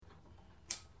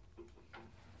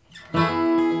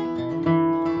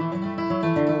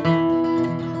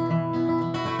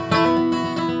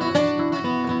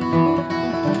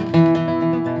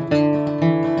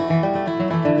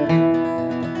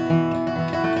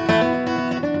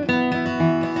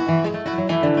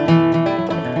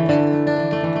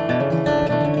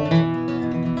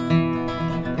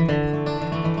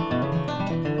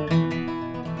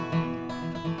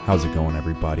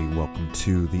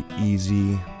to the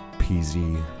Easy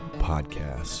Peasy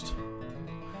podcast,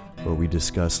 where we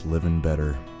discuss living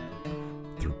better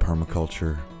through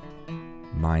permaculture,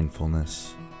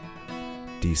 mindfulness,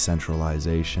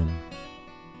 decentralization,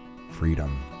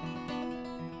 freedom,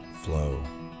 flow,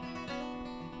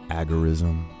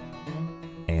 agorism,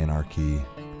 anarchy,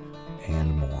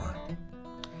 and more.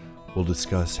 We'll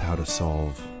discuss how to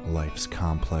solve life's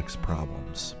complex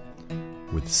problems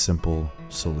with simple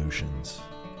solutions.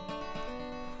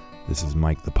 This is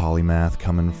Mike the Polymath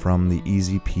coming from the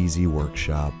Easy Peasy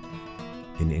Workshop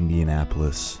in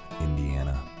Indianapolis,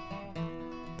 Indiana,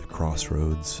 the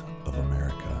crossroads of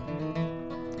America.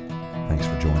 Thanks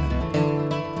for joining.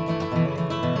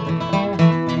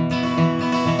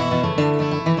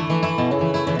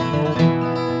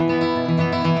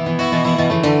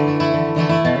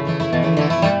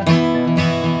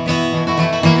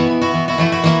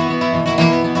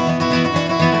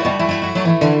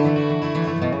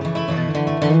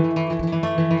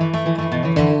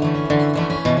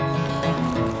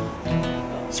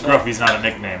 Scruffy's not a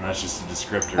nickname, that's just a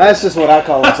descriptor. That's just what I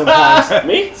call him sometimes.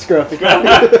 Me? Scruffy. I'm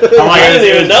like,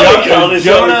 it was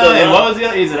Jonah, and and what was the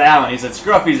other? He said Alan. He said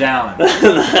Scruffy's Alan.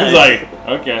 He's like,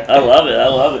 okay. I love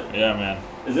it. Yeah, man.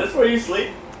 Is this where you sleep?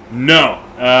 No.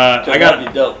 I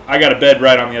got a bed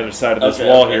right on the other side of this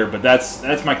wall here, but that's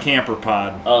my camper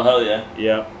pod. Oh, hell yeah.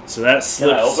 Yep. So that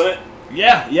slips. Can I open it?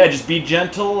 Yeah, just be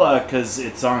gentle, because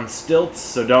it's on stilts,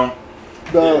 so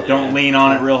don't lean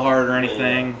on it real hard or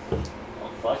anything. Oh,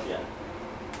 fuck yeah.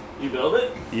 You build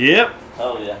it? Yep.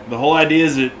 Oh yeah. The whole idea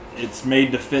is it's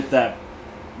made to fit that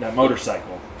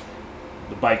motorcycle.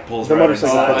 The bike pulls The right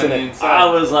motorcycle inside. fits in it. I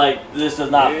was like, this does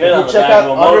not fit on the Check back out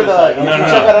of a under motorcycle. the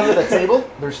check out under the table.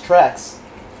 There's tracks.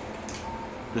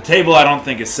 The table I don't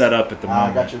think is set up at the I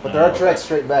moment. got you. But there are tracks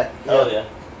straight back. Oh yeah.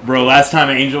 Bro, last time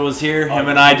Angel was here, him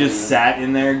and I just sat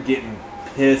in there getting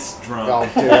pissed drunk. Oh,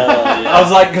 dude. Yeah. I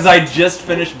was like, because I just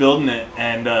finished building it,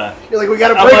 and You're like, we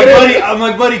gotta I'm break like,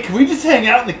 it in. buddy, can we just hang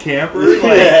out in the camper? Like,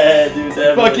 Yeah,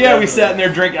 dude. fuck yeah, we sat in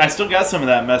there drinking. I still got some of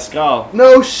that mezcal.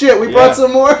 No shit, we brought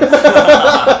some more.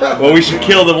 Well, we should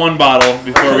kill the one bottle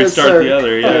before we Yes, start sir. the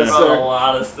other. I Yeah. brought a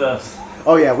lot of stuff.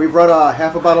 Oh yeah, we brought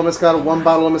half a bottle of mezcal, 1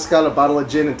 bottle of mezcal, a bottle of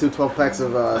gin, and 2 12-packs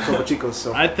of Topo Chicos.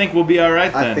 So I think we'll be all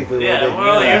right then. I think we will. Yeah, be. we're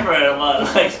only here for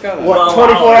like What, 12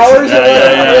 24 hours?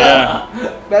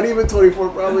 Yeah. Not even 24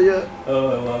 probably yet. Oh,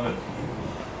 I love it.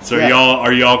 So Yeah.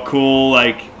 are y'all cool?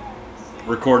 Like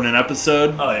recording an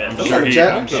episode? Oh yeah.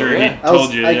 I'm sure he I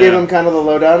told you. I gave him kind of the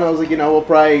lowdown. I was like, we'll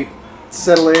probably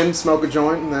settle in, smoke a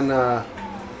joint, and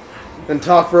then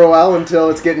talk for a while until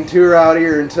it's getting too rowdy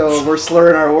or until we're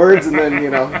slurring our words, and then,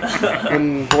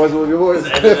 and boys will be boys.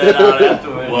 Edit that out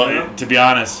afterwards. Well, to be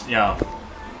honest,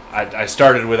 I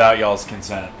started without y'all's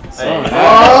consent. So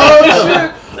Oh,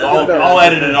 shit! I'll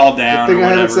edit it all down. I think or I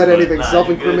haven't whatever, said but anything Nah,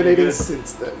 self-incriminating you're good.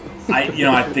 since then.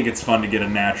 I think it's fun to get a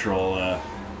natural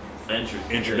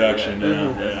introduction.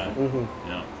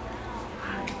 Yeah.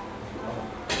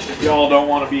 If y'all don't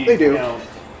want to be, They do.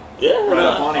 Yeah, right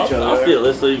up on each other I'll there. steal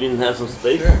this so you can have some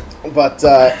space. But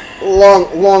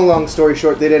long story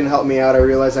short, they didn't help me out. I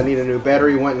realized I need a new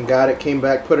battery. Went and got it. Came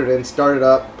back, put it in, started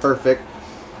up, perfect.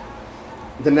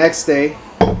 The next day,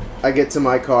 I get to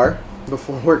my car.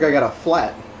 Before work, I got a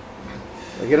flat.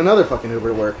 I get another fucking Uber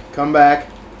to work. Come back,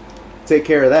 take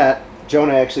care of that.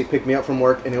 Jonah actually picked me up from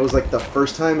work, and it was like the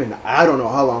first time in I don't know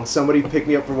how long somebody picked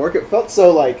me up from work. It felt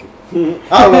so like I don't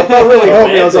know. It felt really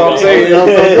homey. That's all I'm saying. It felt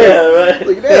great. Yeah, right.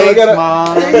 Like, damn, I gotta.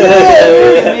 Mom.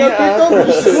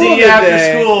 See you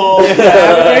after school.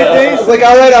 It's like,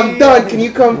 all right, I'm done. Can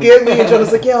you come get me? And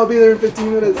Jonah's like, yeah, I'll be there in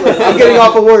 15 minutes. Like, I'm getting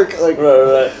off of work. Like,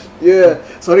 Right. yeah.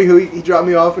 So anywho, he dropped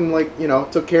me off and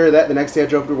took care of that. The next day I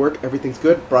drove to work. Everything's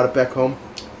good. Brought it back home.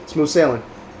 Smooth sailing.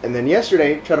 And then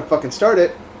yesterday, tried to fucking start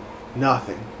it.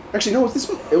 Nothing. Actually, no, it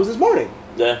was this morning.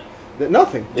 Yeah.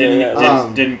 Nothing.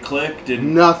 Didn't click.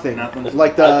 Nothing.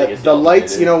 Like I think it's the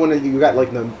lights, complicated. when you got like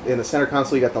in the center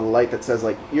console, you got the light that says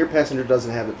like your passenger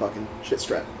doesn't have the fucking shit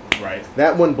strap. Right.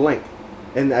 That one blinked,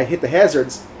 and I hit the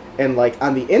hazards, and like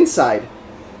on the inside,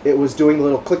 it was doing the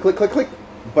little click, click, click, click,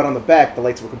 but on the back, the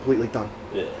lights were completely done.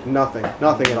 Yeah. Nothing at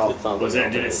all. It sounds Was like it?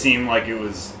 Did it seem like it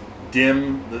was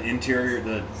dim? The interior,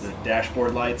 the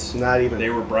dashboard lights. Not even. They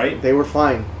were bright. They were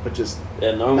fine, but just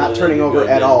normally not they'd turning be over good,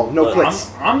 at yeah. all. No But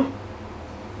clicks.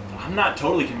 I'm not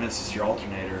totally convinced it's your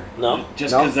alternator. No?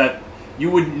 Just No. because that you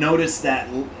would notice that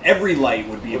every light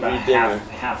would be Would about be dimmer.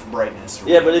 half brightness. Or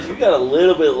Yeah, but whatever. if you got a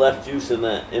little bit left juice in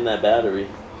that battery,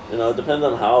 it depends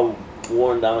on how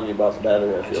worn down you brought the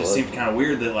battery. I It feel just like. seemed kind of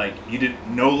weird that like you did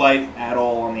no light at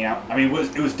all on the out. I mean,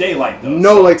 it was daylight though.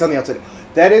 No so lights on the outside.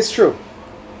 That is true.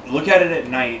 Look at it at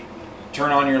night.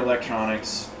 turn on your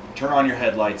electronics, turn on your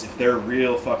headlights. If they're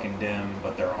real fucking dim,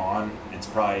 but they're on, it's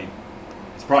probably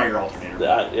your alternator.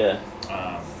 Yeah.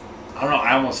 I don't know.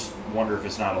 I almost wonder if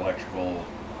it's not electrical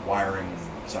wiring,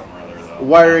 something or other though.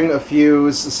 Wiring, a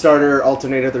fuse, starter,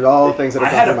 alternator. They're all things that are I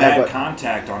had a coming by, bad but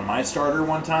contact on my starter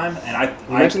one time, and I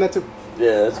mentioned that too.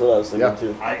 Yeah, that's what I was thinking Yeah.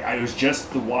 too. I was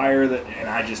just the wire and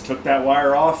I just took that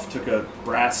wire off, took a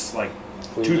brass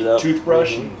Cleaned it up.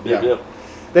 toothbrush, Mhm. and Yeah. Yep.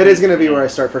 That is going to be where I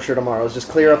start for sure tomorrow. Is just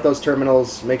clear up those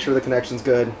terminals, make sure the connection's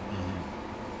good.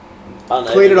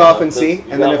 Clean it off and see,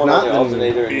 and then if not, then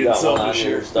alternator and you got It's one on selfish your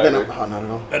here. Then, starter. oh, not at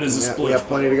all. that is a Yeah, split. we have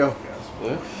plenty to go.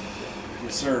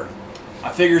 Yes, sir. I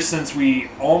figure since we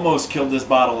almost killed this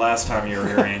bottle last time you were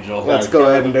here, Angel, Let's go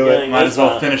ahead and do it. might as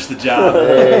well finish the job.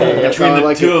 Hey, that's Between how I the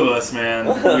like two it. of us, man.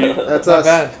 That's Not us.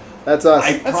 bad. That's us.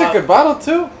 That's a good bottle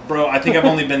too. Bro, I think I've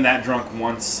only been that drunk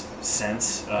once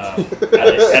since. At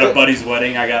a buddy's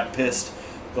wedding, I got pissed.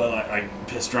 But I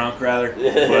pissed drunk, rather.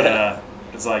 But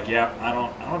it's like, yeah, I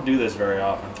don't do this very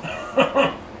often.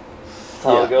 That's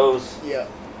how Yeah. it goes. Yeah.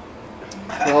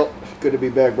 Well, good to be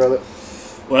back, brother.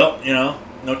 Well,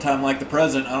 no time like the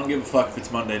present. I don't give a fuck if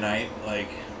it's Monday night. Like,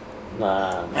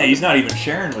 Nah. hey, he's not even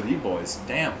sharing with you boys.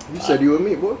 Damn. You said you and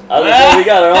me, boy. I was saying we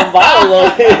got our own bottle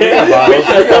over here. We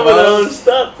got some of our own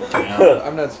stuff. Yeah.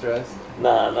 I'm not stressed.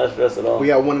 Nah, not stressed at all. We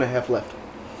got 1.5 left.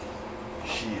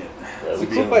 Shit. Yeah, Is we it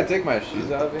cool do. if I take my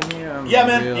shoes off in here? I'm Yeah,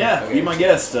 man. real- Yeah, okay. be my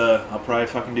guest. I'll probably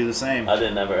fucking do the same. I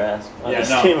didn't ever ask. I Yeah,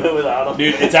 just no. came in without them.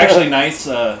 Dude, it's actually nice.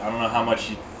 I don't know how much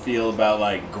you feel about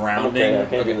like I'm grounding. okay. I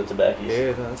can't do the tobacco.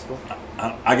 Yeah, that's cool.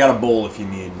 I got a bowl if you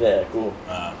need. Yeah, cool.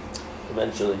 Uh,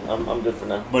 Eventually, I'm good for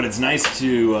now. but it's nice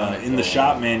to in the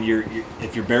shop, man. You're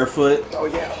if you're barefoot, Oh,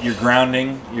 yeah. you're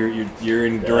grounding. You're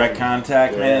in direct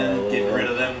contact, man. Yeah, Getting yeah. rid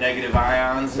of them negative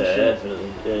ions and Yeah, shit.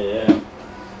 definitely. Yeah.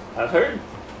 I've heard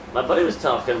my buddy was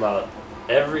talking about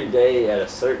every day at a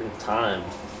certain time.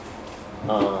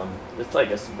 It's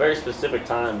like a very specific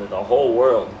time that the whole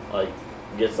world like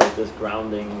gets like this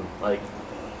grounding, like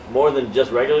more than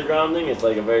just regular grounding. It's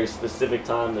like a very specific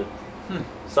time that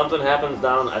something happens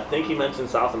down. I think he mentioned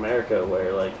South America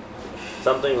where like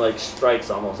something like strikes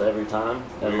almost every time,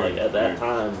 and like at that Weird.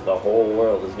 time the whole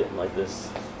world is getting like this.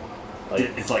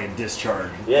 Like, It's like a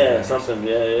discharge. yeah, something.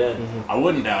 Yeah. I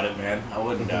wouldn't doubt it, man. I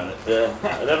wouldn't doubt it. Yeah,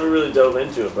 I never really dove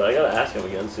into it, but I gotta ask him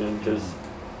again soon because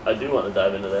I do want to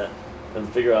dive into that and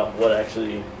figure out what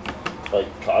actually like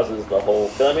causes the whole.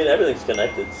 Cause I mean everything's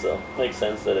connected, so it makes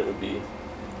sense that it would be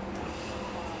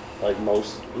like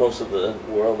most of the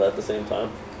world at the same time.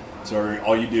 So are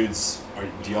all you dudes,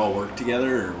 do y'all work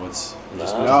together or what's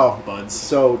just Nah. No. buds?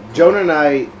 So, Jonah and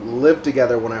I lived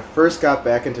together when I first got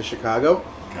back into Chicago.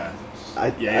 Okay.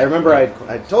 I remember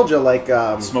I told you, like,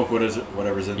 Smoke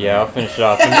whatever's in there. Yeah, I'll finish it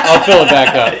off. And I'll fill it back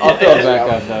up. I'll fill it back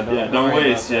up. No, Yeah, don't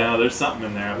waste. There's something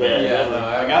in there. I bet. Yeah, no,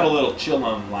 I got a little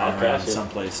chillum lying I'll around crash it.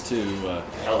 someplace too.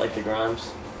 I like the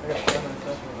Grimes. I got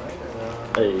one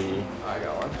right? Hey, I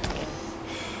got one.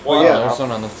 Well, yeah. There's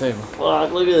one on the table.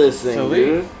 fuck! Look at this thing, So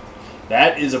dude.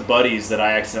 That is a buddy's that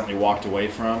I accidentally walked away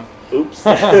from, Oops.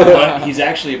 but he's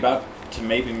actually about to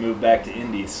maybe move back to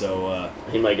Indy, so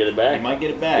He might get it he back. might get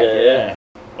it back. Yeah, yeah.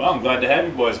 Well, I'm glad to have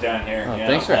you boys down here. Oh, you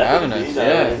thanks know. for Happy having to be us. down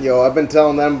Yeah. here. yo, I've been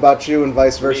telling them about you and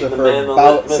vice versa Meeting the for man, the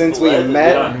about myth, since the we legend,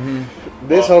 met. yeah. Mm-hmm.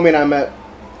 This Well- homie and I met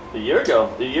A year ago.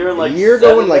 A year and like a year ago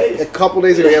 7 and like days. a couple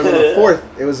days ago. Yeah, it was on the Yeah. 4th.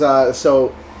 It was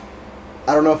so.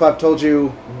 I don't know if I've told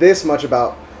you this much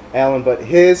about Alan, but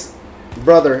his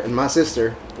brother and my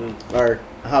sister are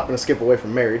hopping a skip away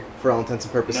from married for all intents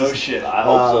and purposes. No shit. I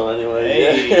hope so. Anyway.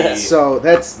 Hey. Yeah. So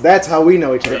that's how we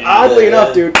know each other. Yeah, Oddly yeah.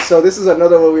 enough, dude. So this is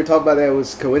another one we were talking about that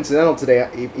was coincidental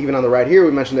today. Even on the ride here,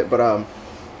 we mentioned it. But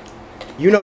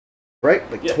you know, right?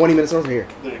 Like Yeah. 20 minutes north of here.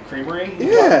 The creamery?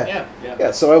 Yeah. Yeah.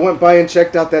 Yeah. So I went by and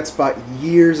checked out that spot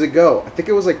years ago. I think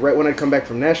it was like right when I'd come back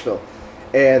from Nashville,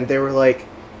 and they were like,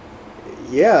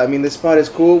 "Yeah, I mean this spot is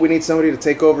cool. We need somebody to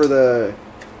take over the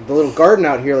little garden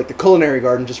out here, like the culinary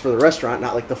garden, just for the restaurant,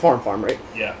 not like the farm, right?"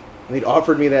 Yeah. And they'd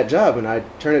offered me that job, and I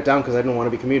turned it down because I didn't want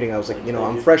to be commuting. I was like,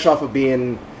 I'm fresh off of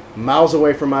being miles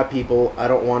away from my people. I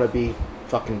don't want to be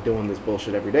fucking doing this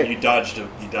bullshit every day. You dodged a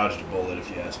bullet, if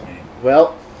you ask me.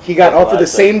 Well, he got That's what offered I the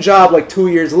said. same job like 2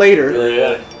 years later.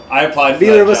 Yeah. I applied for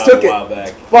Neither that of us job took a it. while back.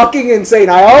 Fucking insane.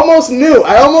 I almost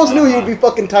knew you'd be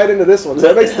fucking tied into this one. So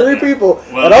that makes 3 people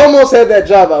Well, that almost had that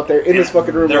job out there in this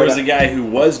fucking room There right was a now. guy who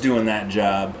was doing that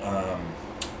job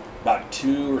about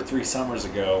 2 or 3 summers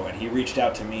ago, and he reached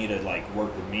out to me to like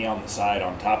work with me on the side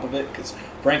on top of it because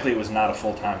frankly it was not a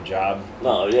full-time job.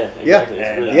 No, yeah, exactly. It's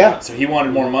And, really yeah. So he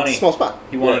wanted more money. Small spot.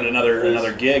 He wanted Yeah.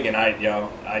 another gig, and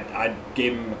I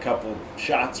gave him a couple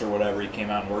shots or whatever. He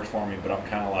came out and worked for me, but I'm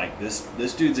kind of like this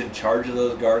dude's in charge of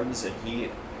those gardens, and he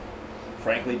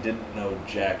frankly didn't know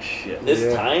jack shit. It's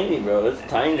Yeah. tiny, bro. It's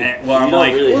tiny. And- well, You I'm don't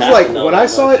like- really It was have like to know when that I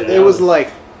saw much, it, you it know? was like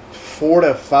 4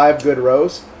 to 5 good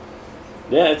rows,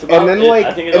 Yeah, it's about. and then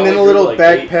I think it and then only a grew little like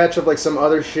back 8. patch of like some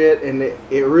other shit, and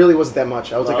it really wasn't that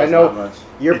much. I was No, like, I it's know not much.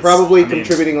 you're It's- probably I mean,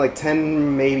 contributing like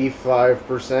 10, maybe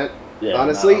 5%. Yeah,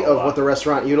 honestly, not a of lot. what the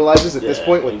restaurant utilizes at this Yeah,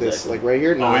 point with this, exactly. like right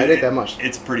here, no, Oh, it ain't that much.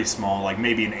 It's pretty small, like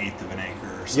maybe an eighth of an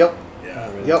acre or something. Yep. Yeah.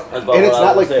 Yep, That's about and it's what I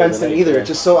not would like say, fenced the in main either. thing. It's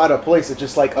just so out of place. It's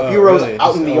just like a Oh, few rows really? out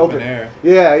Just in the open open. air.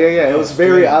 Yeah. It Oh, was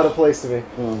very strange. out of place to me.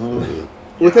 Mhm.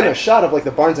 Within Yeah, a shot of like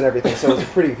the barns and everything, so it was a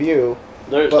pretty view,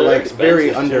 They're, but they're like very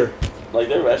expensive, under. too. Like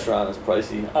their restaurant is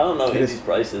pricey. I don't know It Indy's is.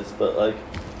 prices, but like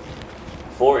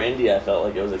for Indy, I felt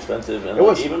like it was expensive, and It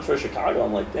like, was. even for Chicago,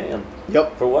 I'm like, damn.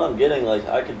 Yep. For what I'm getting, like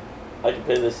I could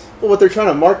pay this. But what they're trying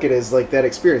to market is like that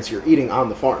experience you're eating on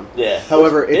the farm. Yeah.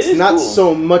 However, It it's is not cool.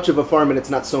 so much of a farm and it's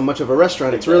not so much of a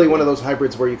restaurant. It's really Exactly. one of those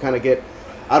hybrids where you kind of get.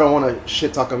 I don't want to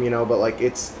shit talk them, but like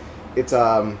it's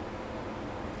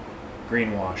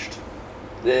Greenwashed.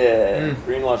 Yeah.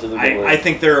 Greenwash is a good word. I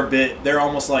think they're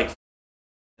almost like.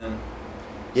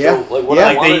 yeah. So, like, what yeah.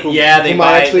 I wanted- they whom buy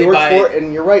I actually they work buy, for,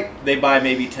 and you're right. they buy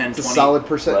maybe 10, It's a 20, solid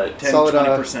percent, Right. 10, solid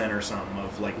 20% or something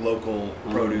of like local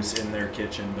produce in their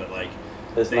kitchen, but like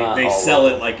It's not they all sell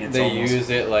local. it like it's They almost, use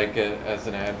it like as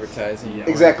an advertising. Yeah.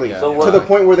 Exactly. Yeah. So To what- the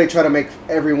point where they try to make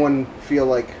everyone feel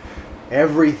like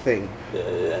everything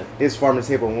Yeah. is farm to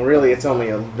table, when really it's only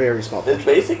a very small It's portion.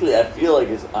 basically, I feel like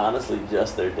it's honestly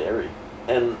just their dairy.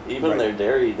 And even Right. their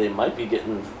dairy, they might be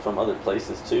getting from other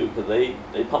places too, because they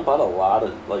pump out a lot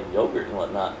of like yogurt and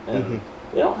whatnot, and Mhm.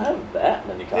 they don't have that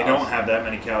many cows. they don't have that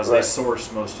many cows. Right. They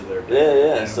source most of their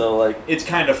Yeah. So like, it's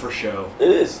kind of for show, it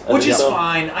is. I which mean, is so-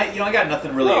 fine. I got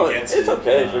nothing really No, against it's it.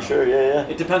 okay for sure. Yeah.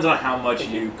 It depends on how much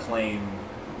you claim.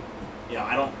 Yeah,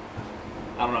 I don't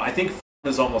know. I think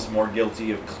is almost more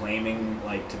guilty of claiming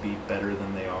like to be better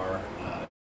than they are.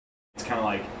 It's kind of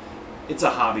like it's a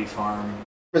hobby farm.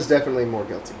 It's definitely more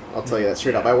guilty. I'll tell you that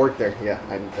straight up. I worked there. Yeah,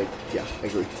 I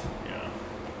agree. Yeah,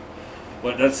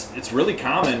 but it's really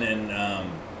common,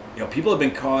 and people have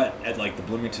been caught at like the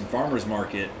Bloomington Farmers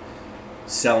Market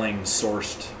selling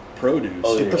sourced produce,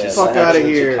 Oh, Get the yeah, fuck that happens outta in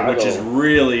here. Chicago. which is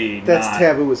really That's not,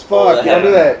 taboo as fuck. Oh, you don't do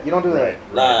yeah. that. You don't do that.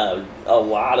 Right. Nah, a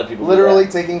lot of people. do Literally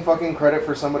that. taking fucking credit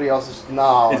for somebody else's.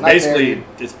 No, It's not there, basically dude.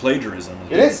 it's plagiarism.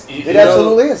 It is. You It know-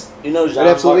 absolutely is. You know Jean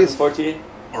absolutely Martin is. Fortier?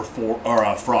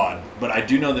 or fraud, but I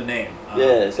do know the name.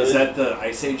 Yeah, so is it's- that the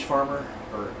Ice Age farmer?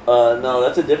 Or No,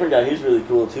 that's a different guy. He's really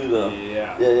cool too, though.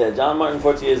 yeah. Yeah. John Martin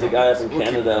Fortier is a guy up in We'll keep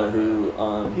Canada going.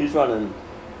 who he's running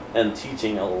and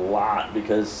teaching a lot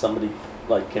because somebody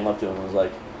like came up to him and was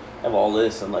like, "I have all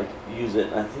this and like use it."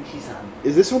 And I think he's on.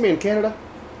 Is this homie in Canada?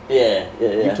 Yeah.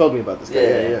 You told me about this guy.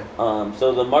 Yeah.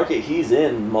 So the market he's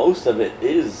in, most of it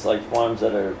is like farms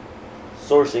that are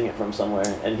sourcing it from somewhere,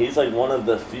 and he's like one of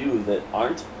the few that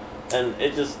aren't, and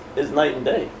it just is night and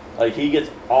day. Like he gets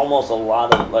almost a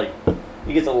lot of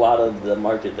the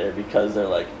market there because they're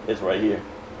like, it's right here.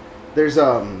 There's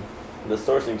The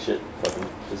sourcing shit fucking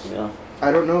pisses me off.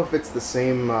 I don't know if it's the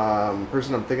same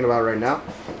person I'm thinking about right now,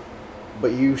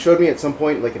 but you showed me at some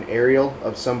point like an aerial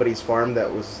of somebody's farm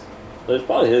that was But it's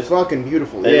probably his. fucking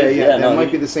beautiful. It Yeah, is, yeah. yeah, That no, might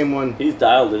he- be the same one. He's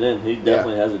dialed it in. He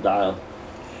definitely has it dialed.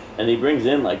 And he brings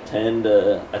in like 10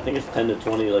 to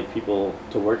 20 like people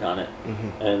to work on it.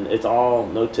 Mhm. And it's all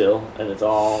no-till, and it's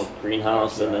all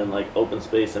greenhouse, and then like open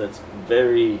space, and it's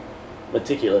very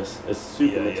meticulous. It's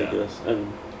super Yeah, yeah. meticulous.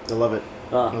 And I love it.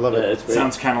 I love it. It's great.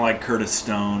 Sounds kind of like Curtis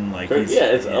Stone. Like he's,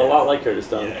 it's a lot like Curtis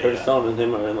Stone. Yeah, Curtis yeah. Stone and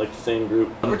him are in like the same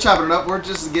group. We're chopping it up. We're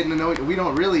just getting to know it. We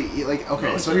don't really like.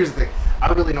 Okay, so here's the thing.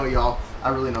 I really know y'all. I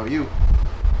really know you.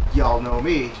 Y'all know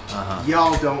me. Uh-huh.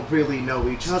 Y'all don't really know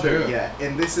each other True. yet,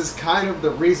 and this is kind of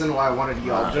the reason why I wanted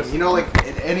y'all. Nice. You know, like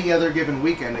at any other given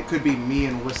weekend, it could be me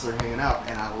and Whistler hanging out,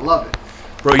 and I love it.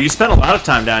 Bro, you spent a lot of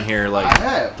time down here, like I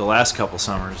have. the last couple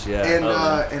summers. Yeah. And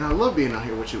Oh, and I love being out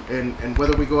here with you. And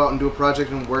whether we go out and do a project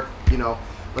and work,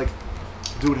 like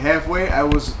do it halfway. I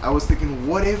was thinking,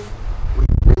 what if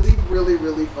we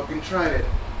really fucking tried it?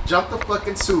 Jump the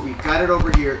fucking Subi, got it over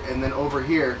here, and then over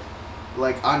here,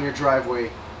 like on your driveway,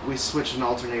 we switched an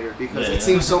alternator because it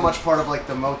seems so much part of like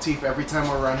the motif every time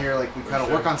we're around here. Like we kind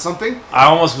of work on something. I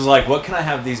almost was like, what can I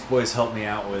have these boys help me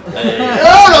out with? You know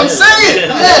what I'm saying?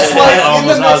 Yes, like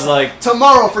I was like,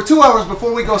 tomorrow for 2 hours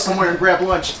before we go somewhere and grab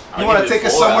lunch. You want to take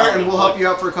us somewhere and we'll help you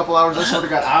out for a couple hours. I swear to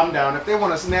God, I'm down. If they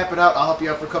want to snap it out, I'll help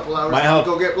you out for a couple hours and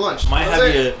go get lunch. Might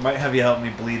have you help me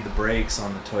bleed the brakes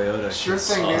on the Toyota. Sure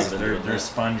thing, dude. They're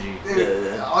spongy.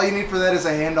 All you need for that is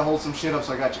a hand to hold some shit up,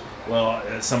 so I got you. Well,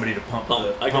 somebody to pump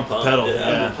the Yeah, pedal.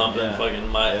 I'm pumping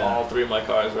fucking all 3 of my my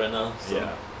cars right now. So.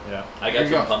 Yeah. I got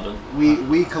you pumping.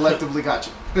 We collectively got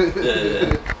you.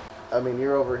 Yeah. I mean,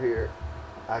 you're over here.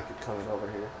 I could come in over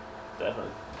here.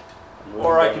 Definitely.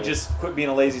 Or I could just quit being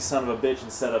a lazy son of a bitch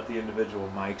and set up the individual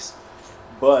mics.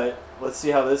 But let's see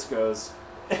how this goes.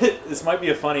 This might be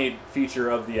a funny feature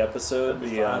of the episode.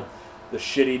 The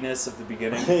shittiness of the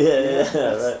beginning.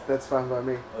 That's fine by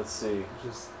me. Let's see.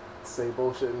 Just say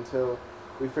bullshit until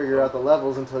we figure out the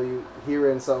levels, until you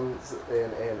hear in some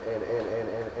and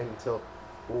until.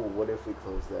 Ooh, what if we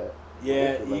close that?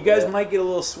 Yeah, you guys might get a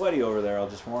little sweaty over there. I'll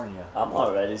just warn you. I'm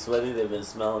already sweaty. They've been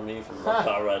smelling me from my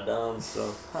car ride down.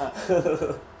 So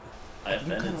I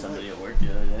offended somebody at work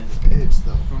the other day.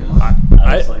 Bitch,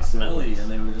 I was like smelly,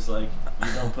 and they were just like,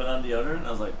 "You don't put on deodorant?"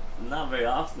 I was like, "Not very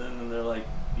often." And they're like,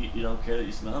 "You don't care that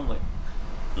you smell?"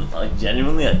 I'm like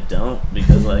genuinely, I don't,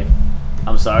 because like,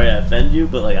 I'm sorry I offend you,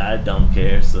 but like I don't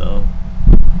care. So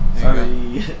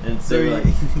sorry. And so they're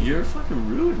like, "You're fucking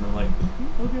rude," and I'm like,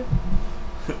 "Okay."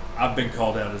 I've been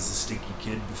called out as a stinky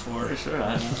kid before. For sure.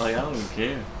 I don't even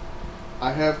care.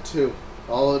 I have too.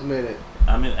 I'll admit it.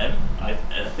 I mean, I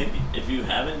think if you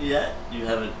haven't yet, you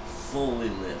haven't fully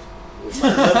lived. You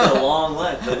might have lived a long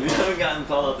life, but we haven't gotten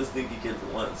called out the stinky kid for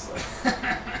once. Like,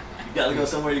 you got to go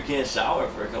somewhere you can't shower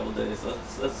for a couple days.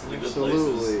 That's the good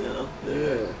places, you know?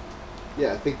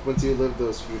 Yeah, I think once you live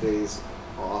those few days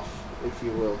off, if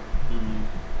you will,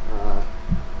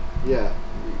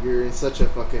 you're in such a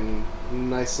fucking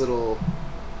nice little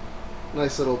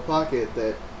pocket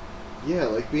that,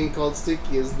 like being called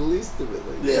stinky is the least of it.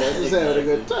 Like, just having a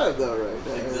good time though, right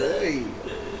now. Exactly. Hey.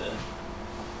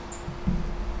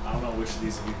 I don't know which of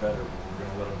these would be better, but we're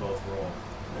gonna let them both roll.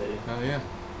 Hey, Oh yeah.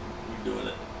 you're doing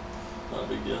it. Not a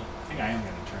big deal. I think I am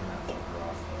gonna turn that fucker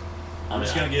off though. I'm We're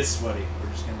just gonna get sweaty.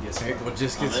 We're just gonna get sweaty. We'll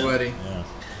just get I'm in. sweaty. Yeah.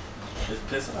 Is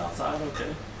pissing outside okay?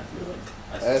 I feel like.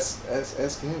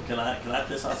 Ask him. Can I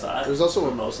piss outside? There's also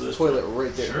for a most of this toilet trip?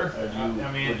 right there. Sure.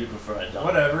 Or would you prefer I don't?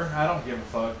 Whatever. I don't give a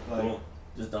fuck. Like, Cool.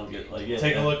 Just don't get like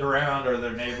take a look around. Are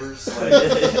there neighbors? Like,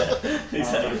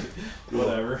 exactly.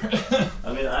 Whatever.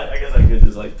 I mean, I guess I could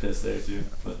just like piss there too,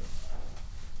 but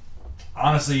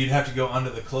Honestly, you'd have to go under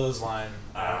the clothesline,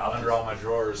 under piss. all my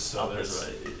drawers. So I'll there's,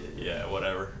 piss right. yeah,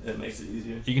 whatever. It makes it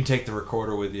easier. You can take the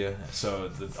recorder with you, so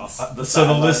the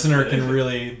sideline. listener can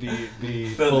really be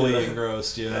fully that.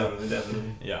 engrossed. You know?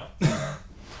 Definitely. Yeah.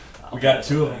 We got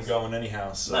 2 of them going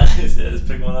anyhow. So Nice. Yeah, just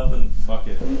pick one up and fuck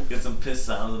it. get some piss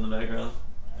sounds in the background.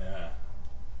 Yeah.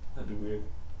 That'd be weird.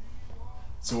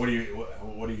 So what do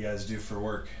you guys do for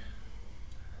work?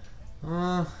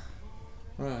 Well,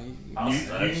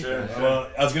 Sure. Well,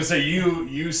 I was gonna say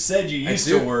you said you used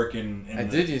to work in I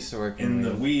did used to work in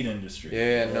the weed industry.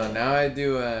 Yeah, no. Now I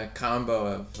do a combo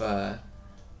of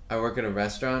I work at a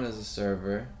restaurant as a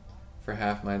server for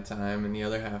half my time, and the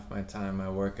other half of my time I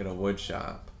work at a wood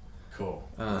shop. Cool.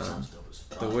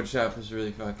 The wood shop is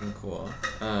really fucking cool.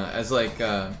 As like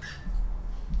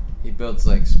he builds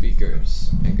like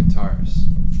speakers and guitars,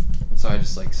 and so I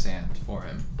just like sand for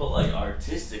him. But like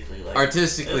artistically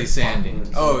Artistically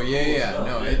sanding. Oh yeah. Stuff.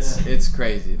 No, it's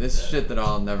crazy. This shit that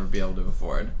I'll never be able to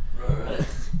afford. Right.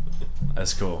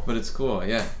 That's cool. But it's cool.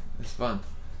 Yeah, it's fun.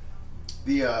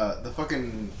 The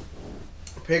fucking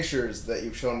pictures that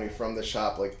you've shown me from the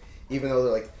shop, like, even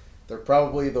though they're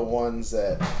probably the ones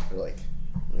that are like,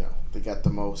 they got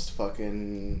the most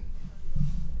fucking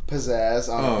pizzazz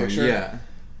on the picture. Yeah.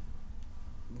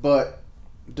 But,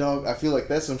 dog, I feel like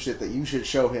that's some shit that you should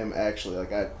show him, actually.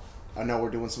 Like, I know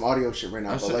we're doing some audio shit right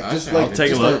now, but like, I'll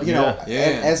take a look.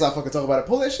 As I fucking talk about it,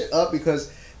 pull that shit up,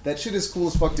 because that shit is cool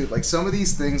as fuck, dude. Like, some of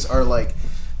these things are like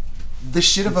the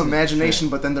shit of imagination,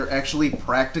 but then they're actually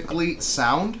practically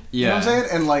sound. You know what I'm saying?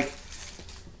 And like,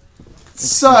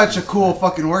 such a cool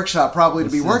fucking workshop probably to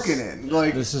be working in.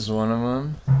 Like, this is one of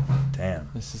them. Damn.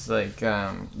 This is like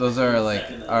those are like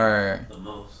our The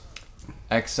most.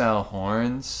 XL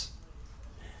horns.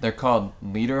 They're called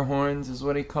leader horns, is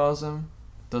what he calls them.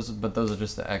 Those are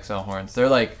just the XL horns. They're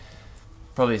like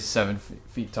probably 7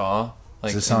 feet tall. Like,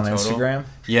 is this on total. Instagram?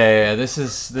 Yeah. This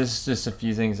is just a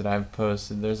few things that I've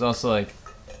posted. There's also like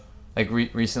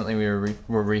recently we're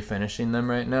refinishing them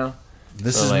right now.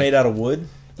 This So, is like, made out of wood?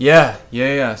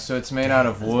 Yeah. So it's made out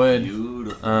of wood,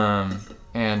 Beautiful.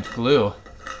 and glue,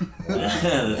 That's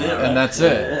it, right? and that's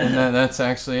it. And that's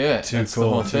actually it. That's the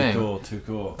whole thing. Too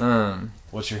cool.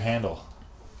 What's your handle?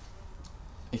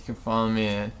 You can follow me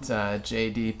at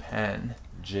JD Penn.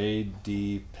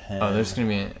 JD Penn. Oh, there's gonna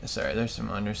be there's some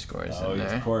underscores in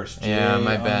there. Of course. Yeah,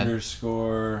 my bad.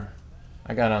 _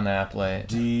 I got on the app late.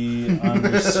 D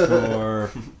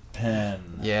 _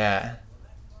 Penn. Yeah,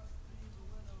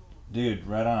 Dude,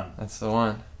 right on. that's the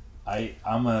one.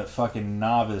 I'm a fucking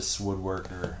novice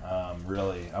woodworker.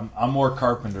 Really, I'm more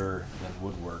carpenter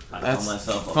than woodworker. I That's call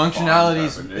myself a functionality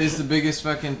farm is the biggest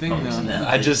fucking thing though.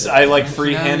 Functionality. I like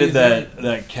free-handed Functionality is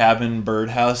that cabin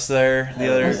birdhouse there the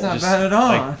other. That's not bad at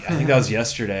all. I think that was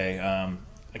yesterday.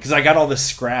 Because I got all this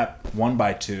scrap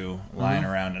 1x2 lying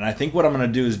around, and I think what I'm gonna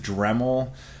do is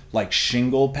Dremel like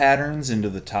shingle patterns into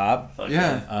the top, Fuck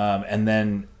Yeah. and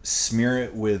then smear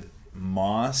it with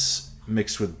moss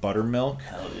mixed with buttermilk.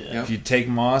 Hell yeah. Yep. If you take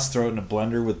moss, throw it in a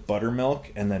blender with buttermilk,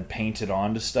 and then paint it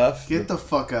onto stuff. Get the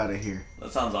fuck out of here.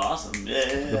 That sounds awesome.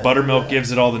 Yeah. The buttermilk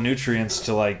gives it all the nutrients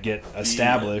to like get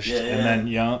established, Yeah. and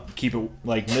then keep it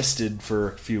like misted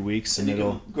for a few weeks, and you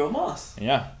it'll can grow moss.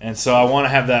 And so I want to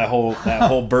have that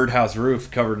whole birdhouse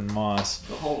roof covered in moss.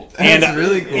 The whole. And That's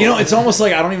really cool. it's almost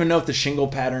like I don't even know if the shingle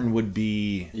pattern would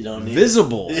be You don't need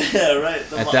visible. Yeah, right.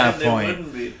 At that point. It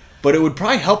wouldn't be. But it would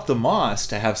probably help the moss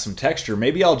to have some texture.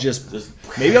 Maybe I'll just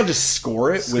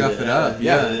score it Scuff with it up.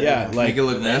 yeah, Make like it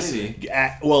look messy.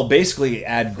 basically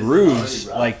add grooves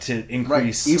rough. like to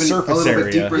increase Even surface a little area.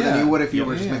 bit deeper than Yeah. you would if you Yeah.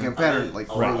 were just making a pattern.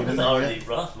 Like, Right. rolling it It's in there. already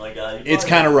rough, my guy. It's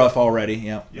kind of rough already.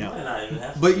 Yeah. You might not even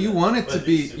have to But do you that. want it to But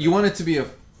be. it's- You want it to be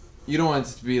you don't want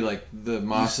it to be like the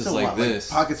moss is still like want, like, this.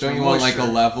 pockets Don't for you want like a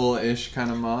moisture. level-ish kind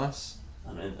of moss?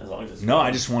 I mean, as long as it's No, I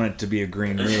just want it to be a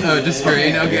green roof. Oh, just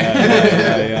green.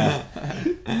 Okay.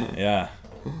 Yeah.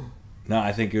 No,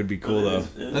 I think it would be cool though.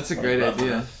 That's a great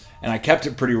idea. And I kept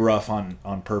it pretty rough on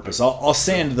purpose. I'll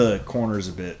sand the corners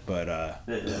a bit, but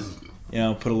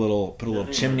put a little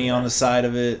chimney on the side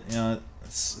of it.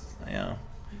 It's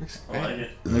I like it.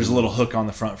 and there's a little hook on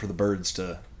the front for the birds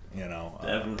to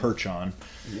Definitely. perch on.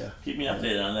 Yeah. Keep me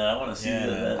updated on that. I want to see Yeah.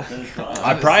 that finished product.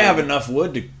 I probably have enough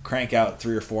wood to crank out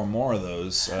 3 or 4 more of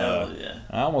those. Hell yeah.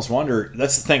 I almost wonder.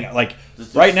 That's the thing. Like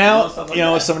Just right now, stuff like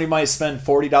that. somebody might spend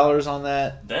 $40 on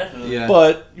that. Definitely. Yeah.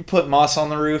 But you put moss on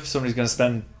the roof, somebody's gonna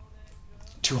spend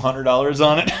 $200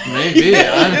 on it. Maybe.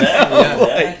 honestly,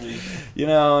 yeah. Exactly.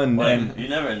 and But and, you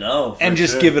never know. and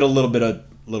just sure. give it a little bit of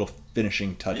little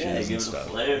finishing touches Yeah, and give it a stuff.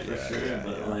 flair for Yeah, sure. yeah,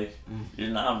 But yeah. like, you're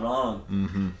not wrong.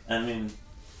 Mm-hmm. I mean,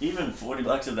 even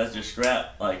 $40 if that's your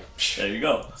scrap, like there you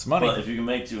go. It's money. But if you can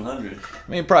make 200,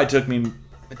 I mean,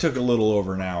 it took a little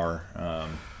over an hour,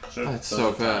 sure. That's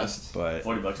so fast. but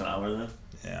 $40 an hour then.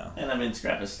 yeah. And I mean,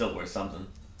 scrap is still worth something.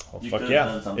 Well, You fuck could've yeah.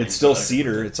 done something It's still productive.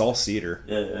 cedar. It's all cedar.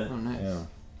 Yeah. Oh, nice.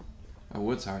 Yeah.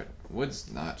 Wood's hard.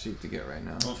 Wood's not cheap to get right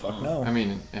now. Well, Fuck no. I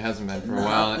mean, it hasn't been for a No,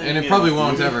 while, they and it get probably it,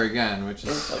 won't dude. ever again, which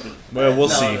It's is fucking- Well, we'll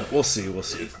No, see. no. We'll see. We'll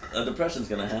see. A depression's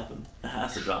gonna happen. It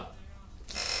has to drop.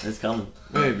 It's coming.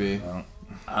 maybe.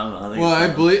 I don't know. I think Well, it's I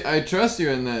coming. believe I trust you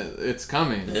in that it's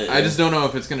coming. Yeah, I yeah. just don't know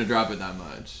if it's gonna drop it that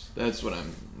much. That's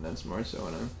more so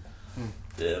what I'm.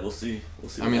 Yeah, we'll see. We'll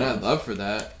see. I what mean, I'd happens. love for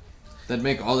that. That'd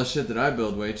make all the shit that I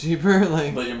build way cheaper.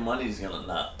 Like, But your money's gonna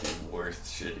not be worth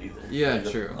shit either. yeah,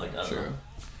 Like, true, Like, I don't true. know.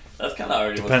 That's kind of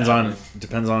already Depends what's on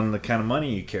happening. the kind of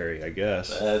money you carry, I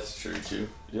guess. That's true too.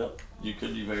 Yep. You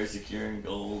could be very secure in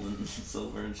gold and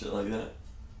silver and shit like that.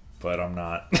 But I'm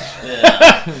not.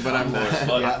 Yeah. But I'm More not.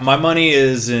 fuck. My money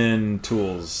is in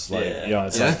tools, like Yeah.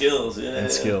 it's Yeah. like Skills. Yeah.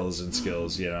 and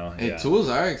skills, Hey, yeah. tools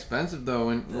are expensive though.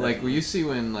 When like you see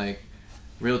when like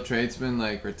real tradesmen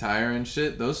like retire and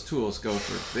shit, those tools go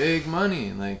for big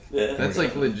money. Like Yeah. that's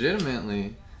like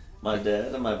legitimately. My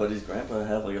dad and my buddy's grandpa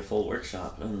have like a full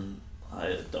workshop, and I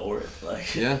adore it.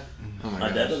 Like, Yeah. Oh my, my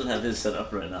dad gosh. doesn't have his set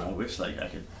up right now. I wish like I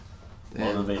could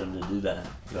Damn. motivate him to do that.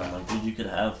 So I'm like, dude, you could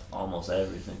have almost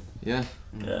everything. Yeah.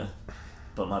 Yeah.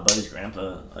 But my buddy's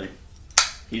grandpa, like,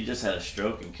 he just had a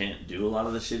stroke and can't do a lot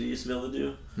of the shit he used to be able to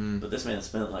do. Hmm. But this man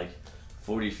spent like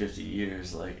 40, 50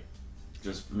 years, like,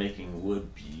 just making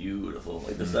wood beautiful.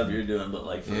 Like the stuff you're doing, but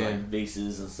like for Yeah. like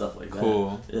vases and stuff like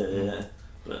Cool. that. Yeah.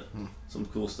 But some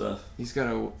cool stuff. He's got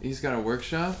a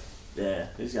workshop. Yeah.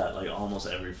 He's got like almost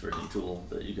every freaking tool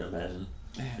that you can imagine.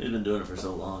 He's been doing it for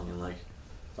so long, and like,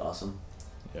 it's awesome.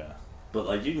 Yeah. But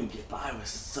like, you can get by with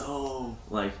so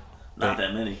like Not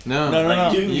that many. No,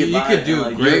 No. You could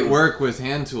do great work with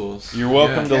hand tools. You're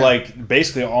welcome to Yeah. like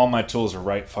basically all my tools are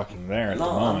right fucking there at the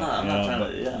No, moment. I'm not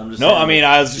trying to. Yeah, I'm just. No, saying, I mean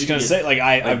I was just you gonna can say get- like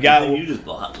I've the got thing you just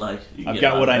bought. Like you I've get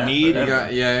got out what of I that need. forever.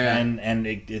 and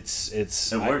it's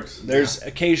It works. There's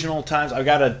occasional times I've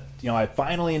got I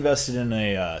finally invested in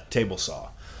a table saw.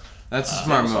 That's a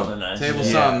smart table saws move. are nice. Table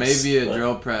Yeah. saw, maybe a But-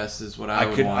 drill press is what I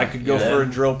would want. I could go Yeah. for a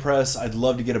drill press. I'd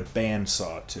love to get a band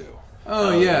saw too.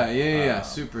 Oh yeah,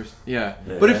 super, yeah.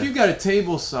 Yeah. But if you got a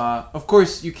table saw, of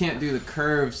course you can't do the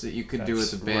curves that you could do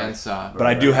with That's a band right. saw. But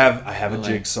I do have a Like-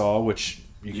 jigsaw which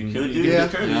you You can could do Yeah.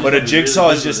 the curve. Yeah. You but a could be jigsaw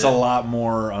really is good just with a it. lot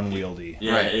more unwieldy.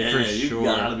 Yeah, Right, yeah, for you sure.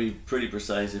 gotta be pretty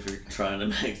precise if you're trying to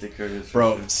make the curves. for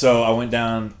Bro, sure. so I went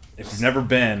down. If you've never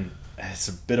been, it's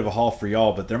a bit of a haul for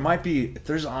y'all. But there might be if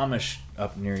there's Amish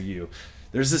up near you.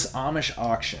 There's this Amish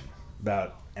auction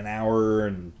about an hour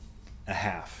and a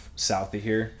half south of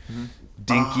here.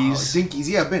 Dinkies. Dinkies.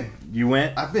 Yeah, I've been. You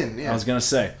went? I've been. Yeah. I was gonna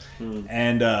say.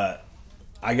 And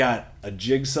I got a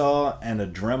jigsaw and a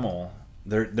Dremel.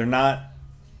 They're not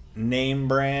name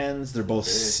brands. They're both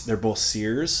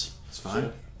Sears. It's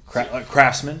fine.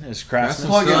 Craftsman is Craftsman.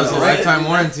 Plug in, Still has a right? lifetime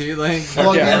warranty. Like,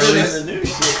 Plug yeah, in really? shit. The new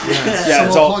shit. Yeah, Some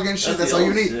it's more all plug-in shit. That's all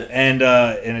you need. and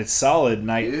it's solid. And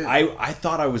Yeah. I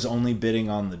thought I was only bidding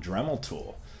on the Dremel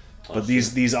tool, but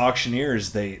these auctioneers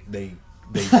they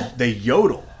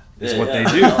yodel is what they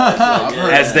do.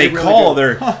 As they Really call,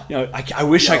 good. they're I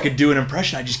wish I could do an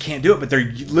impression. I just can't do it. But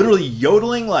they're literally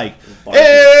yodeling like,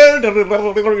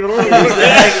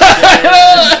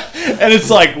 and it's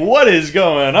like, what is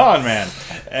going on, man?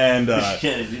 And You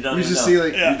don't You even just know. see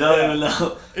like You don't even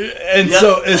know. and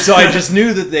Yep. so I just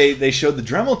knew that they showed the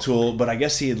Dremel tool, but I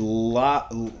guess he had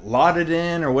lotted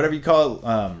in or whatever you call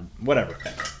it, whatever.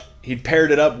 He'd paired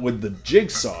it up with the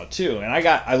jigsaw too, and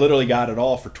I literally got it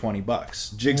all for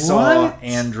 $20. Jigsaw What?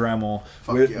 and Dremel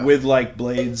Fuck with, yeah. with like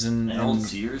blades and, An old and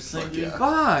Sears thing, Fuck dude. yeah.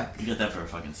 fuck. You get that for a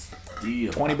fucking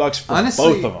steal. $20 for Honestly,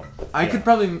 both of them. I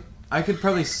Yeah. could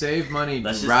probably save money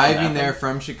That's just driving what there happened.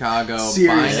 from Chicago, Seriously.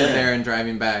 buying it Yeah. there and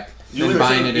driving back, You then would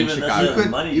buying save it in even Chicago. less than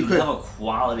money. You You could- have a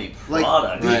quality like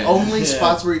product. the Right. only Yeah.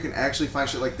 spots where you can actually find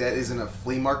shit like that is in a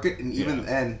flea market, and even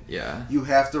then, Yeah. you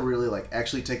have to really like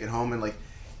actually take it home and like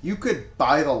you could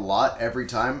buy the lot every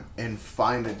time and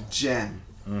find a gem.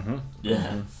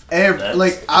 Yeah.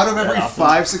 Like out of that every often-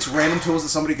 5-6 random tools that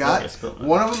somebody got, I spilled mine.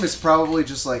 one of them is probably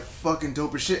just like fucking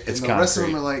dope as shit, and It's the rest of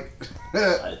them concrete. are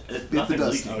like, the Nothing's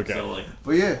dust. leaking. Okay. So like,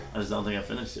 but yeah, I just don't think I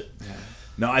finished it.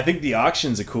 No, I think the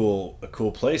auction's a cool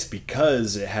place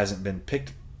because it hasn't been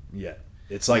picked yet.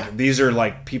 It's like these are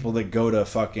like people that go to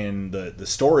fucking the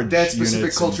storage. that specific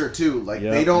units culture too. Like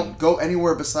Yeah. they don't go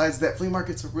anywhere besides that flea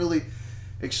market's a really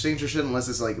exchange or shit unless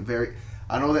it's like very.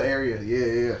 I know that area.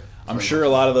 Yeah. I'm sure a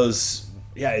lot of those.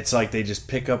 Yeah, it's like they just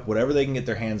pick up whatever they can get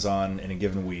their hands on in a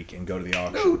given week and go to the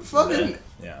auction. Dude, fucking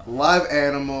Yeah. live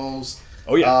animals.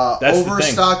 Oh yeah, that's the thing.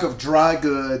 Overstock of dry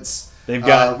goods. They've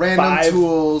got random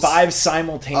tools. five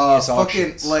simultaneous fucking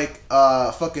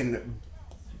auctions. fucking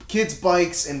kids'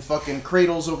 bikes and fucking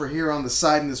cradles over here on the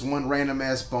side in this one random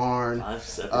ass barn. I've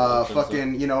separate options,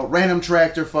 Fucking random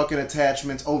tractor fucking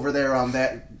attachments over there on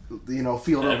that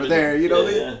field over Everything. there.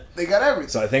 Yeah. They got everything.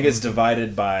 So I think it's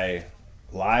divided by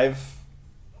live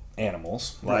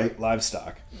animals, Right.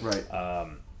 livestock. Right.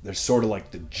 There's sort of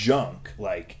like the junk,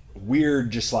 like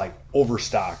weird, just like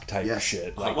overstock type Yes.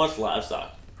 shit, How like much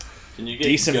livestock? Can you get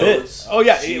decent goats, bit. Oh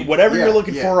yeah, sheep? whatever Yeah, you're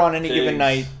looking yeah. for on any Pigs. given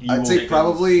night, you I'd will say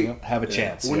probably have a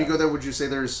chance. when yeah. you go there, would you say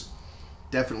there's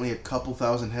definitely a couple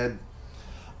thousand head?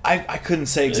 I couldn't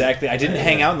say exactly. I didn't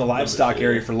hang out in the livestock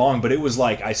area for long, but it was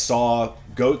like I saw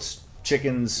goats,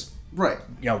 chickens, Right.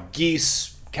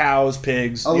 geese, cows,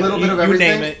 pigs. A little bit of you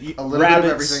everything. name it. A little rabbits,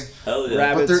 bit of everything. Hell yeah.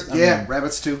 Rabbits. But they're, I mean,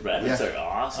 rabbits too. Rabbits yeah. are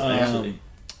awesome, actually.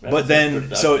 But Rabbits are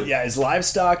then, so productive. yeah, it's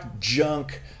livestock,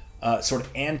 junk, sort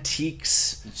of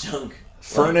antiques, Junk.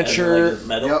 furniture. Like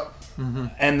metal. Yep.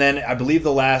 and then I believe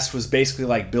the last was basically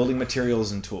like building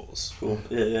materials and tools. Cool.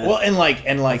 Yeah. Well, and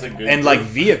That's a good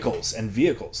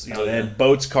vehicles. You know, Oh, they yeah. had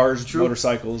boats, cars, True.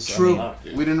 motorcycles. I True. mean, Fuck,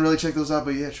 dude. We didn't really check those out,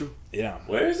 but yeah, true. yeah,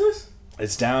 Where is this?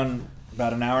 it's down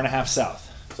about an hour and a half south.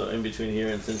 So in between here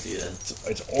and Cincy,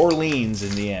 then. It's Orleans,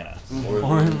 Indiana.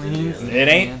 Orleans. It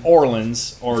ain't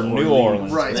Orleans or It's New Orleans.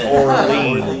 Orleans. Right. It's Yeah.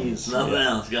 Orleans. Orleans. Nothing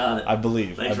else. Got it. I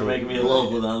believe. Thanks I for believe. making me a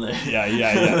local down there.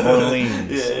 Yeah.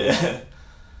 Orleans. Yeah.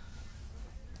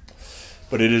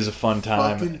 But it is a fun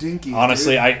time. Fucking dinky,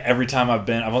 Honestly, dude. every time I've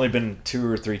only been 2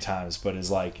 or 3 times, but it's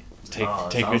like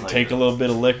Take sounds a little bit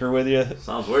of liquor with you.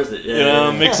 Sounds worth it. Yeah, You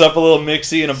know, mix up a little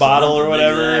mixy in a bottle or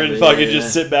whatever, exactly, and fucking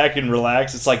just sit back and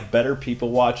relax. It's like better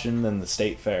people watching than the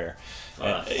state fair.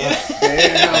 That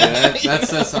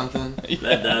says something.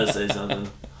 That does say something.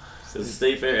 Because the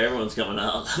state fair, everyone's coming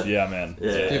out. Yeah, man.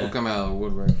 Yeah. People come out of the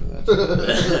woodwork for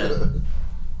that.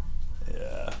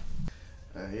 Yeah.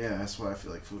 Yeah, that's why I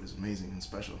feel like food is amazing and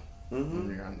special. Mm-hmm.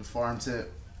 Whether you're on the farm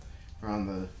tip or on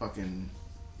the fucking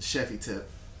chefy tip.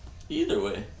 Either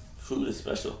way, food is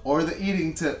special. Or the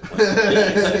eating tip.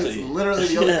 Exactly. It's literally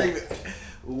the only thing that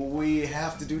we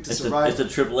have to do to survive. It's a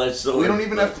triple-edged sword. We don't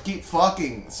even have to keep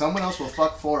fucking. Someone else will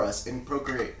fuck for us and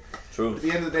procreate. True. At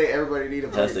the end of the day, everybody need to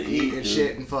Has fucking to eat eat, and dude.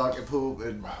 shit and fuck and poop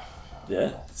and Yeah.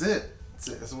 that's it.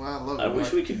 That's why I love it. I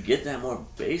wish we could get that more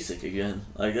basic again.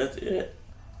 Like, that's it.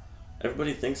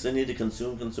 Everybody thinks they need to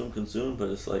consume, but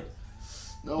it's like,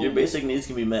 your basic needs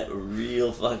can be met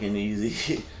real fucking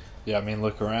easy. Yeah, I mean,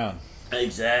 look around.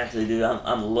 Exactly, dude.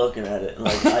 I'm looking at it.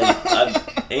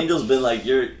 Like, Angel's been like,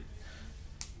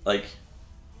 like,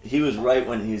 he was right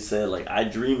when he said, like, I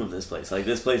dream of this place. Like,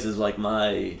 this place is like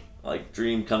my, like,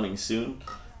 dream coming soon.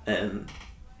 And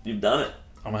you've done it.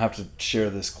 I'm gonna have to share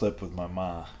this clip with my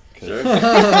ma. Sure. Fuck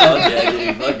yeah,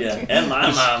 dude. Fuck yeah. And my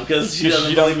mom, because she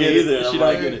doesn't believe me either. And She I'm don't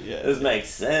like, get it. Yeah. this makes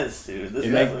sense, dude. This It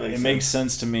definitely makes sense. makes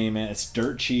sense to me, man. It's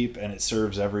dirt cheap and it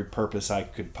serves every purpose I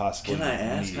could possibly Can I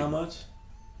ask need. how much?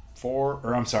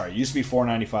 It used to be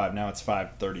 $4.95. Now it's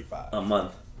 $5.35. A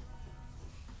month.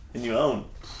 And you own.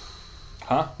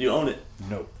 Huh? You own it.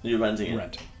 Nope. You're renting it.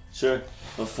 Renting. Sure.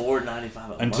 But $4.95 a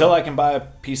month. Until I can buy a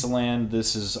piece of land,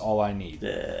 this is all I need.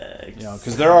 Yeah. You know,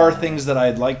 because there are things that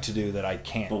I'd like to do that I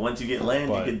can't. But once you get land,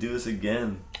 But- you can do this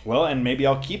again. Well, and maybe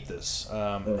I'll keep this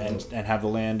and have the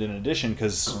land in addition,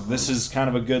 because this is kind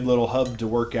of a good little hub to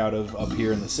work out of up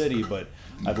here in the city. But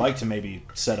I'd like to maybe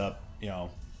set up,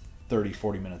 30,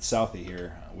 40 minutes south of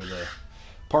here with a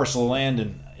parcel of land,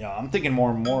 and I'm thinking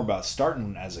more and more about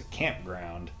starting as a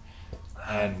campground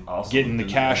and Also getting the do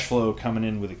cash that. flow coming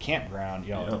in with a campground.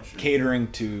 Yeah, sure.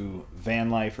 Catering to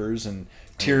van lifers and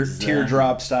Exactly.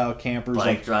 teardrop style campers.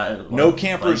 Bike drive. No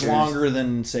campers bikers. longer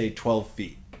than say 12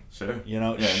 feet. Sure. Shorties,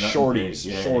 nothing big.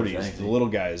 shorties, Exactly. the little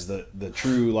guys, the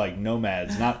true like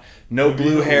nomads, no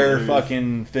blue hair,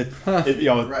 fucking fifth,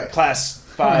 Right. class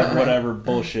 5 whatever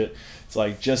bullshit. It's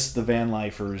like just the van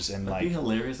lifers and It'd be like,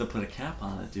 hilarious to put a cap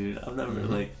on it, dude. I've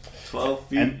never, 12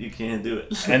 feet, And- you can't do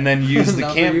it. and then use the Not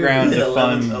for campground you. to Yeah,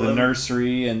 fund 11. the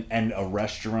nursery and a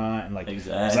restaurant and like. 'cause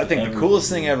Exactly. I think the Everything. coolest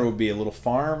thing ever would be a little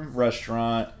farm,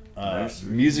 restaurant,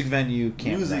 Nursery. music venue,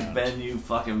 campground. Music venue,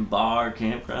 fucking bar,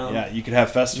 campground. Yeah, you could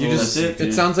have festivals. You just That's it, it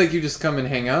dude. sounds like you just come and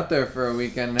hang out there for a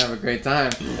weekend and have a great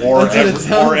time. or That's what it every,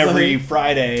 sounds or every like.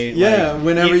 Friday. Yeah, like,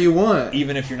 whenever you want.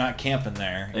 even if you're not camping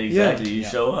there. Exactly. You Yeah.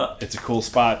 show up. It's a cool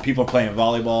spot. People are playing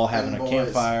volleyball, having a boys.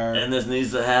 campfire. And this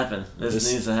needs to happen. This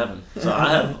This- needs to happen. So I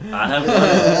have money.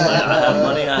 I have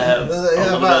money. I have a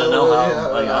little bit of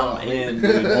know-how. Like, I'm in,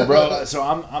 dude. Well, bro, so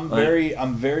I'm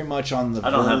Like- very much on the I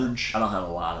don't verge. have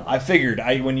a lot of it. I figured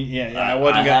I I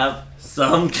wasn't gonna. have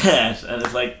some cash, and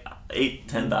it's like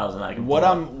 8,000-10,000 I can What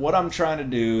pull out. what I'm trying to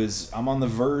do is I'm on the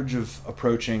verge of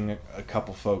approaching a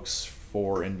couple folks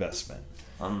for investment.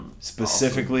 I'm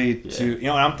Specifically awesome. to and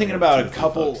I'm thinking I got about 2 a or 3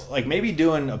 couple, folks. like maybe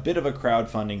doing a bit of a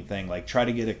crowdfunding thing, like try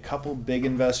to get a couple big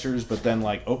investors, but then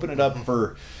like open it up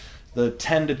for the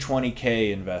 10 to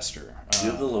 20K investor. Do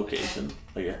you have the location?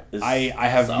 Like, is I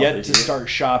have south yet of to here? start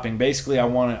shopping. Basically, I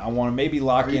want to maybe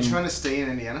lock Are you in. trying to stay in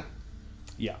Indiana?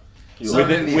 Yeah. You So-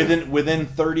 are? Within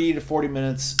 30 to 40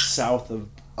 minutes south of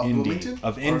Indy. Bloomington?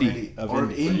 Of Or Indy. Of Or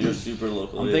Indy. So Indy? you're super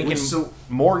local. I'm yeah. thinking So-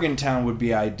 Morgantown would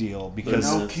be ideal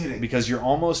because No kidding. because you're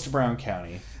almost to Brown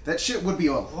County. That shit would be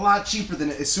a lot cheaper than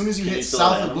as soon as you Can hit you still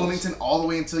south have of animals? Bloomington, all the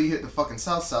way until you hit the fucking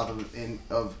south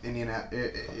of Indiana.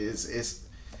 It's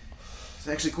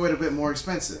actually quite a bit more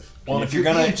expensive. Well, if you're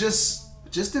gonna being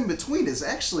just in between is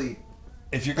actually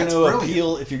if you're That's going to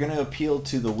brilliant. appeal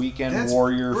to the weekend That's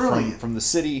warrior brilliant. from the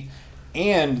city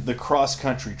and the cross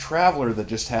country traveler that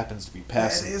just happens to be that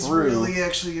passing is through, really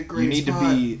actually a great you need spot.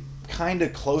 to be kind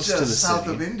of close just to the south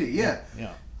city. of Indy, yeah.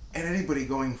 Yeah. And anybody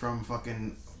going from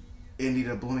fucking Indy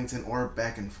to Bloomington or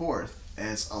back and forth,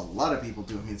 as a lot of people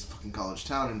do. I mean, it's a fucking college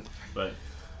town, and Right.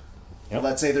 Yep.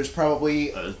 let's say there's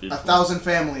probably That is 1,000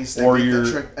 families that Or make you're-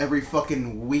 that trip every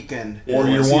fucking weekend. Or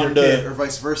to you're see their wanting to- kid, or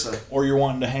vice versa. Or you're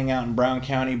wanting to hang out in Brown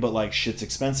County, but like shit's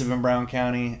expensive in Brown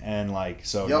County, and like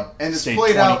so. Yep, and it's stay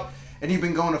played 20 out. And you've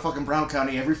been going to fucking Brown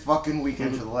County every fucking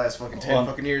weekend for the last fucking 10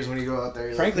 fucking years when you go out there.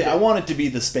 You're Frankly, like, I want it to be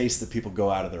the space that people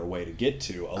go out of their way to get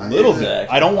to a little bit.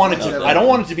 Exactly. I don't want it to. Exactly. I don't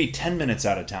want it to be 10 minutes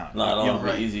out of town. No, I don't You want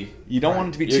know, to be easy. You don't want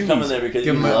it to be You're too coming easy. there because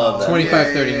Give you them love that. 25,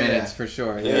 Yeah, 30 yeah, minutes yeah. for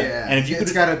sure. Yeah. And if you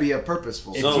it's could- got to be a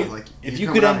purposeful If stuff. you, like, if you're you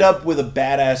coming could out end up with a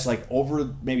badass, like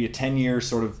over maybe a 10-year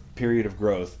sort of period of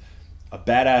growth, a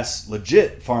badass,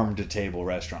 legit farm-to-table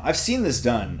restaurant. I've seen this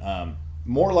done,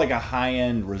 more like a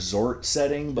high-end resort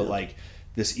setting, but like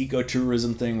this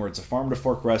ecotourism thing where it's a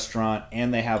farm-to-fork restaurant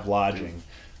and they have lodging.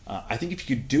 I think if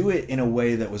you could do it in a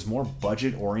way that was more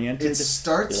budget-oriented It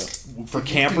starts for if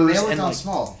you campers can nail it and down like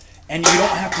small. and you don't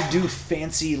have to do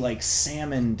fancy like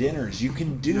salmon dinners. You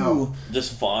can do No.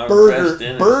 Just farm fresh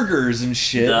dinner. burgers and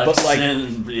shit, Ducks but like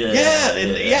and,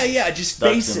 just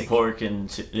Ducks basic and pork and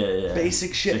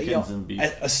basic shit. You Chickens know, and beef.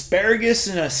 asparagus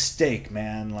and a steak,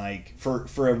 man. Like for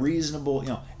a reasonable,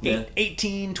 Yeah.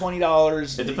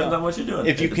 $18-$20. It depends on what you're doing.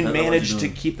 If you It can depends on what manage you're to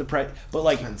doing. keep the price, but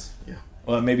like, Depends. Yeah.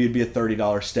 well, maybe it'd be a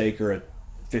 $30 steak or a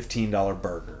 $15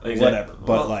 burger, Exactly. whatever. But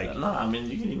Well, like, no, I mean,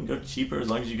 you can even go cheaper as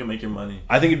long as you can make your money.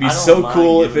 I think it'd be I don't so mind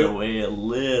cool if giving it. away a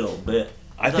little bit.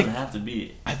 I It doesn't think- have to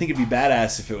be. I think it'd be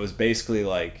badass if it was basically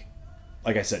like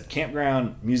I said,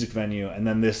 campground, music venue, and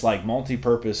then this like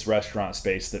multi-purpose restaurant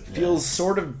space that feels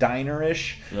sort of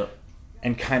dinerish Yep.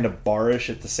 and kind of barish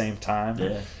at the same time.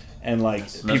 Yeah. And like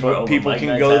That's where open people mic can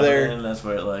nights go happen, there. and that's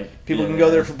where like People can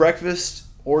go there for breakfast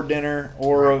or dinner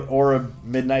or a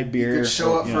midnight beer. You could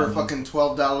show or, up you for know. a fucking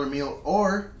 $12 meal,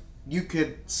 or you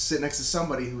could sit next to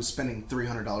somebody who's spending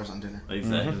 $300 on dinner.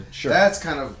 Exactly. Sure. That's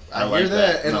kind of I, I like hear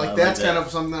that, that. and No, I like like that's kind that.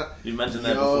 of something that You mentioned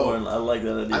that Yo. before, and I like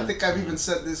that idea. I think I've even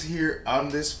said this here on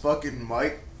this fucking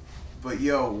mic. But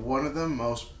yo, one of the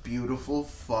most beautiful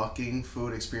fucking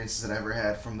food experiences that I ever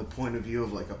had from the point of view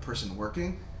of like a person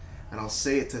working, and I'll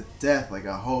say it to death. Like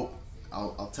I hope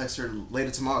I'll text her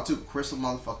later tomorrow too. Crystal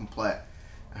motherfucking Platt,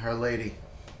 and her lady,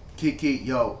 Kiki.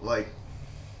 Yo, like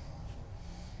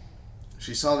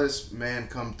she saw this man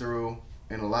come through,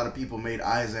 and a lot of people made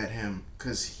eyes at him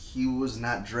because he was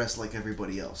not dressed like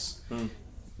everybody else,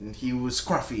 and he was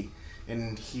scruffy,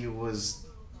 and he was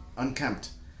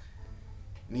unkempt.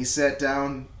 And he sat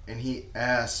down and he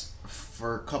asked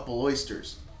for a couple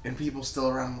oysters. And people still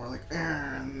around him were like,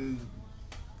 and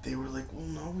they were like, well,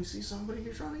 no, we see somebody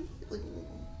here trying to eat. Like,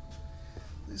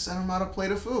 they sent him out a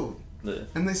plate of food. Yeah.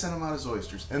 And they sent him out his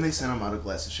oysters. And they sent him out a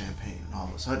glass of champagne. And all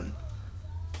of a sudden,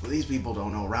 well, these people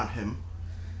don't know around him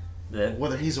Yeah.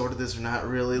 whether he's ordered this or not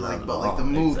really. Not Like, at but all, like the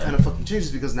mood exactly. kind of fucking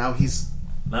changes because now he's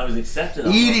Now he's accepted.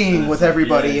 eating almost, with and it's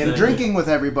everybody like, yeah, and exactly. drinking with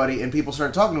everybody, and people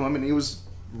started talking to him, and he was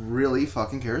really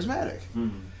fucking charismatic.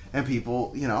 And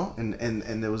people, and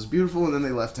it was beautiful, and then they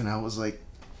left, and I was like,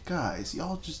 guys,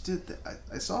 y'all just did that.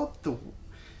 I saw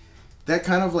that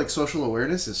kind of like social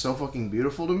awareness is so fucking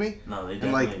beautiful to me. No, they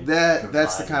And like definitely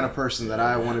that's the provide kind of it. person that Yeah,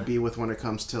 I yeah. want to be with when it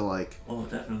comes to like, Oh,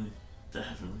 definitely.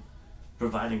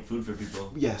 Providing food for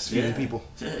people. yes, feeding Yeah. people.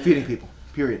 Yeah. Feeding people.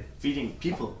 Period. Feeding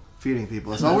people. Feeding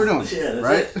people. That's all we're doing. Yeah, that's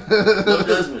right? it. No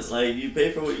judgments. Like, you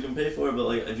pay for what you can pay for, but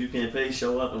like, if you can't pay,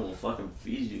 show up and we'll fucking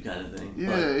feed you, kind of thing. Yeah,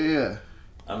 But, yeah.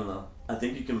 I don't know. I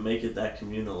think you can make it that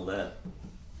communal,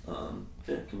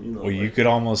 communal. Well, you like- could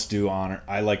almost do honor.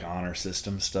 I like honor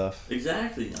system stuff.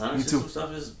 Exactly. Honor Me system too.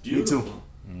 stuff is Me too. beautiful.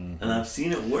 And I've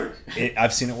seen it work.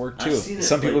 I've seen it work I've too. seen it,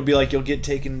 Some people like- be like, "You'll get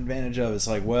taken advantage of." It's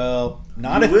like, well,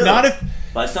 not You if, will. not if.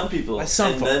 By some people. By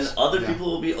some and then folks. other Yeah. people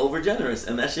will be over generous,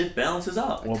 and that shit balances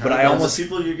out. Well, but I Because almost, the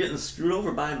people you're getting screwed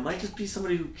over by might just be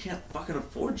somebody who can't fucking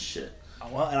afford shit.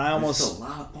 well, and I There's almost, a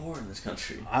lot of poor in this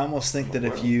country. I almost think that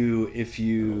if World.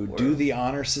 you World. do the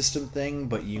honor system thing,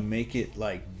 but you make it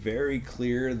like very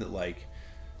clear that like,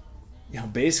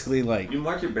 basically like, You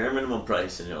mark your bare minimum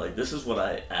price, and you're like, "This is what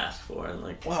I asked for," and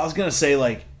like, well, I was gonna say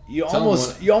like you Tell 'em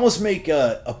almost what- you almost make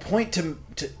a point to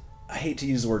I hate to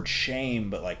use the word shame,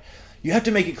 but like you have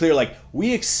to make it clear like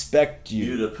we expect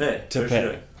you to pay. to for pay.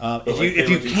 Sure. But, If like, you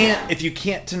pay what can. if you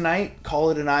can't tonight,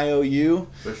 call it an IOU.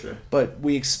 For sure. But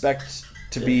we expect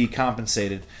to be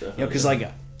compensated. Because Definitely.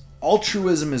 like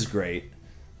altruism is great,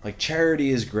 like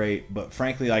charity is great, but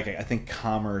frankly, like I think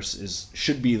commerce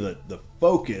should be the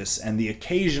focus. And the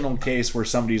occasional case where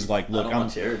somebody's like, I "Look, don't I'm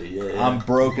want charity. Yeah. I'm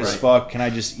broke as Right. fuck. Can I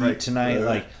just eat Right. tonight?" Right.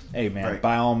 Like, hey man, Right.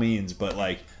 by all means, but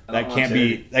like I don't that want can't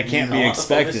charity. be that can't I be want the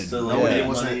focus expected. to, like, Nobody make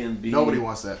wants money that. and be Nobody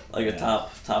wants that. like a Yeah.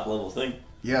 top level thing.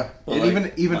 Yeah, But, and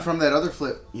like, even from that other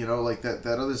flip, like that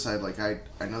other side, like I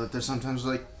know that there's sometimes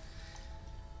like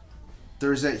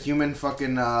there's that human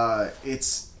fucking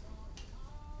it's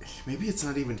maybe it's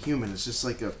not even human, it's just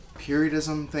like a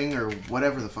periodism thing or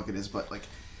whatever the fuck it is, but like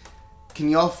can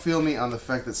y'all feel me on the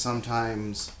fact that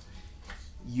sometimes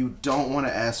you don't want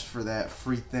to ask for that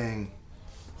free thing.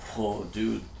 Oh,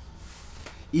 dude.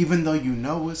 Even though you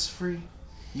know it's free,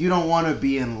 you don't want to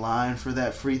be in line for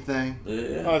that free thing.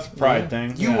 Yeah. Oh, it's a pride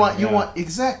thing. You want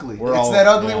exactly. We're it's all- that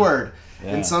ugly yeah. word.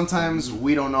 Yeah. And sometimes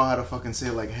we don't know how to fucking say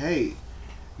like, hey,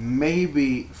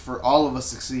 maybe for all of us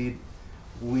to succeed,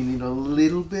 we need a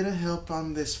little bit of help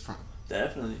on this front.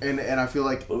 Definitely. And I feel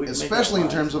like, But we can make especially our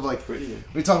in terms lives of like, prettier.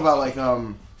 we talk about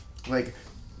like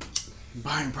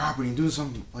buying property and doing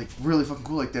something like really fucking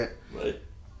cool like that. Right.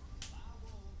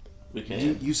 We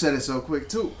can. You said it so quick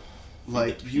too.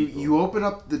 Like the you people. you open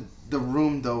up the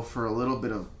room though for a little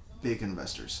bit of big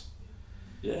investors.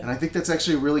 Yeah. And I think that's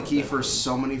actually really key for definitely.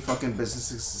 so many fucking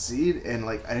businesses to succeed. And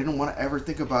like, I didn't want to ever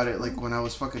think about it like when I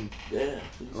was fucking Yeah.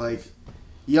 like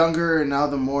younger. And now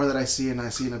the more that I see in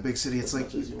a big city, it's like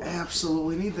much as you you want.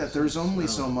 absolutely need that. There's only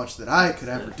so much that I could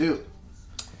ever do,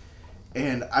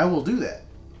 and I will do that.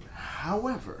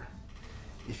 However,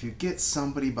 if you get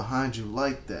somebody behind you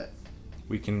like that,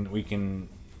 We can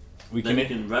Then you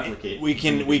can replicate. we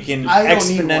can I don't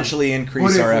need exponentially one.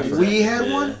 increase But our if effort. we had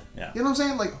Yeah. one, Yeah. you know what I'm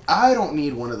saying? Like, I don't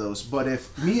need one of those. But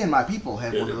if me and my people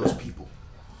had one of those people,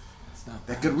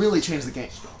 that could really change the game.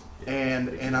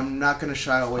 And I'm not gonna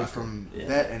shy away from Yeah.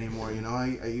 that anymore. You know,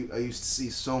 I used to see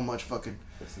so much fucking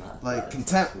It's not like it's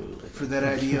contempt not cool, like for that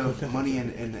idea of money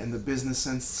and the business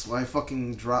sense. So I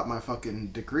fucking dropped my fucking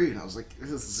degree, and I was like, this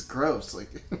is gross.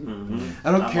 Like, Mhm.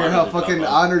 I don't I care wanted how to drop fucking out.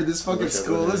 honored this I fucking wish I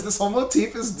school would've. is. This whole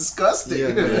motif is disgusting. Yeah,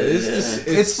 man, it's Yeah. just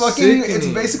It's fucking. It's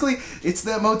sickening. basically. It's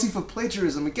that motif of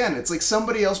plagiarism again. It's like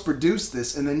somebody else produced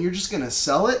this, and then you're just gonna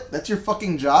sell it. That's your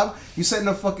fucking job. You sit in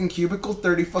a fucking cubicle,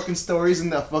 30 fucking stories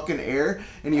in the fucking air,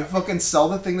 and you fucking sell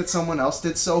the thing that someone else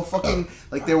did so fucking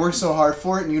like they worked so hard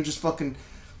for it, and you just fucking,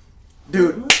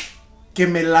 dude, que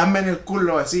me lamen el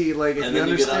culo así. Like if And you then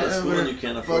you get understand, out of school and you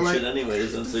can't but, afford like, shit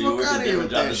anyways, and so the you fuck work a outta here different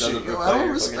with job that that doesn't shit. Yo, require I don't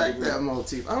your fucking respect degree. that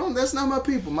motif. I don't. That's not my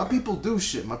people. My people do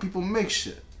shit. My people make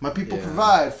shit. My people Yeah.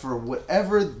 provide for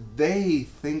whatever they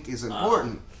think is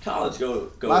important. College go.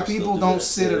 My people don't that.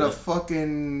 sit at Yeah. a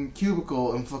fucking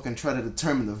cubicle and fucking try to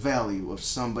determine the value of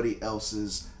somebody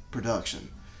else's production.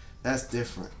 That's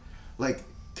different. Like,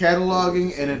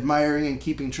 cataloging and admiring and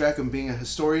keeping track and being a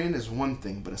historian is one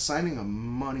thing, but assigning a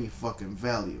money fucking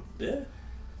value. Yeah.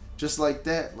 Just like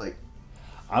that, like,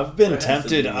 I've been There has to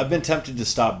tempted. be- I've been tempted to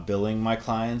stop billing my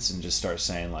clients and just start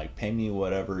saying like, "Pay me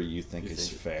whatever you think You is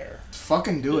think- fair."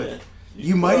 fucking do Yeah. it.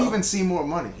 You might Well, even see more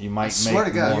money. You I might swear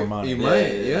make to God. more money. You Yeah,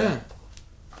 might, yeah. yeah.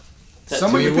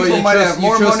 Some of Tattoo- you What, people might trust- have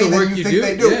more trust money the than work you think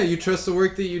they do. Yeah, you trust the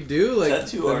work that you do. Like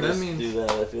Tattoo then artists that means do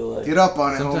that. I feel like. Get up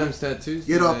on it, sometimes homie. tattoos.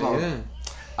 Get do up that, on it. yeah.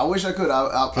 I wish I could. I'm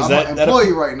that- an that employee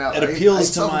ap- right now. It I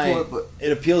appeals to my self-employed, but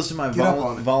it appeals to my Get up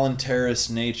on it. voluntarist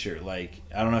nature. Like,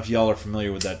 I don't know if y'all are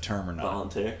familiar with that term or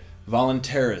not.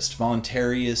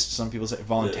 Voluntarist. Some people say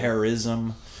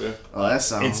voluntarism. Sure. oh, that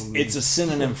sounds. It's a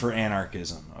synonym for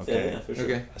anarchism. Okay. Yeah, for sure.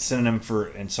 Okay. A synonym for,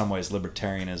 in some ways,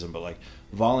 libertarianism, but like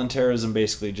voluntarism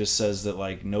basically just says that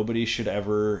like nobody should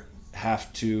ever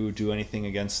have to do anything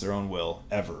against their own will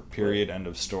ever. Period. End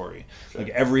of story. Sure.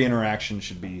 Like every interaction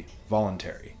should be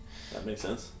voluntary. That makes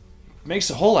sense.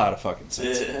 Makes a whole lot of fucking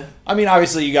sense. Yeah. I mean,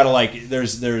 obviously, you gotta like.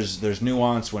 There's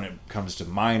nuance when it comes to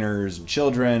minors and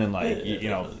children, and like Yeah, you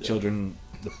know, definitely. children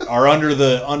are under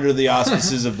the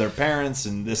auspices of their parents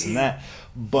and this and that.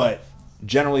 But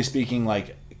generally speaking,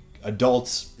 like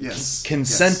adults, Yes.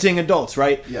 consenting adults,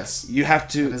 right? Yes. You have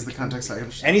to. That is the context I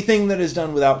understand. Anything that is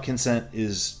done without consent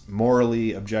is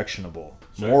morally objectionable,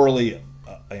 Sure. morally,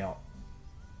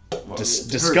 Well,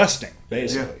 disgusting,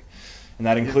 basically. Yeah. And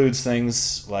that includes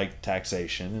things like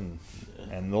taxation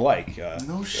and the like.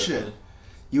 No shit.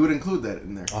 You would include that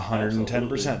in there.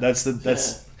 110%.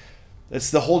 That's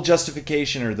the whole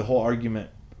justification or the whole argument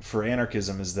for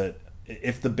anarchism is that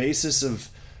if the basis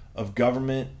of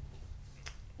government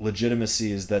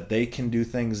legitimacy is that they can do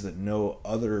things that no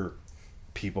other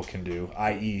people can do,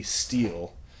 i.e.,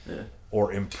 steal Yeah.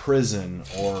 or imprison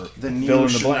or Then fill you in the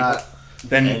should blank. not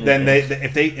Then Anything.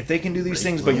 if they can do these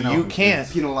things, but you know, you can't,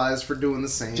 penalized for doing the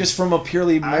same. just from a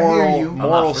purely I hear you.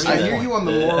 moral I'm not free I then. hear you on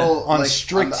the Yeah. moral, on like,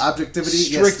 strict on the objectivity,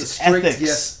 strict yes, the strict, ethics.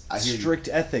 yes, I hear strict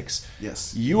ethics. you.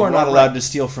 Yes, You are not allowed to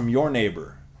steal from your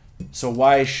neighbor. So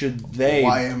why should they?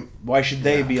 Why should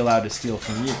they yeah. be allowed to steal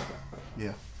from you?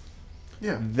 Yeah,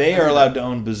 yeah. They are allowed to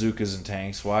own bazookas and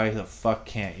tanks. Why the fuck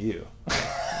can't you?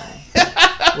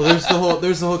 Well,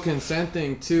 there's the whole consent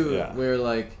thing too, Yeah. where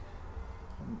like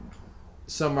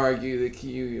some argue that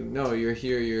you're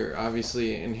here, you're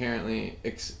obviously inherently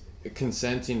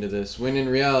consenting to this, when in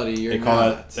reality you're They call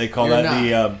not. that the Right,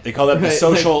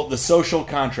 the social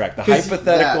contract, the 'Cause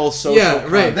social yeah, right.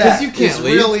 contract. Because you can't is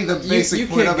leave. really the basic you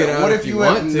point can't of get it. out What if if you you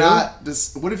have want to. not?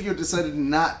 What if you have decided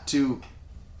not to?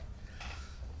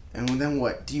 And then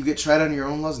what? Do you get tried on your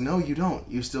own laws? No, you don't.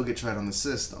 You still get tried on the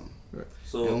system.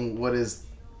 So And what is?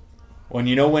 When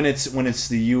it's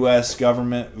the U.S.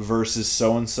 government versus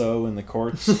so and so in the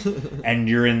courts, and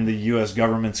you're in the U.S.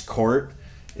 government's court,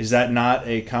 is that not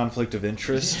a conflict of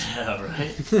interest? yeah,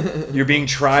 right. You're being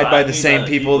tried by the same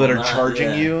people that are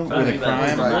charging you with a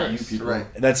crime. Not you people.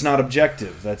 Right. That's not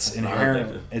objective. That's not inherent.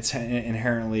 objective. It's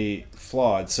inherently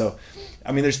flawed. So,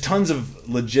 I mean, there's tons of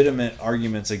legitimate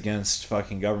arguments against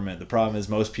fucking government. The problem is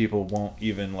most people won't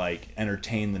even like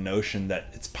entertain the notion that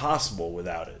it's possible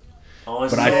without it. Oh,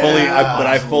 it's But not I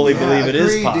fully possible. believe it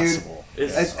is Agreed, dude. possible.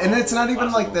 And it's not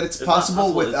even like that. It's not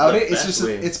possible without the it. It's best just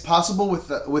way. it's possible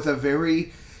with a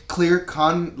very clear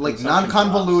Conception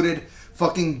non-convoluted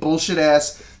fucking bullshit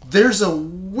ass. There's a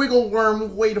wiggle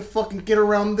worm way to fucking get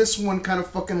around this one kind of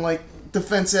fucking like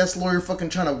defense ass lawyer fucking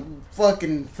trying to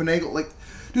fucking finagle. Like,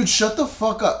 dude, shut the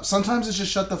fuck up. Sometimes it's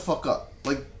just shut the fuck up.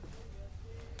 Like,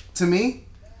 to me,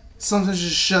 sometimes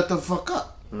just shut the fuck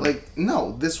up. Like,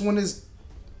 no, this one is.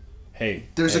 Hey,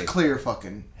 There's hey, a clear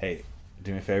fucking. Hey,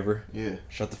 do me a favor. Yeah.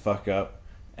 Shut the fuck up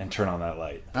and turn on that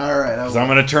light. All right. Because I'm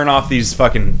gonna turn off these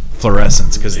fucking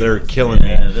fluorescents because they're killing me.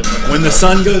 Yeah, When the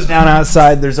sun goes down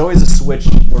outside, there's always a switch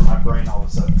where my brain all of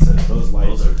a sudden says those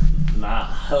lights Those are not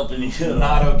helping you.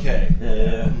 not okay.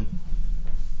 Yeah.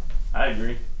 I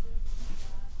agree.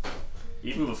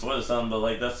 Even before the sun, but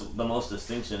like that's the most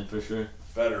distinction for sure.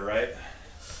 Better, right?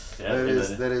 Yeah,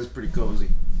 That is pretty cozy.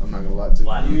 I'm not gonna lie to you.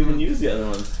 Why do you even use the other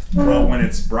ones? Well, when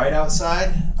it's bright outside,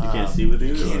 You can't see with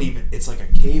these? You can't even. It's like a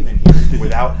cave in here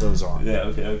without those on. Yeah,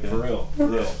 okay. For real, for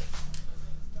real.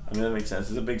 I mean, that makes sense.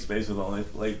 It's a big space with only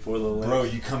like 4 little lamps. Bro,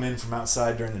 you come in from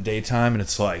outside during the daytime and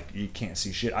it's like you can't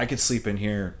see shit. I could sleep in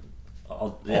here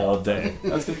all day.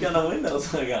 That's because you got no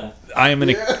windows. I got. I am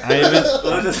in a. I am in,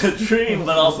 Well, it's just a dream,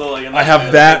 but also like. I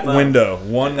have that window,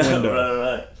 one window.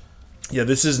 right. Yeah,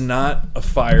 this is not a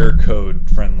fire code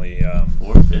friendly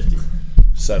 450.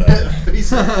 setup. He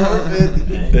said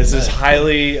 450. This is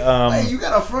highly. Hey, you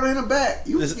got a front and a back.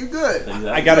 You're good. Exactly.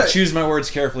 I gotta choose my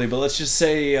words carefully, but let's just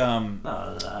say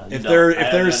No, if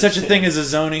there is such a thing as a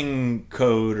zoning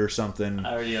code or something,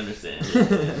 I already understand.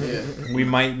 Yeah. we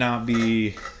might not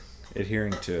be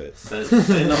adhering to it. Say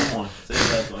no more. Say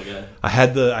that's my guy. I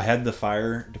had the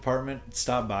fire department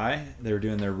stop by. They were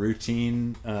doing their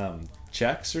routine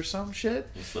checks or some shit.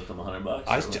 You slipped them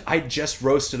 $100. I just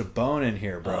roasted a bone in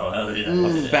here, bro. Oh, hell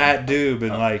yeah. A fat dude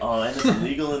and like. Oh, and it's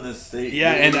illegal in this state.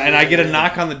 Yeah, and I get a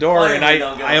knock on the door, and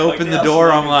I open the fuck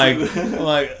door. else I'm like, too. I'm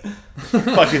like,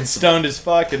 fucking stoned as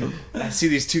fuck, and I see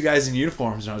these two guys in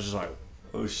uniforms, and I was just like,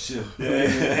 Oh shit.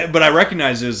 Yeah. but I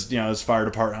recognized it was fire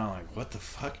department. I'm like, what the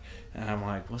fuck? And I'm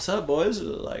like, what's up, boys? They're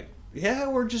like, yeah,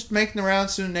 we're just making the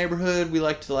rounds through the neighborhood. We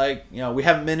like to we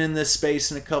haven't been in this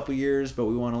space in a couple years, but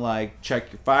we want to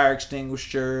check your fire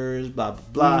extinguishers, blah blah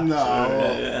blah. No.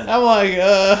 Yeah. I'm like,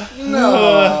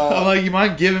 No. I'm like, you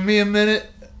mind giving me a minute?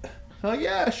 I'm like,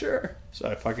 yeah, sure. So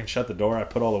I fucking shut the door. I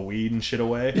put all the weed and shit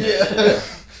away. Yeah.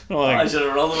 I'm I like, should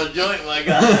have rolled them a joint, my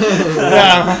guy.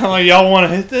 yeah, I'm like, y'all want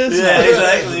to hit this? Yeah,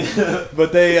 exactly.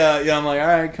 But they, I'm like, all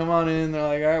right, come on in. They're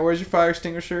like, all right, where's your fire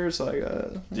extinguisher? It's like,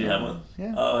 Do you have one?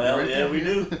 Yeah. Oh hell Right yeah, there. we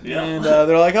do. Yeah. And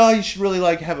they're like, oh, you should really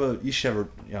have a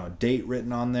a date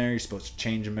written on there. You're supposed to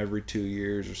change them every 2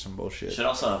 years or some bullshit. Should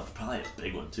also have probably a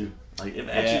big one too. Like if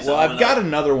Yeah, actually. well, I've someone got else-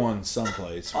 another one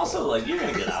someplace. Also, you're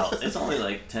gonna get out. It's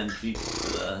only 10 feet.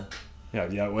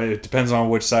 Yeah. Well, it depends on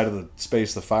which side of the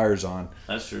space the fire's on.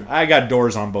 That's true. I got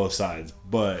doors on both sides,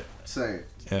 but Say it.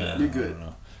 yeah, You're I good. don't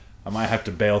know. I might have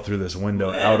to bail through this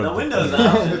window Yeah, out the of window's an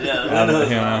option. Yeah, the out of-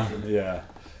 window's an option. yeah.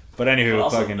 But But anywho,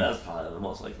 also, fucking. that's probably the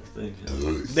most likely thing.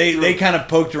 Yeah. They kind of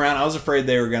poked around. I was afraid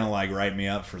they were gonna write me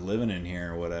up for living in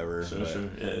here or whatever. Sure, but sure.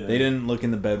 Yeah. They didn't look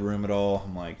in the bedroom at all.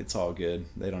 I'm like, it's all good.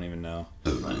 They don't even know,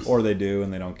 Nice. or they do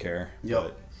and they don't care. Yep.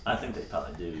 But I think they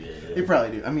probably do. Yeah. They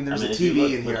probably do. I mean, there's I mean, a if you TV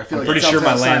look- in here. I I'm feel I'm like pretty it's sure my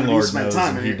outside and you landlord spend knows time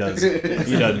and in he here. does.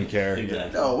 He doesn't care.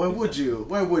 Exactly. No, why would you?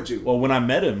 Why would you? Well, when I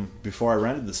met him before I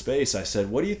rented the space, I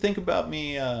said, "What do you think about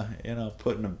me,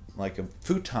 putting a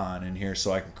futon in here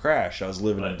so I can crash?" I was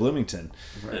living in Right. Bloomington,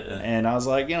 and I was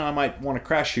like, I might want to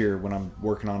crash here when I'm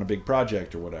working on a big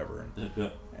project or whatever. Yeah.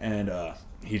 And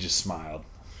he just smiled.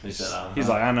 He said, He's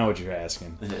like, "I know what you're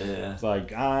asking." Yeah. It's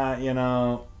like,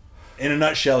 in a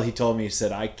nutshell, he told me, he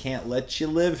said, "I can't let you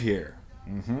live here.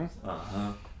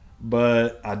 Uh-huh.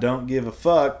 But I don't give a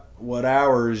fuck what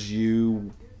hours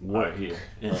you work here.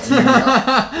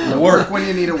 Yeah. Work when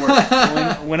you need to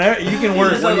work. Whenever you can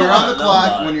work. When you're on the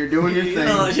clock, when you're doing your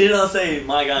thing. You don't say,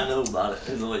 my guy knows about it.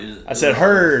 Is what I said,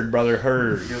 heard, brother,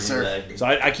 heard. Yes, sir. Exactly. So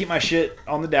I keep my shit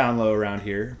on the down low around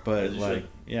here, but like,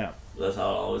 yeah. That's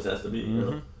how it always has to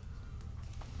be.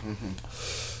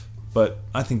 But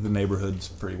I think the neighborhood's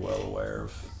pretty well aware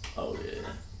of. Oh yeah.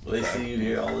 Well, they see you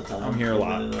here all the time. I'm here a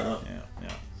lot. Yeah.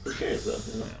 Who cares though?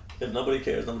 You know? If nobody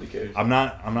cares, nobody cares. I'm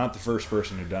not the first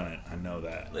person who's done it. I know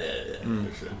that. Yeah,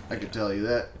 for sure. I could tell you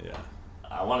that. Yeah.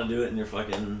 I want to do it in your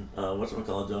fucking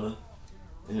whatchamacallit, Jonah?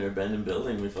 In your abandoned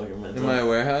building, we fucking rent. In my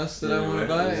warehouse that I want to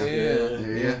buy.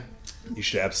 Yeah. You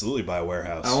should absolutely buy a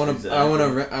warehouse. I want to. I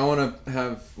want to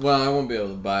have. Well, I won't be able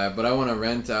to buy it, but I want to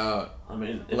rent out. I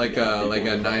mean, like a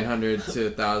 900 to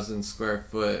 1,000 square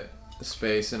foot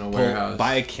space in a warehouse.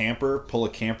 Buy a camper, pull a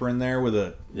camper in there with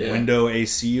a window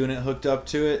AC unit hooked up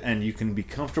to it, and you can be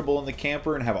comfortable in the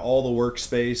camper and have all the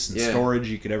workspace and storage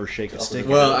you could ever shake a stick.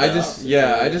 Well,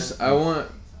 I want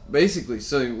basically.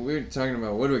 So we were talking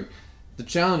about the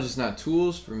challenge is not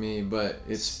tools for me, but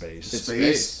it's space. It's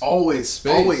space. Always.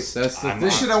 That's the thing.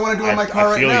 This shit I want to do on my car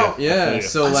right now. Yeah.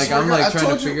 So like I'm like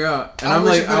trying to figure out, and I'm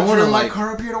like I want to my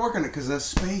car up here to work on it because that's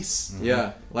space.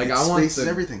 Yeah. Like it's I want the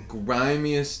everything.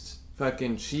 Grimiest,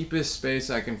 fucking cheapest space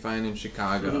I can find in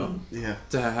Chicago. Yeah.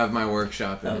 To have my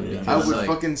workshop in. I would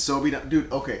fucking so be down,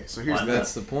 dude. Okay, so here's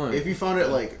that's the point. If you found it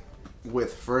like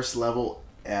with first level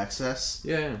access.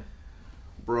 Yeah.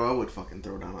 Bro, I would fucking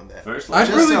throw down on that. I'd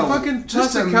really fucking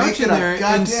toss a couch in there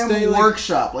and stay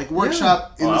workshop, in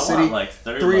the city. Like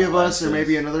 3 of us, or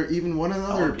maybe one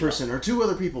other person, or 2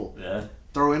 other people. Yeah.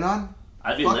 Throw in on.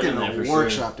 I'd be fucking living there for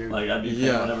workshop, sure. dude. Like I'd be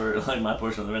paying whatever, like my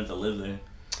portion of the rent to live there.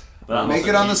 But make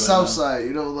it on the south side,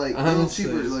 like a little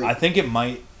cheaper. Like, I think it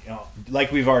might.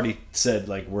 Like we've already said,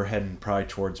 like we're heading probably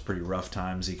towards pretty rough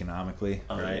times economically,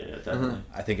 right? Yeah, definitely.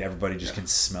 I think everybody just can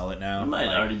smell it now. We might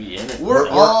already be in it. That's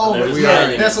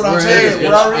what I'm saying.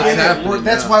 We're already in it.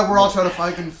 That's why we're all trying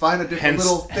to find a different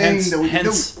little thing that we can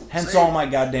do. Hence all my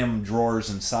goddamn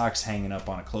drawers and socks hanging up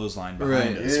on a clothesline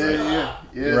behind us.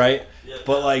 Yeah. Right?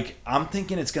 But like, I'm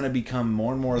thinking it's going to become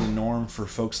more and more the norm for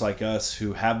folks like us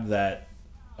who have that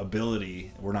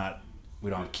ability. We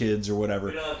don't have kids or whatever.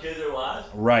 We don't have kids or wives?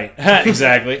 Right,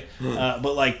 exactly.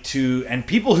 But like and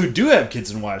people who do have kids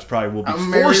and wives probably will be forced.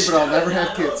 I'm married, but I'll never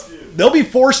have kids. They'll be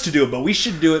forced to do it, but we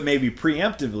should do it maybe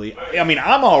preemptively. I mean,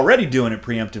 I'm already doing it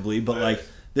preemptively, but like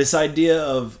this idea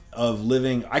of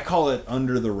living, I call it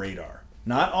under the radar.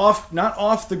 Not off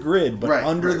the grid, but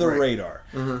under the radar.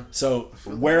 Mm-hmm. So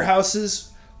warehouses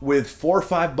with 4 or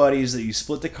 5 buddies that you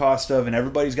split the cost of, and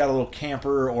everybody's got a little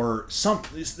camper or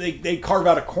something. They carve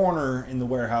out a corner in the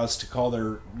warehouse to call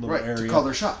their little area. To call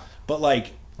their shop. But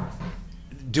like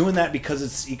doing that because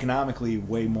it's economically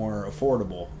way more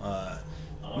affordable.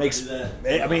 Makes that.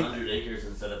 I mean, 100 acres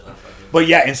instead of but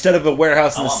yeah, instead of a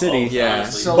warehouse in the city, both,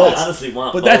 honestly. So both. I honestly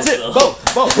want But both, that's it.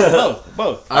 So.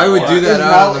 Both. I would do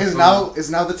that. Is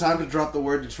now the time to drop the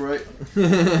word Detroit?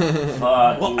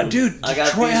 Well, dude,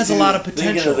 Detroit has a lot of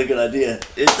potential. That's a good idea.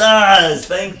 It does.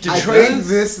 Thank you. I think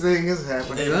this thing is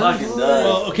happening. It fucking does.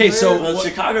 Well, okay, so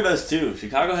Chicago does too.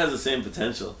 Chicago has the same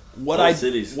potential. What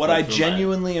I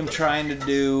genuinely am trying to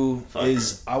do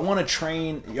is I want to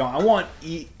train. I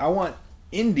want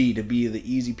Indy to be the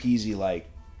easy peasy like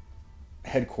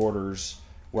headquarters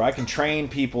where I can train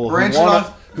people who want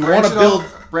to build.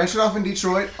 Branch it off in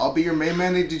Detroit. I'll be your main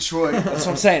man in Detroit. That's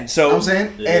what I'm saying. So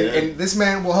and this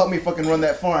man will help me fucking run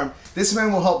that farm. This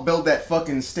man will help build that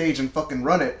fucking stage and fucking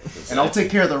run it. And I'll take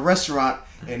care of the restaurant.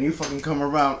 And you fucking come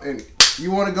around and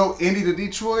you want to go Indy to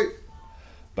Detroit.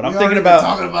 But I'm thinking about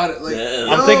talking about it. Like,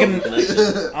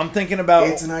 I'm thinking about.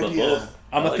 It's an idea.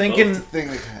 I'm thinking.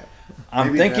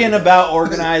 I'm thinking about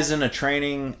organizing a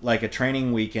training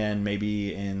weekend,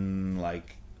 maybe in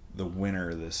like the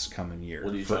winter this coming year.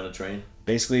 What are you trying to train?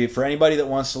 Basically, for anybody that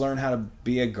wants to learn how to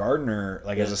be a gardener,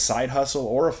 like as a side hustle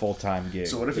or a full-time gig.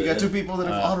 So what if you got 2 people that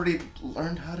have already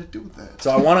learned how to do that?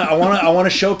 So I want to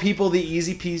show people the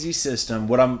easy peasy system.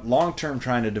 What I'm long-term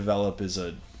trying to develop is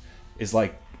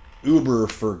like Uber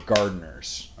for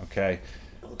gardeners. Okay.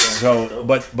 So,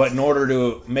 but in order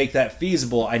to make that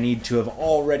feasible, I need to have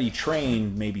already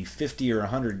trained maybe 50 or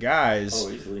 100 guys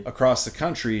across the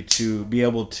country to be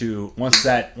able to once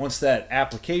that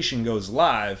application goes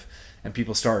live and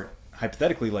people start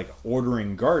hypothetically like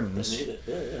ordering gardens.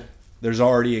 There's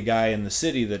already a guy in the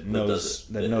city that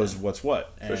knows what's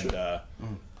what, and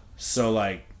so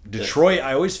like Detroit.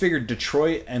 I always figured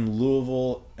Detroit and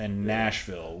Louisville and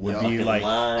Nashville would be like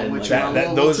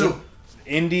that. Those are.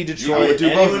 Indy, You Detroit. would get do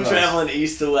both anyone of those. traveling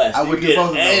east to west. I would you do get both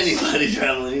of those. anybody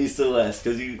traveling east to west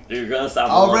because you're gonna stop.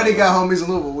 I already got homies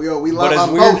in Louisville. We love But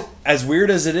them both. as weird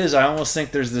as it is, I almost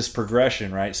think there's this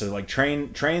progression, right? So like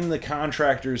train the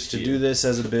contractors to do this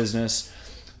as a business,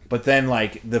 but then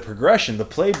like the progression, the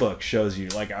playbook shows you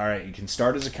like, all right, you can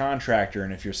start as a contractor,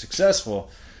 and if you're successful,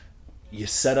 you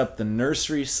set up the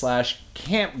nursery /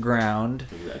 campground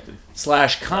Exactly. /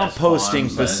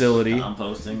 composting facility.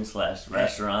 Composting /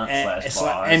 restaurant And- /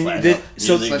 bar and / the-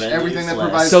 so- music Slash venue everything that /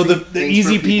 provides- So the things for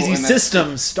easy people peasy in that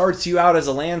system starts you out as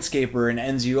a landscaper and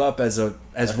ends you up as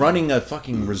running a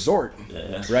fucking resort,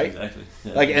 Yeah, right? Exactly.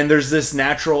 Yeah. Like, and there's this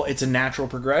it's a natural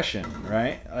progression,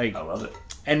 right? Like, I love it.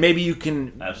 and maybe you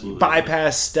can Absolutely.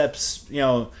 bypass steps,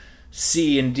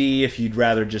 C and D if you'd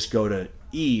rather just go to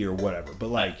E or whatever. But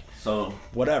like, So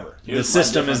whatever, the here's my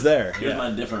system is different- there. Here's Yeah. my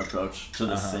different approach to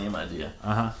the same idea.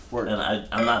 Word. And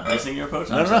I'm not missing your approach.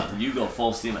 I I'm don't saying you go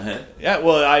full steam ahead. Yeah.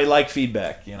 Well, I like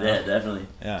feedback. Yeah, definitely.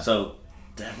 Yeah. So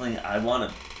definitely, I want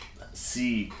to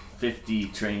see 50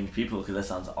 trained people because that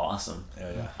sounds awesome.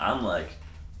 Yeah. I'm like,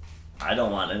 I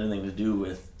don't want anything to do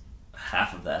with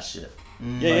half of that shit.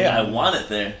 Yeah. I want it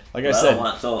there. Like I but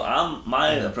said. My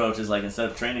approach is like, instead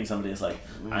of training somebody, it's like,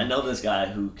 I know this guy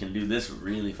who can do this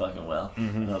really fucking well. I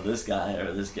know this guy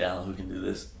or this gal who can do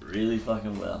this really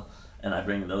fucking well. And I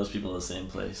bring those people to the same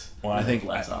place. Well, I think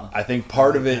blast off. I think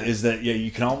part of it is that you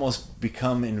can almost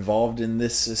become involved in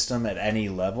this system at any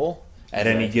level at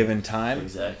any Exactly. given time.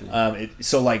 Exactly.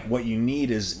 So like what you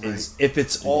need is if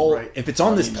it's Right. if it's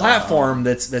on this Money, platform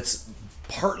that's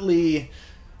partly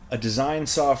a design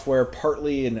software,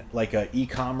 partly in like a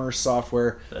e-commerce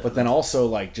software, but then also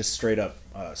like just straight up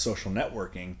social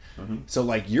networking. So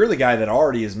like you're the guy that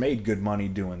already has made good money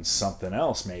doing something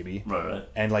else maybe. Right.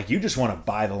 And like you just want to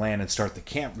buy the land and start the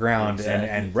campground Exactly.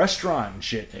 and restaurant and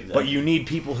shit. Exactly. But you need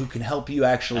people who can help you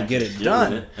actually get it Deal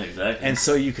done. with it. Exactly. And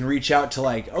so you can reach out to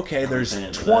like, okay, there's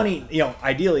paying for 20,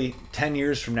 ideally 10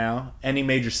 years from now, any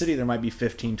major city, there might be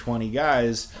 15, 20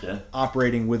 guys Yeah.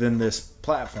 operating within this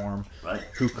platform Right.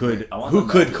 who could I want them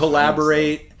to be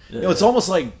collaborate. friends, You know, it's almost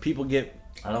like people get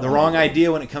I don't the want wrong to-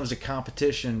 idea when it comes to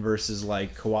competition versus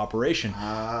like cooperation.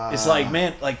 It's like,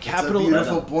 man, like That's a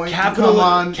beautiful point. Come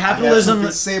on. capitalism. I have something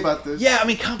to say about this. Yeah, I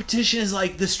mean, competition is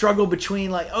like the struggle between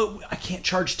like, oh, I can't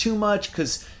charge too much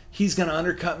because he's gonna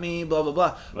undercut me, blah blah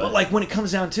blah. But Right. like when it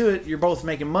comes down to it, you're both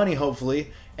making money,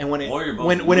 hopefully. And when Or you're it both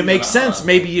when it losing makes out on sense, it,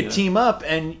 maybe you yeah. team up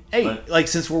and hey, Right. like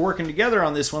since we're working together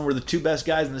on this one, we're the two best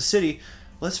guys in the city.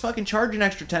 Let's fucking charge an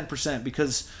extra 10%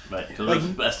 because Right. Because like- we're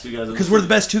the best two guys. in the because we're the city.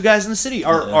 best two guys in the city.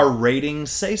 Our Yeah. our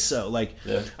ratings say so. Like,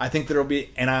 Yeah. I think there'll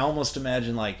be, and I almost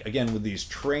imagine like again with these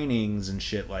trainings and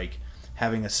shit, like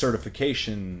having a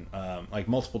certification, like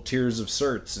multiple tiers of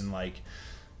certs, and like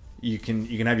you can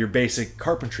have your basic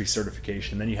carpentry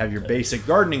certification, then you have your basic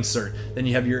gardening cert, then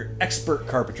you have your expert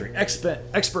carpentry,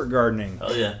 expert gardening.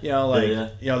 Oh yeah. Like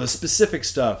the specific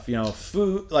stuff,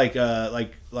 food, like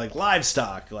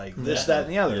livestock, like this, Yeah. that,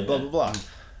 and the other, Yeah, blah yeah. blah blah.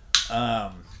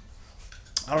 I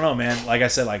don't know, man. Like I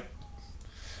said, like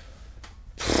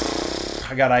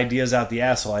I got ideas out the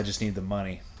asshole. I just need the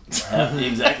money.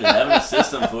 Exactly. Having a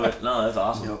system for it. No, that's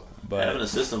awesome. Yep. But Having a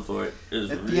system for it is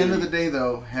At really, the end of the day,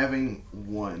 though, having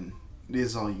one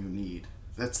is all you need.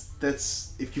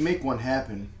 That's if you make one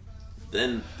happen.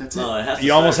 then That's no, it. it has to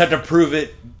you almost start- have to prove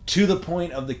it to the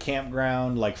point of the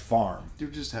campground, like farm. You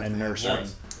just have And to have nursery. one.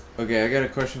 Okay, I got a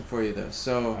question for you though.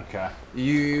 So Okay.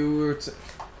 you were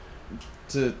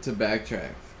to backtrack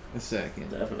a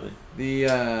second. Definitely. The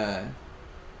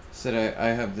said I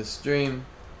have this dream.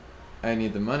 I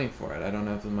need the money for it. I don't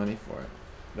have the money for it.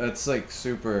 That's like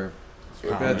super.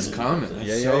 That's common. It's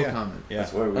Yeah, yeah, so yeah. common. Yeah.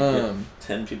 That's where we get Um,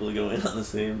 10 people to go in on the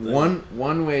same thing.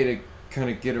 One way to kind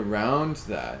of get around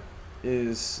that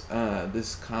is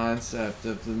this concept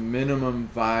of the minimum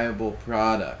viable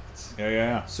product.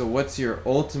 Yeah. So what's your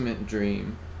ultimate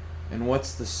dream, and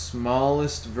what's the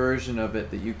smallest version of it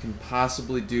that you can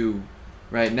possibly do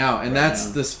right now? And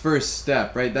that's this first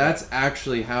step, right? That's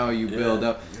actually how you build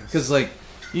up. Because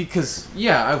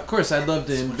of course I'd love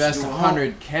to That's what invest you want.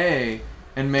 $100K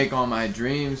and make all my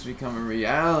dreams become a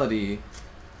reality.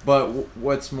 But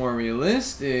what's more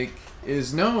realistic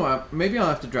is maybe I'll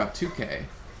have to drop 2K.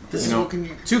 This You is know, what can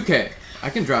you. 2K. I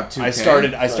can drop 2K. I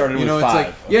started You with know, it's 5.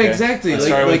 like yeah, exactly. I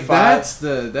started Like with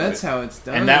 5. that's how it's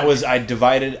done. And that was I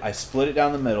split it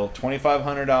down the middle,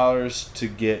 $2,500 to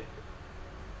get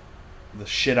the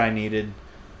shit I needed,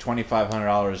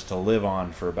 $2,500 to live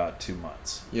on for about 2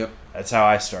 months. Yep. That's how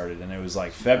I started, and it was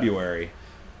like February,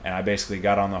 And I basically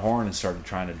got on the horn and started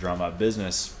trying to drum up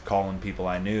business, calling people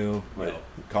I knew, Right.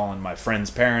 calling my friends'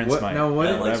 parents. What- my now what-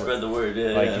 Yeah, like whatever. spread the word. Yeah.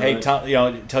 Like, yeah, hey,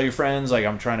 like- tell your friends, like,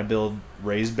 I'm trying to build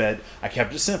raised bed. I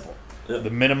kept it simple. Yep. The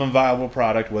minimum viable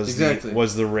product was Exactly. the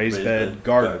raised Raised bed bed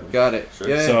garden. garden. Got it. Sure.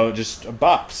 Yeah. So just a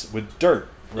box with dirt,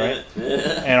 right?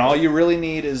 Yeah. And all you really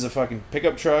need is a fucking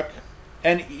pickup truck.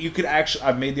 And you could actually,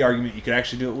 I've made the argument, you could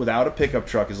actually do it without a pickup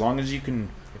truck as long as you can,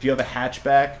 if you have a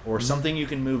hatchback or something you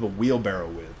can move a wheelbarrow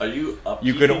with. Are you upkeeping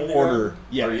You could the order- garden?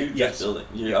 yeah, Or are you just yes. building?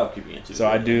 You're upkeeping it too. So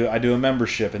I do a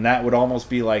membership, and that would almost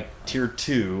be like tier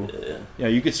 2. Yeah. You know,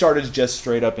 you could start as just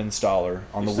straight up installer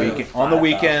on the You start weekend. with On the 5,000.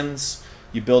 weekends,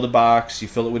 you build a box, you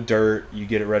fill it with dirt, you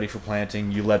get it ready for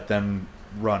planting, you let them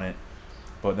run it.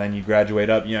 But then you graduate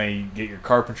up, you know, you get your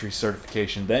carpentry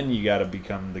certification, then you got to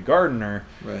become the gardener.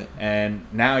 Right. And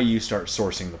now you start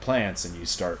sourcing the plants, and you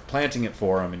start planting it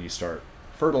for them, and you start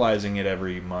fertilizing it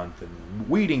every month, and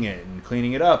weeding it, and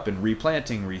cleaning it up, and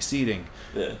replanting, reseeding.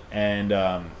 Yeah. And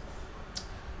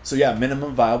so yeah,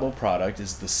 minimum viable product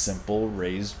is the simple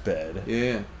raised bed.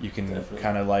 Yeah. You can Definitely.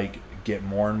 kind of like get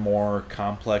more and more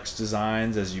complex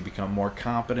designs as you become more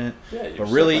competent. Yeah, you're But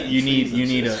really, planting you trees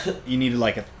need and shit. you need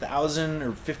like $1,000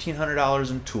 or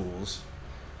 $1,500 in tools.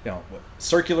 You know,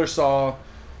 circular saw,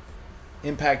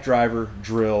 impact driver,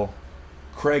 drill,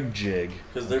 Craig jig.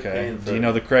 'Cause they're paying Do for you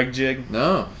know the Craig jig?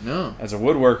 No. As a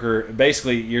woodworker,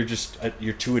 basically you're just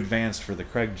you're too advanced for the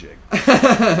Craig jig.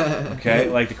 Okay,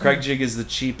 like the Craig jig is the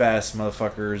cheap ass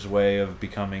motherfucker's way of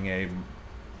becoming a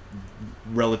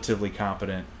relatively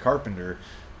competent carpenter.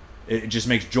 It just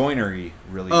makes joinery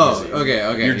really Oh, easy. okay.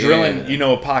 You're Yeah, drilling, yeah, yeah. you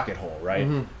know, a pocket hole, right?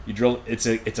 Mhm. You drill. It's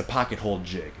a pocket hole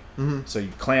jig. Mhm. So you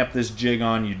clamp this jig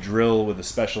on. You drill with a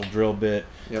special drill bit.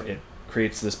 Yep. It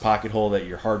creates this pocket hole that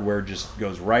your hardware just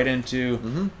goes right into,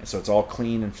 Mhm. and so it's all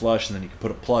clean and flush. And then you can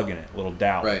put a plug in it, a little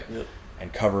dowel, Right. Yep.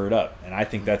 and cover it up. And I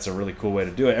think that's a really cool way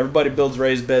to do it. Everybody builds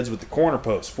raised beds with the corner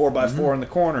posts, 4x4 in the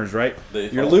corners, right? They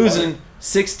You're fall losing apart.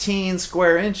 16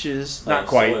 square inches. Not Of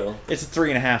quite. soil. It's a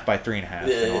 3.5 by 3.5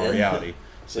 in Yeah, all yeah. reality.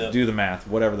 So Yep. do the math,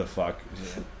 whatever the fuck.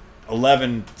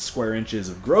 11 square inches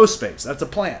of grow space. That's a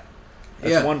plant.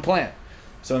 That's Yeah. one plant.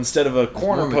 So instead of a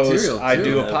corner more post, material, I too.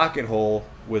 do a Yeah. pocket hole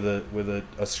with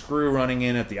a screw running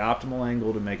in at the optimal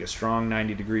angle to make a strong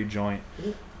 90-degree joint.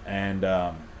 And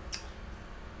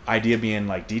idea being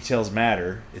like details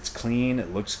matter. It's clean.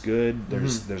 It looks good.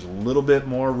 There's a little bit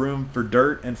more room for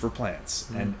dirt and for plants.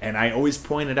 And I always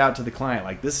point it out to the client,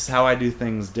 like, this is how I do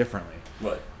things differently.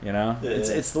 Right. You know, Yeah, it's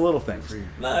yeah. it's the little things.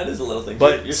 Nah, it is a little thing.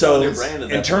 But you're so selling your brand at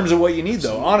in that terms point. of what you need,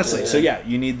 though, honestly, Yeah, so yeah. yeah,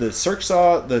 you need the circ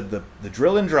saw, the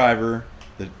drill and driver,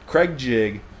 the Craig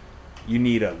jig. You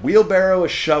need a wheelbarrow, a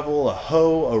shovel, a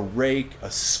hoe, a rake, a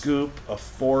scoop, a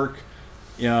fork.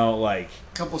 You know, like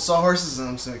A couple sawhorses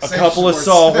and some a extension couple of cords.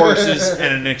 sawhorses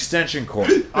and an extension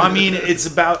cord. I mean, it's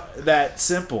about that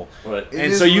simple. Right. It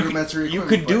And is so you rudimentary could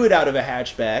equipment, do but- it out of a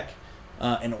hatchback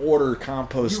and order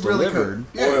compost You really delivered.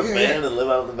 could. Yeah, or a yeah, van yeah. and live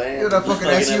out of the van. Get a fucking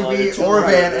Just in like SUV two or a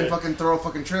right van there. and fucking throw a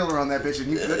fucking trailer on that bitch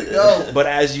and you good to go. But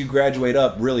as you graduate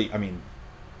up, really, I mean,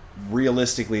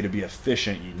 realistically, to be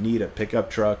efficient, you need a pickup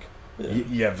truck. Yeah.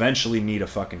 You eventually need a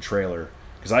fucking trailer.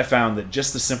 Because I found that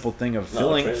just the simple thing of No,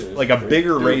 filling, trailer is like a great.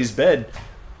 bigger Yeah. raised bed,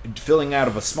 filling out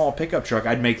of a small pickup truck,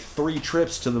 I'd make 3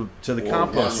 trips to the Or one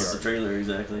compost with the yard. trailer,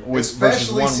 exactly. Versus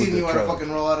Especially one seeing with you the want to trailer.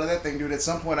 fucking roll out of that thing, dude. At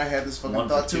some point, I had this fucking One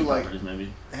for thought too, two like properties,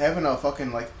 maybe. having a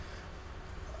fucking like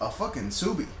a fucking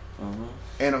Subi Uh-huh.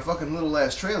 and a fucking little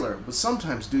ass trailer would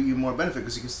sometimes do you more benefit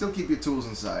because you can still keep your tools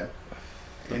inside.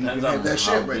 And you Depends can have on that how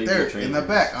shit right big there your in trailer the is.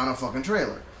 back on a fucking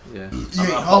trailer. Yeah. You I'm ain't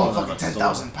not hauling falling on fucking a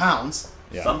 10,000 pounds,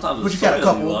 Yeah. Sometimes but with you got a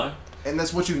soil, couple, you are. and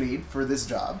that's what you need for this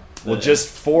job. Well, Yeah. just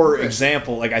for Okay.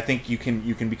 example, like I think you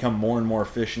can become more and more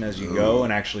efficient as you go,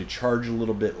 and actually charge a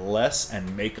little bit less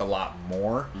and make a lot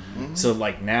more. So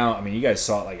like now, I mean, you guys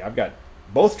saw it, like I've got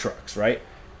both trucks, right?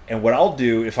 And what I'll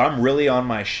do if I'm really on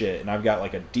my shit and I've got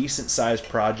like a decent sized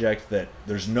project that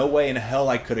there's no way in hell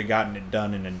I could have gotten it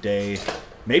done in a day,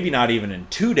 maybe not even in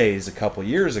 2 days a couple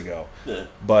years ago. Yeah.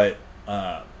 But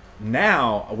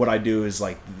now what I do is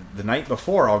like the night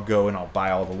before I'll go and I'll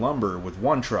buy all the lumber with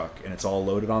one truck and it's all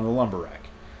loaded on the lumber rack.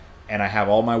 And I have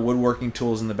all my woodworking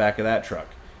tools in the back of that truck.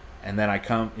 And then I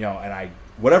come, you know, and I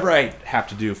whatever I have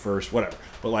to do first, whatever.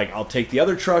 But like I'll take the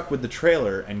other truck with the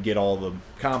trailer and get all the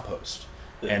compost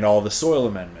and all the soil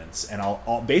amendments and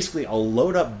I'll basically I'll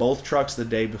load up both trucks the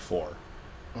day before.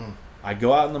 I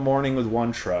go out in the morning with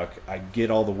one truck, I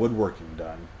get all the woodworking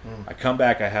done. I come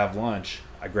back, I have lunch,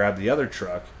 I grab the other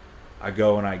truck, I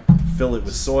go and I fill it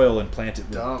with soil and plant it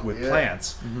with Yeah.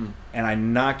 plants, and I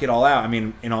knock it all out. I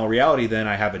mean, in all reality, then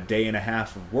I have a day and a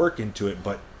half of work into it,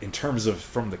 but in terms of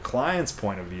from the client's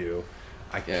point of view,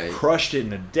 I Yeah, crushed it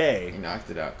in a day. He knocked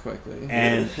it out quickly.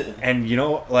 And you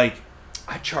know, like,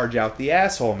 I charge out the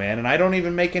asshole, man, and I don't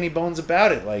even make any bones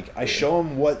about it. Like, I show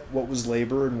him what was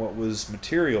labor and what was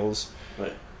materials,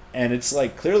 Right. and it's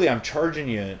like, clearly I'm charging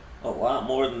you A lot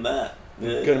more than that.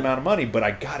 a good amount of money, but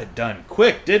I got it done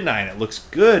quick, didn't I? And it looks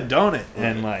good, don't it?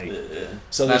 And like,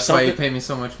 so that's there's why you something. pay me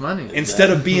so much money.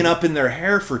 Instead of being up in their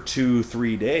hair for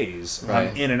 2-3 days, Right.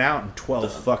 I'm in and out in 12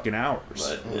 Done. fucking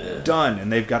hours. Right. Done,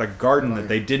 and they've got a garden that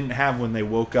they didn't have when they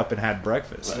woke up and had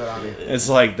breakfast. Right. It's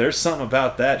like, there's something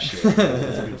about that shit.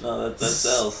 No, that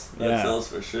sells. That Yeah. sells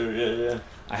for sure. Yeah.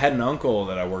 I had an uncle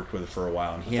that I worked with for a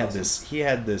while, and he had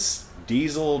this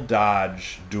diesel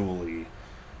Dodge dually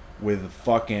with a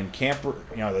fucking camper,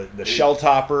 the shell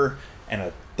topper and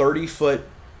a 30-foot,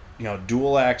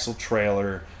 dual axle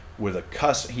trailer with a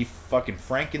custom. He fucking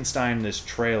Frankensteined this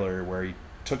trailer where he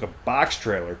took a box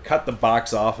trailer, cut the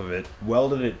box off of it,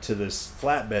 welded it to this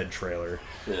flatbed trailer.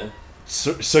 Yeah.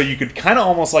 So you could kind of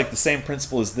almost like the same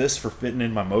principle as this for fitting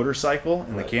in my motorcycle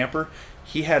in the Right. camper.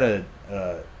 He had a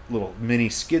little mini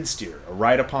skid steer, a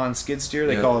ride-upon skid steer.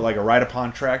 They call it like a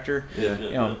ride-upon tractor.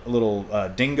 Yeah. A little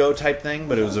dingo type thing,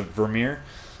 but it was a Vermeer.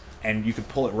 And you could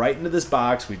pull it right into this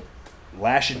box. We'd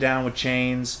lash it down with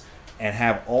chains and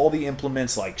have all the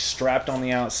implements like strapped on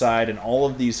the outside and all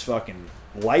of these fucking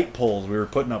light poles. We were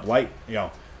putting up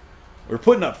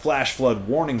flash flood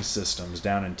warning systems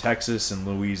down in Texas and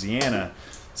Louisiana.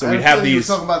 So we'd have these. You were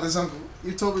talking about this, Uncle.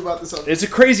 You told me about this, Uncle. It's a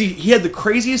crazy. He had the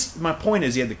craziest. My point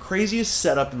is, he had the craziest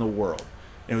setup in the world.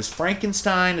 And it was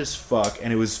Frankenstein as fuck,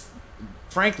 and it was,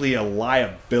 frankly, a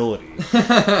liability.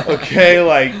 Okay,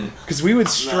 like, because we would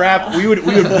strap, we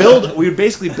would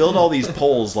basically build all these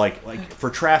poles like for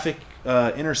traffic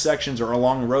intersections or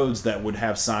along roads that would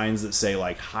have signs that say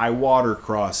like high water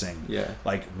crossing,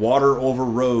 like water over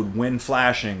road, wind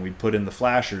flashing. We'd put in the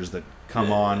flashers that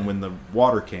come on when the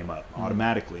water came up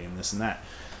automatically, and this and that.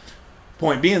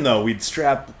 Point being, though, we'd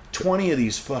strap 20 of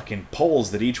these fucking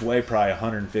poles that each weigh probably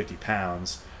 150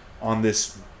 pounds on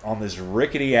this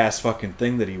rickety ass fucking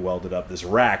thing that he welded up, this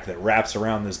rack that wraps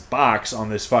around this box on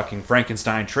this fucking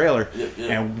Frankenstein trailer.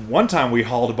 And one time we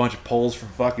hauled a bunch of poles from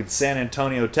fucking San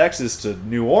Antonio, Texas to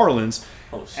New Orleans.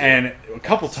 Oh, shit. And a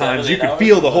couple times 7, you 8 could hours?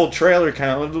 feel the whole trailer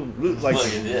kind of like,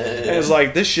 Fucking, and it was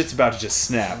like, this shit's about to just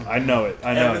snap. I know it.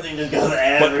 Everything just goes But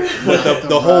average.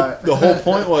 the whole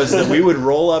point was that we would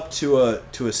roll up to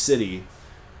a city,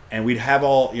 and we'd have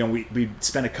all we'd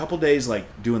spend a couple days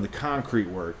like doing the concrete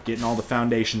work, getting all the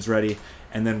foundations ready,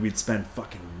 and then we'd spend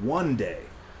fucking one day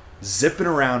zipping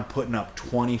around putting up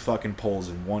 20 fucking poles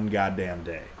in one goddamn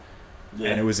day,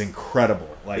 and it was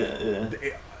incredible. Like,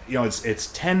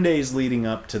 it's 10 days leading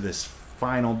up to this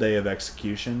final day of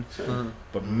execution,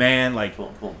 but man, like,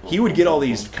 he would get all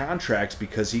these contracts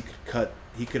because he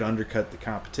could undercut the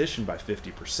competition by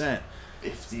 50%.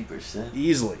 50%?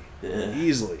 Easily. Yeah.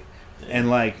 Easily.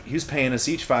 And like, he was paying us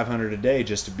each $500 a day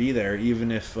just to be there,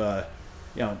 even if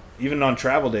even on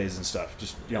travel days and stuff.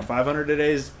 Just $500 a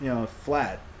day is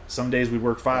flat. Some days we'd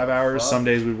work 5 hours, some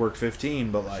days we'd work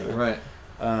 15, but like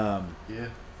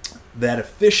that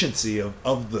efficiency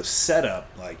of the setup,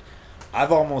 like,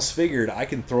 I've almost figured I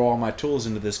can throw all my tools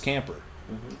into this camper.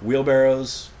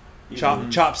 Wheelbarrows,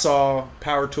 chop saw,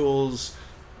 power tools,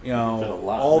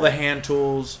 all the hand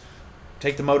tools.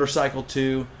 Take the motorcycle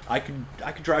too. I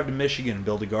could drive to Michigan and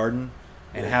build a garden,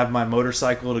 and have my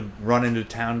motorcycle to run into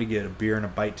town to get a beer and a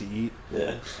bite to eat,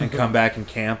 and come back and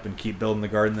camp and keep building the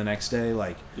garden the next day.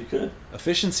 Like, You could.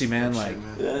 efficiency, man. Like,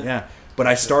 Yeah. yeah. But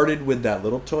I started with that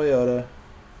little Toyota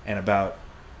and about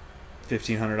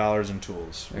 $1,500 in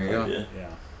tools. There you go. Yeah.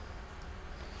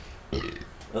 Yeah,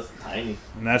 That's tiny.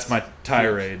 and that's my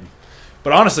tirade.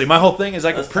 But honestly, my whole thing is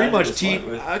I could That's pretty tiny much to start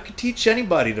with. I could teach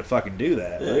anybody to fucking do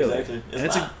that. Yeah, really, exactly. and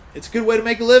It's it's a good way to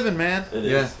make a living, man. It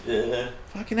Yeah. is. Yeah.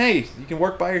 Fucking hey, you can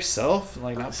work by yourself,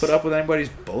 like not put up with anybody's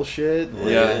bullshit. Like,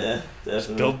 Yeah. just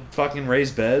Definitely. build fucking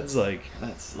raised beds. Like,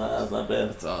 That's That's not bad.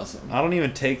 that's awesome. I don't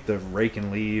even take the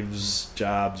raking leaves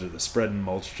jobs or the spreading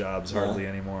mulch jobs hardly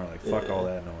anymore. Like, fuck Yeah. all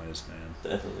that noise, man.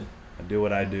 Definitely. I do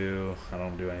what I do. I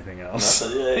don't do anything else.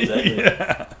 Yeah, exactly.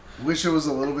 Yeah. Wish it was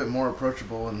a little bit more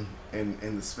approachable in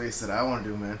the space that I want to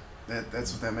do, man.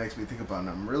 That's what that makes me think about, and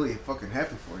I'm really fucking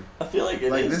happy for you. I feel like it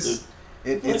Like is,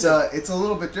 this, dude. it's a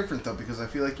little bit different though, because I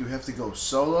feel like you have to go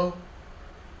solo,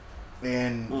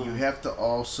 and you have to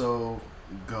also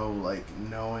go like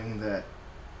knowing that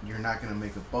you're not gonna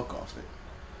make a buck off it.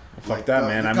 Fuck Like, that, the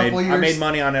man. I couple made years-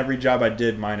 money on every job I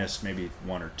did, minus maybe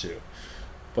one or two.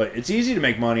 But it's easy to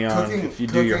make money on if you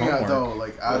do your homework. Though,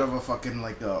 like out of a fucking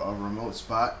like a remote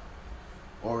spot,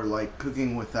 or like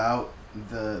cooking without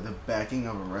the backing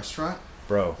of a restaurant,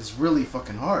 Bro, is really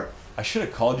fucking hard. I should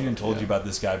have called you and told you about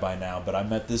this guy by now, but I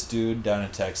met this dude down in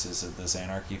Texas at this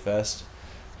Anarchy Fest.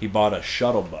 He bought a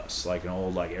shuttle bus, like an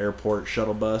old like airport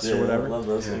shuttle bus or whatever. I love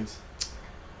those things.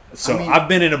 So I've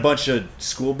been in a bunch of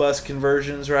school bus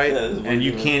conversions, right? And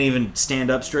you can't even stand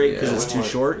up straight because it's too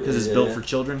short because it's built for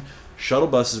children. Shuttle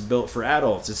bus is built for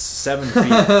adults. It's 7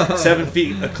 feet, 7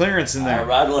 feet of clearance in there. I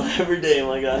ride one every day,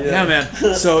 my God. Yeah,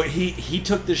 man. So he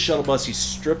took this shuttle bus. He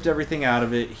stripped everything out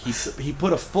of it. He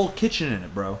put a full kitchen in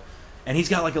it, bro. And he's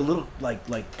got like a little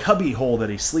like cubby hole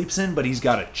that he sleeps in, but he's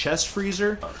got a chest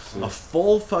freezer, a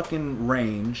full fucking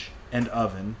range and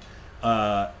oven,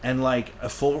 and like a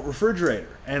full refrigerator,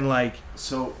 and like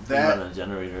So You run a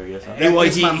generator, I guess. Huh? well,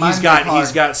 makes my mind go he's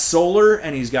hard. got solar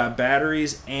and he's got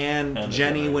batteries and And a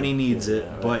Jenny when he generator. needs it,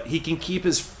 right. but he can keep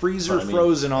his freezer But I mean,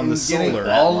 frozen on the and getting solar.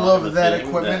 that all line of that thing,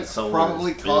 equipment that solar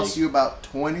probably is costs big. you about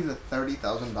 $20,000 to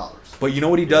 $30,000. But you know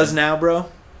what he does now, bro?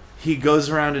 He goes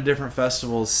around to different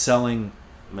festivals selling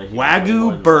Making more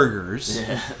Wagyu than- burgers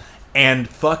Yeah. and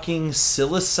fucking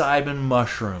psilocybin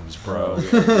mushrooms, bro. Oh,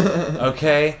 yeah.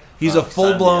 Okay, he's Oh, a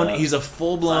full blown. sign me up. He's a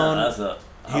full blown. That's a,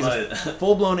 He's a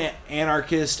full blown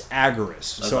anarchist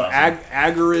agorist. That's So awesome.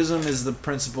 agorism is the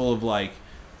principle of like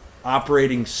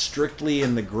operating strictly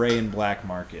in the gray and black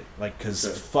market, like because Sure.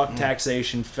 fuck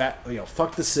taxation,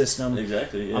 fuck the system.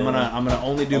 exactly. Yeah. I'm gonna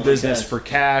only do Only business cash. for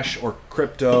cash or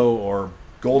crypto or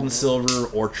gold and silver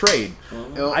or trade.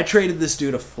 Mhm. I traded this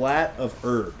dude a flat of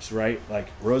herbs, right? Like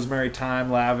rosemary,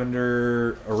 thyme,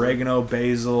 lavender, oregano,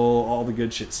 basil, all the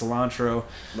good shit, cilantro,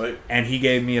 Right. and he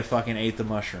gave me a fucking eighth of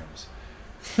mushrooms.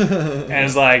 And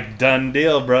it's like, done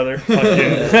deal, brother.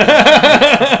 Fucking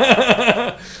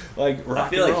like rock I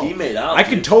feel and like roll. he made out. I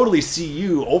could dude. totally see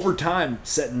you over time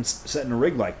setting a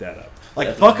rig like that up.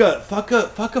 Like Definitely.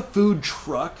 fuck a food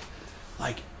truck.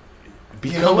 Like You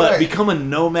become know what? become a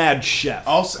nomad chef.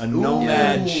 Also, a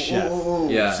nomad ooh, chef.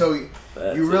 Yeah. So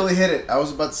That's you it. really hit it. I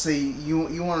was about to say you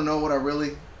want to know what I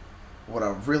really want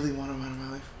out of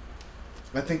my life.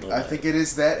 I think it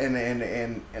is that, and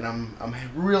I'm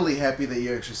really happy that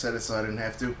you actually said it, so I didn't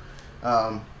have to.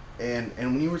 And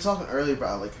when you were talking earlier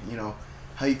about like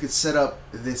how you could set up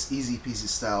this easy peasy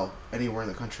style anywhere in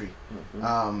the country,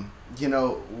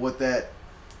 what that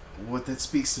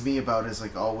speaks to me about is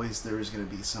like always there is going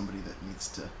to be somebody that needs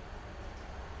to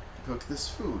cook this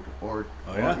food or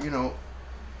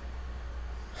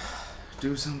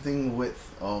do something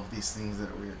with all of these things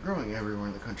that we are growing everywhere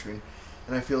in the country.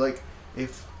 And I feel like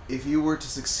if you were to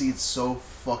succeed so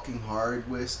fucking hard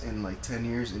with in like 10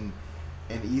 years and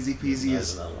easy peasy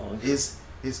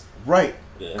is right,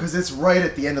 Yeah. because it's right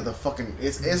at the end of the fucking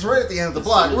it's right at the end of the As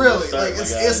block, soon as you really. start, Like my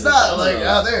it's guy, it's not it's like all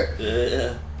out there.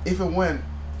 Yeah. If and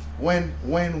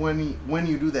when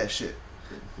you do that shit,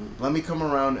 let me come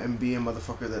around and be a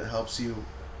motherfucker that helps you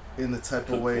in the type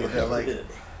of way that like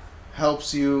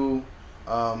helps you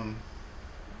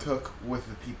cook with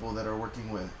the people that are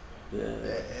working with. Yeah.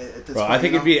 At this Bro, point, I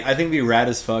think it'd be rad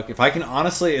as fuck if I can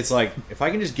honestly. It's like if I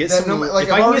can just get that some. like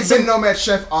if I've I can already get some been nomad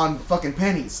chef on fucking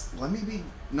pennies. Let me be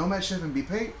nomad chef and be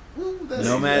paid. Woo, that's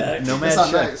nomad That's not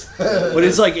chef. nice. But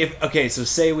it's like so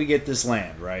say we get this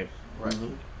land, right? Right.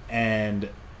 And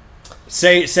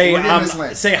say We're getting this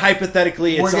land. say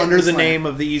hypothetically We're it's getting under this the land. name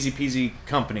of the Easy Peasy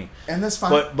company. And that's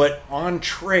fine. But on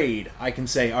trade, I can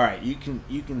say, all right, you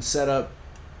can set up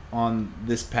on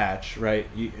this patch, right?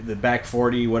 The back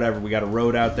 40, whatever. We got a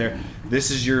road out there. This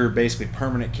is your basically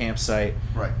permanent campsite,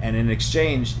 Right. And in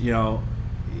exchange, you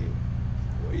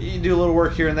do a little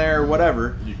work here and there, or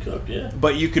whatever. You cook, yeah.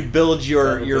 But you could build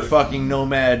your Cook. fucking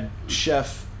nomad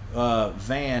chef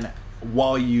van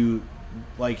while you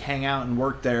like hang out and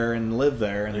work there and live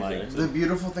there and like. Exactly. The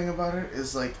beautiful thing about it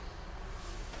is like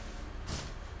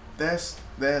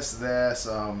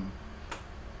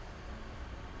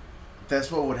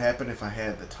that's what would happen if I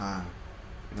had the time.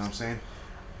 You know what I'm saying?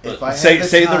 If I Say had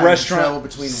say the time to travel restaurant.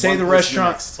 between Say one the place and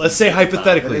restaurant. next, Let's say that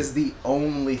hypothetically. is the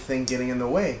only thing getting in the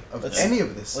way of Let's- any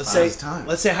of this. Let's is say time.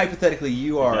 let's say hypothetically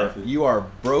you are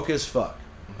broke as fuck.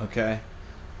 Okay.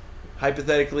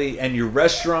 Hypothetically, and your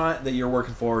restaurant that you're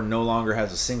working for no longer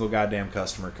has a single goddamn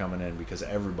customer coming in because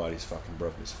everybody's fucking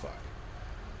broke as fuck.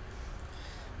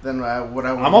 Then what I would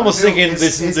I'm almost do thinking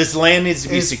is- this land needs to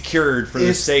be is- secured for the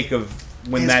is- sake of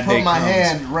when is that put day my comes.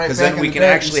 hand right Because back then in we the can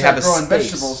bag actually and have a start growing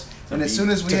space. vegetables. And to as be- soon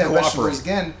as we to have cooperate. vegetables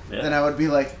again, Yeah. then I would be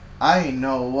like, I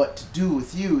know what to do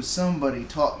with you. Somebody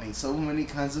taught me so many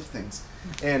kinds of things,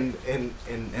 and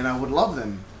I would love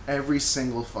them, every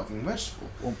single fucking vegetable.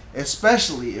 Well-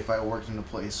 Especially if I worked in a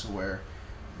place where,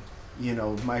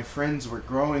 my friends were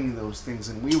growing those things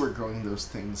and we were growing those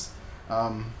things.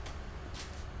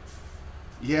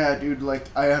 Yeah, dude. Like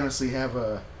I honestly have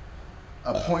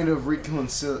a point of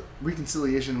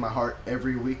reconciliation in my heart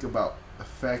every week about the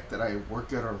fact that I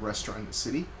work at a restaurant in the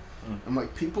city. I'm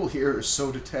like, people here are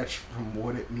so detached from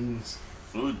what it means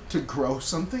Food. to grow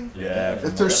something. Yeah.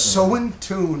 That they're so in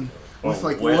tune with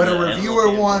like where what the a animal reviewer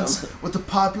came wants, from. what the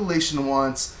population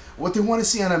wants, what they want to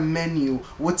see on a menu,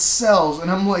 what sells,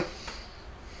 and I'm like,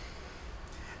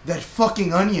 that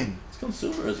fucking onion. It's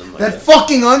consumerism. Like That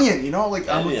fucking onion, you know, like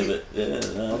I'm Any of looking,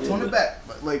 it. Yeah. I'll tone it back,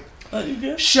 but like, Oh, you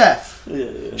good? chef,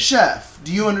 Yeah. chef,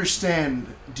 do you understand?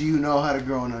 Do you know how to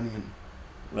grow an onion?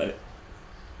 Right. You know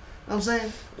what I'm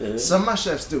saying? Yeah. Some of my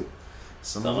chefs do.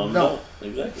 Some of them don't.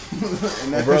 Exactly.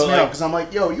 And that Bro, pisses me like- off because I'm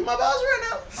like, yo, you my boss right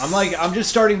now? I'm just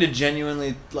starting to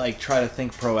genuinely like try to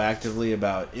think proactively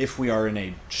about if we are in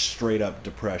a straight up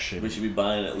depression We should be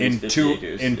buying at in least 50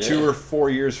 acres. in 2 or 4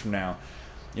 years from now.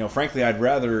 You know, frankly, I'd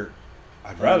rather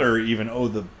even owe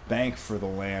the bank for the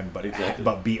land, but Exactly.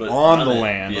 but be But on on the it,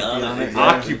 land, be on it,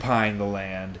 exactly. occupying the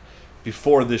land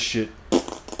before this shit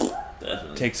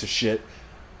Definitely. takes a shit.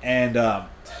 And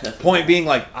point being,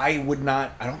 like, I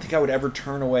don't think I would ever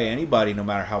turn away anybody, no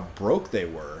matter how broke they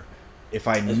were, if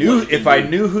I That's knew what you do.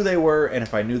 knew who they were and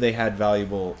if I knew they had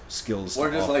valuable skills. Or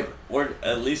to just offer. like, or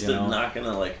at least You they're know? not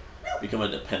gonna like become a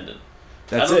dependent.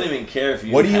 That's I don't it. even care if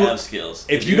you What do you- have skills.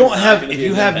 If you you're don't not have, gonna if be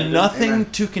you have independent- nothing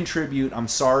Amen. to contribute, I'm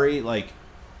sorry, like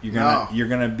you're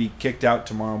gonna be kicked out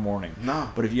tomorrow morning. No.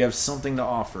 But if you have something to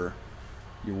offer,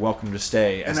 you're welcome to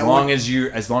stay as And I long would- as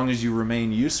you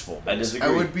remain useful. I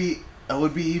disagree. I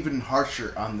would be even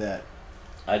harsher on that.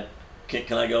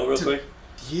 Can I go real To- quick?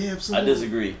 Yeah, I absolutely.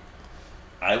 disagree.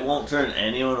 I won't turn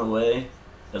anyone away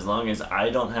as long as I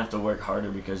don't have to work harder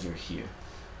because you're here.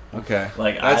 Okay,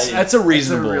 Like, that's a That's a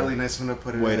reasonable really nice way to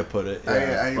put it. way in. to put it.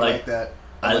 I Yeah. like that.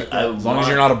 I like that. As long as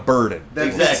you're not a burden. That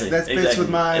Exactly. fits, that fits exactly. with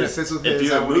mine. If- It fits with if his.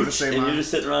 you're I a would do the mooch same and line. you're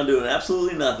just sitting around doing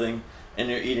absolutely nothing, and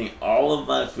you're eating all of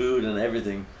my food and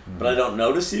everything, but I don't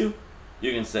notice you,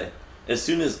 you can say. As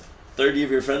soon as 30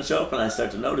 of your friends show up and I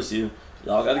start to notice you,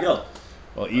 y'all gotta go.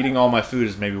 Well, eating all my food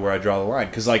is maybe where I draw the line,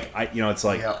 because like it's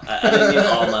like. Yeah. I didn't mean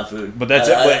all my food. But that's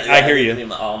it. But I hear you. didn't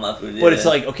mean all my food. But it's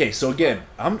yeah. like, okay, so again,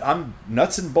 I'm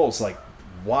nuts and bolts. Like,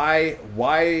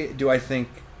 why do I think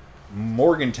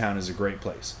Morgantown is a great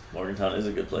place? Morgantown is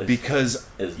a good place. Because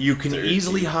It's you can dirty.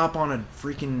 easily hop on a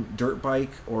freaking dirt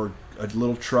bike or a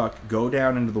little truck, go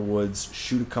down into the woods,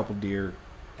 shoot a couple deer,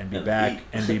 and be And back. eat.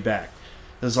 And be back.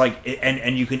 It's like,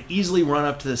 and you can easily run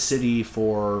up to the city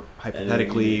for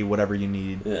hypothetically need. whatever you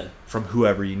need Yeah. from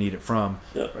whoever you need it from.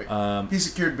 Yep. Right. He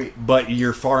secured me. But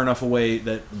you're far enough away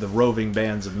that the roving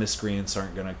bands of miscreants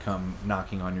aren't going to come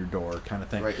knocking on your door, kind of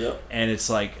thing. Right. Yep. And it's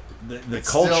like the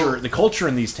It's culture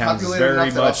in these towns is Populated very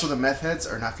enough that much. also the meth heads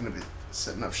are not going to be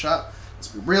setting up shop. Let's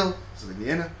be real. It's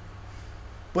Indiana.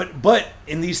 But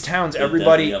in these towns, They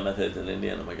everybody definitely got meth heads in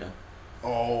Indiana, my God.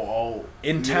 Oh.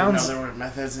 in You didn't towns know there were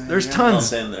meth heads in there's Indiana? I'm tons.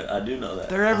 saying that I do know that.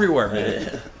 They're everywhere, man.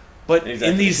 Yeah. But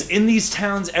Exactly. in these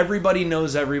towns, everybody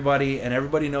knows everybody, and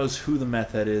everybody knows who the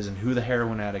meth head is and who the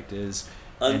heroin addict is.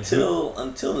 and who-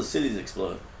 Until the cities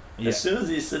explode. Yeah. As soon as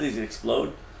these cities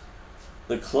explode,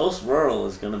 the close rural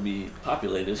is going to be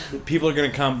populated. people are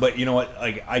gonna come, but you know what?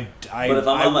 Like But if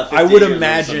I'm on my 50 I would acres with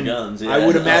imagine some guns, yeah, I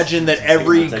would I'll- imagine that it's gonna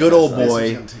every take good old myself. This is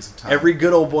boy, gonna take some time. every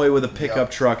good old boy with a pickup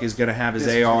Yep. truck is gonna have his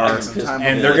This is gonna AR, take some time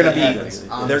and before they're gonna that be happens,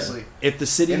 they're- honestly. if the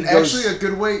city And goes actually, a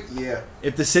good way, yeah.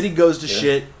 if the city goes to Yeah.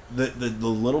 shit, the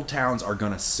little towns are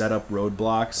gonna set up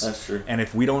roadblocks. That's true. And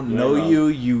if we don't You're know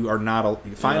wrong. you are not.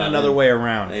 Find not another in. way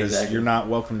around because Exactly. you're not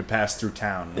welcome to pass through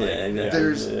town. Yeah, exactly.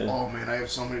 There's Yeah. oh man, I have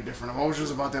so many different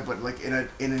emotions about that, but like in an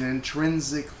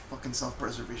intrinsic fucking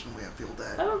self-preservation way, I feel I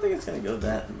that. don't think it's going to go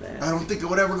that bad. I don't think it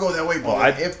would ever go that way, but Well,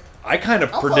 like, I- if I kind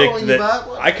of I'm predict following you, that.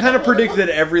 Bob. I kind of predict that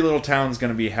every little town's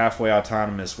going to be halfway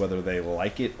autonomous, whether they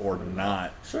like it or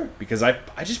not. Sure. Because I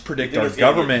just predict think our it's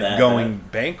gonna get government that going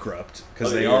bankrupt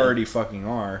because Oh, they yeah. already fucking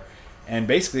are, and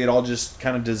basically it all just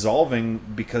kind of dissolving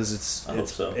because I hope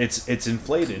so. it's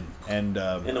inflated and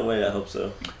In a way, I hope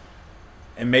so.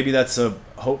 and maybe that's a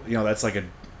hope. That's like a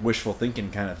wishful thinking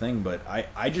kind of thing. But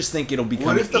I just think it'll become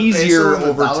what if the easier peso and the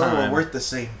over dollar time. were worth the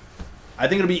same? I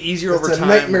think it'll be easier It's over a time.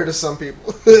 nightmare to some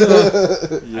people.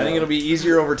 I think it'll be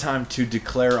easier over time to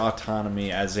declare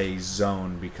autonomy as a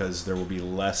zone because there will be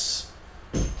less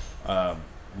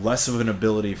of an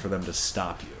ability for them to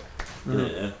stop you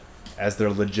Yeah. as their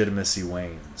legitimacy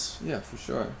wanes. Yeah, for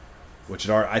sure. Which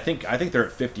are I think they're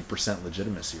at 50%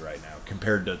 legitimacy right now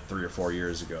compared to 3 or 4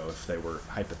 years ago. If they were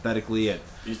hypothetically at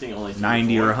You think only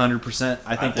 90 or 3 100%,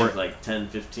 I think we're. like 10,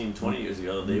 15, 20 years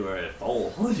ago, they were at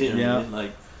full. You know what I Yeah. mean?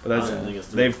 Like, But I don't think it's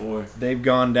 3 or they've 4. they've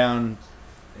gone down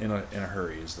in a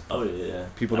hurry. Is the Oh, yeah.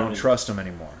 people I don't mean, trust them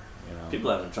anymore. People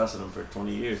haven't trusted them for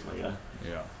 20 years, my God.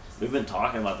 Yeah. we've been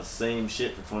talking about the same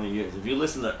shit for 20 years. If you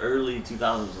listen to early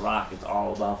 2000s rock, it's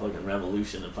all about fucking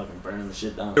revolution and fucking burning the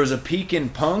shit down. There was a peak in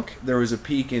punk. There was a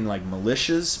peak in like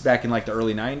militias back in like the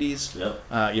early '90s.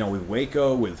 Yep. With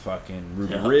Waco, with fucking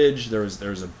Ruby Yep. Ridge. There was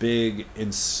a big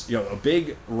a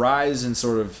big rise in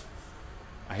sort of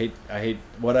I hate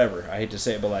to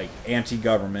say it, but like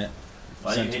anti-government.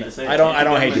 Why do you hate to say it? I don't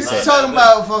hate to say He's it. talking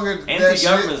about fucking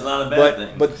Anti-government is not a bad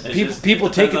thing. But It's people just- people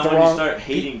it take it depends the on when wrong. you start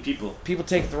hating people. People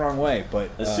take it the wrong way, but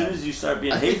As soon as you start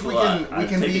being I think hateful, we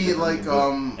can I be take it like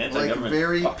differently. like Anti-government,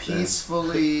 very fuck them.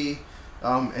 peacefully,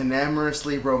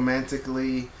 enamorously,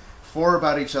 romantically for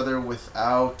about each other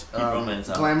without romance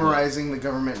out, glamorizing the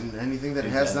government and anything that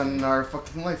it has done in Exactly. our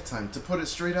fucking lifetime. To put it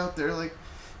straight out there like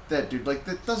that, dude. Like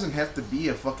that doesn't have to be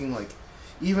a fucking like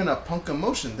even a punk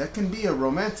emotion. That can be a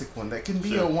romantic one. That can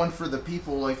be Sure. a one for the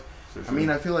people. Like For I sure. mean,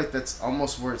 I feel like that's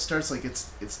almost where it starts. Like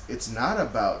it's not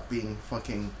about being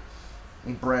fucking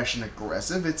brash and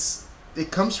aggressive.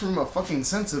 It comes from a fucking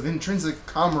sense of intrinsic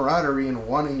camaraderie and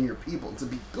wanting your people to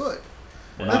be good.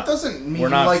 Yeah. That doesn't mean We're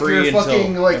not like free you're until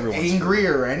fucking like everyone's angry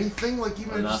or anything. Like We're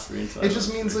even not just, free until it just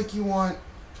everyone's means free. like you want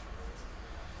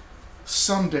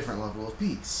some different level of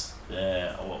peace.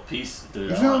 Yeah, well, peace,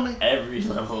 dude. You I feel want me? every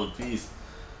level of peace.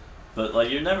 But like,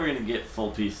 you're never gonna get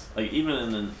full peace. Like even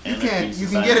in an You anarchy can't. You can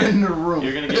society, get it in the room.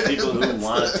 You're gonna get people who That's-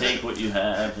 want to take what you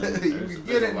have. And You there's- can there's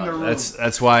get a it in lot the of- room.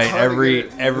 that's why It's hard to every get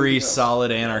it. every Yeah.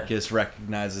 solid anarchist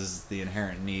recognizes the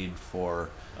inherent need for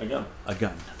A gun, a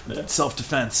gun, Yeah.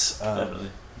 self-defense.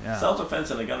 definitely. Yeah.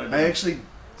 Self-defense and a gun are I different. actually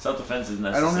Self-defense is I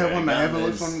necessary. don't have one. I A gun haven't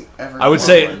looked is- one ever. I would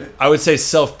Well, say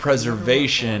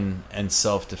self-preservation and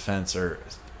self-defense are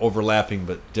overlapping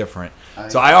but different.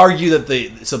 So I argue that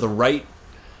the right,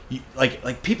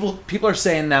 like people are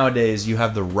saying nowadays you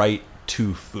have the right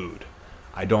to food.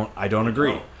 I don't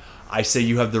agree. No. I say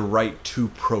you have the right to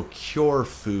procure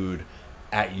food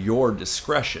at your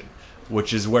discretion,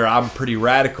 which is where I'm pretty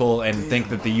radical and think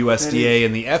that the USDA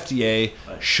and the FDA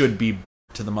should be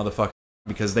to the motherfucker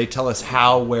because they tell us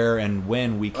how, where, and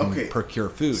when we can Okay. procure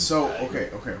food. So okay.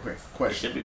 It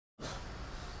Question: should be.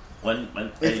 When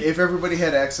If everybody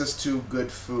had access to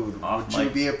good food, Off would you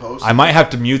mic. be opposed? I might have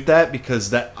to mute that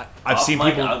because I've off seen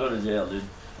mic, people. I'll go to jail, dude.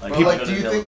 But I'll like, go do to you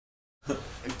jail. think?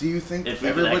 Do you think If we could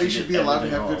everybody actually should get be allowed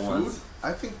to everything have all good at food? once.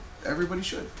 I think everybody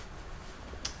should.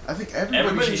 I think Everybody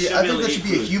everybody should be. should I be think able that to should eat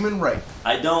be a food. human right.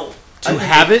 I don't. To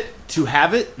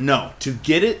have it, no. To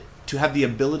get it, to have the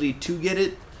ability to get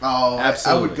it, Oh, I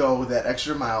Absolutely. would go that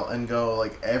extra mile and go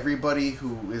like everybody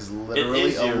who is literally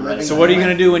is a your right. living. So what are you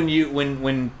human. gonna do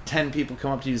when 10 people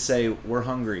come up to you and say we're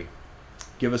hungry,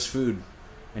 give us food,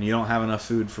 and you don't have enough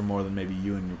food for more than maybe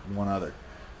you and one other?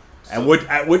 At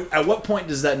what point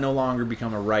does that no longer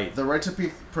become a right? The right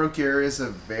to procure is a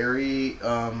very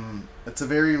it's a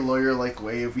very lawyer-like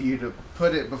way of you to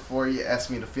put it before you ask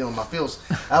me to feel my feels.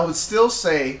 I would still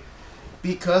say,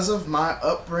 because of my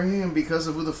upbringing and because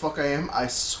of who the fuck I am, I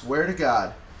swear to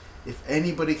God, if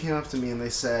anybody came up to me and they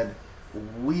said,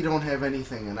 we don't have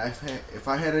anything, and if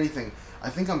I had anything, I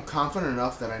think I'm confident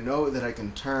enough that I know that I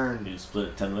can turn, You split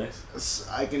it 10 ways.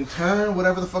 I can turn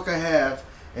whatever the fuck I have,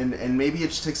 and maybe it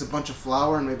just takes a bunch of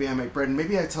flour, and maybe I make bread, and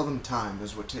maybe I tell them time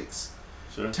is what it takes.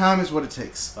 Sure. Time is what it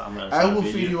takes. I'm gonna I try to will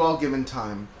feed you all given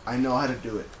time. I know how to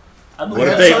do it. I We believe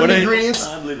have if they- certain what if- ingredients,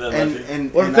 I believe that. and, about you.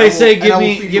 and What if and they I will- say and I will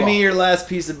feed give you me all. your last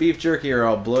piece of beef jerky or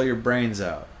I'll blow your brains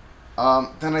out?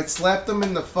 Then I'd slap them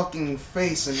in the fucking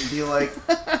face and be like,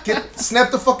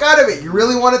 snap the fuck out of it. You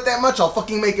really want it that much? I'll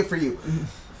fucking make it for you.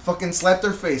 Fucking slap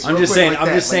their face. I'm real just quick saying- like I'm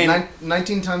that, just like saying-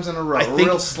 19 times in a row. I think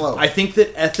real slow. I think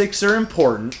that ethics are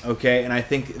important, okay, and I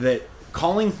think that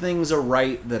calling things a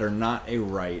right that are not a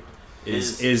right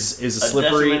is a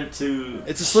slippery. detriment to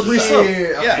It's a slippery society. slope.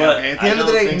 okay, Yeah. okay. But At the I end of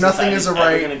the don't day, think nothing is a society's ever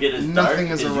right. gonna get as Nothing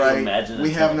dark is a as you right. imagine We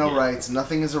it's have gonna no get. rights.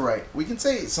 Nothing is a right. We can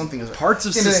say something is a right. Parts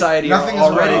of At the end the day, society are nothing is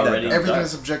already right. that already way. Everything dark.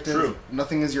 is subjective. True.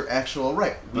 Nothing is your actual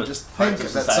right. We But just think parts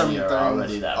of that some society things are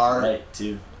already that are. right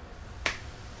too.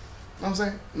 I'm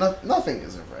saying nothing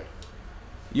is a right.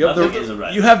 You have Nothing is a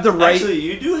right. You have the right. Actually,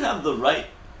 you do have the right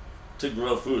to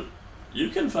grow food. You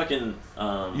can fucking.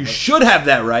 You should have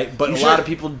that right, but You a lot should. of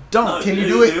people don't. No, Can you You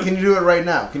do it? do. Can you do it right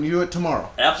now? Can you do it tomorrow? You know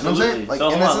what I'm Absolutely. saying? Like, So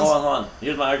in hold essence- on.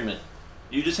 Here's my argument.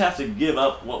 You just have to give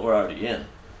up what we're already in.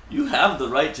 You have the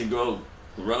right to grow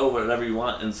whatever you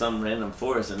want in some random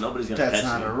forest, and nobody's gonna That's catch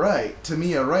not you. a right. To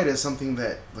me, a right is something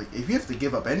that, like, if you have to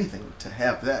give up anything to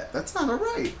have that, that's not a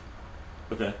right.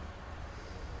 Okay.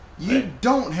 You Right.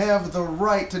 don't have the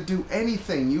right to do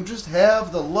anything. You just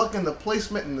have the luck and the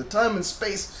placement and the time and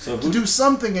space So to who- do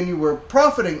something, and you were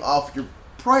profiting off your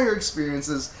prior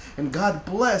experiences, and God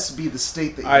bless be the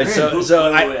state that you're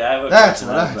All right, in. Wait, I have a That's question,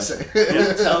 what I have a I question. say.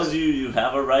 Who tells you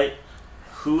have a right?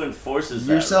 Who enforces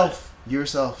that Yourself.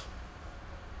 Yourself.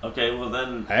 right? Okay, well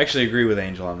then, I actually agree with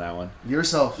Angel on that one.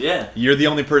 Yourself. yeah, You're the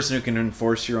only person who can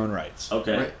enforce your own rights.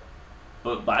 okay. Right.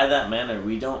 But by that manner,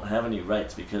 we don't have any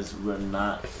rights because we're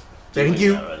not Thank doing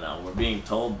you. that right now. We're being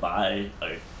told by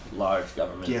a large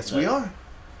government. Yes, that we are.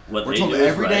 What We're they told do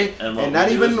every is day, right, and, and not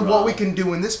we do is even what wrong. we can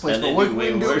do in this place, And but they what do we way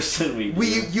can do. worse than we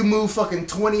do. You move fucking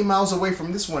 20 miles away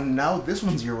from this one. Now this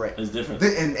one's your right. It's different.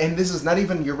 And this is not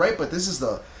even your right, but this is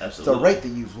the Absolutely. right that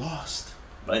you've lost.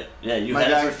 Right? Yeah, you My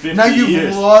had guy. it for 50 Now you've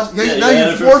years. lost. Yeah, now you had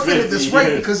you've it for forfeited 50 this right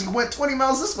years. because you went 20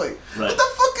 miles this way. Right. What the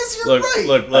fuck is your Look,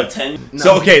 right? look. 10. No.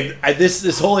 So okay,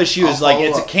 this whole issue is I'll like follow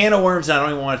it's a up. can of worms. And I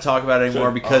don't even want to talk about it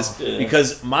anymore Sure.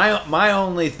 because my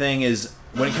only thing is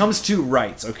when it comes to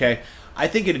rights. Okay, I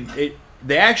think it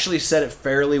they actually said it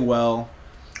fairly well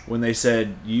when they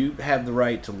said you have the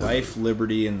right to life,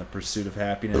 liberty, and the pursuit of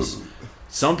happiness.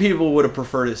 Some people would have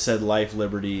preferred it said life,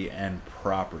 liberty, and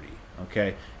property.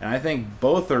 Okay, and I think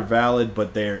both are valid,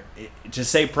 but to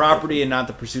say property and not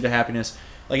the pursuit of happiness,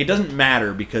 like it doesn't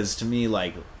matter because to me,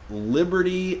 like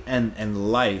liberty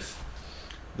and life,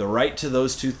 the right to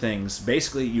those two things,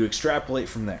 basically you extrapolate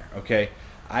from there. Okay,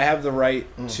 I have the right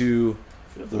to You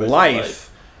have the right to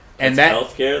life, and that's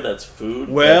that healthcare, that's food.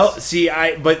 well, that's, see,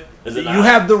 but Is it you not?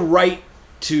 have the right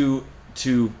to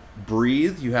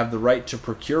breathe. You have the right to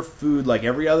procure food like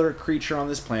every other creature on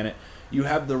this planet. You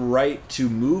have the right to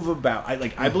move about.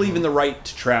 I believe in the right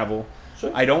to travel.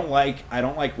 Sure. I don't like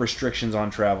restrictions on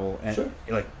travel and Sure.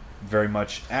 like very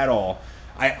much at all.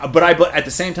 But at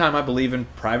the same time I believe in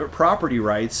private property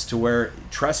rights to where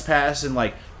trespass and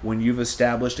like when you've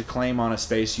established a claim on a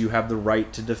space, you have the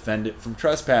right to defend it from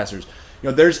trespassers. You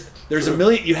know, there's a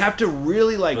million. You have to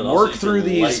really like but also work you through can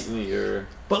these. lighten your-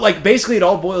 But like basically, it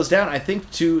all boils down, I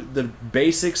think, to the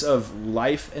basics of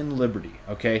life and liberty.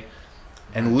 Okay,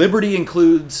 and liberty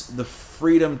includes the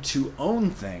freedom to own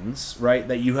things, right?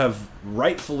 That you have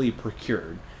rightfully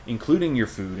procured, including your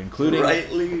food, including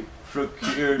rightly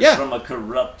procured Yeah. from a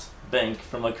corrupt bank,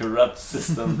 from a corrupt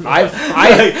system.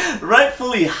 I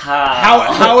rightfully how?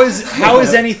 how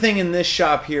is anything in this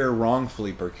shop here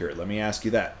wrongfully procured? Let me ask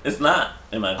you that. It's not.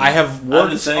 In my opinion. I have I'm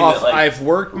worked just saying off. that, like, I've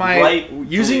worked my rightfully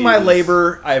using my is-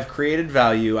 labor. I have created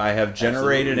value. I have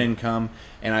generated Absolutely. income,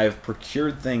 and I have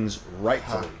procured things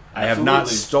rightfully. I have not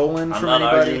Absolutely. stolen I'm from not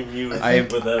anybody. arguing you I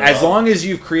with that at as all. long as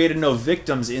you've created no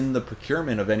victims in the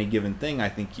procurement of any given thing, I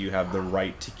think you have the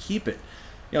right to keep it.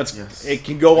 You know, Yes. it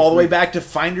can go all the way back to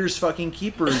finders fucking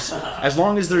keepers, as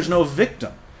long as there's no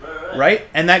victim, right?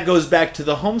 And that goes back to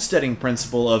the homesteading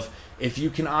principle of if you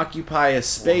can occupy a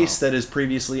space that is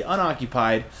previously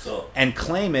unoccupied So, and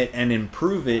claim it and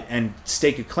improve it and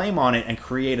stake a claim on it and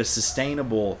create a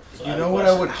sustainable so You have know a what I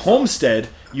question. would homestead,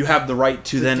 you have the right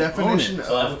to the then definition own it.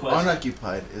 So I have a of question.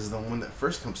 unoccupied is the one that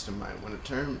first comes to mind when it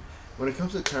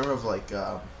comes to term of like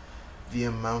the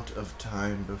amount of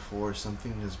time before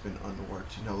something has been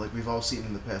unworked. You know, like we've all seen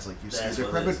in the past. Like you see That's a what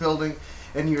it decrepit is. building,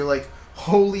 and you're like,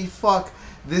 "Holy fuck,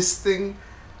 this thing!"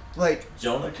 Like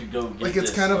Jonah could go get it's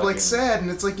this kind of like fucking sad, and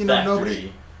it's like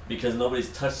factory because nobody's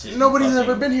touched it. in nobody's fucking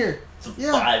ever been here.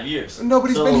 Yeah. 5 years.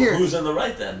 Nobody's so been here. Who's in the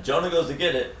right then? Jonah goes to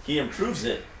get it. He improves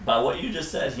it by what you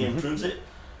just said. He improves it.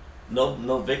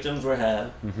 No victims were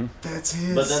had. That's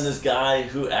his. But then this guy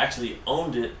who actually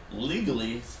owned it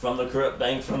legally from the corrupt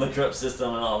bank, from the corrupt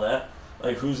system, and all that.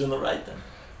 Like, who's in the right then?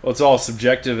 Well, it's all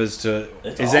subjective as to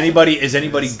It's is awesome. anybody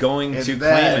It's- going and to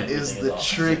that claim it. is Everything the is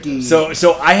awesome. tricky.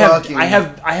 So I have fucking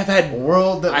had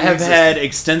world that I we have exist had in.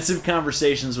 extensive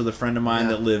conversations with a friend of mine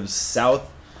Yeah. that lives south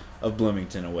of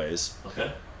Bloomington a ways.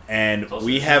 Okay. And It's also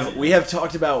we easy. have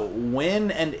talked about when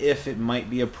and if it might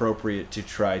be appropriate to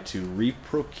try to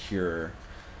reprocure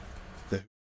the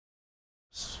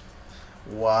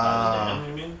Wow.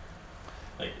 You mean?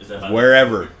 Like, is that by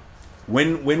wherever.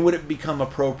 When would it become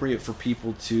appropriate for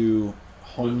people to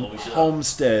Well, we should-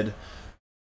 homestead,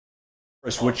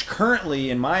 which currently,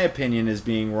 in my opinion, is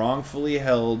being wrongfully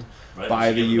held Right, by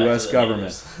we should the give it back U.S. to the government?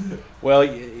 natives. Well,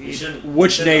 We shouldn't- we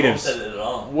which shouldn't natives? homestead it at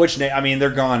all. I mean, they're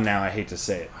gone now. I hate to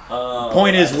say it. Point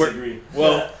Point is, I we're disagree.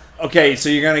 well. Okay, so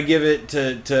you're gonna give it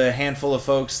to a handful of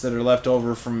folks that are left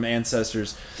over from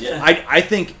ancestors. Yeah. I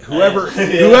think whoever Yeah.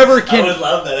 whoever I can. would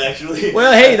love that actually.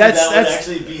 Well, hey, I think that's- that would that's-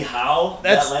 actually be how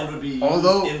that's- that land would be used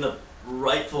Although- in the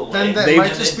rightful way. Then that They've- might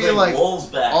And just they be bring like. wolves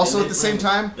back, also and at they the same bring-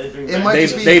 time, they bring it back might the-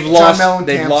 just be They've John lost Mellencamp's.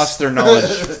 they've lost their knowledge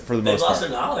for the They most lost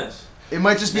part. their knowledge. It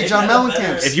might just be They've John had a better-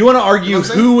 Mellencamp's. If you want to argue You know what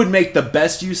I'm who saying? would make the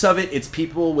best use of it, it's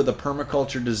people with a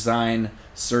permaculture design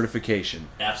certification.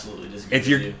 Absolutely disagree If with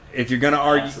you. you're gonna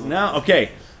argue, Absolutely. no,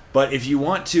 okay. But if you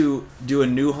want to do a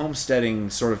new homesteading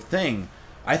sort of thing,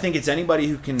 I think it's anybody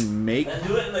who can make. And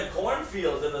do it in the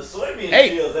cornfields and the soybean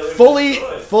Hey, fields that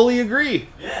we fully agree.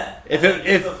 Yeah. If and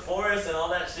if the forest and all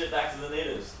that shit back to the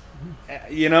natives.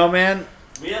 you know, man,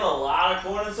 We have a lot of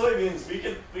corn and soybeans. We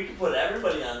could put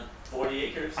everybody on 40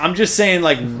 acres. I'm just saying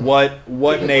like what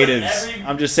can natives. put every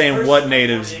I'm just saying person what on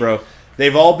natives, 40 bro. acres.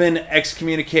 They've all been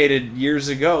excommunicated years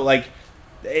ago. Like,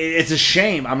 it's a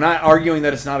shame. I'm not arguing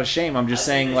that it's not a shame. I'm just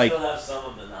saying they like still have some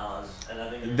of the knowledge, and I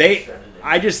think they. discredited.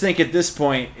 I just think at this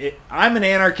point, I'm an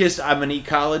anarchist. I'm an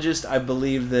ecologist. I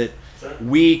believe that Sure.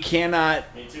 we cannot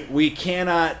Me too.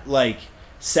 like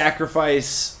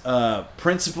sacrifice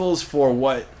principles for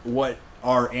what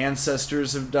our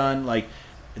ancestors have done. Like,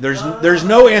 there's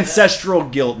no ancestral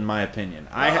guilt in my opinion.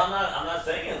 No, I'm not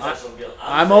saying ancestral guilt.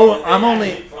 I'm saying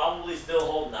only- actually probably still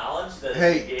hold knowledge that. if we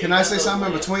Hey, gave can I them say those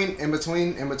something lands- in between?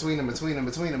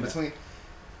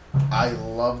 I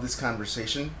love this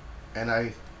conversation, and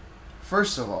I,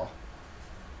 first of all,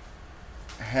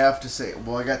 have to say,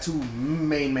 well, I got two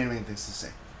main things to say.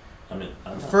 I mean,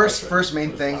 I'm not First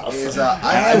main thing I'll is say-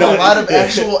 I have a lot of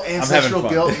actual ancestral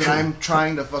fun. guilt that I'm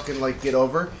trying to fucking like get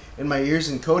over in my years,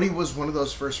 and Cody was one of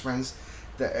those first friends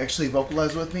that actually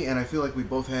vocalized with me, and I feel like we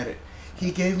both had it.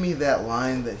 He gave me that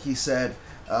line that he said,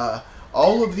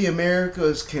 all of the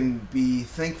Americas can be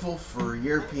thankful for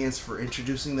Europeans for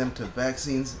introducing them to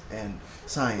vaccines and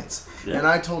science. Yeah. And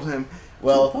I told him,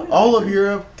 well, all of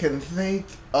Europe can thank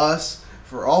us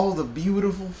for all the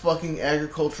beautiful fucking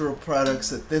agricultural products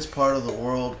that this part of the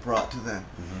world brought to them.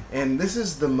 And this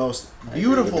is the most I agree with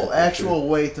beautiful that, for actual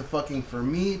way to fucking, for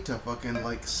me to fucking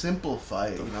like simplify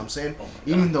it, you know what I'm saying? Oh my God.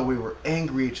 Even though we were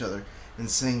angry at each other and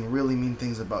saying really mean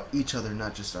things about each other,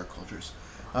 not just our cultures.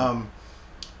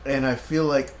 And I feel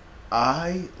like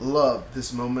I love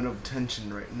this moment of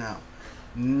tension right now.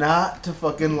 Not to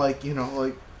fucking like, you know,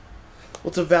 like, Well,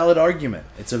 it's a valid argument.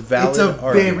 It's a valid it's a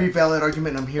argument. very valid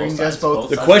argument. I'm hearing Both you guys sides, both. both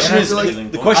The sides. question And I is feel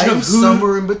like the question I am of who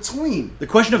somewhere in between. the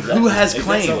question of who has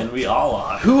claim. and we all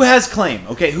are. Who has claim?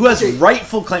 Okay, who has Okay.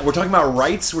 rightful claim? We're talking about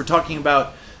rights. We're talking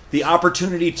about the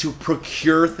opportunity to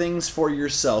procure things for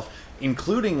yourself,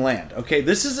 including land. Okay,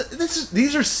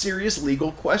 these are serious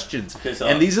legal questions, Okay, so-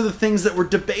 and these are the things that were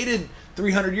debated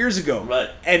 300 years ago, Right.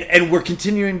 And we're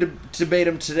continuing to debate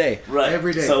them today. Right.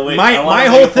 Every day. So wait, My- I wanna my make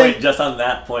whole a point thing- just on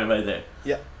that point right there.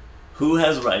 Yeah. Who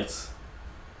has rights?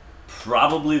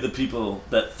 Probably the people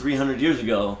that 300 years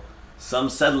ago, some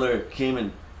settler came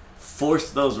and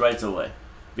forced those rights away.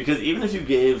 Because even if you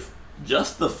gave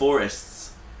just the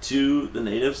forests to the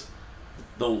natives,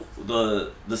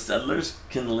 the settlers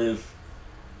can live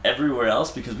everywhere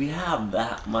else because we have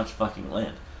that much fucking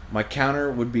land. My counter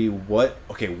would be what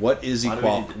is Why do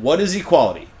equality? we- What is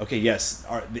equality? Okay, yes,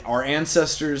 our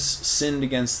ancestors sinned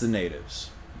against the natives.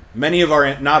 Many of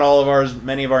our, not all of ours,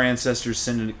 many of our ancestors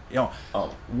sinned. Oh.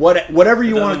 Whatever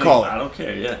you It want doesn't to call mean- I it. don't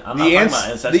care. Yeah, I'm The not talking ans- about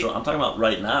ancestral. I'm talking about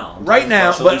right now. I'm Right talking now,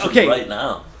 about but solutions okay. right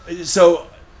now. So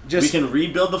just We can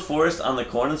rebuild the forest on the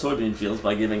corn and soybean fields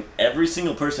by giving every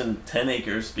single person 10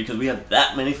 acres because we have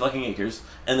that many fucking acres,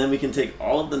 and then we can take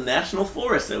all of the national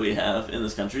forests that we have in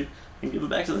this country and give it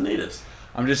back to the natives.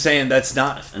 I'm just saying that's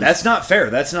not fair.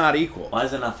 That's not equal. Why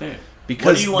is that not fair? Because-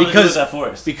 what do you want to do because- with that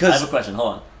forest? because- I have a question.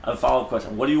 Hold on. I have a follow-up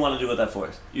question. What do you want to do with that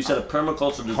forest? You said a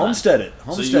permaculture design. Homestead it. So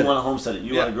Homestead you it. want to homestead it.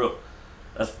 You Yeah. want to grow.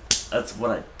 That's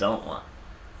what I don't want.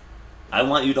 I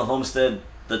want you to homestead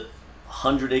the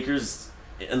 100 acres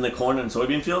in the corn and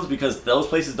soybean fields because those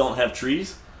places don't have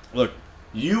trees. Look,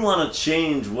 You want to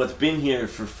change what's been here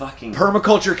for fucking...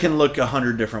 permaculture can look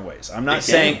 100 different ways. I'm not It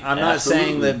saying can, I'm not saying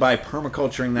absolutely. that by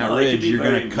permaculturing that No, it could ridge be you're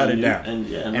going very to cut it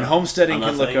minute, down. and homesteading I'm not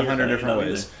can look saying you're 100 cutting it different out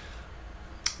ways. either.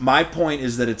 My point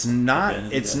is that it's not Okay,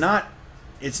 it's yeah.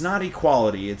 not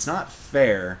equality. It's not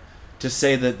fair to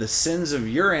say that the sins of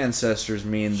your ancestors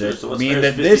mean Sure, that so what's mean fair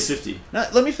that is this 50-50. No,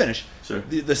 let me finish. Sure.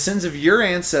 The sins of your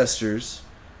ancestors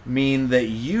mean that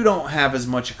you don't have as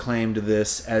much claim to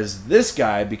this as this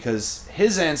guy because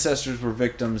his ancestors were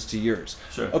victims to yours.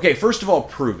 Sure. Okay, first of all,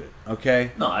 prove it.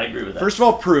 Okay. No, I agree with that. First of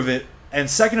all, prove it. And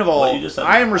second of all, What you just said,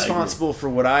 I am I responsible for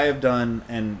what I have done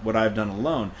and what I've done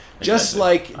alone. Just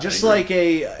Exactly. like I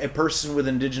agree. a person with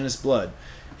indigenous blood.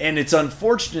 And it's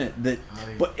unfortunate that,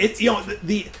 but it's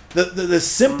the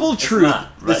simple It's truth.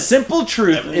 not, The right. simple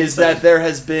truth Everything is you said that is- there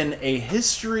has been a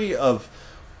history of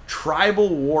tribal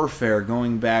warfare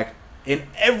going back in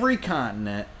every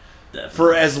continent Definitely.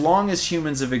 for as long as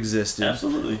humans have existed.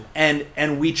 Absolutely.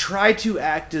 And we try to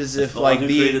act as It's if the one like who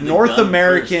the created the North gun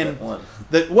American. first,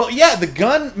 that won. The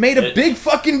gun made a It- big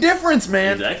fucking difference,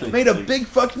 man. Exactly. Made a The- big The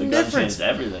fucking gun difference. changed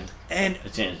everything. And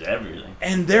It changed everything.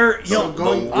 and they're So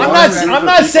going- I'm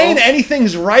not saying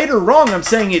anything's right or wrong. I'm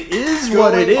saying it is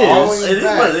what it Going is. It is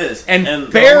what it is.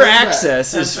 And fair going back.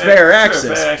 access And is fair- fair sure, access.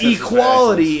 fair access is fair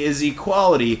Equality is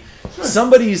equality.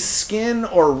 Somebody's skin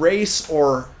or race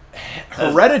or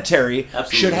hereditary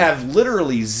Absolutely. should have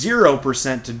literally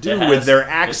 0% to do It has- with their it should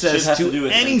access have to do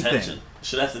with anything. Intention. It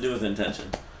should have to do with intention.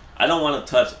 I don't want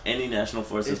to touch any national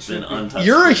force that's been should be. untouched.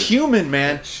 You're a human,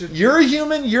 man. should You're a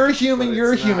human. You're a human. But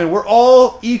You're a it's human. not. We're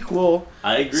all equal.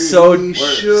 I agree. So- We We're-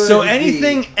 should So be.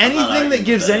 anything I'm not arguing that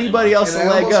gives with that anybody anymore. else And a I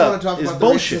leg almost want up to talk is about the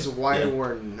bullshit. reasons why Yeah.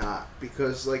 we're not,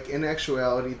 because like in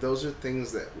actuality, those are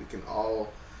things that we can all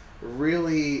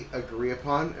really agree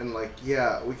upon, and like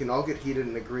yeah, we can all get heated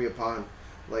and agree upon,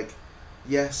 like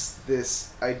yes, this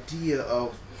idea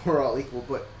of we're all equal,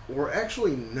 but we're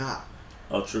actually not.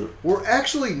 Oh, true. We're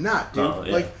actually not, dude. Oh,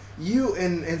 yeah. Like you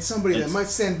and somebody that It's- might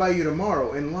stand by you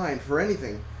tomorrow in line for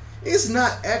anything is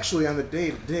not actually on the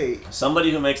day to day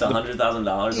Somebody who makes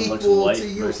 $100,000 and looks equal white to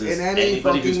you versus in any anybody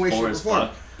fucking who's way, poor shape, or as form.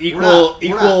 fuck. Equal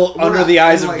we're under not- the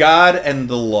eyes I'm of like- God and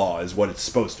the law is what it's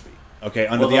supposed to be. Okay,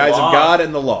 under Well, the the eyes law- of God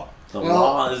and the law. The Well,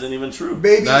 law isn't even true.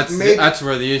 Maybe That's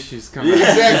where the issues come. Yeah. in.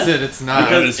 Exactly. Is that it's not.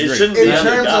 Because it disagree. shouldn't in be under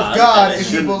terms God, of God, and it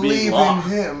if you shouldn't be believe law. in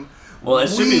Him, Well, it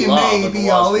should we be law, may but the be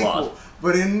law's all flawed. equal.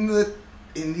 But in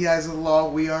the eyes of the law,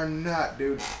 we are not,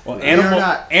 dude. Well, we are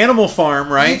not. Animal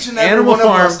Farm, right? Each and every Animal one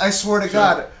Farm. of us, I swear to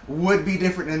God, would be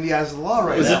different in the eyes of the law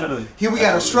right now. Definitely. Here we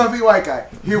got a scruffy white guy.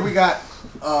 Here we got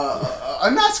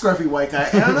a not scruffy white guy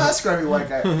and a not scruffy white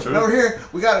guy. And over here,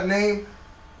 we got a name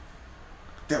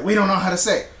that we don't know how to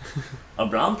say. A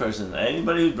brown person,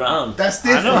 anybody who's brown. That's I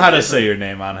different. know how to say your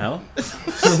name, Angel.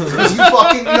 Because you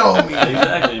fucking know me.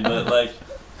 Exactly, but like,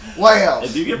 Why else?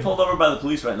 if you get pulled over by the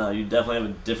police right now, you definitely have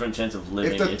a different chance of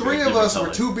living. If the you're three a of different us were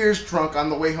color. 2 beers drunk on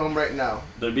the way home right now,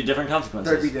 There'd be different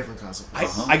consequences. there'd be different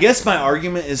consequences. I guess my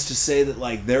argument is to say that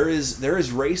like there is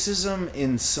racism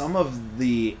in some of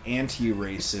the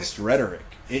anti-racist rhetoric.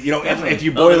 If Definitely.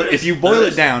 you No, boil there if is. you boil There it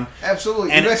is. down,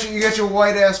 Absolutely. And- You got your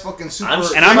white ass fucking super.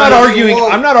 and I'm not arguing.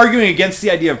 I'm not arguing against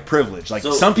the idea of privilege. Like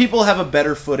So- some people have a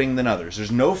better footing than others. There's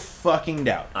no fucking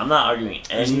doubt. I'm not arguing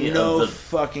There's any no of the.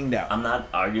 fucking doubt. I'm not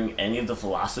arguing any of the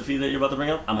philosophy that you're about to bring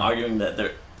up. I'm arguing that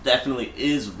there definitely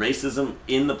is racism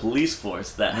in the police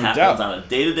force that No happens doubt. on a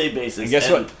day-to-day basis. And guess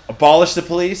and what? Abolish the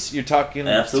police. You're talking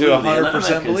Absolutely. to And I'm 100%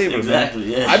 not believer. exactly,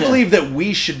 man. yeah. I believe that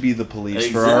we should be the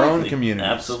police for our own Exactly. communities.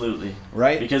 Absolutely.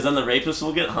 Right? Because then the rapists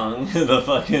will get hung. The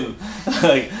fucking,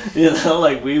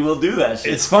 like we will do that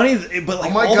shit. It's funny, but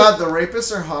like Oh my all god, the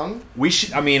rapists are hung? we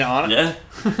should. I mean, Yeah,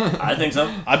 I think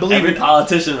so. I believe every in-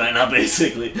 politician right now,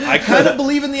 basically. I kind of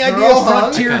believe in the They're idea all of hung?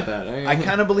 frontier. I got that. I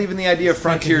kind of believe in the idea of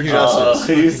frontier Fucking justice.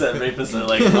 Oh, you said rapists are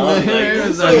like, oh, like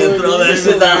Rapists so you are- throw that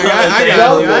shit down. I Take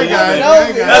got it. you, I got you, No,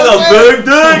 I got no, That's a big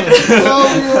dick.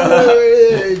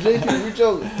 Oh, JP, reach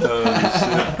over.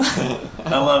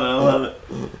 I love it. I love it.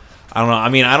 I don't know. I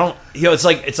mean, I don't. It's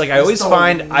like I always It's the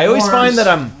find that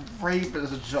I'm.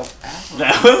 Rapist joke ever.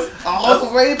 That was. All the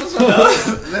rapists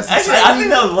are That's Actually, I think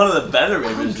that was one of the better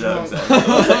rapist jokes. drunk.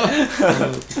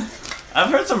 Actually. I've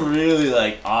heard some really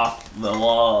like off the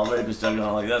wall rapist jokes, and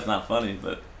I'm like, that's not funny.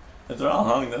 But if they're all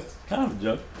hung, that's kind of a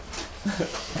joke.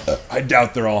 I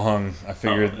doubt they're all hung. I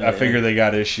figure. Oh, yeah, I figure they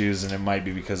got issues, and it might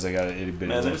be because they got an itty bitty Man,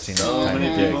 little there's teeny so tiny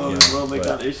many dick. people in you this know, world that but-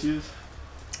 got issues.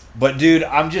 But dude,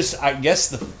 I guess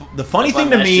the funny That's why thing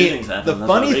to mass me, shootings happen. the That's why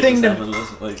funny thing rapists to happen.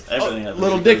 Like everything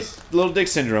happens. little dick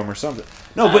syndrome or something.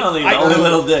 No, I but don't think it's only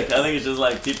little dick. I think it's just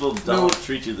like people don't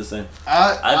treat you the same.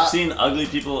 I've seen ugly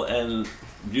people and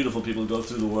beautiful people go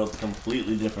through the world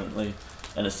completely differently,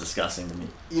 and it's disgusting to me.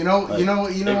 You know Like, what it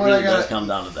I really got. does come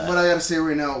down to that. What I gotta say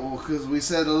right now, well, because we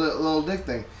said a little dick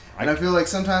thing, and I feel like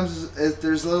sometimes if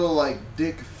there's little like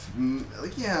dick,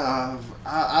 like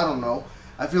I don't know.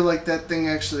 I feel like that thing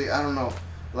actually, I don't know,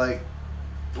 like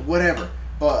whatever.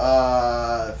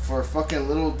 But for fucking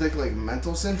little dick like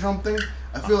mental syndrome thing,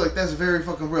 I feel like that's very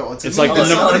fucking real. It's me, like as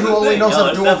the somebody number- who only knows how to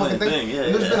it's do one definitely fucking a thing. thing, yeah,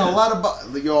 and there's yeah. been a lot of I'll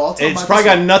talk it's about probably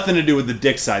this. got nothing to do with the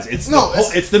dick size. It's No,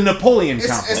 it's the Napoleon It's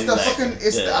complex. the fucking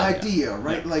Exactly. the Yeah, yeah. idea,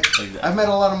 right? Yeah, Like exactly. I've met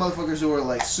a lot of motherfuckers who are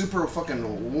like super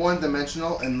fucking one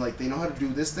dimensional and like they know how to do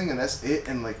this thing and that's it,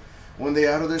 and like when they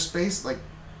out of their space, like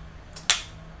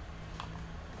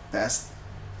that's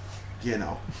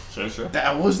Sure.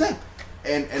 that was them.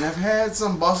 And I've had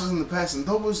some bosses in the past and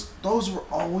those were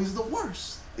always the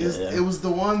worst. Yeah. It was the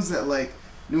ones that like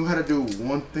knew how to do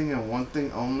one thing and one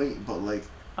thing only, but like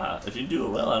If you do it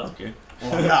well, I don't care.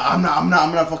 well, I'm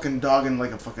not fucking dogging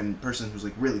like a fucking person who's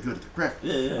like really good at the craft.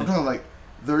 Yeah. I'm talking like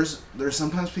there's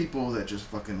sometimes people that just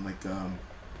fucking like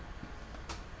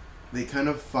they kind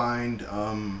of find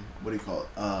what do you call it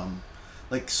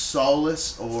like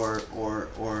solace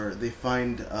or they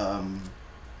find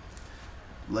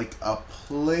like a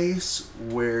place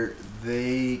where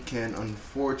they can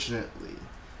unfortunately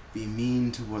be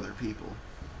mean to other people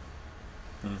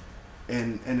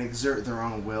and exert their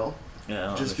own will.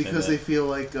 Yeah, just because they feel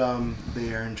like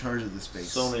they are in charge of the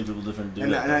space. So many people different do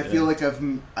and that. And I feel like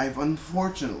I've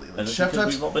unfortunately like chef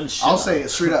types. We've all been shit I'll on. say it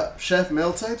straight up. Chef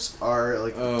male types are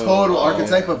like Oh, total oh,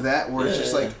 archetype yeah. of that, where it's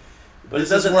just like But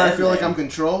this it is doesn't where I end feel like there. I'm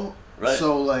control. Right.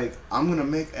 So like I'm gonna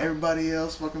make everybody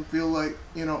else fucking feel like,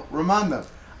 you know, remind them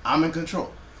I'm in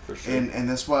control. For sure. And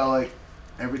that's why like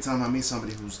every time I meet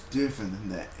somebody who's different than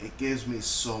that, it gives me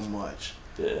so much.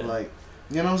 Yeah. Like,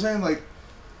 you know what I'm saying? Like,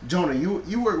 Jonah,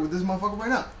 you work with this motherfucker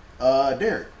right now.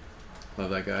 Derek. Love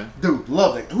that guy. Dude,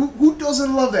 love it. Who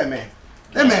doesn't love that man?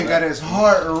 That man got his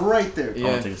heart right there. Yeah.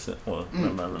 I want to take a sip. Well,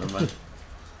 never mind.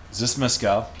 Is this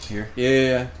mezcal here?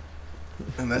 Yeah.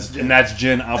 And that's And that's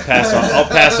gin. I'll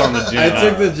pass on the gin. I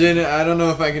took the gin. I don't know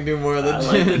if I can do more of the I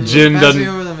like gin. the gin Pass me doesn't-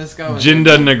 over the mezcal. Gin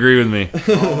doesn't agree with me.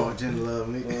 oh, Jen love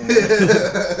me.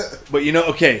 But you know,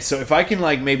 okay, so if I can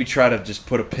like maybe try to just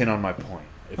put a pin on my point,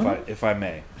 if I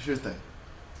may. Sure thing.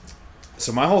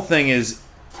 So my whole thing is,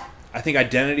 I think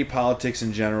identity politics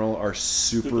in general are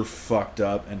super fucked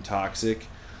up and toxic.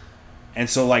 And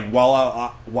so like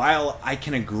while I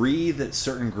can agree that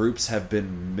certain groups have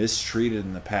been mistreated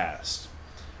in the past,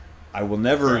 I will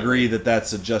never agree that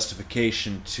that's a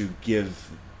justification to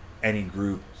give any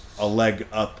group a leg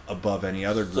up above any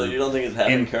other group. So you don't think it's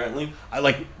happening And- currently?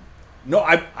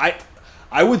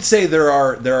 I would say there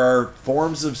are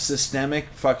forms of systemic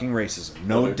fucking racism,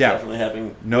 no They're doubt. Definitely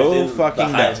happening. No within fucking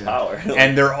the highest doubt. power.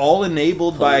 And they're all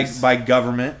enabled Police. by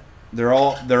government. They're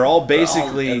all They're all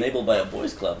basically enabled by a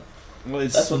boys' club. well,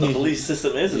 it's, That's what the police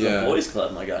system is Yeah. a boys'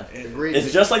 club, my guy. Agreed.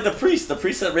 It's just like the priests. The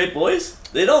priests that rape boys,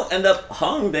 they don't end up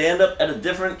hung. They end up at a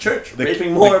different church,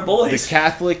 raping more boys. The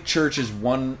Catholic Church is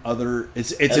one other.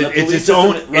 It's And the police its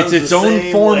own system runs it's its the own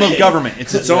same form way. of government.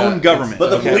 It's its own government. But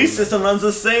the okay? police system runs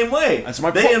the same way. That's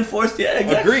my They point. enforce the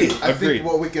exactly. Agreed. I think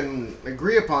what we can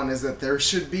agree upon is that there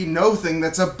should be no thing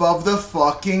that's above the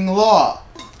fucking law.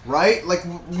 Right? Like,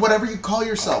 whatever you call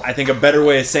yourself. I think a better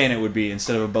way of saying it would be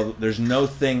instead of above. There's no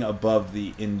thing above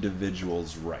the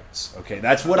individual's rights. Okay,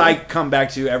 that's what I come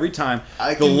back to every time.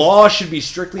 The law should be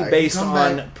strictly I can based come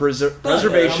on back-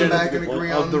 preservation come back and agree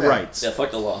of on the that. rights. Yeah,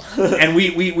 fuck the law. And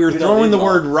we were don't throwing need the law.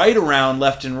 word right around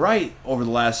left and right over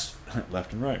the last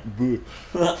left and right. Boo.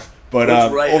 But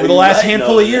Which right over are the you last right?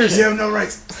 handful No, of years, You have no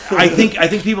rights. I think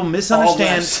people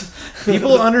misunderstand. lefts.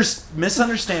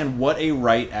 Misunderstand what a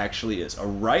right actually is. A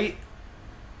right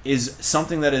is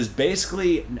something that is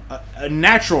basically a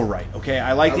natural right. Okay,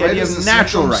 I like the idea of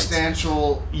natural rights.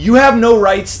 Substantial. You have no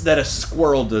rights that a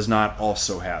squirrel does not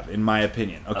also have, in my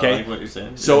opinion. Okay, I like what you're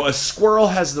saying. so a squirrel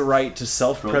has the right to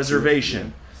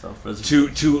self-preservation,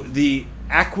 Self-preservation. to the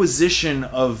acquisition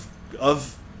of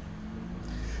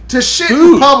To shit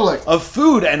food, in public. of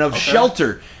food and of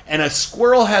shelter. And a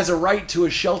squirrel has a right to a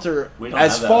shelter We don't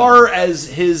as have that far as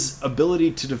his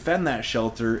ability to defend that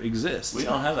shelter exists. We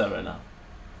don't have that right now.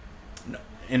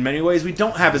 In many ways, we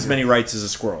don't have as many rights as a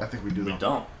squirrel. I think we do. We though.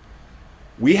 don't.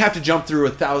 We have to jump through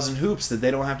 1,000 hoops that they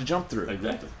don't have to jump through.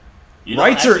 Exactly. You don't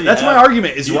Rights are. actually That's my have-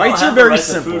 argument. Is you don't rights have are the very right to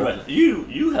simple. food right now.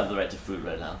 You have the right to food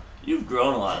right now. You've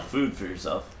grown a lot of food for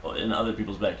yourself in other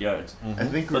people's backyards. I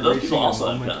think But we're those people reaching a also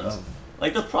have moment guns. of-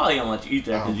 Like, they're probably going to let you eat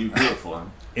there because you grew it for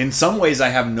them. In some ways, I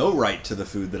have no right to the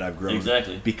food that I've grown.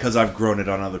 Exactly. Because I've grown it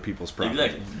on other people's property.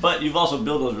 Exactly. But you've also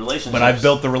built those relationships. But I've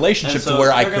built the relationship and so to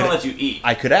where I they're going to could. let you eat.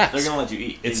 I could ask. They're going to let you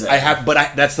eat. It's Exactly.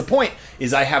 that's the point.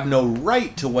 Is I have no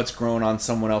right to what's grown on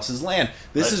someone else's land.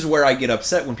 This Right. is where I get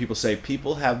upset when people say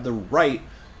people have the right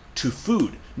to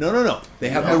food. No. They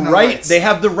have have the no right. rights. They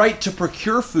have the right to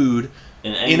procure food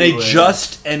In in any a way.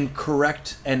 just and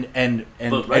correct and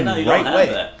But right now, you right don't way.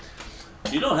 have that.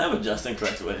 You don't have a just and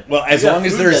correct way. Well, as You got long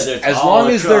as food there's deserts as all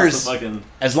long as across there's the fucking-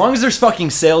 as long as there's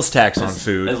fucking sales tax on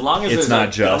food, as long as it's there's not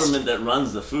a just. government that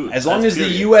runs the food. As long That's as the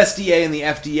period. USDA and the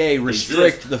FDA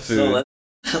restrict Exists. the food. So let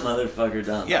that motherfucker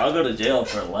down. Yeah. I'll go to jail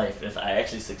for life if I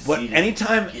actually succeed. But in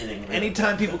anytime getting rid of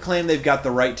anytime that. people claim they've got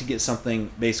the right to get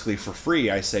something basically for free,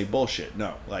 I say bullshit.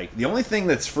 No. Like the only thing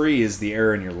that's free is the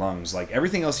air in your lungs. Like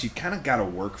everything else you kind of got to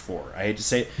work for. I hate to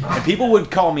say it. And people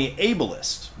would call me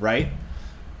ableist, right?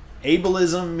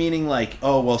 Ableism meaning like,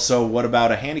 "Oh, well, so what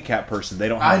about a handicapped person? They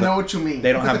don't have I know what you mean.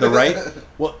 They don't have the right."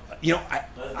 Well,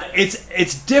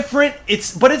 it's different.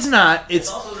 But it's not. It's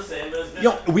also the same, but it's You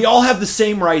know, different. we all have the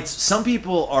same rights. Some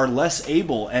people are less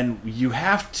able, and you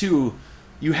have to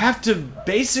You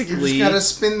basically. just gotta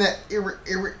spin that. Part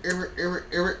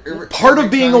Part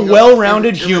of being a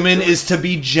well-rounded human is to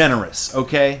be generous.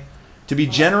 Okay, To be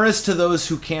generous to those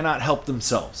who cannot help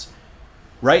themselves.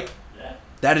 Right? Yeah.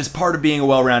 That is part of being a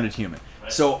well-rounded human.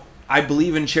 Right. So I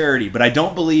believe in charity, but I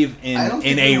don't believe in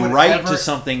a right to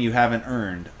something you haven't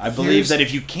earned. I believe that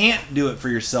if you can't do it for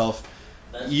yourself,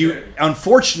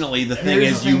 unfortunately, the thing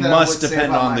is you must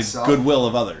depend on the goodwill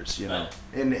of others. You know,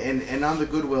 and on the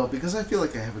goodwill, because I feel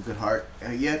like I have a good heart.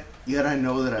 Yet I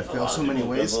know that I fail so many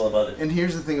ways. And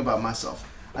here's the thing about myself: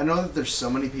 I know that there's so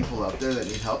many people out there that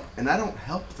need help, and I don't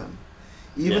help them.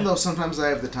 Even though sometimes I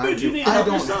have the time to, I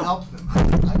don't help them.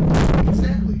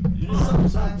 Exactly.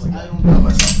 Sometimes I don't help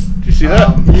myself. Did you see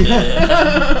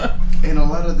that? And a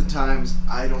lot of the times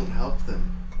I don't help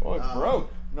them. Oh, it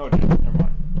broke. No, dude, never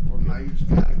mind. Now you just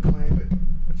gotta claim it.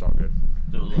 It's all good.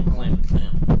 Do a little claim,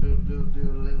 Sam. Do a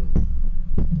little.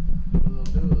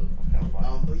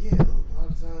 But yeah, a lot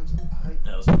of times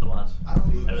That was fun to watch. I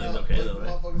don't even Everything's help. okay though, right?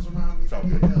 Motherfuckers around me It's all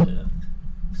that need help. Yeah.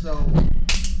 So,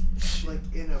 like,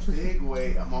 in a big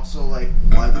way, I'm also like,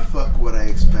 why the fuck would I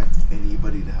expect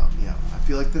anybody to help me out? I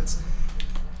feel like that's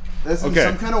in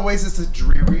some kind of ways it's a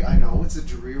dreary. I know it's a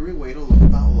dreary way to look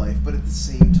about life, but at the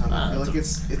same time, I feel like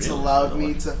it's allowed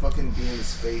me to fucking be in the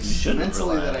space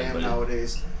mentally that I am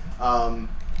nowadays. And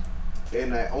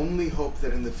I only hope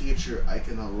that in the future I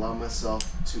can allow myself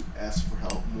to ask for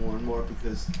help more and more,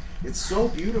 because it's so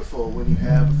beautiful when you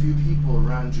have a few people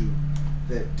around you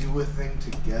that do a thing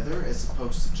together as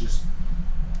opposed to just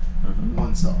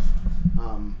oneself.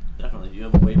 Definitely, you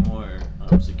have way more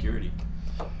security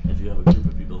if you have a group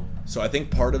of people. So I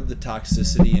think part of the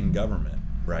toxicity in government,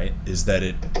 right, is that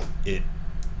it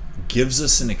gives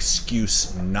us an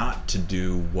excuse not to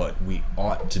do what we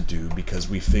ought to do because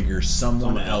we figure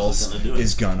someone else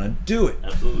is gonna do it.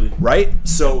 Absolutely. Right?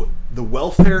 So the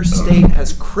welfare state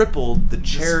has crippled the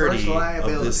charity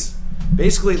of this.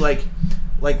 Basically, like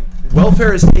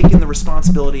welfare has taken the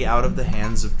responsibility out of the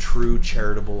hands of true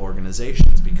charitable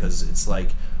organizations, because it's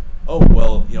like, oh,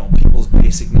 well, you know, people's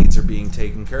basic needs are being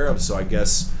taken care of, so I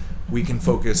guess we can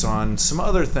focus on some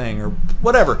other thing or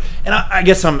whatever. And I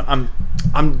guess I'm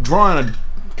drawing a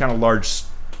kind of large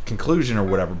conclusion or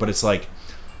whatever, but it's like,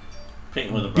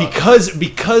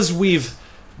 because we've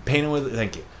painted with,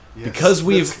 thank you.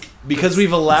 Yes, because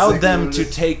we've allowed them to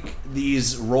take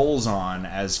these roles on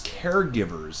as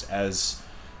caregivers,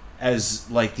 as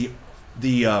like the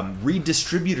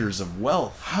redistributors of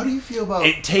wealth. How do you feel about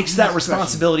it? Takes that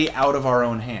responsibility out of our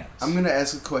own hands. I'm gonna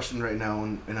ask a question right now,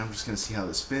 and I'm just gonna see how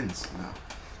this spins now,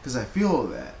 because I feel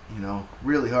that,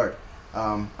 really hard.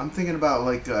 I'm thinking about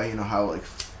how like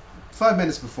 5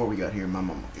 minutes before we got here, my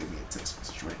mama gave me a text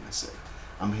message, right, and I said,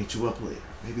 "I'm gonna hit you up later.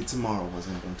 Maybe tomorrow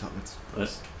wasn't gonna tell me."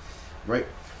 Right?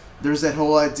 There's that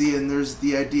whole idea, and there's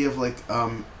the idea of like,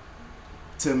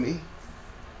 to me,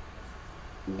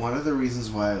 one of the reasons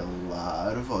why a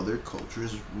lot of other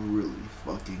cultures really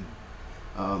fucking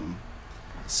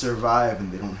survive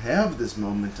and they don't have this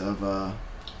moment of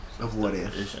what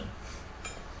if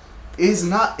it's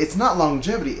not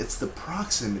longevity, it's the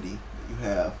proximity that you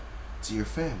have to your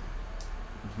family.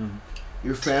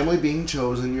 Your family being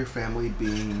chosen, your family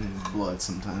being blood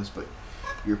sometimes, but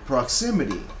your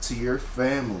proximity to your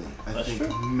family, I think,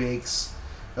 makes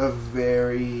a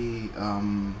very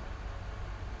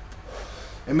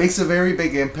it makes a very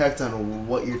big impact on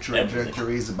what your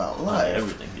trajectory is about life.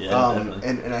 Everything, definitely.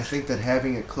 And I think that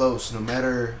having it close, no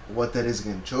matter what that is,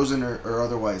 again, chosen or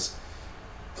otherwise,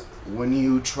 when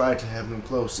you try to have them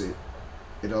close, it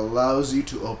allows you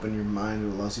to open your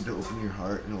mind, it allows you to open your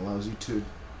heart, and allows you to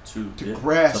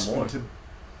grasp and to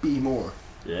be more.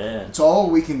 Yeah. It's all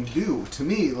we can do. To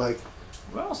me, like,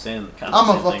 we're all saying kind of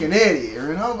I'm a fucking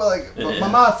idiot, but like,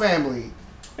 my family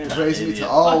raised me to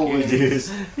always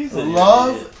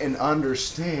love and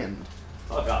understand.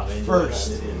 Fuck off, man.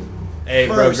 First. Hey,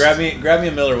 bro, grab me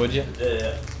a Miller, would you?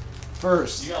 Yeah.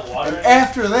 First. You got water? And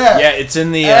after that. Yeah, it's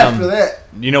in the. After that.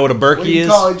 You know what a Berkey we is?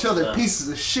 call each other pieces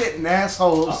of shit and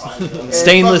assholes. And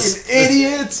stainless. Fucking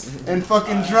idiots and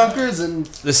fucking drunkards and.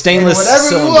 The stainless and whatever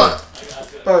cylinder. you want.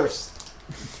 First.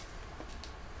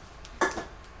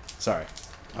 Sorry.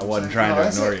 I wasn't trying to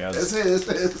ignore you.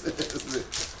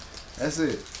 That's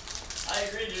it. I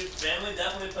agree, dude. Family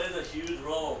definitely plays a huge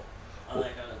role on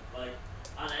that kind of,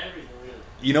 on everything, really.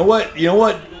 You know what?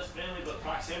 Not just family, but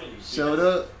proximity. Showed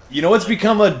up. You know what's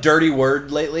become a dirty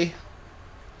word lately?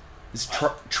 It's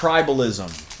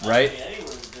tribalism, right?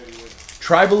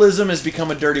 Tribalism has become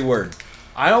a dirty word.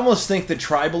 I almost think that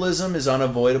tribalism is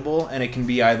unavoidable, and it can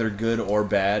be either good or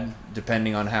bad,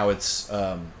 depending on how it's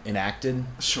enacted.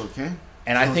 Sure can.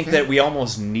 And I think that we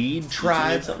almost need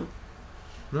tribe.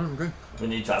 No, I'm good. We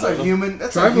need tribalism.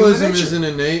 Tribalism is an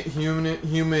innate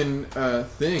human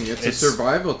thing. It's a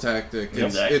survival tactic.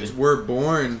 Exactly. We're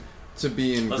born to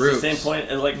be in That's groups. the same point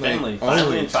as like family. Like,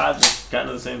 Family and tribes is kind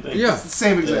of the same thing. Yeah. It's the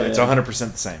same exact. It's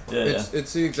 100% the same. Yeah,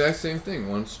 It's the exact same thing.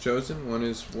 One's chosen, one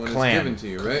is Clan. given to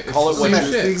you, right? Call It's it the what same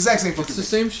It's the shit. exact same fucking It's the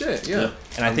thing. same shit. Yeah.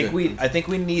 And I I'm think good.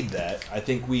 we need that. I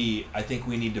think we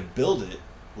need to build it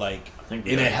like think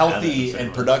we in a already have it in healthy certain and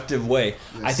ways. productive way.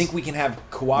 Yes. I think we can have We can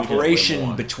have way cooperation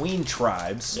more. between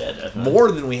tribes Yeah, definitely.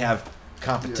 more than we have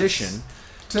competition. Yes.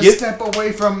 To Get- step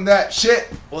away from that shit.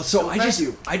 Well, so Thank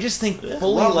you. I just think Yeah.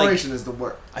 fully like Cooperation is the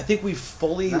word. I think we've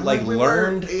fully Not like we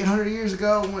learned. were 800 years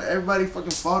ago when everybody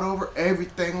fucking fought over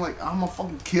everything. Like, I'm gonna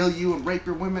fucking kill you and rape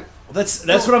your women. That's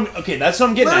what I'm okay. That's what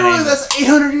I'm getting Literally, at. that's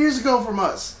 800 years ago from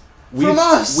us. From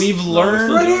us. We've No, learned.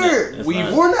 we're right still doing here. it. It's We've-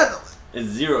 not- We're not. It's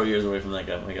 0 years away from that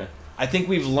guy, my guy. I think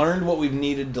we've learned what we've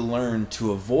needed to learn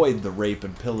to avoid the rape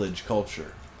and pillage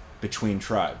culture between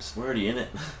tribes. We're already in it.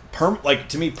 Like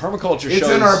to me, permaculture It's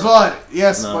shows in our blood.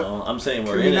 Yes, but No, I'm saying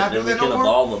we're can we in it. not do Then we that can no more?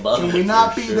 evolve above it. can we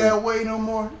not for be sure. that way no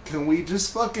more? Can we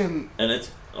just fucking? And it's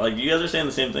like you guys are saying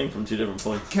the same thing from two different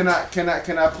points. Can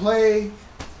I play?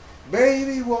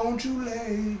 Baby, won't you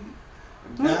lay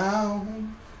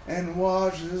down and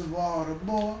watch this water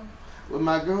boy with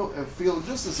my girl and feel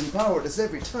just as empowered as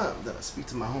every time that I speak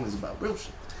to my homies about real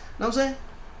shit. Know what I'm saying?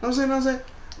 Know what I'm saying?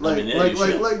 Like, I mean, yeah, you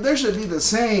should. like, there should be the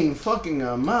same fucking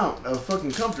amount of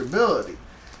fucking comfortability.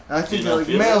 I think you that not like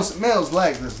feel males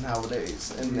lack this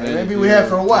nowadays, and Many maybe do, we have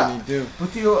for a while. many do.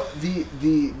 But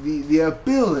the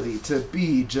ability to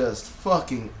be just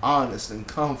fucking honest and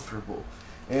comfortable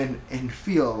and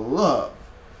feel love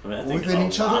I mean, I think within a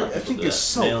each lot other, of I people think do is that.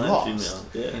 so Male and lost.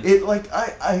 female. Yeah. It like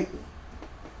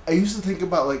I used to think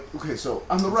about like, okay, so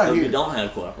on the right But here, we don't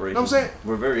have cooperation. Know what I'm saying?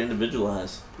 We're very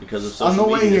individualized because of social on the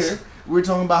way media. here, we're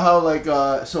talking about how like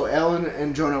so Ellen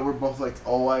and Jonah were both like,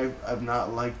 oh, I've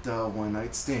not liked one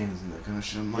night stands and that kind of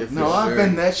shit. I'm like, Yeah, no, for I've sure.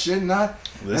 been that shit, not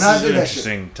This and I is did an that shit.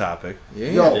 interesting topic. Yeah.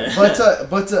 Yo,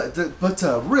 Yeah. but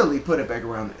to really put it back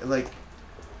around, like,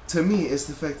 to me, it's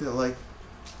the fact that like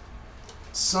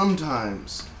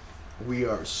sometimes we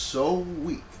are so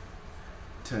weak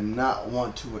to not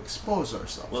want to expose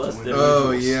ourselves. Well, that's to different.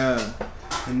 Oh individuals. yeah.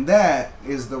 And that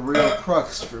is the real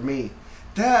crux for me.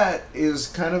 That is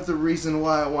kind of the reason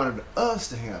why I wanted us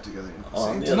to hang out together.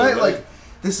 On the Tonight, other way. like,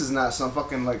 this is not some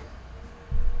fucking like.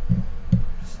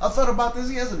 I thought about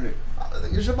this yesterday.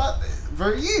 It's about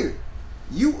for a year.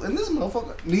 You and this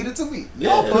motherfucker needed to meet.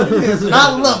 Y'all Yeah. butted heads, and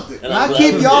I loved it. And And I'm I glad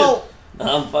keep we y'all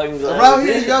I'm fucking glad around we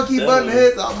here. did. Y'all keep butting Definitely.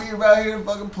 heads. I'll be around here and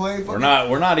fucking play. We're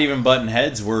not even butting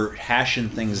heads. We're hashing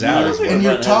things out. Yeah. As well. And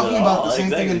you're Butting heads talking at about all, the same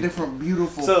thing in exactly. different,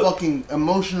 beautiful, So, fucking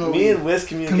emotional. Me and Wiz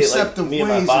communicate like conceptive me and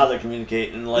my ways father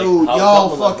communicate, and like Dude, how a y'all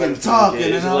couple of my fucking friends talking communicate.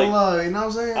 and It's I like, love, you know what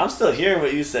I'm saying? I'm still hearing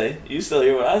what you say. You still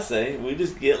hear what I say. We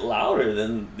just get louder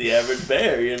than the average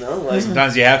bear, you know? Like,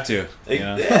 Sometimes you have to. like, You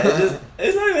know? yeah,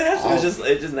 it's not even have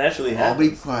to. It just naturally I'll be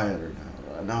happens. quieter now.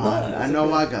 No, I it's know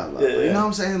okay. I got love. Yeah, You yeah. know what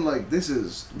I'm saying? Like this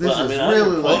is Well, I mean, I really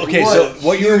understand. like Okay, what so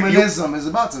what you're- humanism is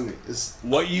about to me. It's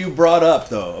What you brought up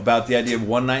though about the idea of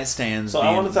one night stands. So I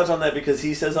being- want to touch on that because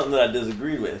he said something that I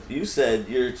disagreed with. You said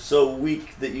you're so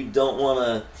weak that you don't want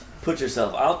to put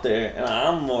yourself out there, and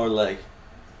I'm more like,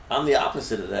 I'm the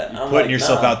opposite of that. I'm putting like,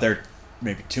 yourself nah. out there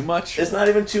maybe too much. It's not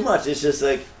even too much. It's just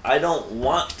like I don't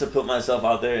want to put myself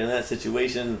out there in that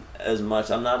situation as much.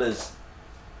 I'm not as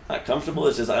not comfortable.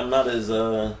 It's just I'm not as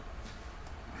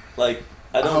like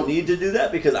I don't need to do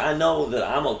that because I know that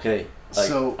I'm okay. Like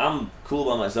So- I'm cool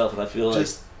by myself, and I feel like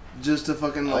just to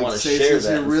fucking I like wanna say share this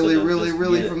that here really, instead of really, just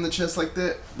really get it. from the chest like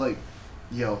that. Like,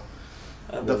 yo,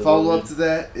 I the really follow up believe- to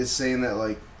that is saying that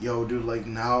like, yo, dude, like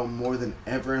now more than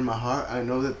ever in my heart, I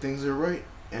know that things are right,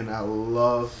 and I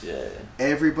love Yeah,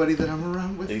 everybody that I'm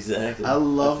around with. exactly. I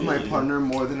love feel my you. partner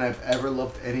more than I've ever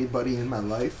loved anybody in my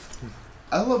life.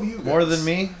 I love you guys. More than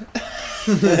me.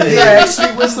 Yeah,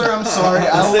 actually, Whistler, I'm sorry.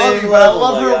 I Same love you, but I level,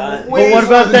 love my her guy. way But what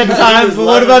about more that than time? His But love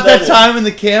what is about that better. time in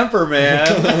the camper, man?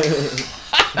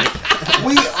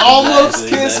 we almost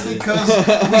kissed Exactly.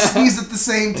 because we sneezed at the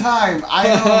same time. I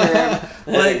know, man.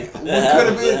 Like, we could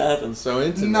have It been. happens. So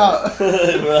intimate. No,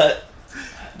 Right.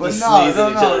 but Just no, sneeze no,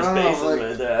 in each no, other's no, no. faces Like,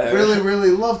 right there. I heard. really, really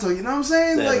love to. You know what I'm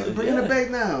saying? Definitely, Like, bringing yeah. it back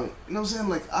now. You know what I'm saying?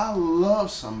 Like, I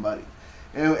love somebody.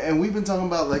 And we've been talking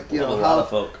about, like, you Love know, a lot of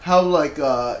folk. how, like,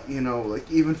 you know,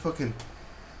 like, even fucking,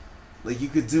 like, you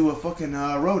could do a fucking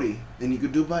roadie, and you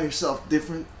could do it by yourself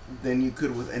different than you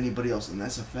could with anybody else, and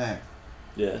that's a fact.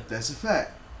 Yeah. That's a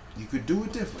fact. You could do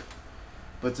it different.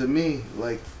 But to me,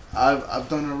 like, I've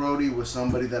done a roadie with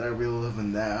somebody that I really love,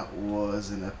 and that was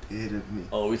an epitome.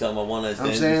 Oh, we talking about one night I'm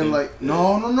stands? saying, like,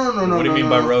 no. What do you mean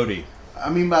by roadie? I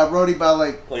mean by roadie, by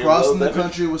like Like a crossing road the trip?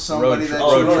 country with somebody that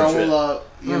road you trip. know,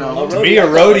 you know. To me, a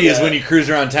roadie is when you cruise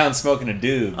around town smoking a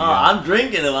doob. Oh, I'm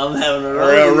drinking if I'm having a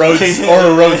or a road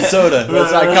soda.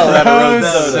 That's I call that a road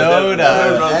soda.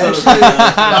 Actually,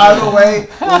 by the way,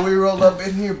 when we rolled up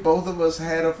in here, both of us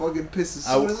had a fucking piss of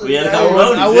sodas. we had a couple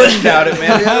roadies. I wouldn't doubt it,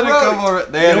 man. They had a couple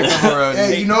roadies.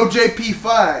 Hey, you know JP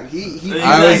fine. He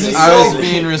I he's was sober.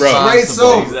 being Straight responsible.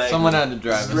 sober. Exactly. Someone had to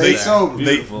drive us Straight there. sober.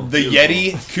 Beautiful. The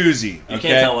Yeti koozie. You Okay?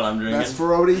 can't tell what I'm drinking. That's for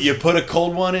roadies. You put a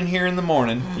cold one in here in the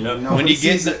morning. Yep. No. When you Nobody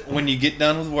sees get it. when you get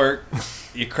done with work,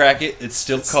 you crack it. It's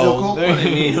still Still cold, cold? What do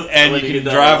you mean? and When you get can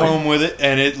done drive with it? home with it,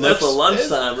 and it That's looks a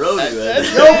lunchtime roadie, man.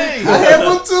 That's- Yo, I have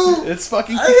one too. It's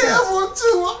fucking. I have one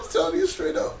too. I'm telling you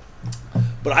straight up.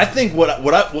 But I think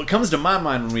what comes to my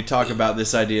mind when we talk about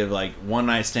this idea of like one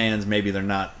night stands, maybe they're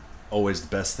not always the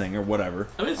best thing or whatever.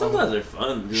 I mean, sometimes they're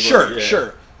fun. Just Sure, like, yeah.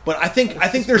 sure. But I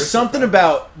think there's something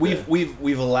about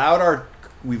we've allowed our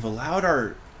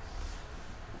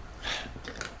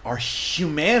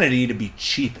humanity to be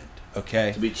cheapened.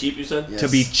 Okay, To be cheap, you said? to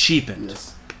be cheapened.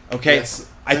 Yes. Okay, Yes,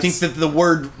 I think that the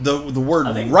word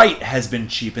I think- right has been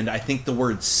cheapened. I think the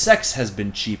word sex has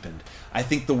been cheapened. I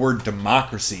think the word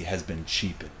democracy has been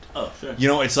cheapened. Oh, sure. You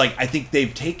know, it's like I think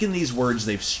they've taken these words,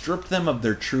 they've stripped them of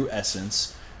their true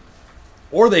essence,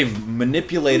 or they've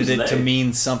manipulated Who's it to they?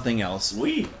 mean something else.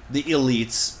 We. The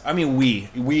elites. I mean, we.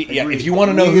 Yeah. Agreed. If you want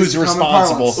to know We who's is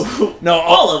common responsible, no,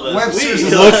 All of us. Webster's we.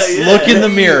 is look in the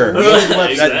mirror.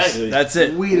 Webster's. Exactly. That's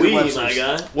it. Weed We, and my Webster's.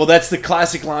 guy. Well, that's the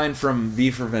classic line from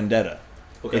V for Vendetta.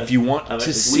 Okay. If you want I like to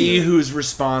this. see We. who's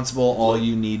responsible, all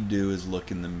you need to do is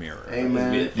look in the mirror.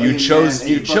 Amen. You chose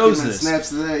this.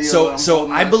 Snaps of that, yo, So I'm so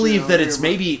holding I my believe shit that over it's here,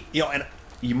 maybe, you know,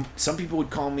 and some people would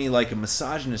call me like a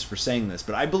misogynist for saying this,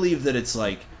 but I believe that it's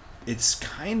like it's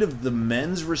kind of the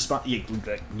men's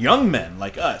young men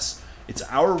like us. It's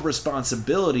our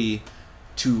responsibility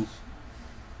to,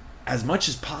 as much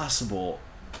as possible,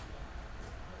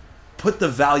 put the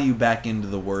value back into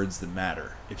the words that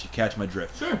matter. If you catch my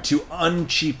drift, Sure. to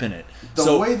uncheapen it.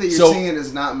 The way that you're saying it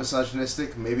is not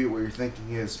misogynistic. Maybe what you're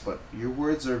thinking is, but your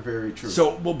words are very true.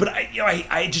 So, well, but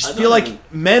I just I feel don't like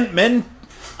think- men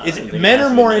I is don't it, think men it has are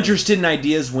to be more men. interested in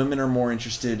ideas. Women are more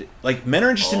interested, like men are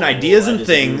interested in Oh, ideas I and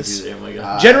disagree with things. you there, my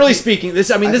guy. Generally I think- speaking,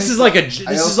 this I this think is like a I this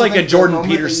is also like a think the Jordan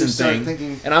moment that you Peterson start thing,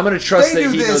 thinking, and I'm gonna trust they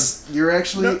that do he this. knows. You're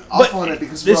actually No, off but on it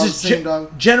because we're all the same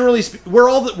dog. generally we're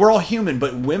all human,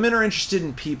 but women are interested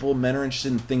in people, men are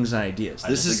interested in things and ideas. I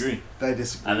This is disagree. I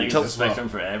disagree. I think it's Tell- a spectrum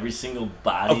for every single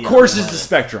body. of course on the it's the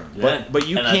planet. spectrum, Yeah. but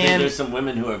you and I think can. there's some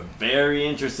women who are very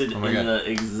interested Oh my in God. the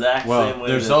exact Well, same way.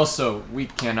 there's that- also we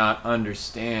cannot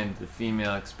understand the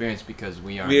female experience because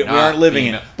we are We not aren't living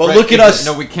female. it. But look at us.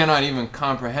 No, we cannot even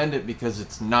comprehend it because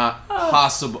it's not Oh,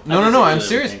 possible. I No, disagree I'm with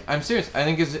serious. everything. I'm serious. I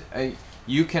think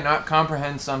you cannot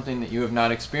comprehend something that you have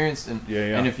not experienced, and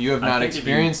Yeah. and if you have I not think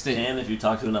experienced if you it, can, if you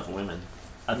talk to enough women.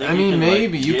 I think I you mean, can,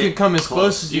 maybe like, you get could come as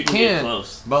close as you get can,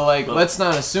 close. but like, But- let's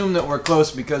not assume that we're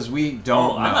close because we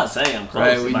don't Oh, know. I'm not saying I'm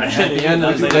close. Right, we- by at any the end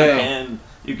means. of the I'm saying day,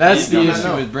 you That's can the not issue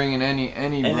know. with bringing any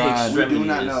Any broad extremity We do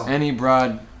not is- know. any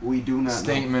broad We do not know.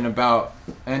 statement about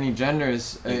any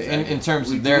genders in terms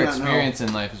We of do their not know. experience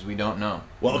in life is we don't know.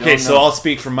 Well, We okay, don't so know. I'll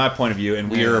speak from my point of view, and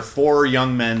we Yeah. are four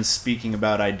young men speaking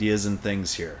about ideas and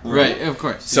things here. Right, of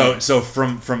course. So, yeah. so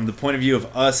from the point of view of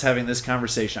us having this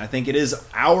conversation, I think it is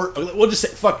our. We'll just say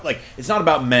fuck. Like it's not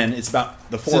about men. It's about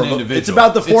the It's four. an Of, individual. it's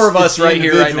about the four of us the right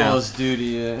here, right now. individual's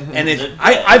duty. And if Yeah,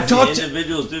 I've the talked to,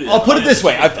 individuals do that. I'll put it this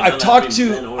way: It I've doesn't talked have to be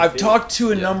men to or I've female. talked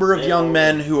to a Yeah. number of Yeah, young or-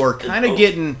 men who are kind of both.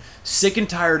 getting sick and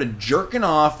tired of jerking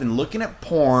off and looking at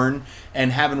porn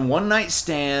and having one night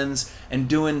stands and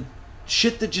doing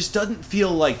shit that just doesn't feel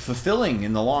like fulfilling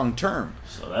in the long term.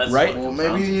 So that's Right? what it Well, comes maybe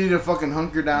down you to. need to fucking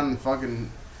hunker down and fucking,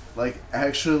 like,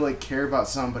 actually, like, care about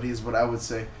somebody is what I would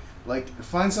say. Like,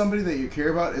 find somebody that you care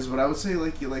about is what I would say.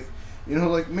 Like, you know,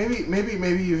 like,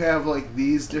 maybe you have, like,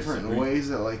 these different disagree. ways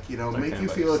that, like, you know, Like make caring you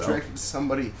about feel yourself. attracted to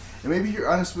somebody. And maybe you're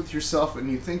honest with yourself and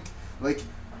you think, like,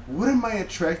 what am I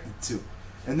attracted to?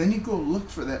 And then you go look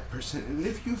for that person. And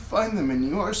if you find them and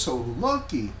you are so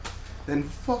lucky, then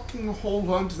fucking hold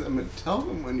on to them and tell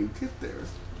them when you get there.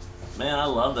 Man, I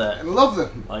love that. And love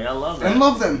them. Like, I love that. And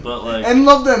love them. But, like, And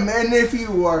love them. And if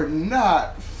you are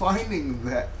not finding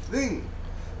that thing,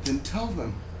 then tell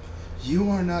them you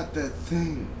are not that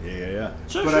thing. Yeah.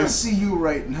 sure, But sure. I see you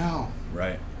right now.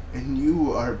 Right. And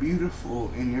you are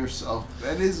beautiful in yourself.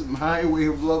 That is my way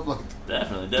of love. Like,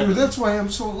 Definitely. dude, that's why I'm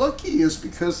so lucky. Is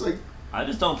because like I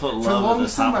just don't put for the love at the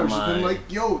longest time top I've of just my, been like,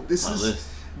 yo, this my is list.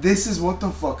 this is what the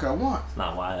fuck I want. It's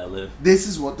not why I live. This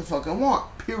is what the fuck I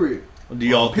want. Period. Do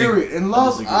y'all Period. think? In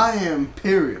love, disagree. I am.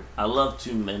 Period. I love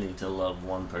too many to love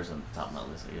one person at the top of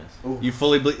my list, I guess. You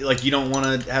fully like you don't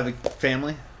want to have a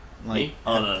family? Like Me?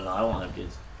 Oh, no, I won't have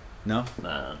kids. no?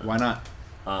 Nah. Why not?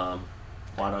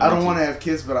 Why I don't want to have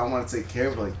kids, but I want to take care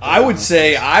of like. I would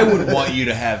say I would want you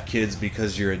to have kids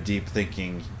because you're a deep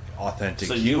thinking, authentic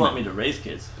So human. you want me to raise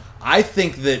kids? I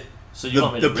think that So you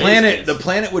want me the to raise planet kids? the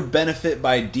planet would benefit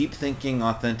by deep thinking,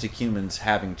 authentic humans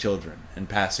having children and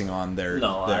passing on their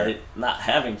No, their, not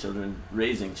having children,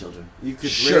 raising children. You could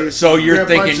Sure. raise. So you're grab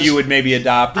thinking bunches- you would maybe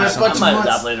adopt or grab I something? bunch of might months.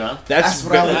 adopt later on. That's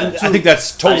what I would do, I think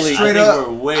that's totally. I Straight think up,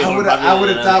 we're way I more would popular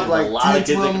than adopt a like lot of 10, kids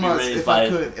that 12 can be months raised if by I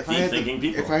could. If I had deep-thinking the,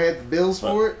 people. if I had the bills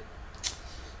for it,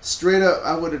 straight up,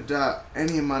 I would adopt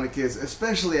any amount of kids,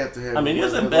 especially after having. I mean, he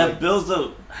worked doesn't with, have like- bills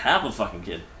to have a fucking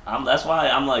kid. That's why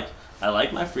I'm like, I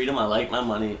like my freedom, I like my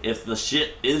money. If the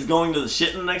shit is going to the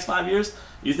shit in the next 5 years,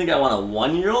 you think I want a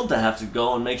 1-year-old to have to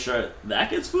go and make sure that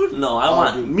gets food? No, I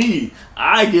want dude. me.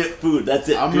 I get food. That's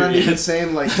it. I'm period. not even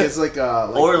saying like kids like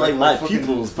Or, like, my fucking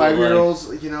pupils, but,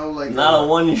 5-year-olds, you know, like Not a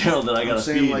 1-year-old that I I'm gotta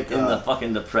saying, feed like, in the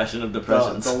fucking depression of the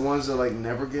depressions. ones that like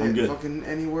never I'm get good. fucking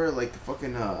anywhere, like the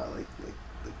fucking like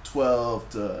 12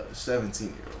 to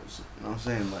 17-year-olds. You know what I'm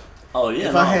saying? Like Oh yeah,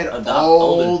 if no, I had adopt all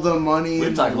older. the money We've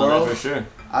in the talked about world, that for sure.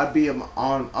 I'd be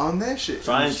on that shit.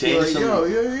 Try and Just be change like, some- Yo,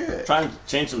 yeah. Try and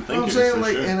change some You know what I'm thinkers saying? for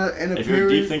Like sure. in a If you're a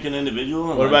period. deep thinking individual,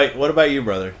 and What about you,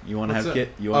 brother? You want to What's have up? kid?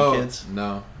 You want kids?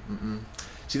 No. Mm-mm.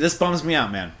 See, this bums me out,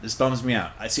 man. This bums me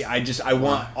out. I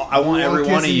want want every kids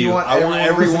one of and you you. want I want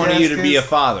every everyone one of who you has to be a kids?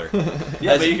 father.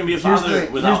 yeah, but you can be a Here's father the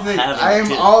thing, without here's the thing. having I a am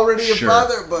kid. already a Sure.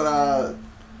 father, but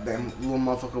that little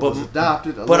motherfucker was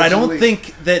adopted. But I don't allegedly.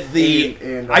 think that the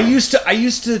And, I used to But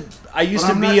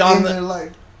I'm be not on in the their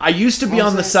life. I used to be What I'm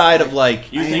on the saying? side of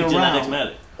like You I think ain't genetics around.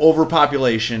 matter?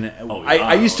 overpopulation. Oh, I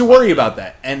yeah. used to worry about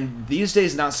that, and these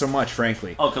days not so much,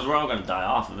 frankly, Oh, because we're all gonna die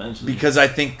off eventually. because I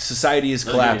think society is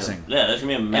There's gonna be collapsing, yeah, there's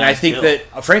gonna be a mass and I think kill.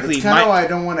 that frankly, That's kind of my, why I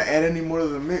don't want to add any more to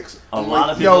the mix. a I'm lot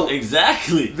like, of people yo,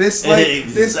 exactly this like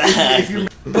this. exactly. If you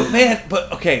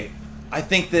but okay. I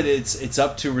think that it's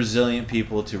up to resilient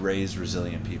people to raise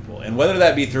resilient people, and whether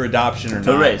that be through adoption or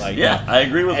to not. raise. Like, Yeah, I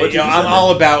agree with Hey, what you yo, just I'm said.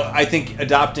 all about. I think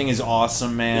adopting is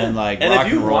awesome, man. Yeah. Like, and rock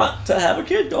if you and roll. want to have a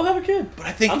kid, go have a kid. But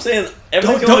I think I'm saying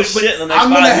everything's Don't- going to don't- shit in the next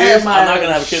I'm gonna 5 years. have my I'm not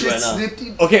gonna have a kid shit right now.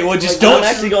 snipped. okay, well, just Like, don't. I'm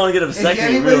actually going to get a vasectomy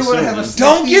anybody real wanna soon. have a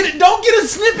dude. Don't get a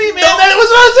snippy, man. That was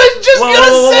what I was just Whoa,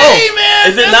 gonna whoa, whoa, say, whoa.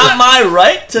 man. Is it That's not my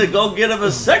right to go get a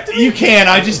vasectomy? You can.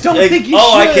 I just don't Like, think you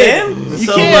oh, should. I can? You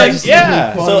So, can. like,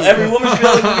 yeah. So every woman should be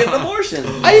able to get an abortion.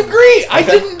 I agree. I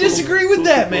didn't disagree with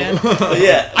that, man. But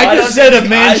yeah, I just said a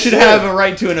man I should have a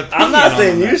right to an opinion. I'm not on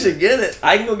saying that. you should get it.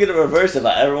 I can go get it reversed if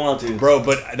I ever want to. Bro,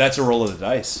 but that's a roll of the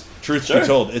dice. Truth Sure. be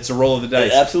told, it's a roll of the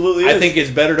dice. It absolutely I is. think it's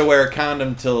better to wear a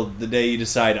condom till the day you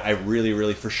decide I really,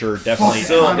 really for sure, definitely,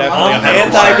 So, I'm definitely. I'm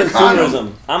 100%.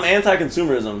 anti-consumerism. I'm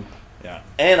anti-consumerism, Yeah.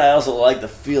 and I also like the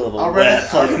feel of a Already- wet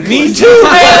fucking. Me too,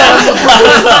 man.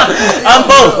 I'm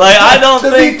both. Like I don't To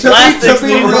be- think to be- plastics to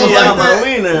be need to real be like on my that,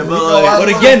 wiener, but you know, like,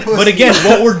 I- But again,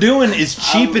 what we're doing is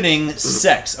cheapening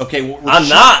sex. Okay, we're I'm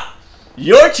not.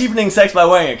 You're cheapening sex by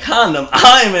wearing a condom.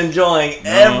 I'm enjoying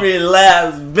every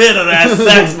last bit of that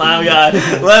sex, my guy.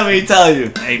 Let me tell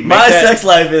you, Hey, make my that- sex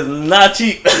life is not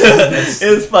cheap.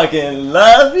 It's fucking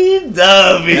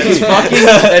lovey-dovey.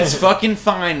 That's fucking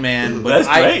fine, man. But That's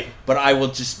great. But I will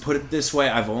just put it this way: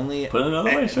 I've only Put it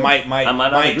another way, sure. my I might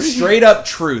not my agree. straight up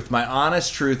truth, my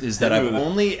honest truth is that Agree I've with it.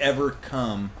 only ever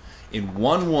come in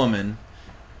one woman.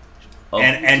 Oh.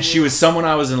 And she was someone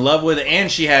I was in love with, and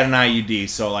she had an IUD,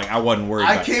 so like I wasn't worried.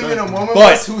 I about came it. in a woman But-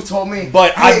 once who told me,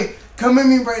 but "Hey, come at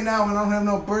me right now, and I don't have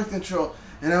no birth control."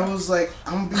 And I was like,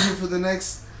 "I'm gonna be here for the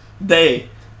next Day.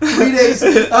 3 days,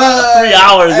 3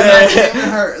 hours, And I yeah. came in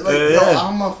her like, yo, Yeah.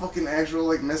 I'm a fucking actual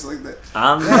like mess like that.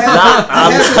 I'm I not.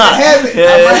 I'm not.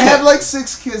 I might have like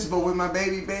 6 kids, but with my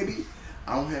baby,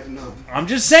 I don't have none. I'm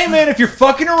just saying, man, if you're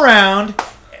fucking around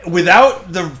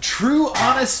without the true,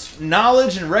 honest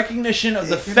knowledge and recognition of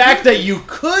the If you fact do- that you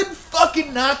could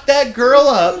fucking knock that girl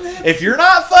up, if you're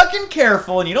not fucking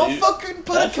careful and you don't Dude, fucking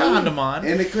put a absolutely. condom on,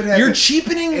 And it could happen. you're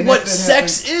cheapening And what if it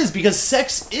sex is, because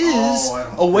sex is Oh, I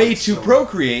don't a way think to so.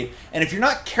 procreate. And if you're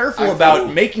not careful I about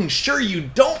think- making sure you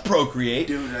don't procreate,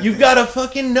 Dude, I you've think- got to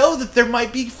fucking know that there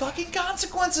might be fucking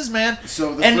consequences, man.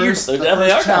 So the And you- first, There the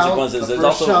definitely first are child, consequences. the There's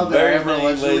first also child that I very ever many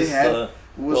allegedly ways had to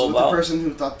was go with about. the person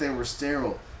who thought they were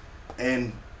sterile,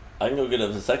 and I can go get a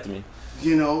vasectomy.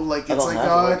 you know, like I it's don't like have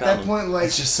to wear a at that condom. point, like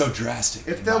It's just so drastic.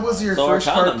 if that was your So are first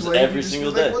card condoms play, every you'd just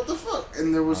single be like, day. what the fuck?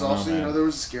 And there was I don't know, also, you man. know, there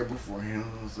was a scare beforehand.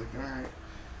 And I was like, all right,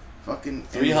 fucking and,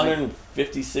 like,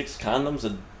 356 condoms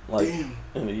a like Damn.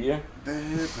 in a year. That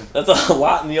happened. That's a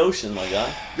lot in the ocean, my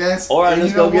guy. Or I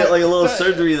just go get like a little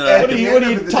surgery that I What can. are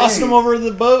you tossing them over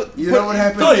the boat? You know what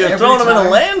happened? No, you're every throwing them in a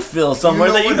time? landfill somewhere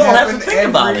You know that you what don't have to happened think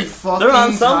about every it. They're on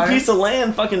fucking some time? piece of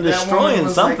land fucking That woman destroying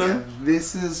was something. Like,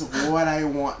 this is what I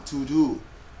want to do.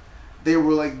 They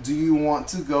were like, "Do you want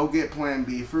to go get Plan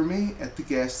B for me at the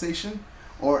gas station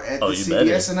or at the you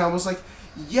CVS?" better. And I was like,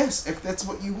 "Yes, if that's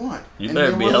what you want." You And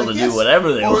better they be were able like, to "Yes." do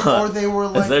whatever they want. Or they were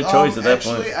like, It's their choice at that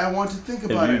actually, point. I want to think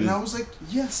If about you it. And just- I was like,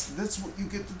 "Yes, that's what you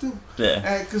get to do."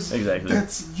 Yeah, Because exactly.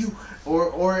 that's you.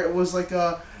 Or it was like,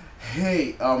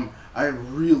 "Hey, I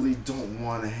really don't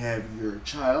want to have your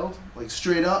child." Like,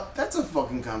 straight up, that's a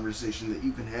fucking conversation that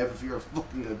you can have if you're a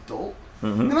fucking adult.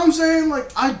 Mm-hmm. You know what I'm saying?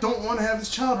 Like, I don't want to have this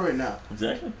child right now.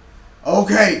 Exactly.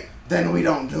 Okay, then we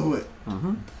don't do it.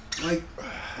 Mm-hmm. Like,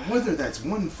 whether that's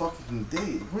one fucking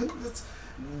day, whether that's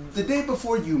the day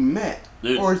before you met,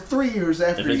 Dude, or 3 years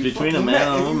after if it's you between fucking a man met, and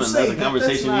a if you woman, say that's a that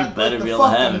conversation not you better the be able to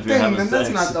have fucking if you're having then that's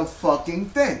sex. not the fucking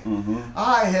thing. Mm-hmm.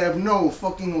 I have no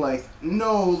fucking, like,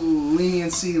 no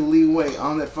leniency, leeway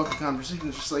on that fucking conversation.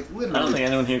 It's just like, I don't literally, think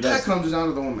anyone here that does. comes down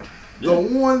to the woman. Yeah. The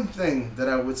one thing that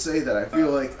I would say that I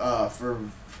feel like,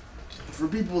 for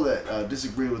people that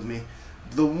disagree with me,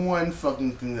 the one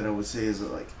fucking thing that I would say is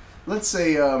that, like, let's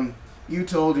say you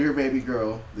told your baby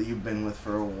girl that you've been with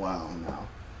for a while now,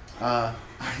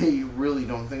 I really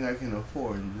don't think I can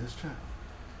afford this child.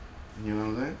 You know what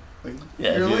I'm saying? Like,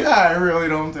 Yeah, you're if like, you- I really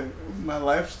don't think my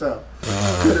lifestyle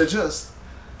could adjust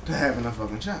to having a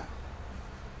fucking child.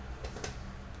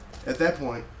 At that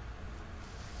point,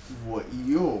 what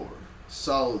your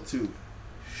solitude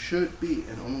should be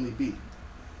and only be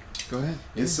Go ahead.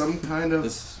 is some kind of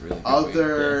This is really good.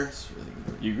 other. This is really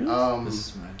good. You agree? This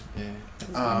is mine. Yeah.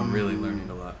 I'm really learning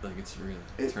a lot. Like it's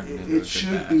really turning into a It good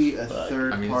should batch. be a But,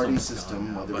 third I mean, it's party almost system,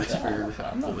 gone now, whether but it's for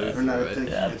I'm not or not a thing.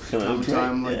 Yeah, At it's gonna the be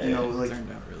time, great. like, you know, it like,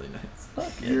 turned out really nice.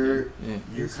 Fuck yeah, you're Yeah,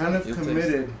 you're it's- kind of you'll taste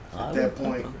committed it. at that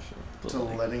point But, to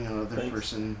like, letting another thanks.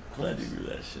 person glad you agree with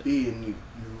that shit. be, and you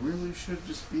really should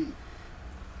just be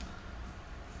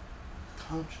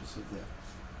conscious of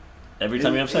that. Every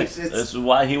time you have sex. It's- That's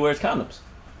why he wears condoms.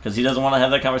 Because he doesn't want to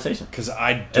have that conversation. Because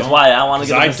I don't. That's why I want to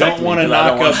get a I vasectomy, don't want to 'cause I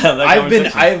don't knock wanna up. have that I've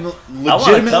conversation. legitimately, I want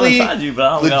to come inside you, but I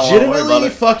don't wanna worry about legitimately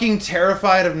it. fucking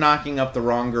terrified of knocking up the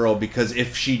wrong girl because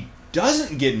if she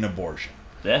doesn't get an abortion,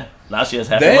 Yeah, now she has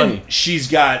half the then money. she's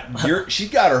got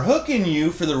her hook in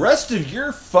you for the rest of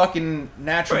your fucking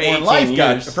natural For born 18 life.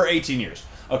 years. For 18 years.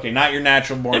 Okay, not your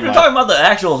natural born If you're life. talking about the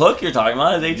actual hook you're talking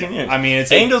about, it's 18 years. I mean,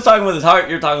 it's Angel's talking with his heart,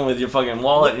 you're talking with your fucking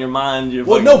wallet and your mind. Your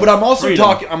well, fucking no, but I'm also freedom,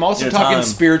 talking. I'm also your talking time.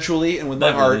 spiritually and with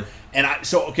my Definitely. heart. And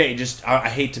okay, just I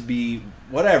hate to be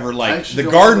whatever, I like actually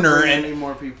the don't wanna gardener bring and any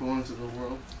more people into the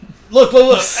world. look.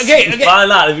 Okay. Why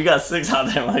not? If you got 6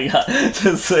 out there, my God,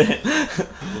 just say it.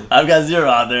 I've got 0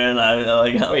 out there, and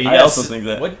Wait, you I got also think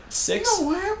that. What 6? No,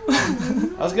 what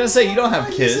happened? I was gonna say you don't have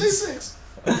Why kids. You say 6?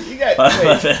 You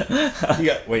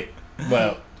got wait.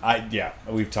 Well,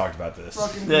 we've talked about this.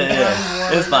 Fucking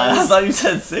Yeah, it's fine. I thought you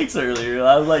said 6 earlier.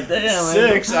 I was like, damn, man.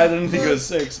 6. I didn't think it was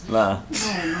 6. Nah,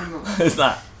 No. it's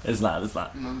not. It's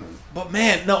not. No. But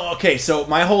man, no. Okay, so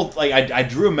my whole I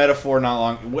drew a metaphor not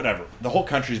long. Whatever. The whole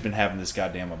country's been having this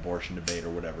goddamn abortion debate or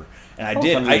whatever, and I Whole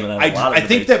did. country's been having a lot of I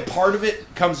think debates. that part of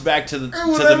it comes back to the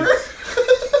Whatever.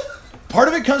 part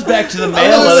of it comes back to the I man.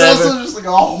 know it's whatever. also just like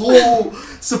a whole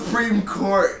Supreme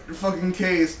Court fucking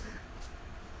case.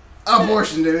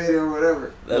 Abortion debate or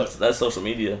whatever. That's social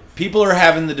media. People are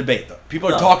having the debate though. People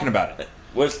are No. talking about it.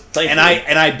 And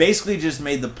And I basically just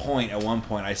made the point at one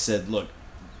point. I said, look,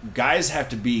 guys have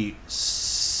to be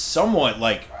somewhat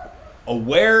like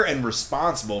aware and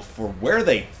responsible for where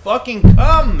they fucking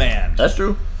come, man. That's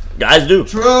true. Guys do.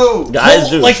 True. Guys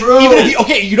do. Like True. even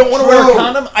if you don't want to wear a True.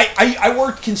 condom. I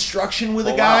worked construction with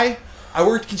a Oh, guy. wow. I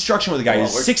worked construction with a guy. Oh,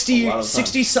 He's I worked 60 a lot of times.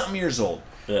 60 something years old.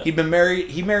 Yeah. He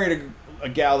married a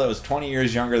gal that was 20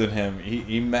 years younger than him.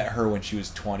 He met her when she was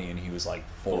 20 and he was like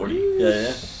 40.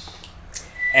 Yeah.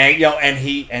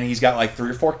 And he's got like 3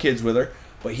 or 4 kids with her.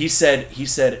 But he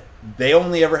said they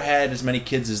only ever had as many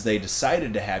kids as they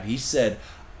decided to have. He said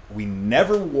we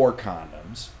never wore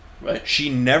condoms. Right. She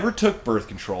never took birth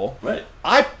control. Right.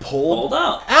 I pulled Hold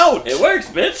out. out. It works,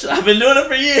 bitch. I've been doing it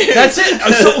for years. That's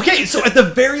it. So at the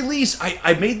very least,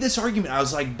 I made this argument. I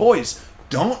was like, boys,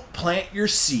 don't plant your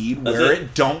seed That's where it.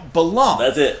 it don't belong.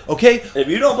 That's it. Okay? If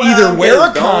you don't plant Either on wear kids, a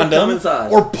don't come condom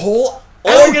inside. or pull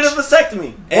Or get a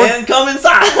vasectomy and come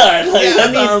inside.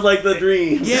 That sounds like the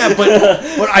dream. Yeah,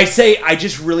 but I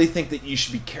just really think that you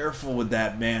should be careful with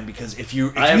that, man, because if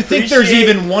you think there's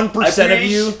even 1% of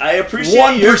you, I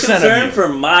appreciate your concern for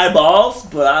my balls,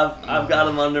 but I've got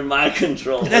them under my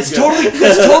control. That's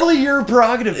totally your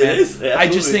prerogative, man. It is, I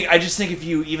just think if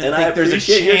you even think there's a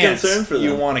chance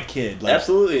you want a kid, like,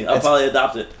 absolutely, I'll probably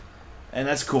adopt it. And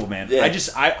that's cool, man. Yeah.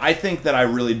 I think that I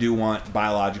really do want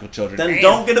biological children. Then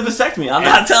don't get a vasectomy. I'm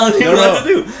not telling you what to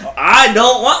do. I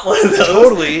don't want one of those.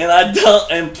 Totally.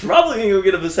 And probably gonna go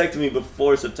get a vasectomy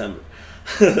before September.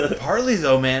 Partly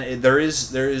though, man, there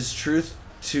is truth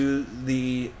to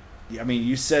the. I mean,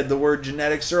 you said the word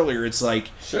genetics earlier. It's like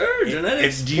sure,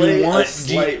 genetics play a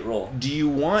slight role. Do you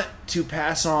want to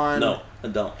pass on? No, I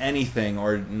don't. Anything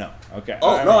or no? Okay.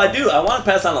 Oh no, I do. I want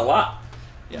to pass on a lot.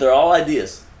 Yeah. They're all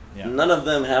ideas. Yeah. None of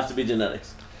them have to be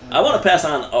genetics. I want to pass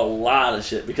on a lot of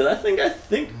shit because I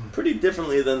think pretty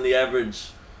differently than the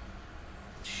average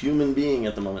human being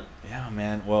at the moment. Yeah,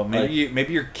 man. Well,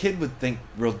 maybe your kid would think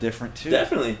real different too.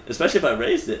 Definitely, especially if I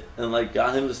raised it and like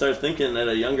got him to start thinking at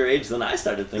a younger age than I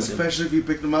started thinking. Especially if you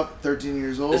picked him up 13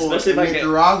 years old especially in if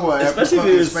Nicaragua after especially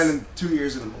fucking if spending 2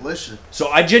 years in the militia. So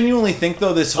I genuinely think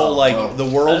though this whole the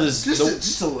world is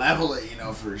just to level it,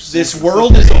 for this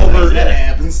world is over. That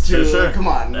happens too. Sure. Come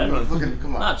on,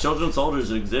 come on. Children's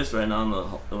soldiers exist right now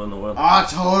in the world. Ah,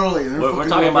 totally. We're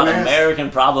talking about American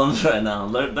problems right now.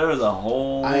 There is a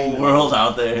whole world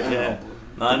out there. Yeah.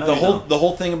 No, I know the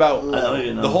whole thing about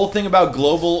the whole thing about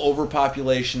global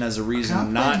overpopulation as a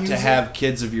reason not to have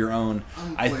kids of your own,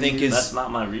 I think that's not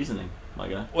my reasoning, my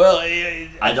guy. Well,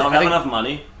 I don't have enough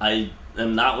money. I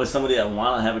am not with somebody I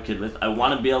want to have a kid with. I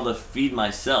want to be able to feed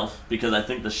myself because I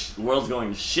think the world's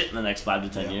going to shit in the next 5 to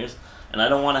 10 years, and I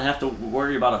don't want to have to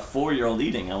worry about a 4-year-old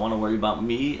eating. I want to worry about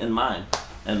me and mine.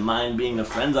 And mine being the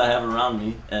friends I have around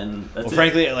me, and that's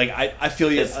frankly, I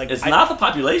feel you. It's not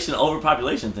the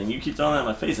overpopulation thing. You keep throwing that in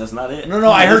my face. That's not it.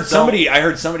 No. I heard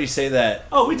somebody say that.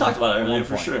 Oh, we talked about it earlier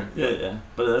for sure. Yeah.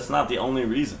 But that's not the only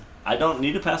reason. I don't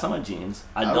need to pass on my genes.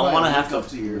 I don't want to have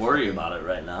to worry about it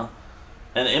right now.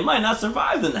 And it might not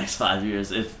survive the next 5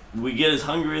 years if we get as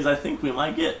hungry as I think we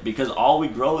might get, because all we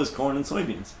grow is corn and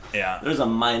soybeans. Yeah. There's a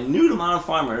minute amount of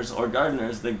farmers or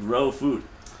gardeners that grow food.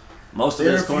 Most of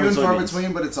it is corn and soybeans. They're few and far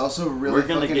between, but it's also really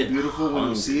fucking beautiful when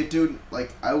you see it, dude.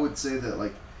 Like, I would say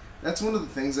that, that's one of the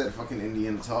things that fucking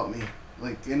Indiana taught me.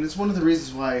 And it's one of the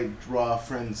reasons why I draw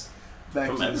friends back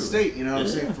to the state, you know what I'm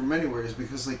saying, from anywhere, is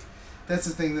because, that's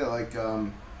the thing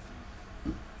that,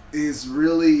 is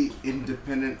really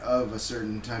independent of a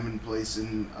certain time and place,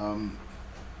 and,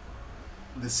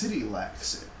 the city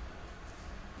lacks it.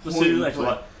 The city lacks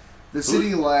what? The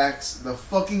city lacks the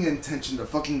fucking intention to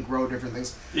fucking grow different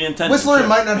things. The intention. Whistler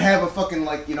might not have a fucking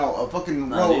a fucking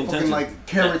row of fucking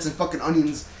carrots and fucking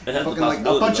onions and fucking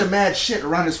a bunch of mad shit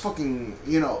around his fucking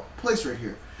place right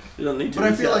here. You don't need to.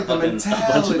 But I feel like the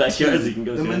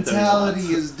mentality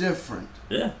is different.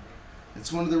 Yeah.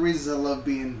 It's one of the reasons I love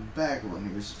being back around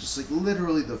here. It's just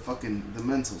literally the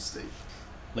mental state.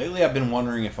 Lately, I've been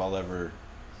wondering if I'll ever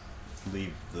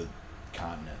leave the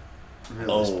continent.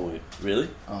 Really?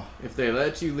 Oh. If they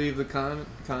let you leave the continent?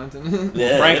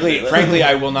 Yeah, frankly,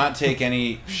 I will not take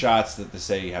any shots that they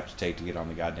say you have to take to get on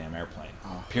the goddamn airplane.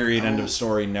 Oh. Period. End of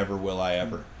story. Never will I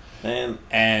ever. And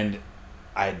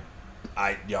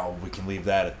we can leave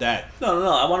that at that. No.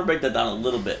 I want to break that down a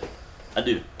little bit. I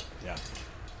do. Yeah.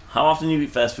 How often do you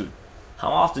eat fast food? How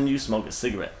often do you smoke a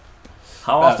cigarette?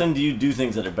 How often do you do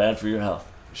things that are bad for your health?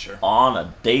 Sure. On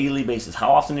a daily basis.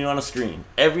 How often are you on a screen?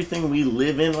 Everything we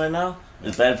live in right now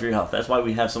is bad for your health. That's why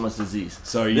we have so much disease.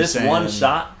 So this one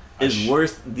shot is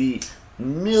worth the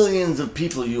millions of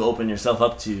people you open yourself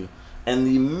up to, and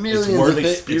the millions of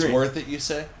experiences. It's worth it, you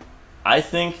say? I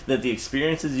think that the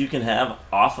experiences you can have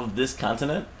off of this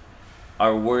continent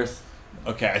are worth.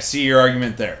 Okay, I see your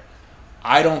argument there.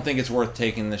 I don't think it's worth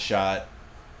taking the shot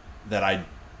that I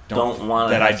don't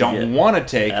want to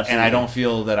take. Absolutely. And I don't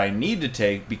feel that I need to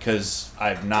take because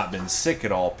I've not been sick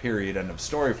at all. Period. End of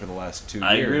story for the last 2 years.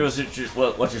 I agree with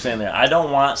what you're saying there. I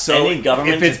don't want any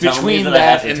government if it's to tell between me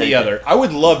that and the other. I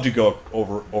would love to go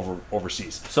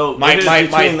overseas. So my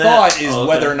thought is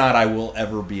whether or not I will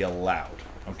ever be allowed.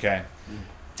 Okay.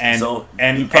 And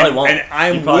you probably won't. And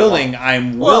I'm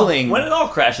willing. When it all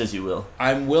crashes, you will.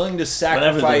 I'm willing to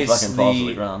sacrifice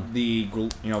the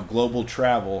global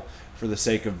travel for the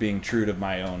sake of being true to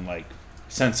my own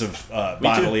sense of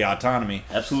bodily autonomy.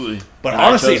 Absolutely. But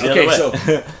honestly, okay, so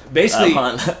basically,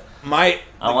 I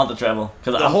want the travel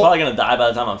because I'm probably gonna die by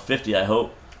the time I'm 50. I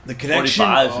hope. The connection,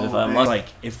 45 if I'm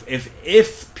lucky.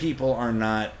 If people are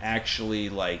not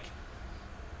actually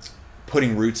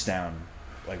putting roots down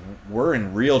like we're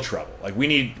in real trouble. Like we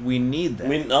need that.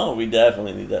 We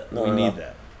definitely need that. We need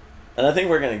that. And I think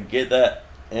we're gonna get that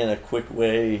in a quick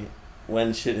way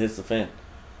when shit hits the fan.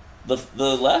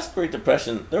 The last Great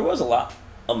Depression, there was a lot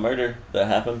of murder that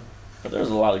happened, but there was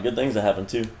a lot of good things that happened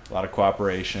too. A lot of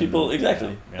cooperation. People,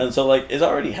 exactly. Yeah. And so, like, it's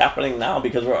already happening now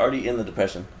because we're already in the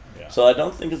Depression. Yeah. So I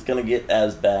don't think it's going to get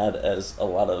as bad as a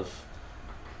lot of...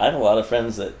 I have a lot of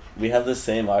friends that we have the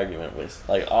same argument with,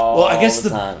 like, all I guess the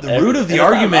time. the root of the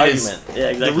argument is... Yeah,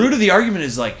 exactly. The root of the argument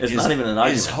is, like... It's not even an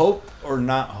argument. Is hope or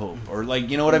not hope? Or, like,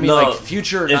 you know what I mean? No, like,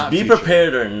 future or it's not be future.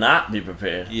 prepared or not be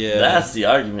prepared. Yeah. That's the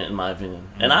argument, in my opinion.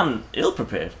 And I'm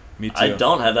ill-prepared. Me too. I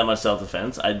don't have that much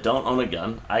self-defense. I don't own a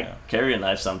gun. I carry a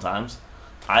knife sometimes.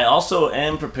 I also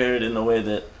am prepared in the way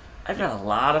that I've got a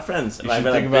lot of friends. And You I've should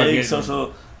got think a about big getting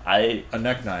social... a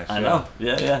neck knife. I know.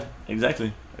 Yeah,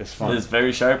 exactly. It's fun. It's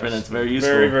very sharp and it's very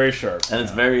useful. Very, very sharp. And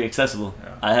it's very accessible.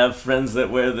 Yeah. I have friends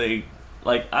that wear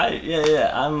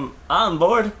I'm on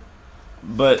board,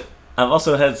 but I've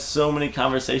also had so many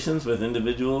conversations with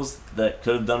individuals that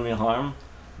could have done me harm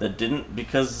that didn't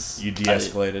because You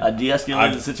de-escalated. I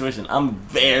de-escalated the situation. I'm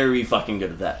very fucking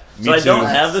good at that. So I too. don't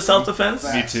have the self-defense.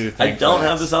 Me too. I Thank don't you.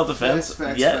 have the self-defense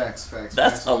yet. Facts.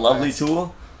 That's a lovely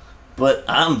tool. But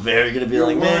I'm very good at being Your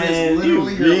like, word is man, you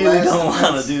literally your really last don't want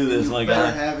defense. to do this, You my better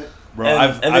guy. have it. Bro,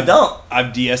 And they don't.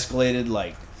 I've de-escalated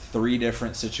like 3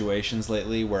 different situations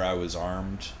lately where I was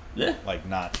armed. Yeah. Like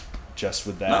not just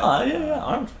with that. No, yeah,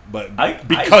 armed. But I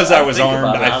because I was think armed,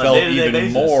 about it I on a felt day-to-day even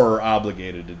basis. more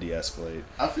obligated to de-escalate.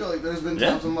 I feel like there's been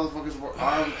Yeah. times when motherfuckers were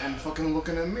armed and fucking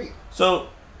looking at me. So,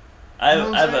 I You know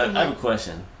what have I'm saying? a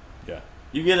question. Yeah.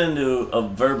 You get into a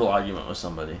verbal argument with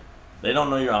somebody. They don't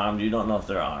know you're armed. You don't know if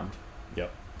they're armed.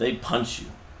 Yep. They punch you.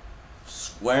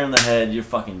 Square in the head. You're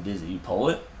fucking dizzy. You pull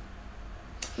it?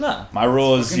 Nah. My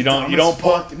rule is you Fucking don't dumb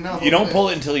pull as fuck. No, you don't man. pull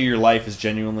it until your life is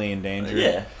genuinely in danger.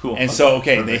 Yeah, cool. And so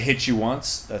they perfect. hit you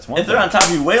once. That's one If thing. they're on top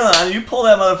of you wailing on you, you pull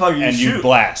that motherfucker, you and shoot. you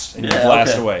blast and you Yeah,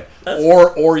 blast okay. away. That's-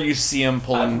 Or you see him I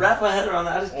pulling wrap my head around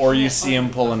that. I just or you can't see him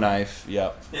fucking- pull a knife.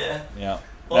 Yep. Yeah. Yep.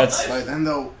 Well, That's By then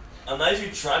though, A knife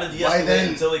you try to By de-escalate then,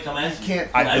 until they come at you you.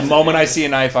 can't. the Knives are moment I dangerous. see a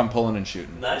knife, I'm pulling and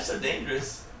shooting. Knives are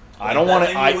dangerous. I don't That want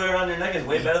thing to. you wear around your neck is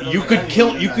way better than You the could gun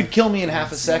kill. wear. You could kill me in half a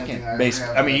That's the only second. thing I Basically,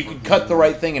 have I mean, that you could fucking cut the do.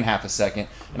 right thing in half a second,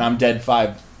 and I'm dead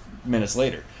 5 minutes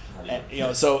later.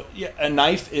 And, so yeah, a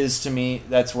knife is to me.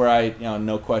 That's where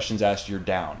no questions asked. You're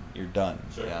down. You're done.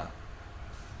 Sure. Yeah.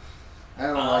 I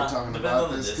don't like talking depends about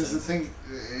on the this because the distance.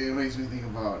 thing it makes me think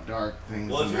about dark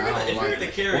things. Well, if and you're I gonna, don't like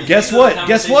it. carry, Well, you guess need those what?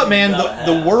 Guess what, conversations man? you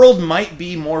gotta The have. world might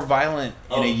be more violent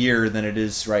in Oh. a year than it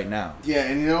is right now. Yeah,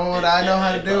 and you know what I know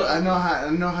how to do? Yeah. I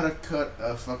know how to cut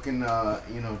a fucking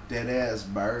dead ass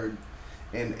bird,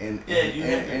 and Yeah, you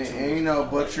have your tools.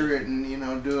 and butcher it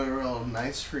and do it real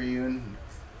nice for you and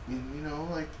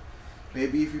like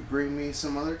maybe if you bring me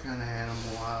some other kind of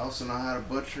animal, I also know how to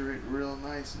butcher it real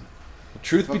nice and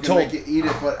Truth be fucking told, make it eat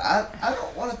it. But I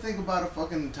don't want to think about a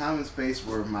fucking time and space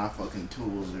where my fucking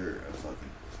tools are fucking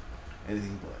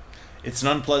anything but. it's an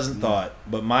unpleasant thought.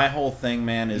 But my whole thing,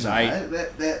 man, is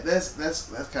That's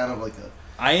kind of like a.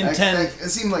 I intend. It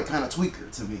seemed like kind of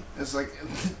tweaker to me. It's like,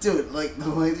 dude, like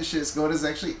the way this shit's going is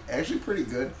actually pretty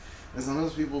good. And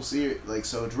sometimes people see it like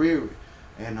so dreary,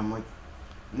 and I'm like,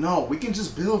 no, we can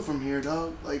just build from here,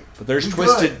 dog. Like, But there's we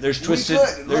twisted. good. There's We twisted.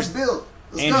 good. There's Let's build.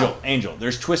 Let's go. Angel.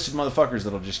 There's twisted motherfuckers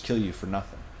that'll just kill you for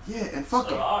nothing. Yeah, and fuck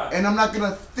them. There are. And I'm not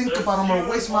gonna think There's about them or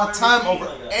few waste my that time are over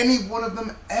like that. any one of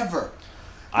them ever.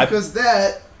 I- Because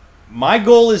that, My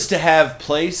goal is to have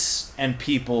place and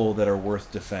people that are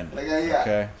worth defending. like, yeah,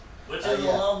 Okay. Which is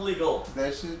Yeah. a lovely goal.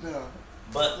 that shit.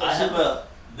 But That I have shit- a.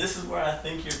 This is where I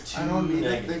think you're too I don't need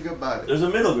negative. to think about it. There's a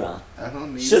middle ground. I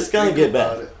don't need. Shit's to gonna think get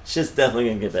about bad. it. Shit's definitely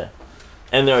gonna get bad.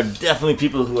 And there are definitely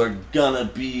people who are gonna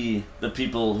be the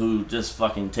people who just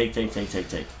fucking take.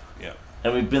 Yeah.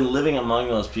 And we've been living among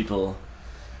those people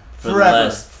for Forever. the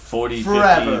last 40, 50,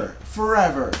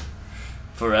 Forever.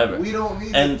 forever. We don't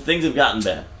need. And things have gotten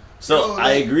bad. So No,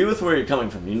 I like- agree with where you're coming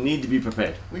from. You need to be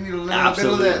prepared. We need a little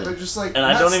Absolutely. bit of that, but just like And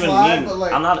I not don't even slide, mean but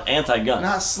like, I'm not anti-gun.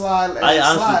 not slide. I as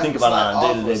honestly slide, think but about it slide on a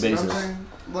off day-to-day us, you know what I'm basis. saying?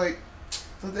 Like,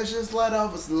 let that shit slide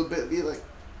off us a little bit. Be like,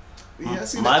 yeah, I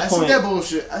see My that. I see point- that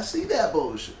bullshit. I see that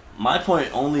bullshit. My point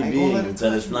only I ain't gonna let being it that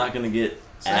touch it's me. not going to get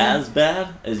Same. as bad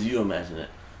as you imagine it.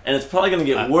 And it's probably going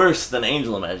to get worse than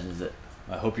Angel imagines it.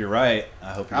 I hope you're right.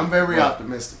 I hope you're I'm very right.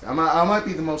 optimistic. I might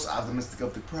be the most optimistic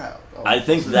of the crowd. Oh. I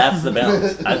think that's the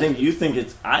balance. I think you think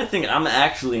it's... I think I'm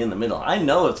actually in the middle. I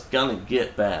know it's going to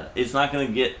get bad. It's not going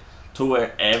to get to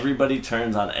where everybody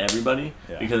turns on everybody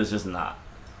Yeah. because it's just not.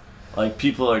 Like,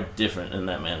 people are different in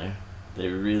that manner. They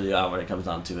really are when it comes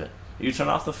down to it. You turn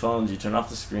off the phones, you turn off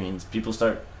the screens, people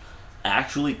start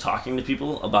actually talking to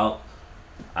people about,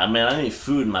 I need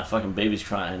food and my fucking baby's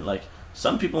crying. Like,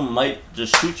 some people might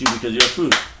just shoot you because you have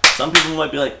food. Some people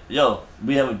might be like, yo,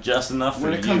 we have just enough for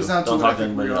you. When it comes down to Don't it, talk I to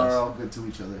think we anybody are else. all good to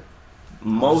each other.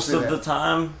 Most say of that. the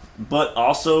time, but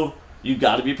also, you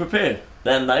gotta be prepared.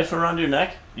 That knife around your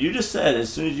neck, you just said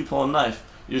as soon as you pull a knife,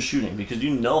 you're shooting because you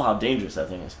know how dangerous that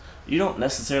thing is. You don't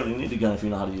necessarily need a gun if you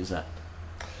know how to use that.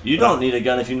 You don't need a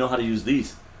gun if you know how to use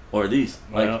these or these.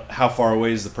 Like, Well, how far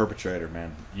away is the perpetrator,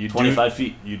 man? 25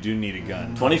 feet. You do need a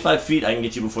gun. 25 feet, I can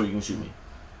get you before you can shoot me.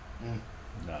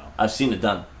 No, I've seen it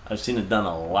done. I've seen it done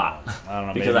a lot. I don't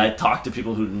know. Because maybe. I talk to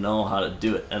people who know how to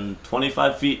do it. And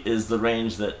 25 feet is the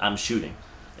range that I'm shooting.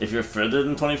 If you're further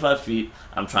than 25 feet,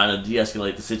 I'm trying to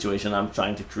de-escalate the situation. I'm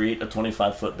trying to create a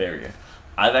 25-foot barrier.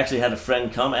 I've actually had a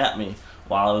friend come at me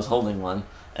while I was holding one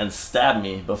and stab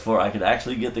me before I could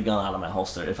actually get the gun out of my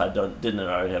holster if I didn't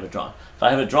already have it drawn. If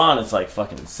I have it drawn, it's like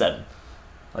fucking 7.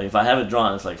 Like, if I have it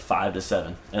drawn, it's like 5 to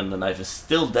 7. And the knife is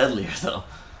still deadlier, though.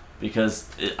 Because,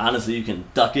 honestly, you can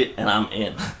duck it and I'm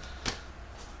in.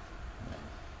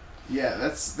 Yeah,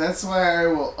 that's why I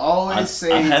will always I've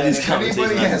say had that these if anybody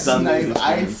conversations, has I've a done these knife,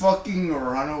 I experiences. fucking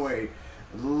run away.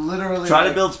 Literally. Try to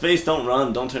like, build space, don't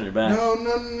run, don't turn your back. No,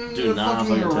 Do not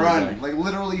fucking fucking turn run. back. Like,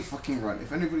 literally fucking run.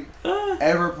 If anybody Eh,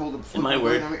 ever pulled a it fucking might gun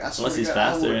work. on me, I swear Unless to he's God,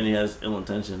 I faster would. and he has ill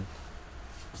intention.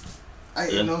 I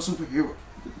ain't Yeah. no superhero.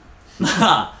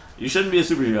 Nah, you shouldn't be a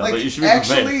superhero, Like, but you should be prepared.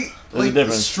 actually, There's a like,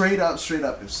 difference. straight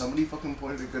up, if somebody fucking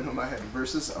pointed a gun on my head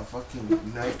versus a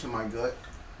fucking knife to my gut,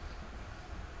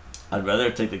 I'd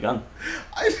rather take the gun.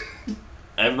 I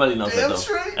Everybody knows Damn that, though.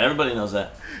 straight. Everybody knows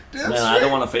that. damn Man, straight. I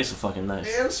don't want to face a fucking knife.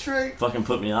 Damn straight. Fucking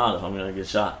put me out if I'm gonna get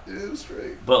shot. Damn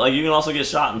straight. But, like, you can also get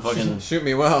shot and fucking... Shoot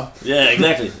me well. Yeah,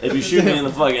 exactly. If you shoot me in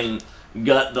the fucking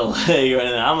gut, the leg, or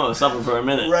anything, I'm gonna suffer for a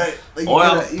minute. Right. Like, Or you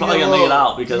I'm get a- you probably get a gonna make it little-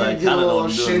 out because you I get a kinda know little what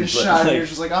I'm doing, shin but, shot and like- you're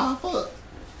just like, ah, fuck.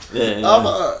 Yeah.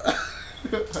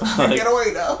 Can't get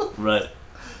away now. Right.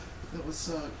 That would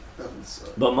suck. That would suck.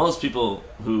 But most people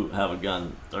who have a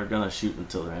gun, they're gonna shoot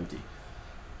until they're empty.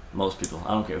 Most people.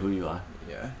 I don't care who you are.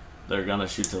 Yeah. They're gonna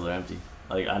shoot till they're empty.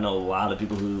 Like, I know a lot of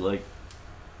people who, like,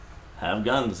 have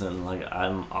guns, and, like,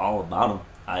 I'm all about them.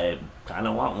 I kind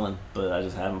of want one, but I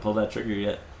just haven't pulled that trigger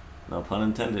yet. No pun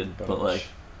intended. But, like,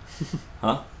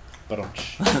 huh?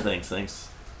 Thanks.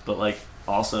 But, like,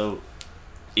 also,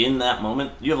 in that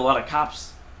moment, you have a lot of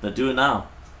cops that do it now.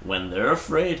 When they're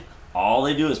afraid, all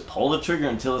they do is pull the trigger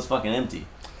until it's fucking empty.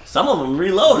 Some of them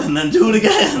reload and then do it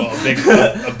again.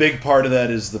 Well, a big part of that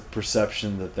is the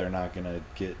perception that they're not going to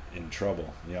get in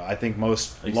trouble. You know, I think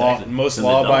most Exactly. most 'Cause they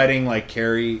law-abiding like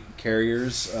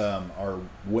carriers are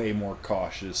way more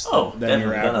cautious than your definitely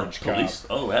than a average cop. police.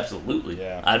 Oh, absolutely.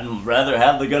 Yeah. I'd rather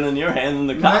have the gun in your hand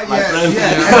than the cop, my Yeah, friend.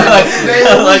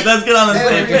 yeah. Like, let's get on the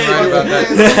same Every page. right about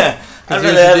fucking that. day. I'd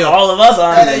here's rather the have deal. all of us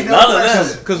on That than ain't no none of question.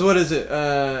 them. Because what is it?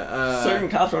 Certain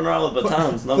cops run around with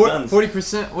batons, no guns.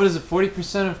 40%. What is it?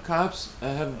 40% of cops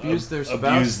have abused their spouse.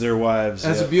 Abuse their wives.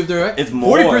 Has yeah. abused their wife. It's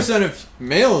more. 40% of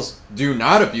males do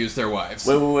not abuse their wives.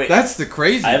 Wait. That's the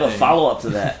crazy. I have a thing. follow-up to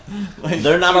that. Like,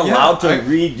 They're not yeah, allowed to I-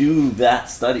 redo that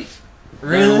study.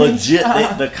 Really? They're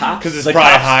legit. The cops. Because it's the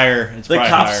probably cops, higher. It's The probably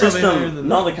cop higher. Higher system. than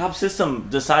No, that. the cop system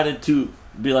decided to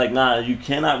be like, nah, you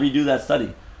cannot redo that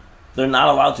study. They're not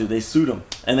allowed to. They sued them,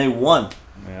 and they won.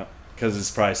 Yeah, because it's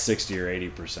probably 60 or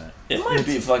 80%. It might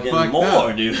be It's fucking fucked more,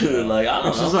 up. dude. Like, I don't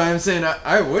Which is know. why I'm saying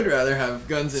I would rather have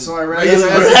guns in So I rather- regular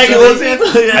Yes, ass Regular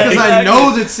facilities, yeah, because I exactly.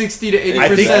 know that 60 to 80%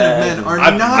 I think- of men are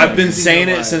I've not. been abusing saying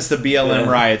their it wives. since the BLM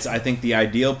Yeah. riots. I think the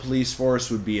ideal police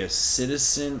force would be a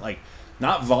citizen, like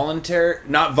not volunteer,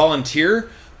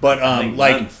 but I think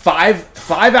like none.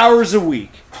 5 hours a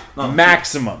week No.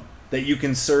 maximum that you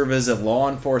can serve as a law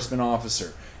enforcement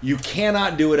officer. You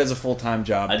cannot do it as a full-time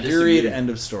job. I Period. disagree. End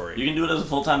of story. You can do it as a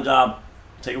full-time job.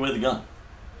 Take away the gun.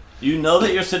 You know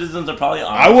that your citizens are probably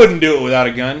armed. I wouldn't do it without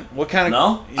a gun. What kind of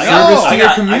No? I Service got, to your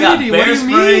community, what bear do you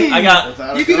spray, mean? I got...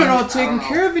 Without You a get it gun, all I don't taken know.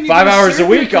 care of. And you 5 can hours a serve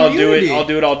week. your I'll do it. community. I'll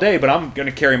do it all day. But I'm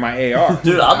gonna carry my AR.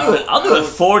 Dude, I'll do it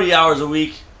 40 hours a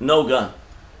week, no gun.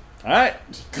 All right.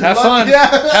 Have fun. Yeah,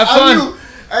 Have fun.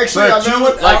 Actually, For I two, know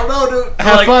what. like- I don't know, dude.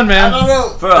 Have like- fun, I man. don't know.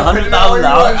 For $100,000?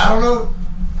 I don't know.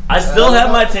 I still I have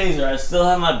don't my know. taser. I still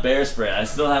have my bear spray. I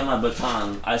still have my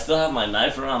baton. I still have my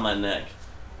knife around my neck.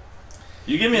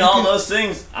 You give me all those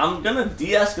things, I'm gonna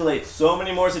de-escalate so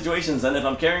many more situations than if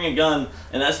I'm carrying a gun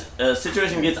and that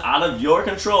situation gets out of your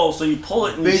control, so you pull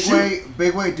it and you shoot.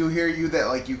 Big way. Do hear you that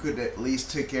like you could at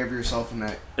least take care of yourself in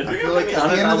that. If I you're feel gonna like pay me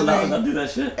at the end of the $100,000, I'll day, do that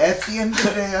shit. at the end of the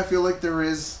day, I feel like there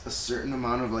is a certain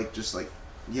amount of like just like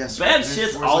Yes, Bad sir.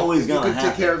 shit's Whereas, always if gonna you could happen.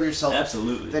 take care of yourself.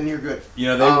 Absolutely. Then you're good. You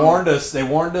know, they warned us. They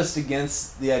warned us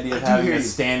against the idea of I do having hear a you,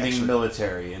 standing actually.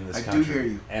 military in this I do country. hear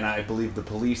you. And I believe the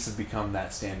police have become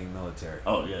that standing military.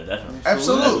 Oh yeah, definitely.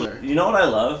 Absolutely. You know what I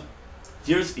love?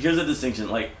 Here's a distinction.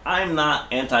 Like, I'm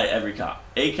not anti every cop.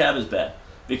 ACAB is bad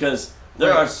because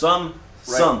there Right. are some,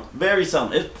 very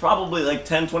some. It's probably like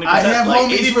 10-20%. I have like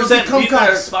homies who 80% become beat their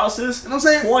cops. spouses. You know what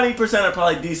I'm saying? 20% are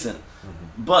probably decent.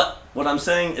 But what I'm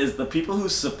saying is the people who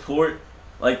support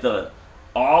like the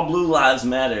All Blue Lives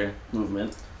Matter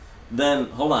movement, then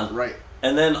hold on, Right.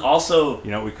 and then also You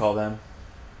know what we call them?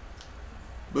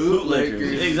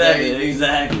 bootlickers.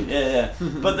 Exactly. Yeah.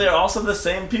 But they're also the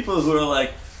same people who are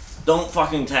like, don't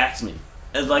fucking tax me.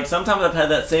 And like sometimes I've had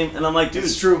that same, and I'm like, dude,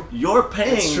 It's true. you're It's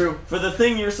paying true. for the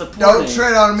thing you're supporting. Don't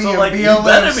tread on me So and like, BLM. you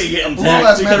better be getting Blue taxed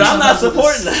Lives because Matter I'm not sometimes with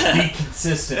supporting this. that. Be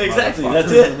consistent. Exactly. motherfucker.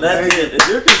 That's it. That's Thank it. If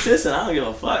you're consistent, I don't give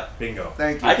a fuck. Bingo.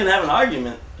 Thank you. I can have an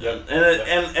argument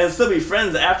and still be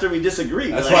friends after we disagree.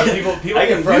 That's Like, why people I get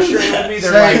can frustrated do that. with me.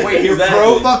 They're Say like, wait, you're exactly.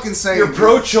 pro Fucking say you're it,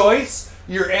 pro-choice,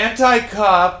 you're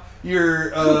anti-cop,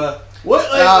 you're what?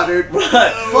 Like, Nah, dude. Right.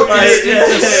 Fucking Right, stick yeah,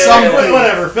 to yeah, something. yeah, yeah.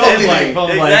 Whatever, fill in the blank, fill in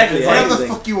the blank. Exactly. Whatever the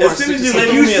anything. fuck you want. As soon as you stick to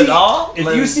label something. me a doll, If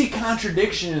like, you see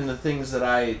contradiction in the things that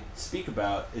I speak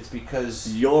about, it's because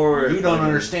you you don't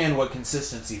understand what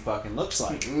consistency fucking looks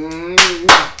like,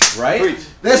 right? Preach.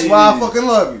 That's why I fucking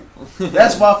love you.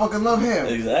 That's why I fucking love him.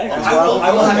 Exactly. That's I why will- I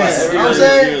I will love him. have a- You know what I'm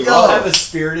saying? I'll Yo. have a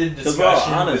spirited 'Cause we're all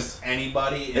discussion honest. with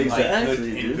anybody in Exactly,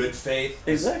 in dude. good faith.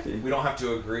 Exactly. We don't have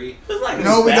to agree. It's like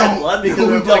No, we bad don't. blood because No,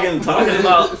 we we're fucking don't. talking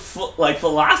about like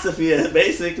philosophy,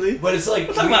 basically. But it's like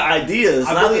We're talking about ideas,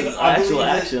 I not believe, the I actual believe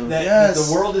that, action. that Yes.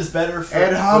 the world is better for, Ad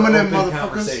for hominem, open motherfuckers.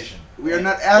 conversation. We are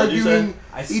not What'd you say? arguing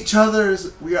I s- each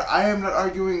other's. I am not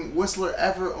arguing Whistler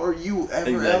ever or you ever,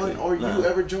 Exactly. Ellen, or you No.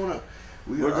 ever, Jonah.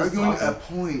 We We're are just arguing talking. a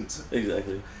point.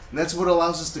 Exactly. And that's what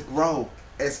allows us to grow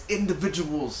as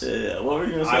individuals. Yeah. What were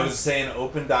you gonna say? I was saying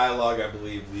open dialogue, I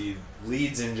believe,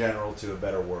 leads in general to a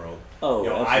better world. Oh, You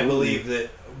know, I absolutely. believe that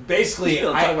basically We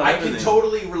don't talk about I can everything.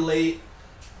 totally relate.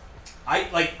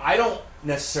 I don't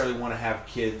necessarily want to have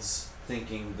kids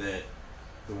thinking that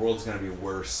the world's going to be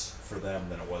worse for them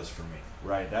than it was for me.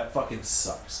 Right? That fucking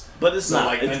sucks. But it's So, not.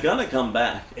 like, it's and- gonna come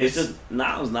back. It's It's- just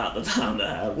now's not the time to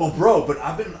have. Well, bro, but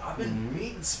I've been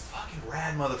meeting some fucking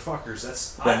rad motherfuckers.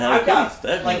 That's That have I've got kids,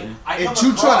 definitely. like I And come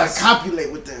you trying across- to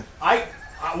copulate with them. I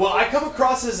come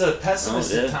across as a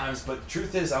pessimist Oh, yeah. at times, but the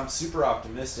truth is I'm super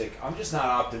optimistic. I'm just not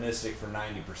optimistic for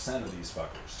 90% of these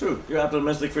fuckers. It's true. You're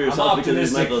optimistic for I'm yourself because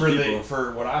you've met optimistic those for people.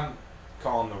 for what I'm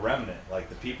calling the remnant, like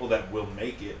the people that will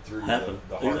make it through Happen.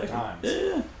 the hard Exactly. times.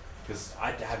 Yeah. Because I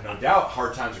have no doubt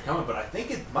hard times are coming, but I think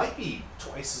it might be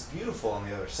twice as beautiful on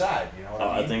the other side. You know what Oh,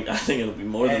 I mean? I think it'll be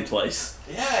more than And- twice.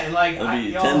 Yeah, and like It'll I, be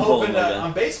you know, I'm tenfold, hoping to, my guy.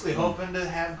 I'm basically hoping to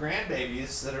have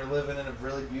grandbabies that are living in a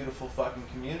really beautiful fucking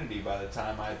community by the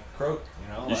time I croak.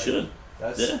 You know, You like, should.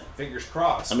 That's Yeah. fingers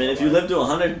crossed. I mean, but, if you like, live to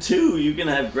 102, you can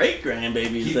have great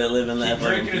grandbabies keep- that live in that keep fucking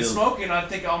drinking and field. smoking, I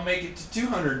think I'll make it to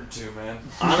 202, man.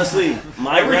 Honestly,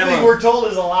 my Everything grandma we're told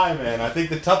is a lie, man. I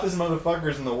think the toughest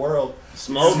motherfuckers in the world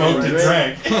smoked smoked and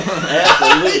drank.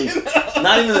 Absolutely.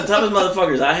 Not even the toughest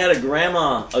motherfuckers. I had a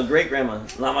great grandma,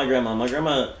 not my grandma. My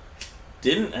grandma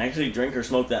didn't actually drink or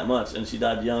smoke that much, and she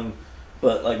died young.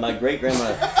 But like my great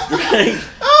grandma drank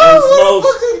and smoked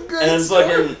and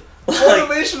fucking like,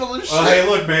 Motivational as shit. Well, hey,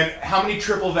 look, man. How many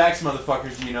triple vax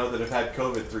motherfuckers do you know that have had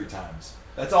COVID 3 times?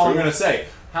 That's all I'm True. gonna say.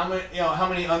 How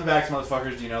many unvaxxed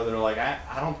motherfuckers do you know that are like, I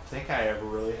don't think I ever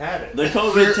really had it. the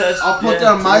COVID Here, test. I'll put yeah,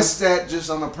 down my true. stat just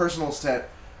on a personal stat.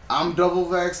 I'm double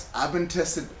vaxxed. I've been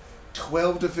tested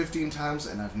 12 to 15 times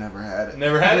and I've never had it.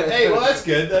 Never had it. Hey, well, that's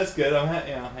good. That's good.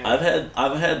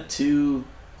 I've had two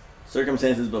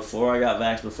circumstances before I got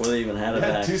vaxxed, before they even had a You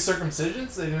had vax. 2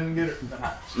 circumcisions. They didn't get it.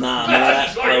 Nah, man,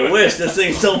 I wish this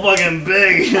thing's so fucking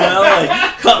big, you know,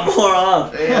 like cut more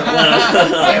off.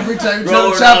 Every time you try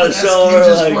Rolling to chop out it, a that skin shoulder,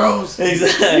 just like- grows. You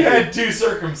Exactly. had 2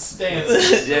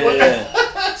 circumstances.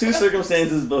 yeah. 2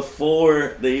 circumstances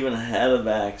before they even had a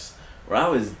vax where I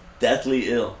was deathly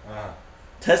ill.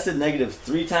 Tested negative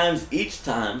 3 times each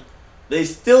time. They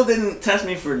still didn't test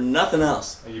me for nothing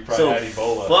else. You probably So had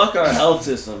Ebola. fuck our health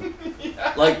system.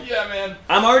 Like Yeah, man.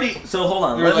 I'm already. So hold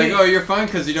on. You were Let like, me, oh, you're fine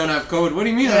because you don't have COVID. What do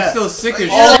you mean? Yeah. I'm still sick as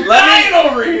Oh, shit. let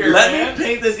over here, let man. me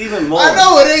paint this even more. I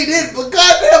know it ain't it, but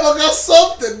goddamn, I got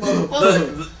something,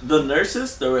 motherfucker. The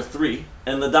nurses, there were 3,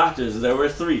 and the doctors, there were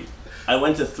 3. I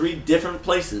went to 3 different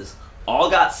places. All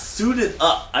got suited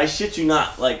up. I shit you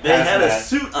not. Like they had a Hazmat.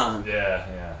 suit on. Yeah.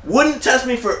 Wouldn't test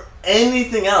me for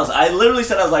anything else. I literally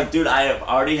said, I was like, dude, I have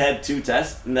already had 2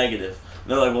 tests, negative.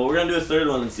 And they're like, well, we're gonna do a 3rd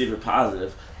one and see if you're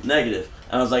positive. Negative.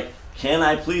 And I was like, can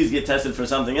I please get tested for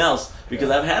something else? Because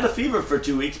I've had a fever for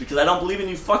 2 weeks because I don't believe in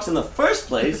you fucks in the first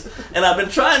place, and I've been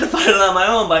trying to fight it on my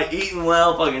own by eating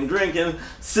well, fucking drinking,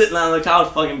 sitting on the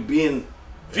couch, fucking being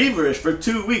feverish for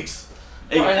 2 weeks.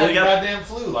 I had a goddamn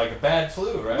flu, like a bad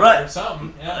flu, right? Right. Or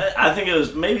something. Yeah. I think it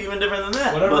was maybe even different than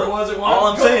that. Whatever but it was, it wasn't all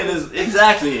I'm COVID. saying is,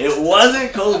 exactly, it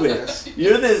wasn't COVID.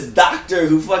 You're this doctor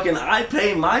who fucking I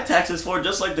pay my taxes for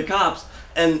just like the cops,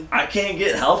 and I can't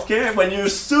get health care when you're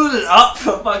suited up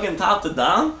from fucking top to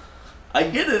down. I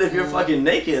get it if you're fucking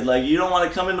naked. Like, you don't want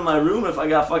to come into my room if I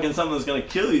got fucking something that's going to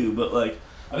kill you, but like...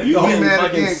 Give You me in mad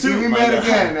fucking again. suit, Give me my mad guy.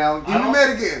 again, Alan. Give me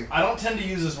mad again. I don't tend to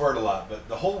use this word a lot, but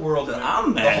the whole world went,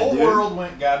 I'm mad, the whole dude. world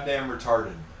went goddamn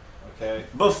retarded. Okay.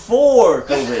 Before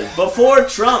COVID, before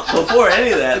Trump, before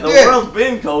any of that, the did. world's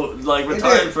been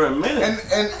retarded did. for a minute.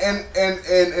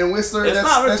 And Whistler, It's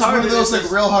not that's one retarded, of those it's like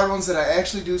just- real hard ones that I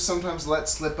actually do sometimes let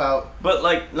slip out. But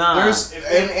like, nah, There's If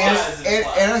it applies, it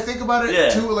applies. and I think about it Yeah.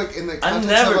 too, like in the I context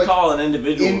never of like call an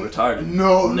individual in- retarded.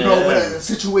 No, Never. but a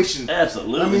situation.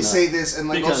 Absolutely. Let me not. say this, and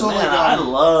like Because also man, like I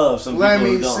love some people let me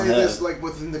who don't say have. this like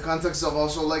within the context of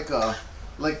also like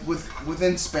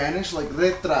within Spanish, like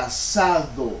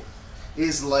retrasado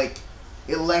is like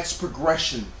it lacks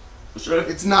progression. Sure.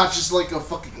 It's not just like a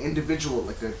fucking individual,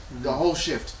 like the whole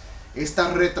shift.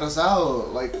 Está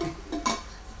retrasado, like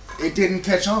it didn't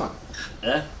catch on.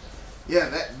 Yeah. Yeah,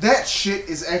 that shit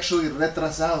is actually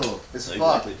retrasado as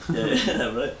fuck. Exactly.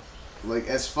 Yeah, right. Like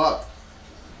as fuck.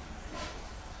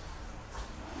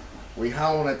 We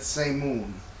howling at the same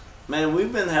moon. Man,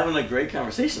 we've been having a great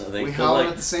conversation, I think. We but, howling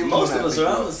like, at the same most moon, of I us think,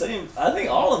 are on though. the same. I think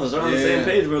all of us are on the Yeah. same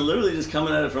page. We're literally just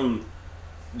coming at it from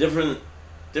different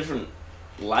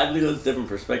livelihoods, different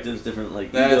perspectives, different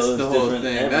like That's egos, the whole different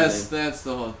thing. everything. That's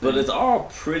the whole thing. But it's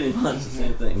all pretty much the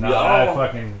same thing. No, We I all-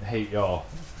 fucking hate y'all.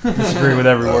 Disagree with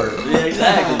every word. Yeah,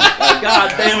 exactly. Like,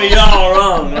 God damn it, y'all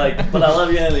wrong. Like, but I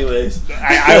love you anyways.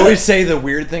 I always say the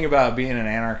weird thing about being an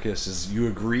anarchist is you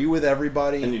agree with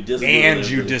everybody And you disagree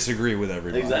with you everybody. disagree with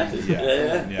everybody. Exactly.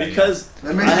 Yeah. Yeah. Because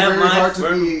That makes I it have very my hard to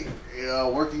firm- be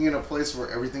working in a place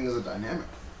where everything is a dynamic.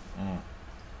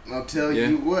 I'll tell Yeah.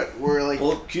 you what, we're like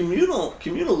Well, communal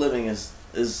living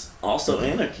is also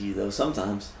anarchy though.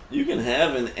 Sometimes you can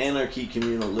have an anarchy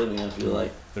communal living. I feel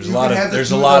like There's you a lot can of have the there's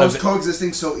two a lot those of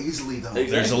coexisting so easily though.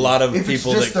 Exactly. there's a lot of If it's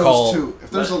people just that those call two, if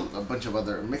there's a bunch of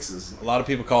other mixes, a lot of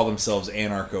people call themselves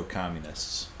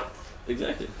anarcho-communists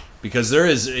exactly. because there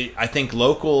is I think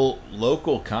local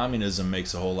communism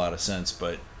makes a whole lot of sense,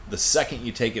 but the second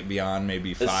you take it beyond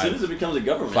maybe As soon as it becomes a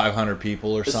government, 500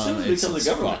 people or as soon something, as it becomes it's a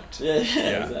government, fucked. yeah,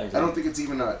 Yeah. exactly. I don't think it's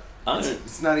even a. I don't-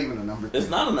 It's not even a number thing. It's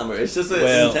not a number. It's just an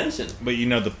Well, intention. But you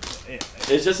know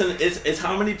It's just it's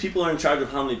how many people are in charge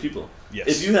of how many people. Yes.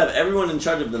 If you have everyone in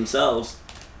charge of themselves,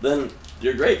 then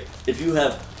you're great. If you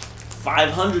have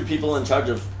 500 people in charge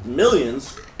of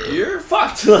millions, you're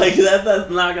fucked. Like that's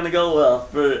not gonna go well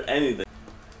for anything.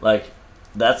 Like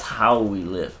that's how we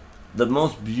live. The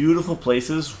most beautiful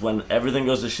places when everything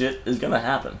goes to shit is gonna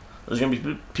happen. There's gonna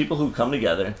be people who come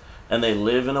together and they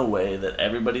live in a way that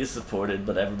everybody is supported,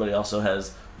 but everybody also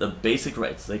has the basic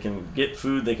rights. They can get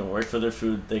food, they can work for their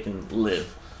food, they can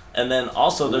live. And then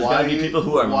also there's going to be people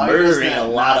who are why does murdering that a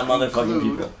lot of not motherfucking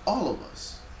include people. All of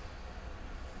us.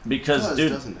 Because, Does,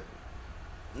 dude, doesn't it?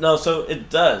 no, so it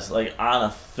does, like on a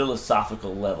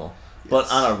philosophical level. But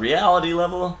Yes. on a reality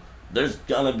level, there's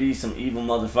going to be some evil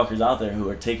motherfuckers out there who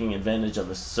are taking advantage of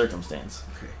a circumstance.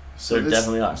 Okay. There this-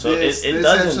 definitely are. So this it does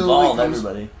absolutely involve comes,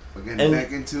 everybody. Again, And,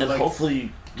 back into and like,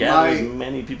 hopefully gather as my-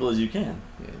 many people as you can.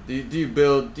 Yeah. Do you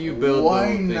build the why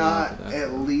whole thing not off of that?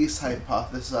 at least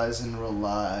hypothesize and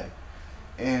rely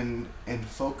and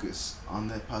focus on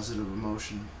that positive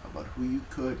emotion about who you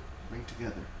could bring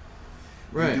together.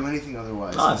 Right. You do anything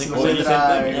otherwise. No, I It's think the we're way saying the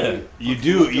that same thing, I yeah. you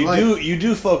fucking look at life.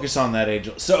 do focus on that,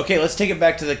 Angel. So okay, let's take it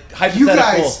back to the hypothetical. You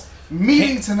guys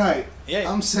meeting tonight. Yeah.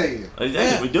 I'm saying. Exactly,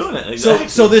 Yeah. we're doing it. So, Exactly.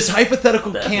 so this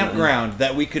hypothetical Definitely. campground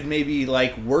that we could maybe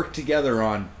like work together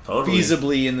on Totally.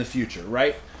 feasibly in the future,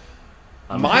 right?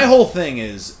 I mean, My whole thing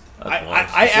is that's more I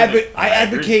specific. I agree.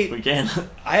 advocate We can.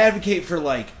 I advocate for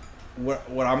like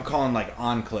what I'm calling like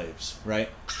enclaves, right?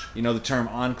 You know the term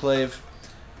enclave?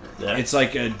 Yeah. It's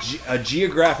like a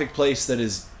geographic place that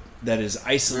is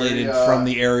isolated Very, from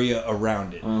the area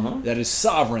around it. Mhm. That is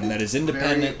sovereign, that is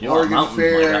independent. Very You want Oregon mountains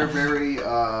Fair, like that. very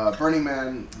Burning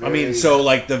Man. I mean, very- so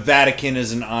like the Vatican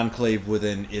is an enclave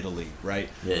within Italy, right?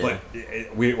 Yeah.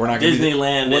 But we're not going to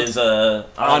Disneyland is a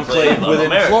Enclave of within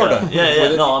America. Florida. Yeah,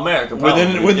 Within- no, America.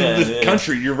 within probably. the Yeah.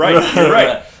 country. You're right. You're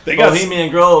right. They got Bohemian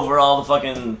Grove, where all the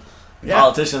fucking Yeah.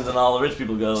 politicians and all the rich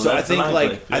people go. So I That's an think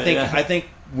like enclave. Yeah, yeah. I think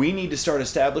we need to start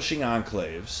establishing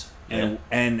enclaves.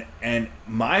 And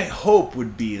my hope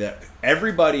would be that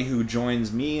everybody who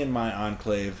joins me in my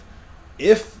enclave,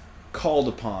 if called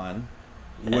upon,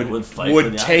 would fight for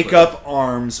the take enclave. up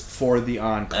arms for the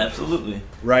enclave. Absolutely.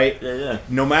 Right? Yeah.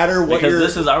 No matter what Because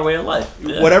this is our way of life.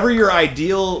 Yeah. whatever your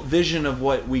ideal vision of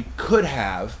what we could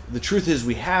have, the truth is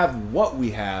we have what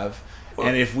we have.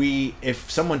 And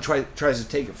if someone tries to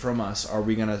take it from us, are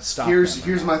we gonna stop?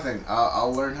 Here's my thing.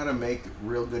 I'll learn how to make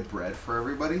real good bread for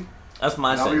everybody. That's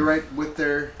my And I'll thing. be right with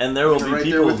their. And there will be right there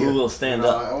people with who you. will stand You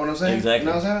know up. what I'm saying? Exactly.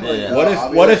 You know what I'm saying? Yeah, Like, yeah.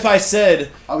 What if I said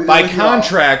I'll be there by with you all.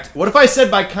 contract? What if I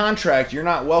said by contract you're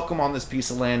not welcome on this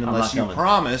piece of land I'm unless not you coming.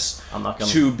 promise I'm not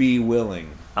coming. to be willing?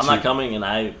 I'm not coming, and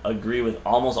I agree with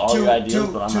almost all To- your ideas,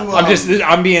 to- but I'm to, not. I'm coming.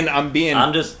 just I'm being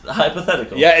I'm just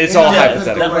hypothetical. yeah. It's Yeah, all yeah, It's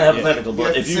hypothetical. definitely Right. hypothetical. You But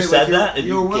have if to you say, said like, that, if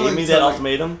you're you willing gave me to, that like,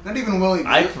 ultimatum, Not even willing.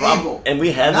 I You're able. and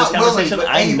we had this Not willing, conversation. but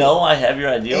I able. know I have your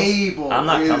ideals. Able. I'm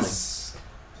not coming.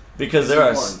 Because is there are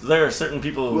important. there are certain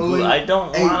people who Willing, I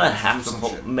don't able want to to have do to some pull,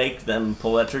 shit. make them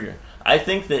pull that trigger. I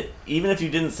think that even if you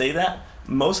didn't say that,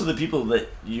 most of the people that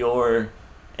you're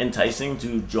enticing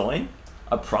to join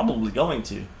are probably going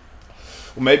to.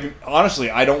 Well, maybe honestly,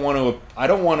 I don't want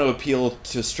to appeal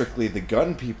to strictly the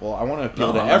gun people. I want to appeal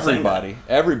No, to I'm not saying everybody.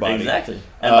 Everybody. Exactly.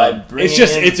 And by bringing It's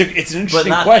just in- it's an interesting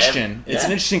not question. ev- It's an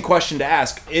yeah. interesting question to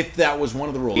ask if that was one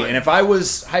of the rules. And if I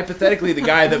was hypothetically the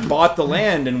guy that bought the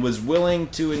land and was willing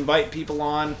to invite people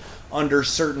on under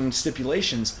certain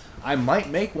stipulations, I might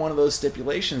make one of those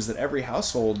stipulations that every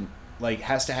household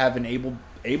has to have an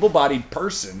able-bodied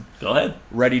person Go ahead.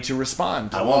 ready to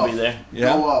respond. I won't be there.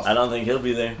 Yeah. Go off. I don't think he'll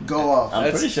be there. Go off. I'm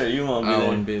That's- pretty sure you won't be I there.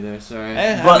 wouldn't be there. Sorry.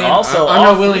 But also, I'm all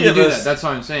not willing three to of do us- that. That's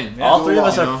what I'm saying. All three of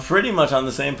us you are know? pretty much on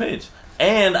the same page,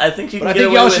 and I think you can But I get think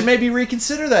away y'all with. should maybe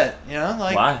reconsider that.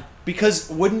 Why? Because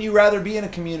wouldn't you rather be in a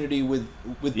community with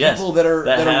Yes, people that are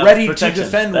have ready to protection,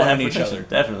 defend that one have each protection, other?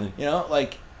 Definitely. You know,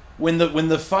 like when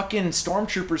the fucking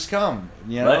stormtroopers come.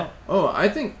 You know, Right. Oh, I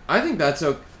think that's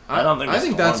okay. I don't think I the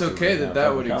think that's stormtroopers okay have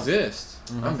that would come. exist.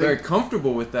 Mm-hmm. I'm very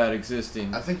comfortable with that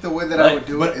existing. I think the way that Right. I would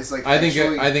do But it is like I think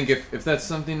actually, if that's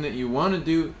something that you want to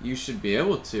do, you should be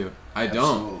able to. I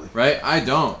Absolutely. don't. Right? I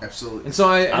don't. absolutely. And so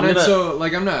I'm gonna-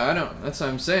 That's what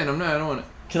I'm saying. I don't want to.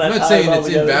 Can I'm I not tie saying it all it's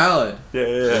together? invalid.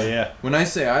 yeah. When I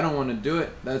say I don't want to do it,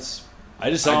 that's I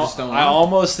just I don't. just don't I know.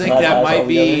 almost think Not that all might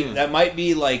be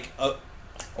together. like a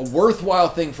worthwhile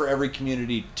thing for every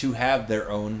community to have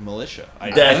their own militia.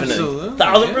 Definitely. Absolutely,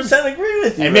 1000% agree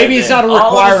with you. And maybe right it's there. not a All of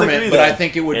us requirement, agree but there. I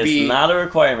think it would it's be. not a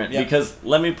requirement Yeah. because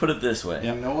let me put it this way.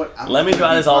 You know what? I'm Let me gonna draw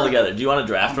be this all part of together. it. Do you want to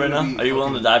draft I'm right gonna now? be Are you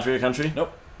willing to fucking- die for your country?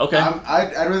 Nope. Okay.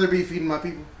 I'd rather be feeding my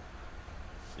people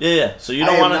Yeah. So you I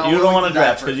don't am want not to. You don't willing want to to die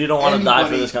draft for because you don't want to die for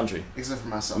anybody. this country. except for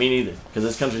myself. Me neither. Because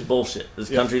this country's bullshit. This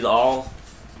country's all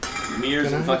mirrors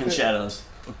Can I and have fucking that? shadows.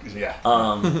 Yeah.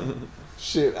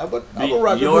 Shit, I'm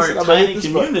Your tiny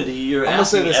community. You're I'm gonna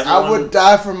say asking this: everyone. I would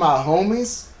die for my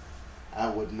homies. I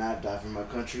would not die for my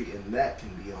country, and that can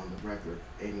be on the record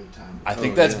anytime. I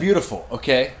think Oh, that's yeah. beautiful.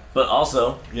 Okay. But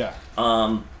also, Yeah.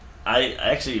 I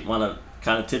actually want to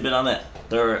kind of tidbit on that.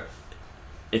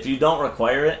 If you don't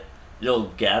require it,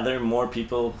 you'll gather more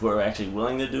people who are actually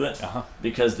willing to do it Uh-huh.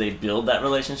 because they build that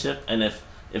relationship. And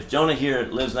if Jonah here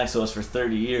lives next to us for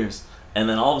 30 years, and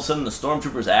then all of a sudden the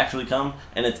stormtroopers actually come,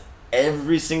 and it's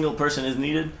every single person is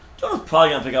needed, Jonah's probably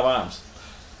gonna pick up arms.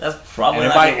 That's probably And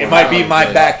not gonna it work might out. be my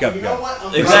backup You know guy.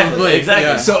 what? Exactly. Probably, Exactly.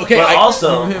 yeah. So, okay, but I-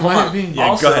 also, It hold might on. be. Yeah, go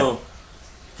also, ahead.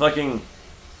 fucking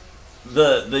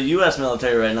the U.S.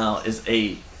 military right now is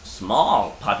a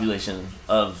small population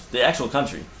of the actual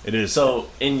country. It is. So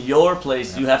in your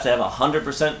place, you have to have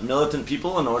 100% militant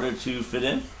people in order to fit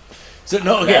in. So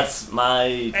no. Okay. That's my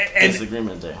And-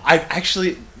 disagreement there. I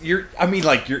actually, you're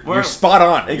We're- spot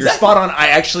on. You're Exactly. spot on. I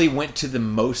actually went to the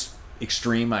most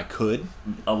extreme I could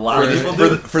A lot of people for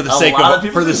do. the A sake lot of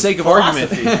people for the do. sake of argument.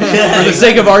 Philosophy. For the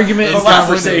sake of argument and Philosophy,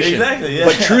 conversation. exactly, yeah.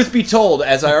 But truth be told,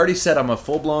 as I already said, I'm a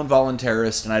full-blown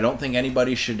voluntarist, and I don't think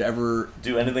anybody should ever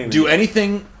Do anything. do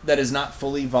anything that is not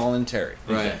fully voluntary.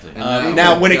 Right. Exactly. And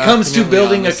Now, we're when it comes to definitely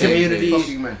building on the a same community- page.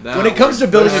 Fucking man. That When it comes to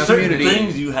building a There's certain community,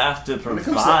 things you have to it comes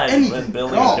to provide anything when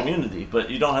building at all. a community, but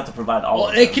you don't have to provide all well,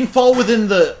 of it. it can fall within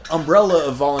the umbrella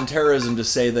of voluntarism to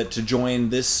say that to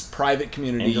join this private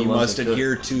community, Angel you loves must it good.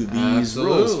 adhere to these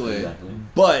rules. Absolutely. Exactly.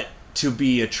 But to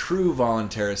be a true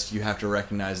voluntarist, you have to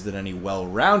recognize that any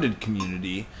well-rounded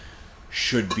community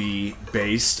should be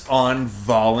based on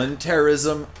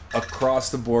voluntarism across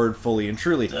the board, fully and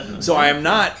truly. Definitely. So I'm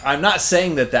not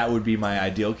saying that would be my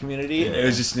ideal community. Yeah. It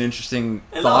was just an interesting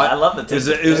No, thought. I love the It was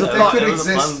a If that thought. could It was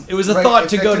a exist, It was a right, thought if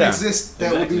to that go could down. exist,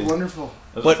 that would be Exactly. wonderful.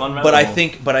 It was a fun But I rabbit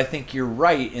hole. think you're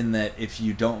right in that if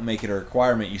you don't make it a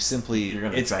requirement, you simply You're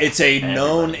gonna it's attract a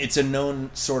known everybody. it's a known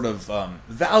sort of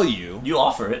value. You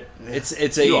offer it. It's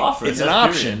You offer it, it's an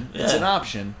that's option. period. It's Yeah. an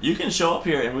option. You can show up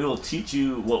here and we will teach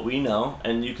you what we know,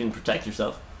 and you can protect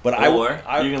yourself. But or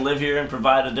I you can live here and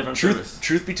provide a different service.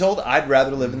 truth be told, I'd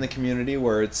rather live in the community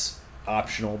where it's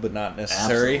optional but not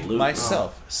necessary Absolutely.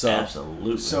 myself. So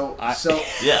Absolutely. So, I-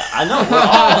 yeah, I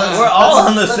know we're all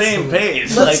on the same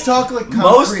page. let's talk like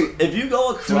most. concrete. If you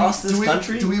go across this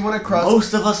country, do we want to cross?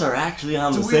 most of us are actually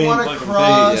on do the we same want fucking to page.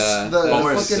 cross Yeah. the But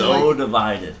we're fucking so like?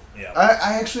 divided yeah.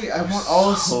 I want all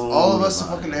of us to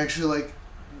divided. fucking actually like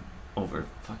over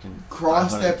fucking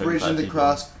cross that bridge 535 and to people.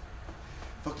 cross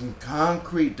fucking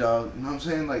concrete, dog. You know what I'm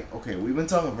saying? Like, okay, we've been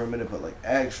talking for a minute, but like,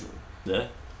 actually, Yeah,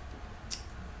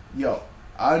 yo,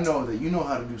 I know that you know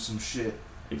how to do some shit.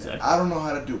 exactly. I don't know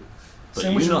how to do. But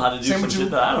Same you with know you. how to do Same some with shit you.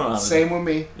 that I don't know how to Same do. with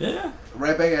me. Yeah.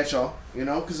 Right back at y'all. You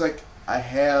know, because like I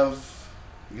have,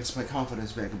 I guess my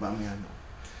confidence back about me.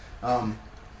 I know.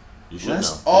 You should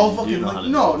Let's know. all You do fucking know how like to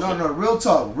no, do no, shit. no. Real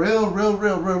talk.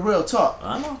 Real talk.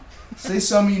 I know. Say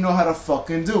something you know how to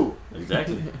fucking do.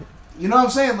 Exactly. You know what I'm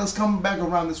saying? Let's come back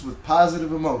around this with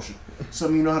positive emotion.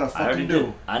 Something you know how to I already fucking do.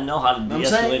 did. I know how to Know what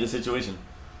I'm saying? de-escalate a situation.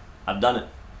 I've done it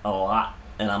a lot,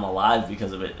 and I'm alive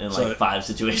because of it in So like 5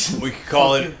 situations. We could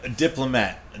call it a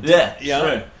diplomat. Yeah, Yeah.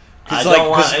 sure. Because I don't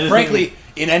want anything- frankly,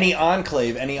 in any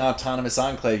enclave, any autonomous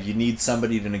enclave, you need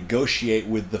somebody to negotiate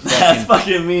with the That's fucking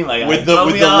fucking me, my guy. with Throw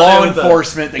the me out law there with the-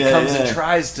 enforcement that Yeah, comes yeah. and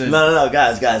tries to. No,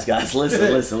 guys,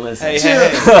 listen. Hey, Chill.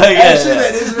 hey, Like, yeah, Actually, yeah.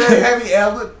 that is very heavy,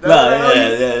 Albert. No,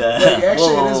 yeah. Like, actually,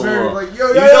 Whoa, it is whoa, very whoa. like yo.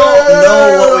 You yo, don't yo, yo, know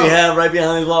yo, what yo. we have right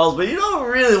behind these walls, but you don't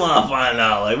really want to find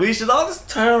out. Like, we should all just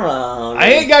turn around. I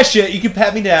ain't got shit. You can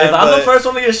pat me down. If I'm but the first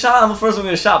one to get shot, I'm the first one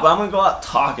to get shot. But I'm gonna go out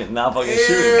talking, not fucking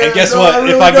shooting. And guess no, what? I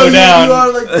really If I know go you, down, you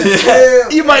are like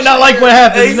this. you might not like what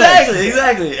happens next.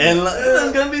 Exactly. And like,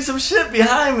 there's gonna be some shit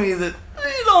behind me that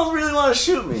you don't really want to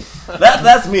shoot me.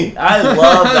 That's me. I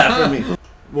love that for me.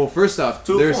 Well, first off,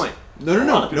 To a there's point. no, A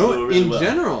lot of people do it really in well.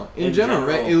 general, In right?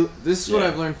 general. This is what Yeah.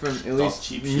 I've learned from at all least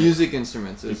cheap shit. music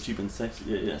instruments. It's Is, cheap and sexy.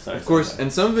 Yeah, sorry. of course, sorry.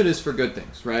 and some of it is for good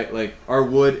things, right? Like our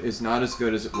wood is not as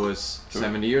good as it was True.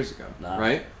 70 years ago, Nah.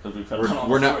 right? 'Cause we cut down all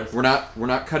We're the not forests. we're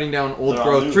not cutting down old They're all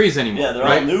growth new. trees anymore, Yeah, they're all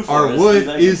right? new Our forests, wood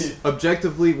exactly. is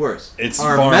objectively worse. It's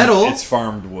our farmed, metal. It's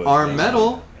farmed wood. Our Yeah.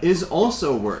 metal is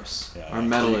also worse. Yeah. Our So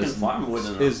metal you can is farm wood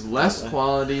in is less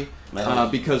quality Metal.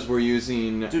 because we're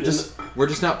using Dude, we're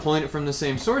just not pulling it from the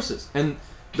same sources, and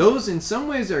those in some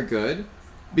ways are good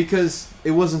because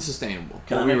it wasn't sustainable.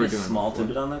 Can what I we make were a doing small before.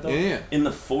 tidbit on that though? Yeah. In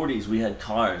the 40s, we had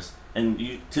cars, and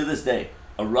you to this day,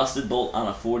 a rusted bolt on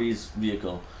a 40s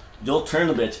vehicle, you'll turn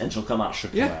the bitch and she'll come out.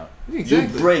 Shook Yeah. them out.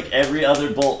 Exactly. You break every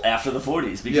other bolt after the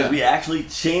 40s because Yeah. we actually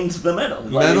changed the metal.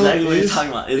 Like Metal exactly what you're is- talking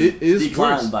about. it is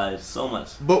declined worse. by so much.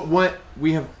 But what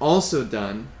we have also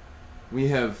done, we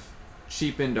have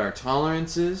cheapened our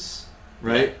tolerances,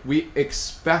 right? Yeah. We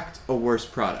expect a worse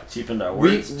product. Cheapened our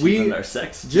We- words, we- cheapened our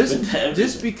sex, Just cheapened everything.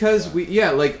 just because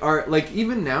like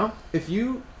even now, if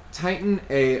you tighten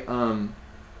a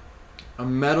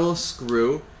metal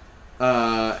screw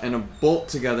and a bolt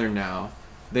together now,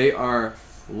 they are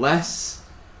less.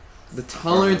 The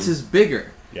tolerance is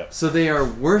bigger. Yep. So they are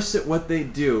worse at what they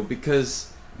do because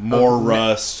More of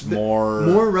rust,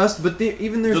 more rust, but there's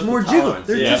Just more the jiggle. tolerance.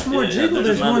 There's Yeah, just more yeah, yeah. jiggle. There's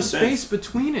There's not more as dense. space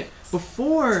between it.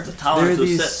 Before the tolerance there are was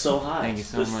these set so high. Thank you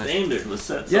so the much. standard was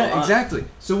set so Yeah, high. exactly.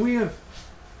 So we have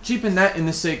cheapened that in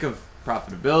the sake of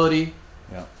profitability.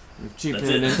 Yeah. We've cheapened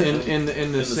That's it it. in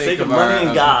the the sake sake of of money our and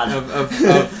of, God.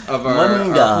 of our, Money and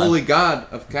our God. holy God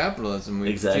of capitalism. We've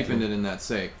Exactly. cheapened it in that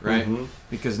sake, right? Mhm.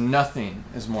 Because nothing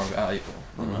is more valuable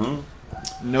than money. Mhm.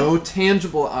 No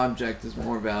tangible object is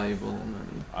more valuable than money.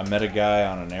 I met a guy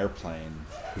on an airplane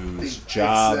whose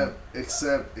job.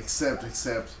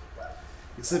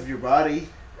 Except your body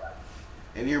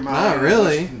and your mind. Not and what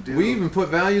really. you can do. We even put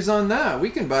values on that. We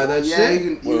can buy that yeah, shit.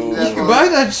 You can, Whoa, you whoa, can, You can buy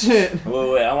that shit.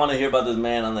 Wait, I want to hear about this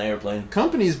man on the airplane.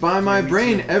 Companies buy my Me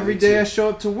brain too, every me day too. I show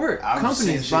up to work. I'm just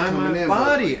saying Companies shit buy coming my in, but,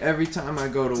 body like- every time I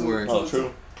go to work. Oh,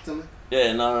 true. Tell me.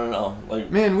 Yeah, no.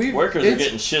 Like, Man, workers are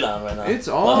getting shit on right now. it's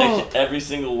all- like, every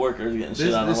single worker is getting shit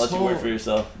This- on this unless you work whole- for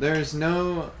yourself. There's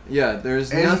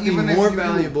And nothing even if more you-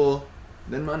 valuable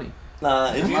than money.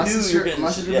 Nah, if you My do, sister, you're getting my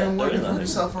shit. sister Yeah, been there working is for nothing.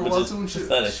 herself for a Which while is too, and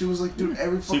pathetic. she was like, dude,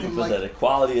 every Super fucking like pathetic.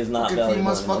 Quality is not fucking valuable.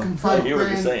 female's anymore. fucking I 5 hear what you're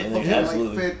grand, saying. fucking like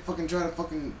Absolutely. fit, fucking trying to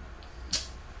fucking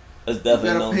That's definitely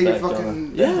gotta no pay your fact.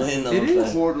 fucking- Definitely no it is.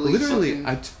 fact. quarterly Literally, fucking-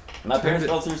 My parents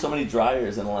go through so many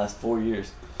dryers in the last 4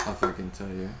 years. I'll fucking tell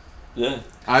you. Yeah.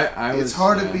 I was. It's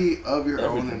hard to be of your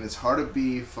own, and it's hard to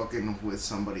be fucking with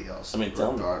somebody else. I mean,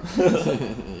 tell me.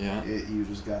 Yeah. You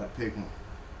just gotta pick one.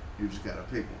 You just gotta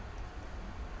pick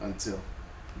one. Until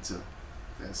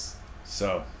that's.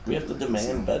 So We have to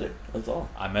demand better. That's all.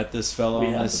 I met this fellow We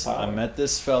on have this. the power. I met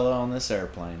this fellow on this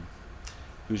airplane,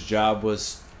 whose job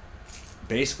was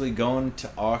basically going to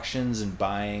auctions and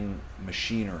buying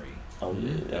machinery Oh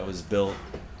yeah. that was built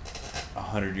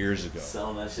 100 years ago,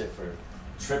 Selling that shit for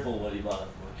triple what he bought it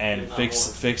for. and If not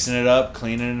fixing it up,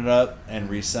 cleaning it up, and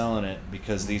reselling it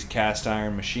because these cast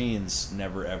iron machines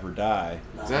never ever die.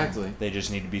 more. Exactly. They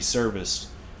just need to be serviced.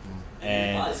 He's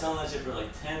And probably selling that shit for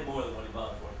like 10 more than what he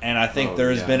bought it for. And I think Oh,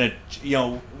 there's yeah. been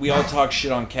we all talk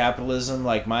shit on capitalism.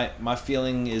 Like my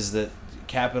feeling is that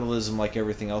capitalism, like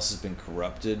everything else, has been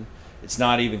corrupted. It's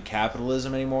not even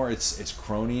capitalism anymore. It's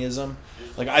cronyism.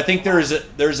 Like I think there's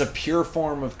a pure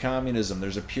form of communism.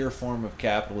 There's a pure form of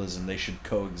capitalism. They should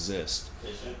coexist. They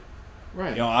should.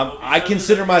 Right. I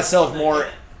consider myself more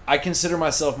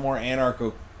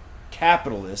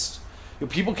anarcho-capitalist.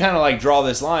 People kind of like draw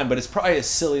this line, but it's probably a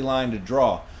silly line to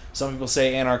draw. Some people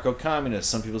say anarcho-communist.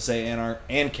 Some people say ANCAP.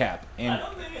 I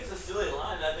don't think it's a silly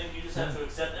line. I think you just have to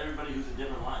accept everybody who's a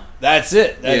different line. That's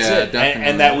it. Yeah, And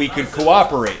definitely. that we could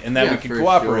cooperate. Yeah, for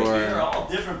sure. We're all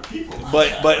different people.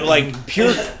 But like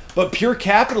pure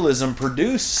capitalism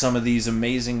produced some of these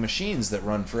amazing machines that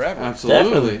run forever.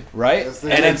 Absolutely. Right? That's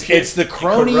the- And it's the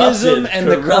cronyism and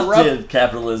the corrupted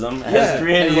capitalism has Yeah.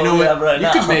 created And you know what we what? have right You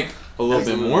now. could make a little bit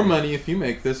Absolutely. more money if you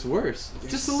make this worse.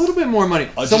 Just a little bit more money.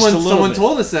 Just a little Someone bit.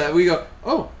 told us that. We go,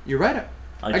 oh, you're right.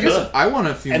 I guess could. I want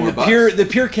a few and more the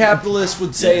bucks. pure capitalist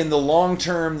would say Yeah. in the long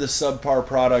term the subpar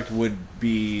product would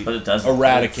be But it doesn't.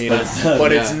 eradicated. But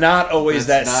But it it's doesn't. not always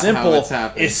That's that not simple, how it's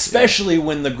happened. especially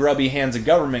when the grubby hands of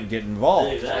government get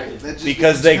involved. Exactly. That just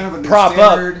Because becomes they kind of a new prop up-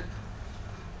 standard.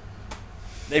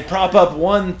 They prop up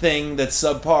one thing that's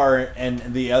subpar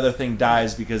and the other thing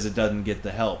dies because it doesn't get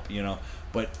the help,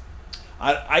 But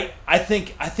I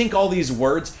think all these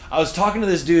words. I was talking to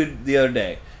this dude the other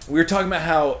day. We were talking about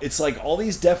how it's like all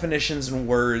these definitions and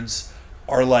words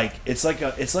are like it's like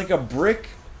a brick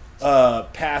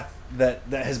path that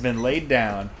has been laid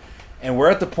down, and we're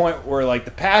at the point where like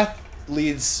the path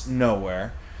leads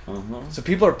nowhere. So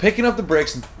people are picking up the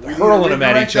bricks and We need hurling to them at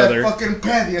redirect each that other. Fucking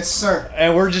path, yes, sir.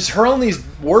 And we're just hurling these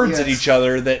words at Yes. each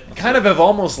other that kind of have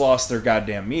almost lost their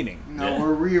goddamn meaning. No, Yeah.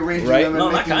 we're rearranging Right? them and No,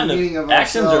 not making kind meaning of. of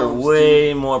Actions are ourselves,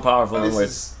 way more powerful But than this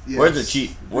words. is- yes. Words are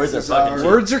cheap. Words are This is fucking our- cheap.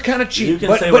 Words are kind of cheap. You can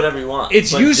but, say but whatever you want.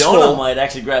 It's but useful. Jonah might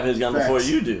actually grab his gun before Facts.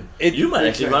 you do. It- You might Big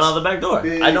actually facts. run out the back door.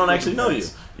 Big I don't fucking actually know you.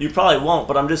 facts. You probably won't,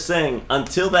 but I'm just saying,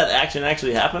 until that action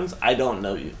actually happens, I don't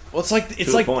know you. Well, it's like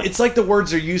a point. it's like the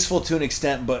words are useful to an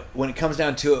extent, but when it comes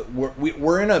down to it,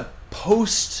 we're in a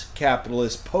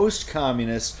post-capitalist,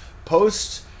 post-communist,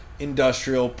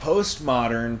 post-industrial,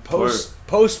 postmodern,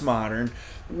 postmodern.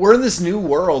 We're in this new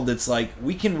world that's like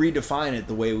we can redefine it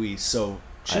the way we so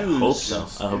choose. I hope so.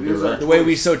 I hope It you're is right. The way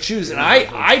we so choose, and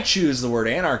I choose the word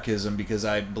anarchism because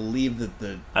I believe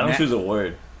that I don't choose a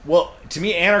word. Well, to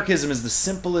me, anarchism is the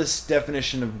simplest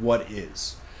definition of what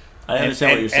is. I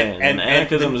understand what you're saying. And, and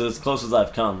anarchism the- is as close as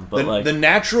I've come, but The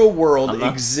natural world I'm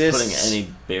not exists. putting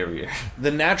any barrier.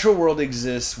 The natural world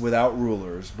exists without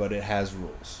rulers, but it has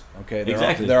rules. Okay,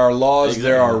 Exactly. There are laws,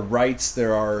 there Exactly. are rights,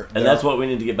 And that's what we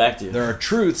need to get back to. there are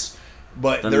truths,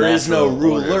 but The there is no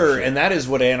natural order of ruler, shit. and that is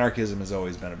what anarchism has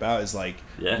always been about. Is like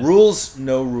Yeah. rules,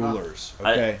 no rulers.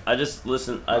 Okay, I just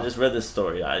read this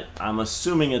story. I'm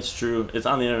assuming it's true. It's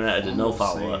on the internet. I did no Almost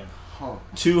follow up. saying, huh.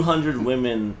 200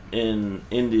 women in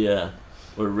India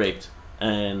were raped,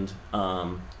 and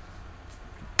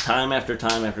time after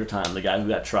time after time, the guy who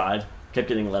got tried kept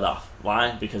getting let off.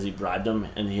 Why? Because he bribed them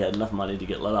and he had enough money to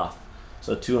get let off.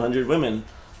 So 200 women,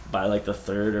 by like the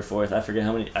third or fourth, I forget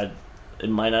how many. It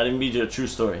might not even be a true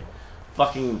story.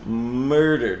 Fucking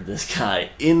murdered this guy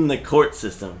in the court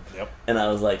system. Yep. And I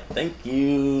was like, thank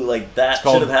you. Like that It's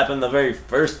called- should have happened the very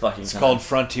first fucking it's time. called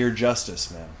frontier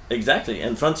justice, man. Exactly.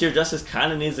 And frontier justice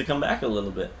kind of needs to come back a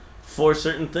little bit for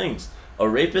certain things. A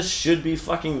rapist should be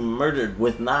fucking murdered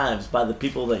with knives by the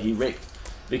people that he raped.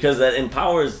 Because that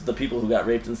empowers the people who got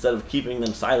raped instead of keeping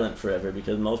them silent forever,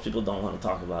 because most people don't want to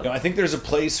talk about it. I think there's a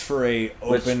place for an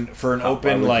Why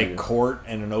open would like you? court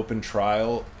and an open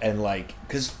trial, and like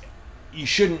because you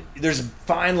shouldn't. There's a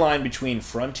fine line between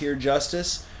frontier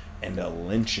justice and a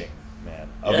lynching, man,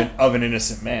 of an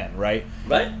innocent man, right?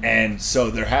 Right? And so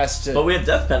there has to. But we have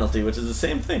death penalty, which is the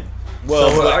same thing. Well,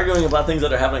 so we're but- arguing about things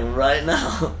that are happening right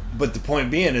now. But the point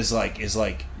being is like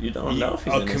You don't know if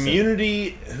he's a innocent.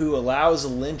 community who allows a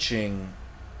lynching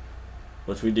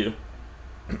which we do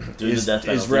the is death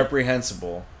penalty.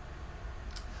 reprehensible.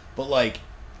 But like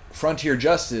frontier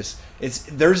justice,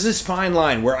 there's this fine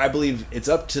line where I believe it's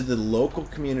up to the local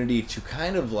community to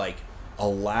kind of like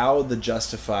allow the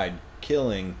justified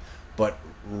killing, but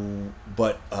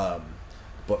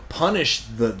punish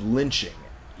the lynching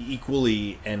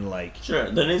equally, and like Sure,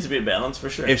 there needs to be a balance for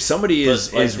sure. if somebody But,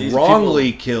 is like, is these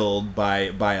wrongly killed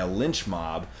by a lynch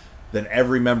mob, then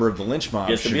every member of the lynch mob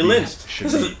Gets to should be lynched.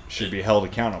 should be held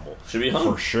accountable. Should be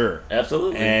hung. for sure.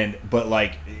 Absolutely. But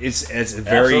like it's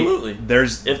very Absolutely.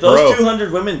 there's If those bro,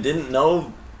 200 women didn't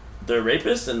know they're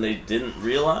rapists and they didn't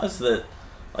realize that,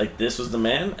 like, this was the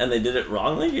man and they did it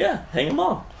wrongly, yeah, hang them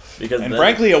all. Because and then-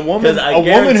 frankly, a woman I who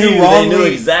guarantee you they knew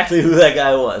wrongly exactly who that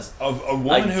guy was. a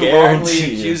woman who guarantee wrongly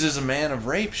you. accuses a man of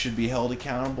rape should be held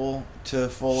accountable to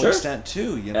full Sure. extent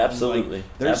too. You know, Absolutely.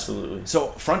 Like, there's- Absolutely. So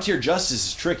frontier justice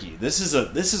is tricky. This is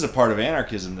a part of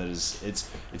anarchism that is it's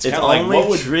It's kind of like only what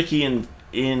would tricky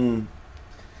in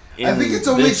I think it's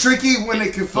only this tricky when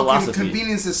it can fucking philosophy.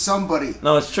 conveniences somebody.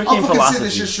 No, it's tricky I'll in fucking philosophy. say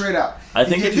this shit straight out. I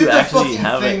think if did you the actually fucking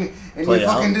have thing it and play you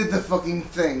fucking out. did the fucking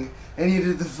thing and you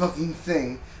did the fucking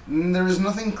thing, there was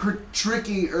nothing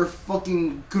tricky or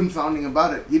fucking confounding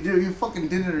about it. You fucking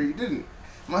did it or you didn't.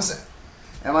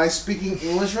 Am I speaking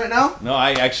English right now? No,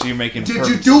 I actually making. Did you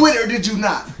perfect do it or did you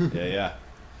not? Yeah.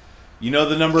 You know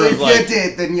the number If of like you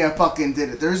did, then you fucking did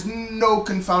it. There's no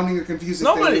confounding or confusing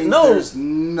Nobody- thing. no- There's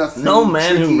nothing. No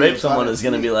man who tricky raped about someone it is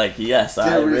going to me. be like, yes, I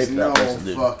There is raped no that person,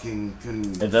 dude. fucking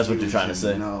If that's what you're trying to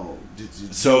say. No. Did you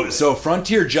do So it? so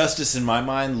frontier justice in my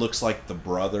mind looks like the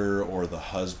brother or the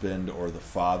husband or the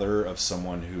father of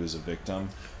someone who is a victim,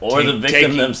 Or the victim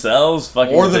taking- themselves.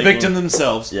 Fucking or the taking- victim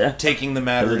themselves, Yeah. taking the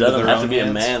matter Because it into doesn't their have own to be a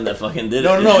hands. man that fucking did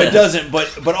No, it. no, it doesn't. But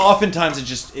oftentimes it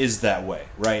just is that way,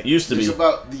 right? It used to It's be.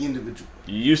 about the individual.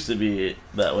 It used to be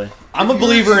that way. I'm a If you're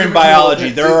believer an in individual biology.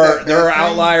 that There did are that there are bad thing,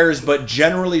 outliers, but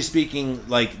generally speaking,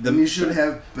 like then you should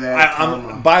have bad I'm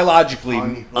karma. biologically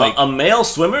on you. like a male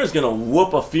swimmer is gonna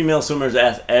whoop a female swimmer's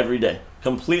ass every day.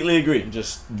 Completely agree.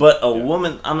 just But a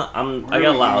woman, I got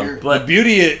Really loud. weird. the But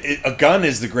beauty. A gun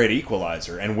is the great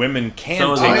equalizer, and women can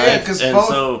So is Oh take a yeah, knife, because and both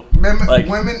so, women, like-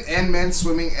 and men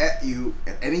swimming at you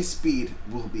at any speed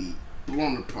will be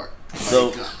blown apart. so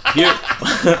By a gun.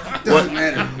 here, Doesn't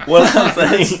matter. what I'm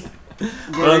saying, what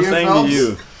I'm Maria saying to Phelps, you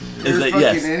is you're that fucking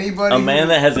yes, anybody a man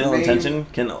that has ill made intention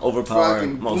can overpower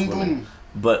fucking most boom, women. boom.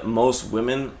 But most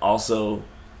women also,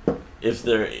 if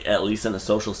they're at least in a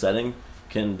social setting,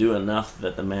 can do enough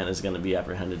that the man is going to be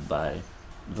apprehended by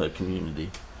the community.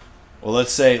 Well,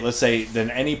 let's say then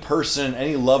any person,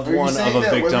 any loved Are you one of saying a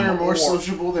that victim. women are more or-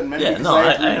 sociable than men? Yeah, Because no,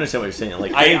 I agree. understand what you're saying.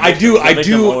 Like I the victim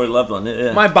do- or loved one.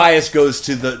 Yeah. My bias goes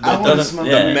to the I wanna doesn't- smell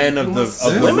yeah. the men of the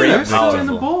Women women rape are There's still in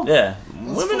the powerful. bowl. Yeah,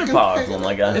 Let's women are fucking powerful. pick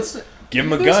My it God, It's Give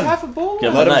him a there's gun. half a bowl.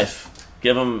 give Let them a 'em- knife.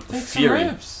 Give them Take some fury.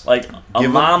 ribs. Like a Give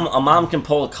 'em- mom can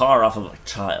pull a car off of a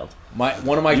child.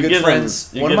 One of my You good give them- friends.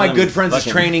 you One of give my them good friends is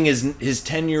fucking- training his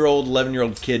 10-year-old,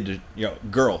 11-year-old kid,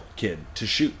 girl kid, to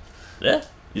shoot. Yeah, you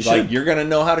He's should. like, you're gonna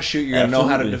know how to shoot. You're gonna know how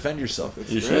to Absolutely. defend yourself.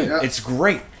 You should. Yeah. It's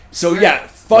great. So yeah,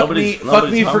 fuck Nobody's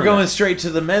me for harming going that. straight to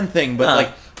the men thing, but Nah,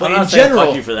 like, but I'm in not saying general,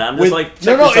 fuck you for that. I'm just like,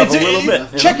 check yourself a little bit,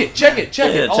 you Check know? it, check it,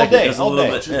 check Yeah, it all check it day, just a all little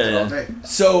day. bit. Yeah. Okay.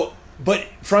 So, but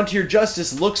frontier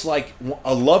justice looks like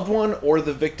a loved one or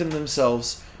the victim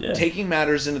themselves Yeah. taking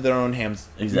matters into their own hands.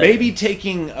 Exactly. Maybe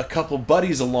taking a couple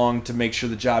buddies along to make sure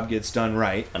the job gets done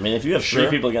right. I mean, if you have Sure. 3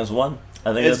 people against 1,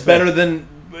 I think It's that's fair. better than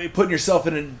putting yourself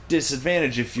in a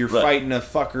disadvantage if you're Right. fighting a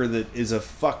fucker that is a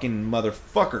fucking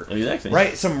motherfucker. Exactly.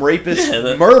 Right? Some rapist, Yeah,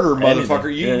 that- murder anything.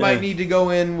 motherfucker. You Yeah, might yeah. need to go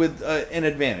in with an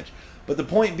advantage. But the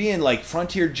point being, like,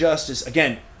 frontier justice,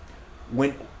 again,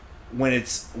 when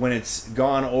it's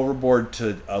gone overboard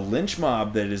to a lynch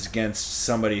mob that is against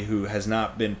somebody who has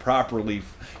not been properly,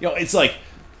 it's like,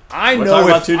 I We're know talking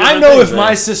about if two I different know things, if my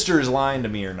man. sister is lying to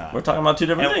me or not. We're talking about 2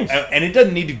 different things. And it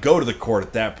doesn't need to go to the court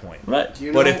at that point. Right. Do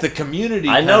you But know- if the community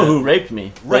I know kinda- who raped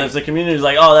me. But Right. if the community's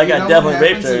like, oh, that You guy know definitely what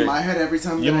raped happens in her. my head every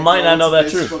time You that I might go not know into that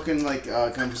this truth. Fucking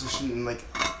conversation and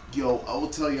yo, I will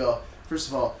tell y'all. First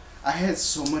of all, I had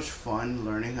so much fun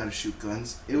learning how to shoot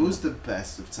guns. It was the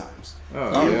best of times.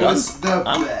 Oh, It yeah. was the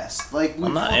best. Like we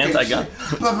I'm not fucking anti-gun.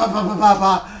 shit. Ba ba ba ba ba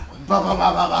ba ba ba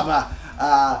ba ba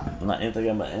ba. I'm not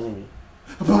anti-gun, but enemy.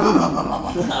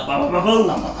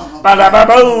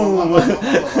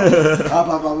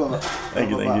 Thank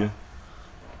you.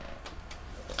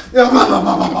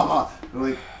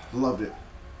 Like, loved it.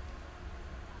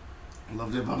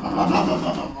 Loved it.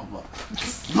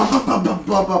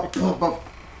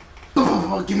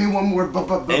 Give me one more.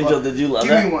 Angel, did you love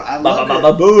Give that? me one. I love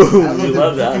it. Boom! I love You the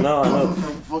love that. I fucking- know. I know.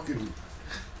 Fucking,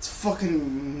 it's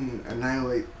fucking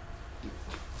annihilate.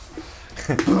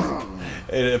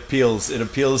 It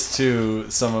appeals to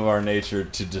some of our nature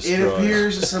to destroy. It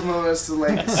appears to some of us to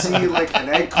like see like an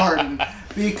egg carton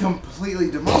be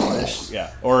completely demolished.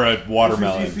 Yeah, or a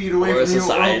watermelon. 50 feet away Or a from you, or a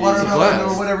society's watermelon, glass.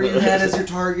 or whatever you had as your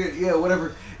target. Yeah,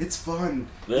 whatever. It's fun.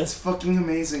 Yeah. It's fucking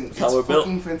amazing. That's It's how we're built.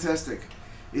 fucking fantastic.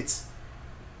 It's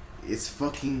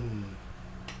fucking.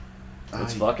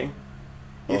 It's fucking.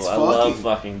 It's I fucking. love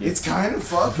fucking, dude. It's kind of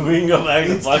fucking. We can go back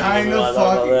to It's fucking if kind we of want to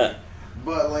talk about fucking. that.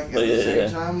 But like at But the yeah, same yeah.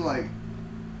 time, like,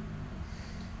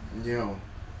 you know,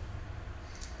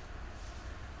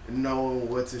 knowing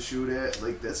what to shoot at,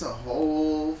 like that's a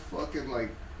whole fucking like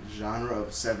genre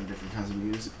of 7 different kinds of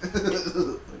music.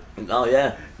 Oh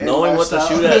yeah, And knowing what to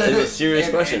lifestyle. shoot at is a serious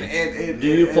And- question. and- Do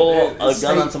you pull a gun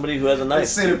instead- on somebody who has a knife?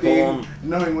 Instead Do you of pull being 'em-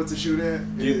 knowing what to shoot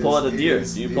at, Do you pull at a deer?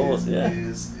 Do you pull it? Yeah.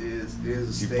 Is a You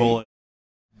state. pull it.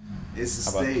 It's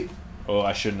a How about- state. Oh,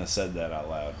 I shouldn't have said that out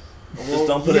loud. Just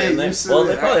don't put it in there. Well,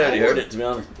 they probably already heard it. To be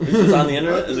honest, is it on the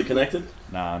internet? Is it connected?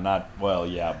 Nah, not well.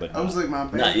 Yeah, but I was like, my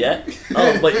bad. Not yet.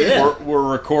 Oh, but yeah, we're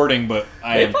recording, but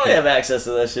I they am probably have access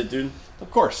to that shit, dude. of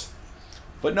course.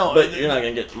 But no, But you're not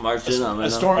gonna get marched in on a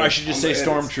right storm. now. I should just say It is.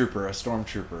 stormtrooper, a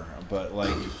stormtrooper. But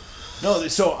like, no.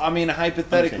 So I mean,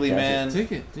 hypothetically, Okay, man,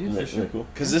 Take it, dude, for That's sure. really cool.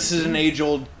 because this is an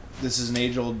age-old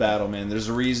battle, man. There's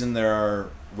a reason there are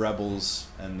rebels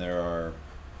and there are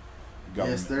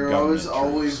government. Yes, there government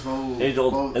always troops. vote. Age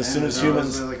old. As soon as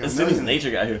humans, as soon as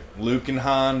nature got here. Luke and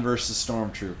Han versus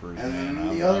stormtroopers. And man. then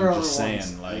I'm the other just saying,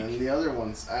 ones. like, And then the other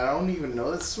ones. I don't even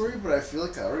know that story, but I feel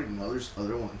like I already know there's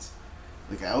other ones.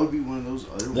 Like I would be one of those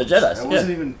other ones. Jedis, I wasn't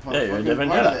yeah. even Yeah, you're a fucking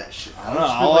different part of Jedi. that shit. I don't know.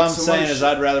 just feel All like I'm so saying much is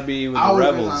I'd rather be with I the would've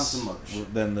been on rebels some other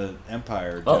shit. than the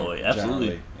Empire. Oh, yeah, absolutely.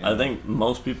 generally, you I know? think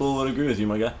most people would agree with you,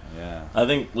 my guy. Yeah. I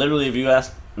think literally, if you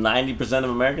ask 90% of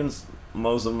Americans,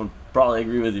 most of them would probably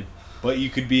agree with you. But you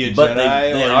could be a But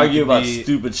Jedi. they or you argue could about be,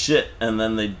 stupid shit, and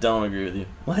then they don't agree with you.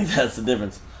 Like that's the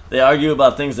difference. They argue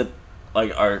about things that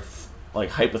like are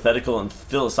like hypothetical and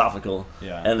philosophical,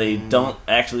 Yeah. and they don't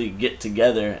actually get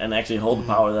together and actually hold the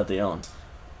power that they own.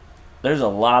 There's a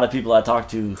lot of people I talk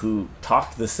to who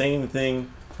talk the same thing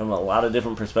from a lot of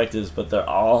different perspectives, but they're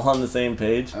all on the same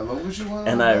page. I love what you want.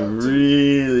 And I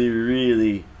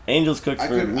really, Angels Cooks I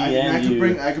for could, me I and could you.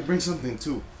 bring, I could bring something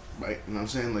too, right? You know what I'm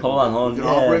saying? Like, Hold on. We could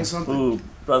all bring something. Ooh,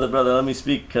 brother, let me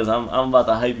speak because I'm about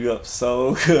to hype you up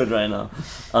so good right now.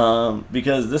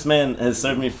 Because this man has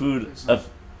served me food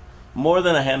more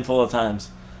than a handful of times,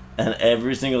 and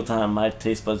every single time my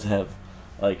taste buds have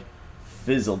like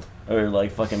fizzled or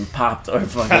like fucking popped or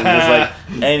fucking just like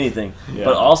anything. Yeah.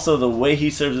 But also the way he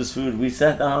serves his food. We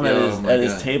sat down at Oh my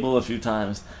his God. table a few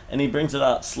times, and he brings it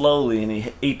out slowly,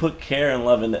 and he put care and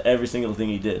love into every single thing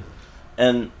he did.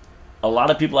 And a lot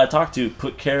of people I talk to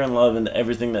put care and love into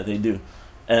everything that they do.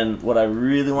 And what I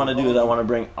really want to do is I want to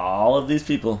bring all of these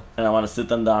people, and I want to sit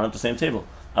them down at the same table.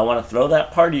 I want to throw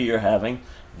that party you're having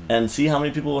and see how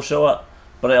many people will show up.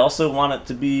 But I also want it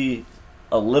to be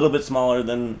a little bit smaller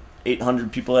than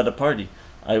 800 people at a party.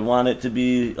 I want it to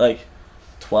be like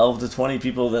 12 to 20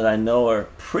 people that I know are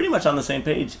pretty much on the same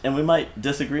page. And we might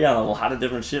disagree on a lot of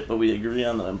different shit, but we agree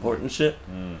on the important shit.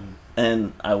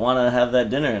 And I want to have that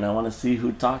dinner, and I want to see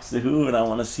who talks to who, and I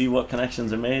want to see what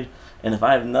connections are made. And if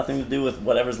I have nothing to do with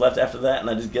whatever's left after that, and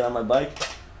I just get on my bike,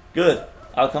 good.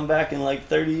 I'll come back in like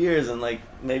 30 years and like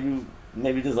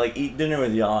maybe just like eat dinner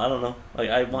with y'all. I don't know. Like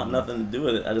I want nothing to do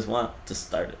with it. I just want to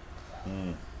start it.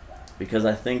 Because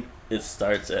I think it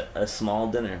starts at a small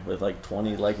dinner with like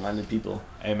 20 like-minded people.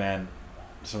 Hey man,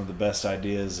 some of the best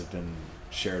ideas have been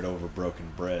shared over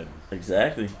broken bread.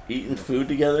 Exactly. Eating food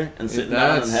together and sitting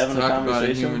down and That's having a talk about a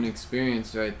conversation. human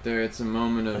experience right there. It's a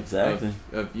moment of Exactly.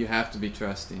 of you have to be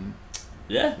trusting.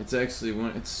 Yeah. It's actually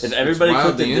one. It's If everybody it's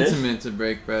cooked a wildly dish- intimate to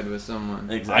break bread with someone.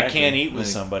 Exactly. I can't eat with Like-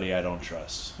 somebody I don't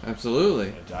trust.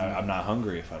 Absolutely. I'm not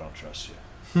hungry if I don't trust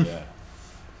you. Yeah.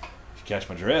 If you catch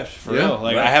my drift, for Yeah, real.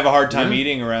 Like right. I have a hard time Yeah.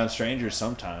 eating around strangers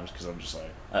sometimes because I'm just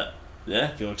like Yeah.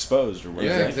 feel exposed or Yeah,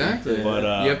 whatever. exactly. But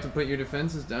you have to put your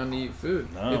defenses down to eat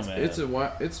food. No, it's man. it's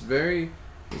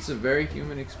a very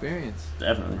human experience.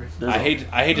 Definitely. I hate to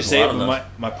there's say a it, lot of but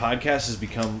those. my podcast has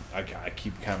become. I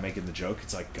keep kind of making the joke.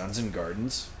 It's like Guns and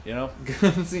Gardens, you know,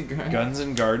 Guns and Gardens. Guns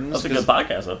and Gardens. That's a good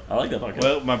podcast, though. I like that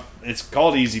podcast. Well, it's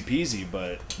called Easy Peasy,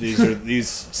 but these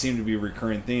seem to be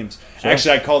recurring themes. Sure.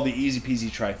 Actually, I called the Easy Peasy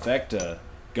trifecta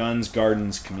Guns,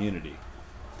 Gardens, Community.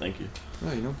 Thank you.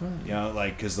 Oh, you don't find You know,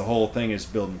 like because the whole thing is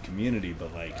building community,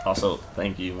 but like Also,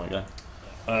 thank you, my guy.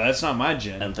 that's not my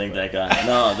gin. And thank that guy.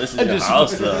 No, this is I your just-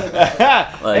 house, though.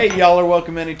 Like- hey, y'all are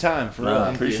welcome anytime. For No, real. I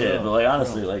appreciate it. But, like,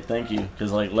 honestly, like, thank you.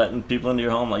 Because, like, letting people into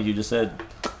your home, like you just said,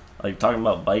 Like talking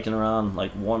about biking around,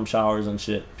 like warm showers and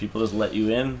shit. People just let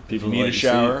you in. People If you need let a see.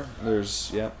 shower,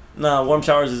 there's No, warm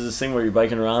showers is this thing where you're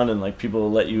biking around and like people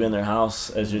will let you in their house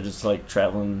as you're just like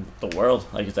traveling the world.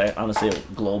 Like it's honestly a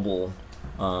global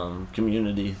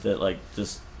community that like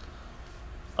just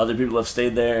other people have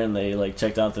stayed there and they like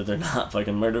checked out that they're not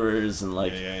fucking murderers and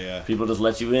like people just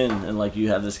let you in and like you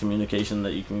have this communication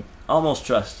that you can almost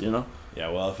trust, you know? Yeah,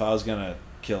 well, if I was gonna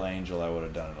kill Angel, I would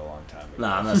have done it a long time ago.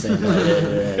 Nah, I'm not saying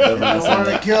that. Yeah, If I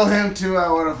wanted to kill him too,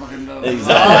 I would have fucking done it.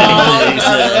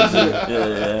 Exactly.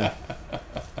 Yeah.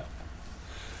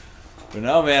 But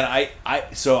no, man,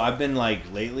 so I've been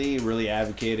like lately really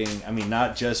advocating. I mean,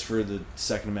 not just for the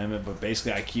Second Amendment, but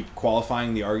basically I keep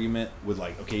qualifying the argument with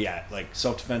like, okay, yeah, like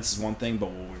self-defense is one thing, but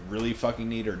what we really fucking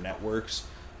need are networks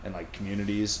and like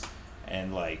communities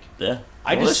and like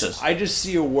I just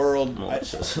see a world.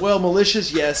 Malicious.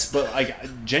 Malicious, yes, but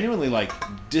like genuinely like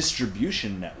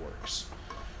distribution networks.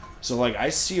 So like I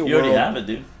see a world. You already have it,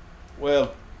 dude.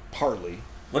 Well, partly.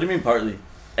 What do you mean partly?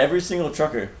 Every single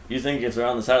trucker, you think if they're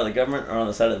on the side of the government or on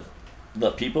the side of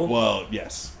the people? Well,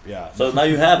 yes, yeah. So now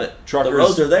you have it. Truckers, the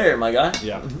roads are there, my guy.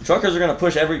 Yeah. Truckers are going to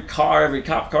push every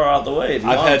cop car out the way if you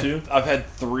want to. I've had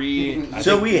 3.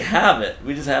 We have it.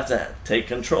 We just have to take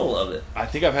control of it. I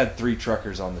think I've had 3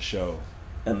 truckers on the show.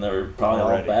 And they're probably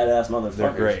already. all badass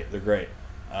motherfuckers. They're great.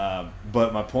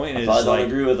 But my point is, I probably like, don't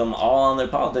agree with them all on their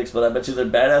politics, but I bet you they're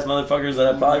badass motherfuckers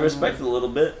that I probably respect a little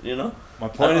bit, you know? My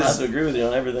point I don't is, have to agree with you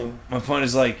on everything. My point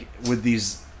is, like, with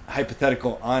these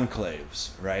hypothetical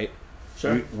enclaves, right?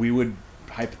 Sure. We would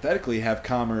hypothetically have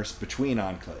commerce between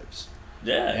enclaves.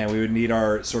 Yeah. And we would need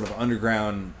our sort of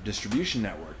underground distribution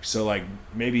network. So, like,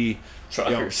 maybe...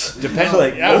 Truckers. Depends.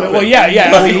 Like, well,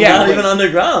 yeah. Not even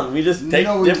underground. We just take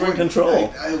different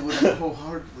control. I would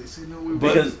wholeheartedly say no. We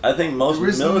Because I think most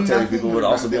military people would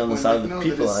also be on the side of the no,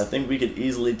 people, and I think we could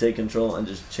easily take control and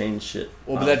just change shit.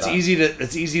 Well, but that's easy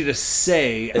to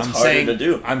say. It's harder to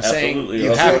do. I'm Absolutely.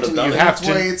 saying you have to. That's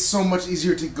why it's so much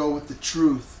easier to go with the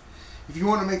truth. If you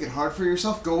want to make it hard for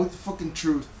yourself, go with the fucking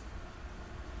truth.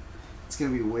 It's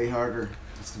gonna be way harder.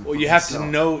 Well, you have to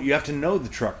know. You have to know the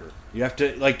trucker. You have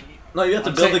to like. No, you have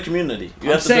to build the community.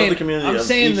 You have to build the community. I'm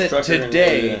saying that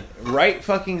today, right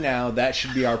fucking now, that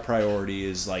should be our priority.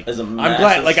 Is like, As a I'm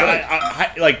glad. Like, massive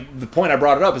I like the point I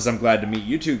brought it up is I'm glad to meet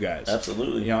you two guys.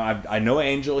 Absolutely. You know, I know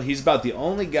Angel. He's about the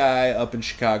only guy up in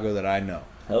Chicago that I know.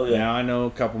 Hell yeah. Now I know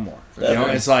a couple more. Definitely. You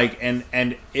know, it's like,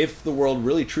 and if the world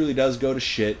really truly does go to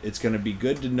shit, it's going to be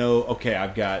good to know. Okay,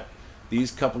 I've got these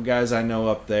couple guys I know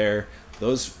up there.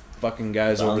 Those fucking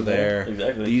guys down over there.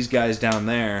 Exactly. These guys down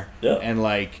there. Yeah. And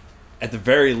like. At the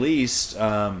very least,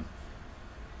 I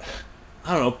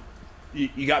don't know,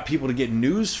 you got people to get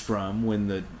news from when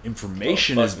the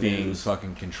information is being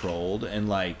fucking controlled, and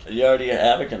like you already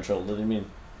have it controlled. What do you mean?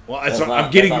 Well,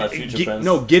 I'm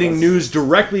getting news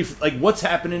directly. Like what's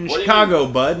happening in Chicago,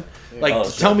 bud?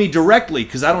 Like tell me directly,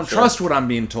 because I don't trust what I'm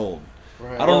being told.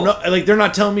 Right. I don't know. Like they're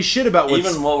not telling me shit about what's...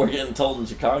 Even what we're getting told in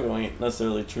Chicago ain't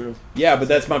necessarily true. Yeah, but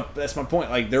that's my point.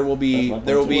 Like there will be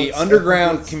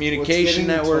underground communication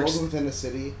networks within a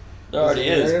city. There already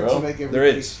is, bro. There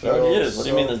is. There already is. What do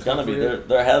you mean? There's gonna be.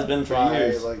 There has been for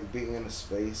years. Like being in a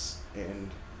space,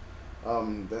 and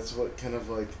that's what kind of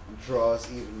like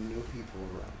draws even new people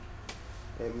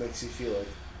around. It makes you feel like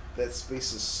that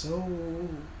space is so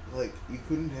like you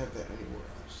couldn't have that anywhere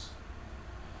else.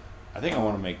 I think I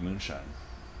want to make moonshine.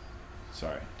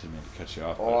 Sorry, didn't mean to cut you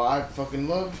off. Oh, I fucking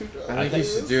love to. I think you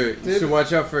should do it. You should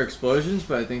watch out for explosions,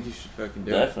 but I think you should fucking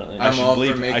do Definitely. it. I'm all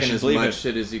for making as much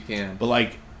shit as you can. But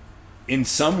like, in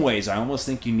some ways, I almost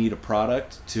think you need a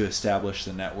product to establish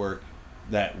the network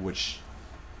which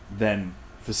then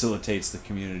facilitates the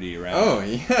community around. Oh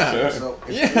yeah. Sure. So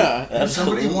if if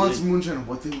somebody wants moonshine,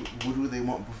 what do they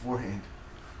want beforehand?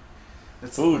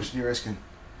 That's the question you're asking.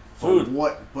 Food.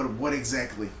 But what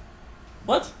exactly?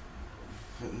 What?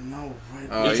 No,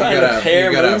 right. You're trying to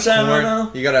pair moonshine right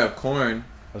now? You gotta have corn.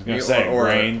 I was gonna say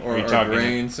grain. Or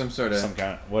grain, some kind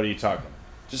of. What are you talking?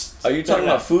 Are you talking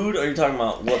about food, or are you talking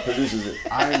about what produces it?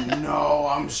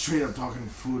 I'm straight up talking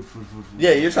food.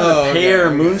 Yeah, you're trying to pair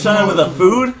moonshine with a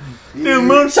food? Dude,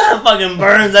 moonshine fucking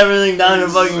burns everything down your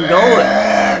fucking gullet.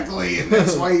 Exactly, and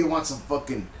that's why you want some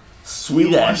fucking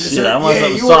sweet ass shit. I want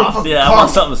something soft. Yeah, I want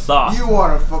something soft. You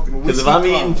want a fucking because if I'm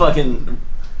eating fucking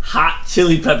hot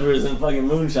chili peppers and fucking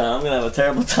moonshine, I'm gonna have a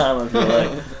terrible time. I feel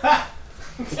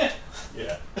like.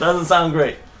 Yeah, doesn't sound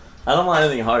great. I don't want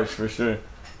anything harsh for sure.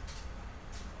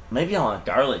 Maybe I want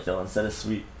garlic though instead of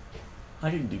sweet.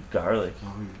 I could do garlic.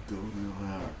 Oh, you go real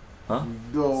hard. Huh? You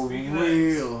go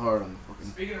real hard on the fucking.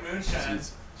 Speaking of moonshine,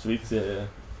 sweets, yeah.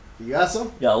 You got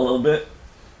some? Got a little bit.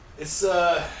 It's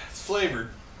flavored.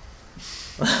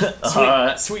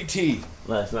 Alright. Sweet tea.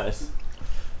 Nice.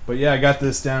 But yeah, I got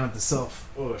this down at the self.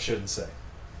 Oh, I shouldn't say.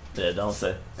 Yeah, don't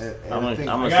say. And I'm I think-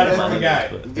 gonna I got it say from my a guy.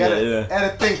 names, but- You got yeah.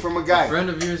 a thing from a A guy. friend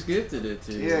of yours gifted it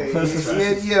to you.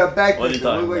 Yeah, back What are you then,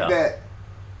 talking look like about? that.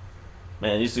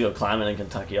 Man, I used to go climbing in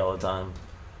Kentucky all the time.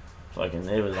 Fucking,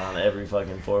 it was on every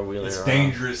fucking 4-wheeler It's around.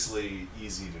 dangerously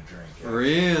easy to drink.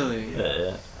 Really?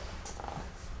 Yeah.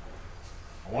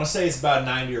 I want to say it's about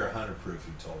 90 or 100 proof.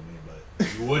 You told me, but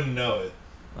you wouldn't know it.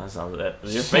 That sounds bad.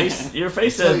 Your face That's how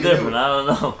says you different. do it. I don't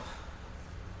know.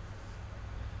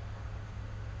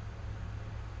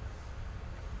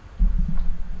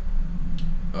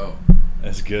 Oh,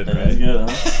 That's good, That's good, huh?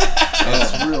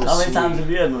 That's real How many sweet. times have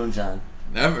you had moonshine?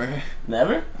 never.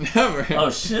 Never? Never. Oh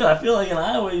shit! I feel like in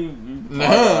Iowa you No,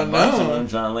 got a bunch of no.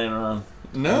 moonshine laying around.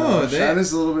 No, Shine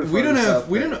is a little bit. we don't further have. south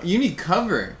We there. don't. You need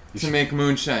cover to make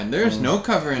moonshine. There's no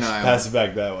cover in Iowa. Pass it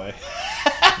back that way.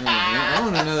 I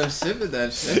want another sip of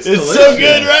that shit. It's It's so delicious.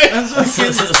 good, right?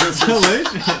 That's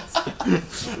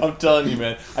delicious. I'm telling you,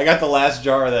 man. I got the last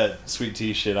jar of that sweet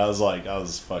tea shit. I was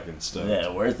fucking stoked.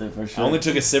 Yeah, worth it for I sure. only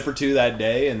took a sip or two that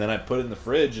day, and then I put it in the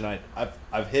fridge, and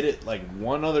I've hit it like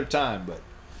one other time, but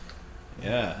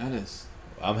yeah, That is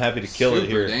I'm happy to kill it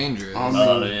super here. dangerous.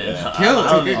 Oh yeah. Kill it.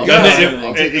 I don't Take know. it. Goodness,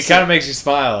 Yeah. it kind of makes you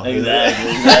smile.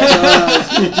 Exactly.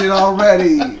 Get it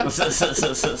already.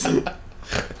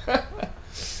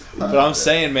 But I'm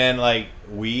saying, man, like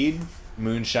weed,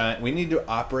 moonshine, we need to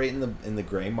operate in the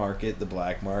gray market, the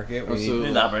black market. We Absolutely.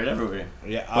 need, We operate everywhere.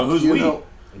 yeah, But who's You we? know,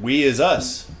 we is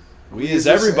us. We We is is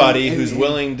us, everybody and- who's and-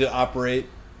 willing to operate.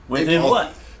 Within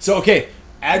what? So okay,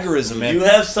 agorism, man. You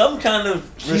have some kind of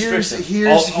restriction.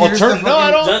 here's the Alternate? No,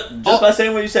 I fucking- don't. Just by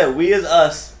saying what you said, we as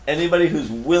us, anybody who's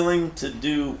willing to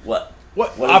do what?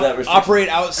 What What is that restriction? operate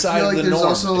outside I feel of like the there's norm?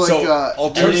 also, like,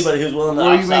 so Anybody who's willing to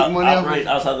Where you make outside, money off operate of-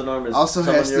 outside the norm is Also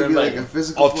someone has you're to be like inviting. a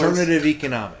physical place. alternative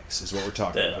economics is what we're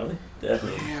talking Definitely, You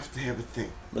definitely. have to have a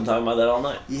thing. Been talking about that all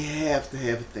night. You have to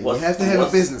have a thing. What's- you have to have a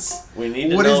what's- business. We need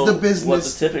to What know is the business? what the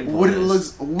tipping point what it is.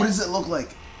 looks. What does it look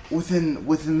like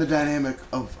within the dynamic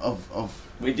of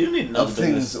We do need to know of the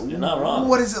business. things? You're not wrong.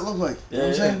 What does it look like? You know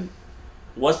what I'm Yeah, saying?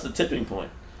 What's the tipping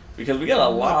point? Because we got a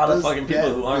What lot of does fucking people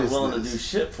that who aren't willing to do business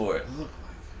shit for it. Look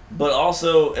But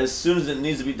also, as soon as it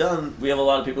needs to be done, we have a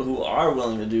lot of people who are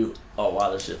willing to do a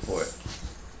lot of shit for it.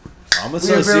 I'm, We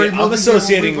have very I'm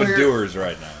associating with multi-people doers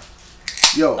right now.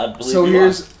 like, yo, I believe so you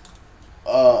here's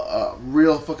a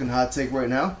real fucking hot take right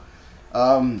now.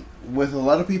 With a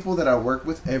lot of people that I work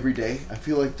with every day, I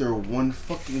feel like they're one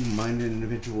fucking minded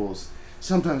individuals.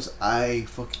 Sometimes I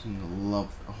fucking love.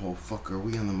 Oh fuck, are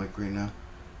we on the mic right now?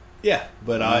 Yeah,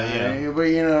 but But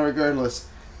regardless,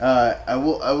 I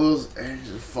will.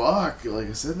 Fuck, like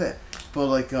I said that, but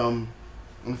like I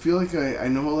feel like I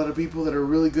know a lot of people that are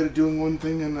really good at doing one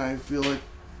thing, and I feel like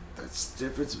that's the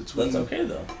difference between. That's okay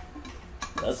though.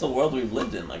 That's the world we've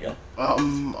lived in, my guy.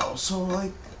 Also,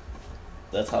 like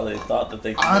That's how they thought that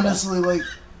they could. honestly, like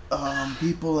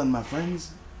people and my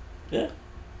friends, Yeah.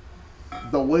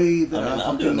 the way that I mean, I I'm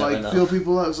fucking doing that like right now. feel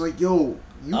people out, it's like, yo,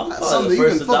 you I'm got probably something the you can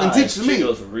first to fucking die. teach to She me.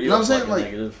 goes real You know what I'm saying? fucking Like,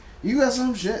 negative. you got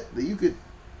some shit that you could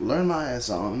learn my ass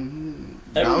on.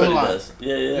 down the Everybody line. does.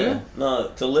 Yeah. Yeah.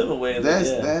 No, to live away.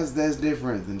 That's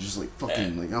different than just like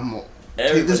fucking like I'm gonna take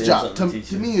Everybody this has job. something To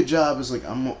teach you. me, a job is like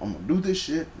I'm gonna do this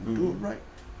shit, and do it right.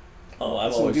 Oh,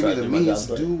 I've So always give tried me to the do my means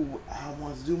job to right. do what I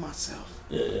want to do myself,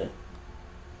 Yeah.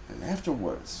 and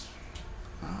afterwards,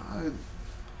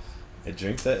 Hey,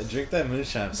 drink that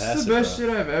moonshine. This Pass is it, the best bro.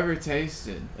 shit I've ever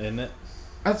tasted. Isn't it?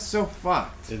 That's so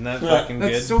fucked. Isn't that Yeah. fucking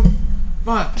That's good? so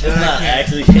fucked. It's that I not can't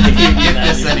actually get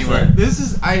this anywhere. This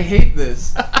is. I hate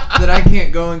this. That I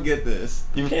can't go and get this.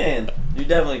 You can. You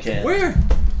definitely can. Where?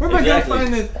 Where am Exactly. I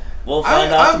gonna find this? We'll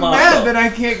find out I'm tomorrow. mad that I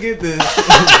can't get this.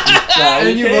 Nah, and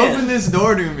you you've can. opened this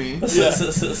door to me.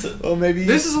 Well, maybe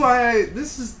This is why I.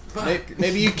 This is. Fuck.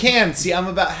 maybe you can. See, I'm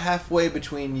about halfway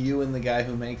between you and the guy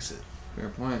who makes it. Fair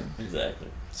point. Exactly.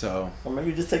 So Or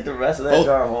maybe just take the rest of that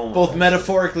jar home. both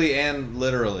metaphorically and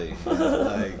literally.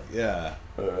 Like, yeah.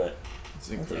 Alright. It's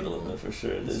I'll take a little incredible. bit for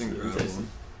sure. It's This is incredible. tasty.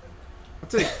 I'll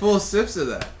take full sips of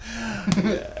that.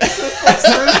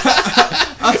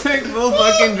 I'll take full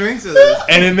fucking drinks of this.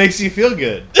 And it makes you feel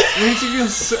good. It makes you feel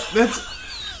so. That's.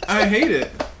 I hate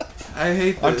it. I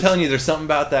hate this. I'm telling you, there's something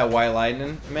about that White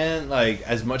Lightning, man. Like,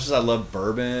 as much as I love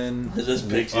bourbon, It just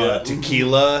picks you up.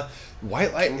 tequila,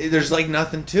 White Light, there's like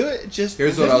nothing to it. It just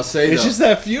Here's what I'll say, It's though. just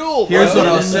that fuel. Here's bro. what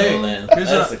I'll What's in say. it, man? Here's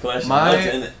That's what the question. What's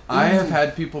in it? I have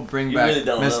had people bring You back really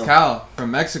don't know. mezcal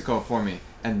from Mexico for me,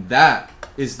 and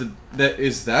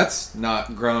that's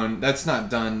not grown. That's not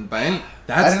done by any.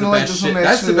 That's didn't the like best this shit. one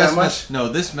That's the actually that best. much. No,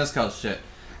 this mezcal shit.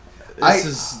 This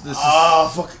is.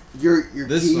 Oh fuck! Your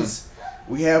This keys.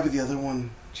 We have the other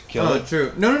one. Kill Oh, it.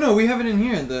 true. No, we have it in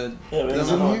here. The Yeah, we Is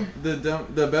don't it know. here?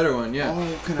 the better one, yeah.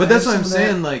 Oh, can I But that's have what I'm some of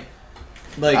saying. that?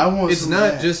 Like I want it's some of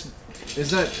not that. just.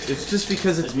 It's just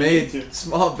because it's If you need made to.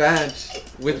 small batch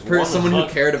with There's one someone who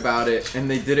fuck. cared about it and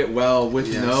they did it well with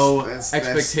Yes, no that's-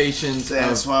 expectations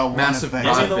that's of why I want massive it back.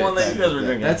 Give me profit. the one that you guys were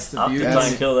drinking. That's the I'll beauty. try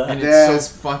and kill that. And That's- it's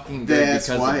so fucking good That's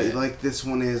because why, of it. like, this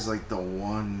one is like the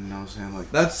one. You know what I'm saying?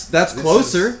 Like, That's this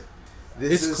closer. is-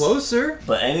 this It's is- closer.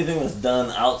 But anything that's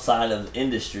done outside of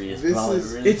industry is This probably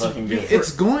is- really It's fucking good.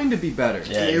 it's going to be better.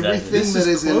 Yeah, Everything exactly. This that is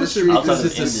is closer industry because Outside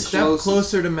it's of a industry. step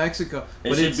closer to Mexico. It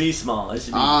But should it's be small. It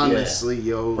should be honestly,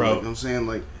 yo, Bro. like, I'm saying,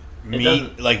 like,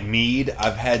 Mead.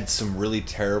 I've had some really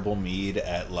terrible mead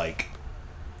at like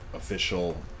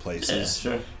official Yeah, places,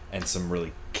 sure. and some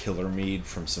really killer mead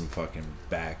from some fucking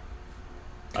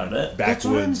I bet.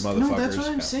 backwoods motherfuckers. No, that's what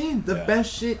I'm saying. The Yeah.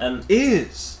 best shit And-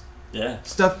 is Yeah.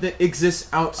 stuff that exists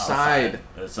outside.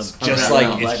 It's Just Okay.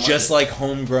 like Black it's just like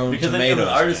homegrown because tomatoes. they have an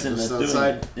artisan man. that's Just doing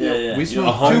outside. it. Yeah, yeah. We You smoked A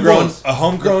know, homegrown, ones. a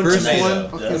homegrown The first tomato. one- Yeah,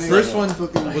 fucking The that's first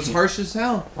like- one was harsh as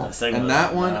hell, the second and one,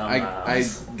 that one nah.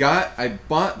 I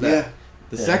bought that. yeah.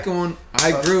 The Yeah. second one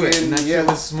I grew it, and that Fucking, shit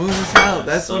yeah. was smooth as hell.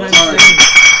 That's So what I'm hard. saying.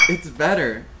 It's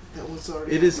better. That one's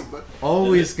already It is happened, but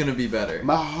always gonna be better.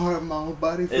 my heart, my whole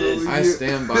body It is. feels I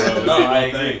stand by it. No,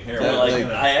 I Thing. agree. Here, But, like, like-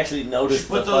 I actually noticed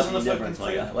Put the those in fucking the difference.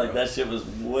 fucking Like, thing, like bro. that shit was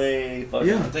way fucking.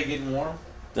 Yeah. Aren't they getting warm?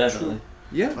 Definitely.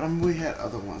 Yeah. But I mean, we had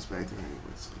other ones back there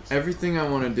anyway. So it's- Everything I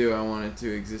want to do, I want it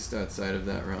to exist outside of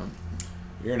that realm.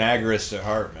 You're an agorist at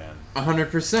heart, man.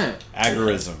 100%.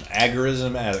 Agorism.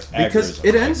 Because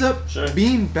it ends up Sure.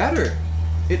 being better.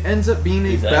 It ends up being a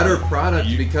Exactly. better product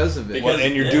You- because of it. Because- Well,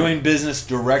 and you're Yeah. doing business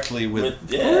directly with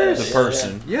yeah, the yeah,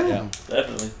 person. Yeah. yeah,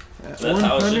 definitely. That's how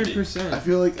it should be. 100%. I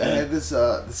feel like I Yeah. had this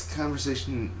this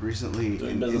conversation recently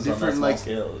Doing in business on that different small like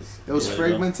scale is it was the way to go.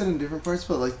 fragmented in different parts,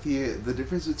 but like the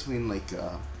difference between like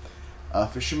a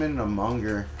fisherman and a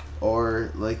monger,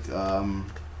 or like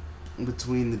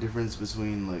between the difference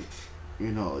between like,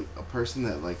 you know, like a person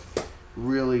that like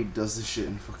really does this shit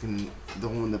and fucking the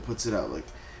one that puts it out. Like,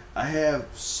 I have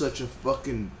such a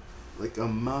fucking like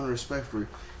amount of respect for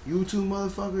you two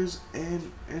motherfuckers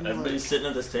and Everybody's like, sitting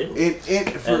at this table. it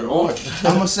for And more.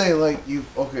 I'm gonna say like you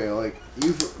okay like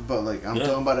you but like I'm Yeah.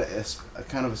 talking about a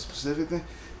kind of a specific thing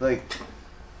like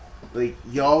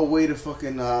y'all way to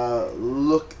fucking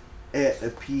look at a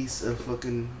piece of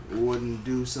fucking wood and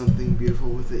do something beautiful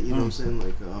with it, you know what I'm saying,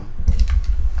 like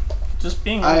Just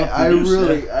being. I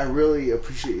really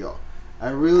appreciate y'all. I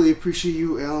really appreciate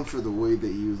you, Alan, for the way that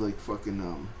you like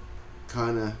fucking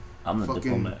kind of I'm the fucking-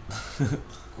 diplomat.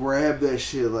 grab that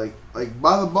shit like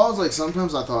by the balls. Like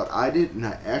sometimes I thought I did, and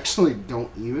I actually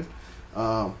don't even.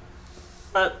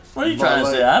 But what are you But, trying to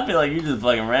like- say? I feel like you just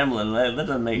fucking rambling. That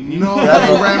doesn't make you No, grab,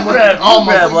 I ram you grab, oh you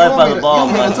my grab God, life you by want the me ball.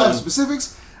 to talk man.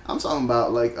 specifics? I'm talking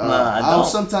about like Nah, I how don't.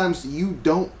 sometimes you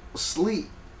don't sleep.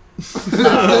 Well,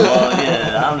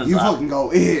 yeah, I'm just. You I'm- fucking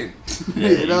go in. Yeah,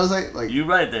 you know what I'm saying? Like You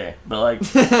right there, but like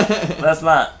that's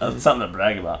not something to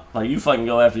brag about. Like you fucking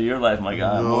go after your life, my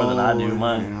God, more than I do you know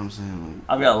mine. what I'm saying? Like,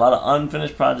 I've got a lot of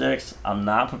unfinished projects. I'm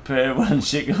not prepared when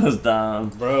shit goes down.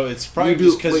 Bro, it's probably you do,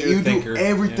 just because but you're a you thinker. do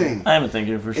everything, I am a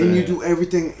thinker for sure. and you do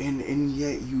everything, and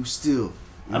yet you still.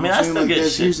 You I know mean, what I I'm still saying? get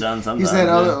that's- shit he's- done sometimes. He's that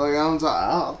yeah. other like I'm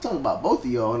talking about both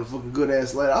of y'all in a fucking good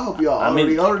ass letter. I hope y'all I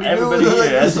mean, already everybody know here,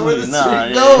 that's the way absolutely. the Nah, street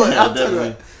yeah, going. yeah, I'm talking definitely.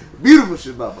 about beautiful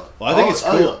shit, Baba. Well, I think it's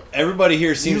Oh, cool. yeah. Everybody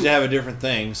here seems You- to have a different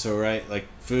thing. So, right, like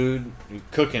food,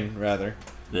 cooking, rather,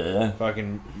 Yeah.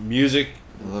 fucking music,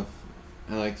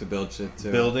 I like to build shit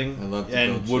too. building, I love to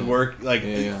and build woodwork. Like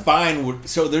Yeah. fine wood.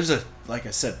 So there's a, like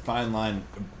I said, fine line.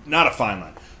 Not a fine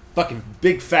line. Fucking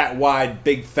big fat wide,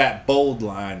 big fat bold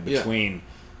line Yeah. between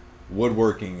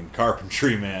woodworking and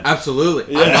carpentry, man.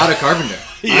 Absolutely. Yeah. I'm not a carpenter.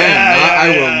 Yeah, I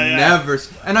will yeah. never.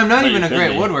 And I'm not But even you a could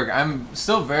great be. woodworker. I'm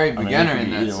still very mean, beginner you could in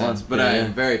be that either sense, one. but Yeah, I yeah.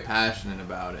 am very passionate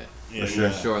about it. Yeah, For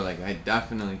yeah. sure. Like, I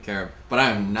definitely care. But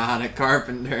I'm not a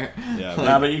carpenter. Yeah,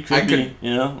 Nah, but you could, I could- be,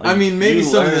 you know. Like, I mean, maybe you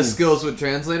some of the learn- skills would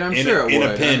translate. I'm In sure a- it in a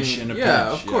would. pinch, I mean, in a yeah,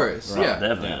 pinch, of yeah. course. Right. Yeah.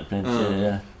 Definitely in a pinch.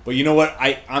 Yeah. But you know what?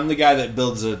 I'm the guy that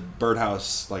builds a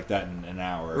birdhouse like that in an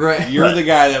hour. Right. You're Right. the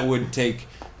guy that would take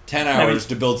 10 Maybe- hours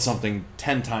to build something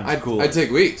 10 times cooler. I'd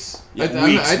take weeks.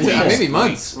 Maybe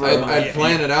months. I'd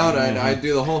plan it out. Mm-hmm. I'd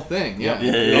do the whole thing. Yeah.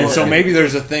 And so maybe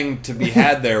there's a thing to be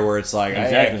had there where it's like,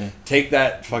 Exactly. hey, take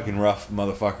that fucking rough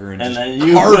motherfucker and just then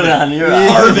you carve put it on your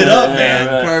carve it up, Yeah, man.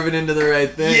 right. Carve it into the right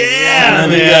thing. Yeah,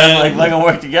 And then you guys like fucking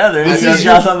work together. This You is guys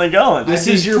your- got something going. This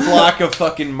is your block of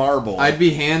fucking marble. I'd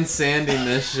be hand sanding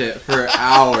this shit for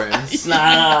hours.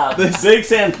 Nah, big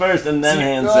sand first and then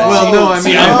hand no. sand. Well, no, I mean,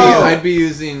 See,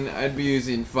 I'd be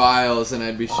using files and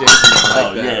I'd be shaping it like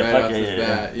Oh that yeah, right fuck off the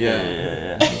bat.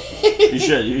 yeah.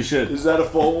 You should. Is that a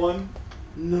full one?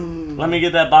 No. Let me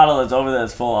get that bottle that's over there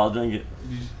that's full. I'll drink it.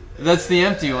 That's the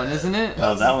empty one, isn't it?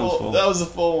 Oh, that one's full. That was a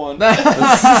full one.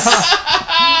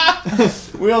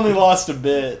 We only lost a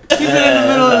bit. Keep it in the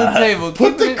middle of the table.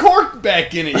 Put the cork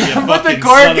back in it, you Put fucking the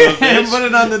cork son of a in it and bitch. put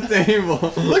it on the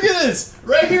table. Look at this,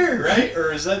 right here, right?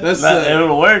 Or is that? That's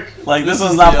It'll work. Like this this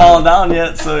one's is not the falling down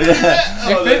yet, so yeah.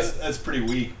 Oh, If that's pretty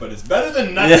weak, but it's better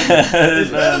than nothing. Yeah,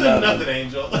 It's better than nothing,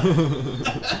 Angel.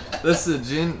 That's a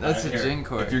gin. That's Alright, a here. gin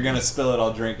cork. If you're gonna spill it,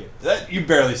 I'll drink it. You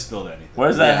barely spilled anything.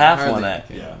 Where's that Yeah, half hardly. one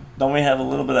at? Yeah, Don't we have a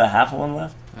little bit of half one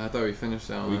left? I thought we finished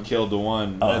that we one. killed the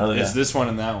one. Oh, hell It's yeah. this one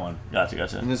and that one.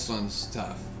 Gotcha. And this one's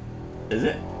tough. Is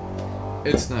it?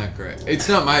 It's not great. It's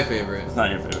not my favorite. It's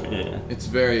not your favorite, yeah. It's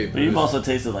very. But you've also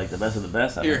tasted like the best of the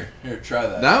best. I think. Here, try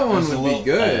that. That one There's a would be little-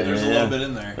 good. There's a Yeah. little bit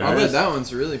in there. Yeah. I There bet is. that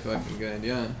one's really fucking good.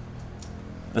 Yeah.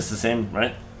 That's the same,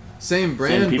 right? Same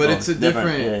brand, people, but it's a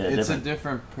different. different. Yeah, it's different. a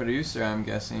different producer, I'm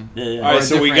guessing. Yeah. All right, Or a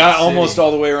so we different got city. almost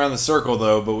all the way around the circle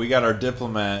though, but we got our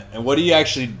diplomat. And what do you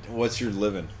actually? What's your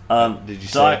living? Did you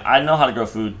so say? I know how to grow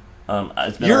food.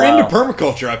 It's been You're a while. into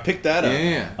permaculture. I picked that up.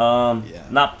 Yeah. Yeah.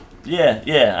 Not. Yeah,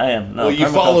 I am. No, Well, you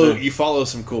permaculture. follow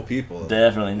some cool people.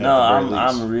 Definitely. At No, the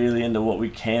I'm very least. really into what we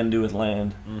can do with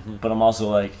land, Mm-hmm. but I'm also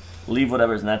like leave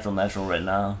whatever is natural right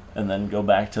now, and then go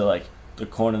back to like the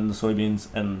corn and the soybeans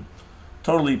and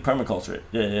totally permaculture it.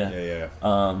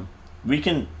 Yeah. We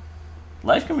can.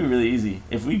 Life can be really easy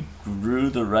if we grew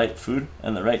the right food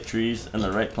and the right trees and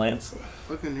the right plants.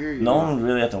 Fucking hear you. No one would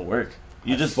really have to work.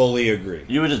 You just fully agree.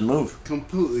 you would just move.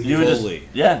 Completely. You would just Fully.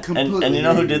 yeah. And Completely you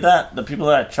know who agree. did that? The people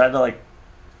that tried to like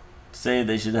say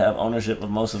they should have ownership of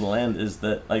most of the land is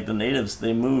that like the natives,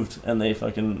 they moved and they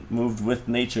fucking moved with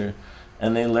nature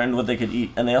and they learned what they could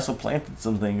eat and they also planted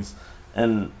some things.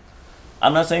 And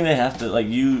I'm not saying they have to like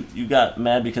you got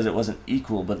mad because it wasn't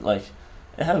equal, but like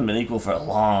it hasn't been equal for a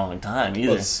long time either.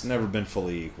 Well, it's never been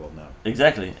fully equal. No.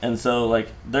 Exactly. And so like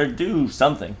they're due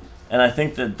something. And I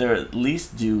think that they're at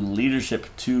least due leadership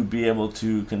to be able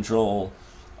to control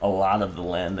a lot of the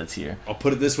land that's here. I'll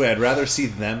put it this way: I'd rather see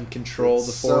them control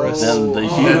the So- forest Than the Oh.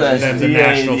 USDA, Than the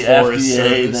National the Forest FDA,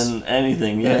 Service. than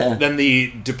anything. Yeah, than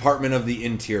the Department of the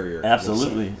Interior. we'll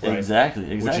absolutely, say, right?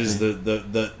 exactly. Which is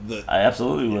the I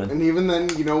absolutely would. And even then,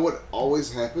 you know what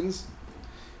always happens?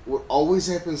 What always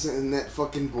happens in that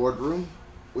fucking boardroom,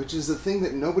 which is the thing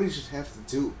that nobody should have to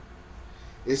do,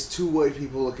 is two white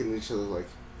people looking at each other like,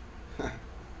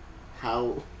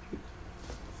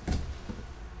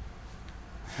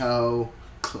 how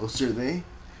close are they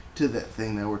to that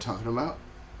thing that we're talking about?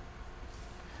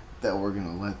 That we're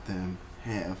gonna let them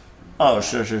have. Oh,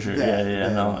 sure. That- Yeah.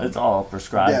 that- No, it's all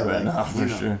prescribed that, right like, now for you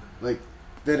know, sure. Like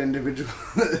that individual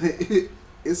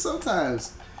is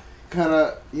sometimes kind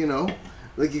of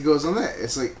like he goes on that.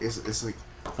 It's like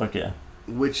Fuck yeah.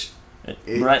 which.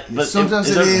 Right, but sometimes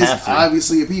it it doesn't is have to.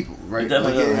 obviously a people, right? It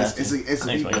definitely like doesn't it's have to. it's a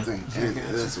Thanks, people Mike. thing,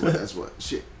 and that's what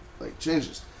shit like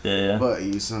changes. Yeah. But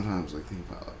you sometimes like think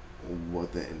about like,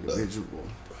 what that individual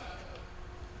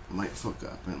might fuck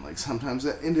up, and like sometimes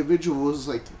that individual is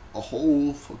like a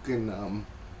whole fucking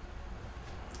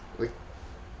like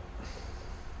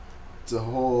it's a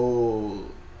whole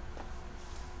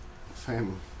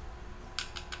family.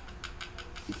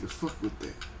 You can fuck with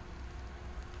that.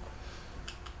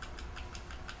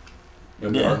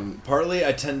 Yeah. Partly,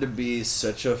 I tend to be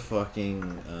such a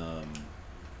fucking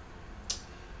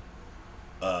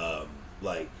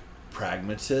like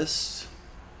pragmatist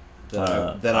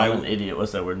that I'm an idiot.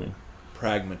 What's that word mean?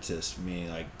 pragmatist meaning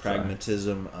like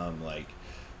pragmatism.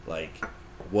 Like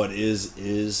what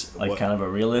is Like what, kind of a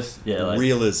realist? Yeah. Like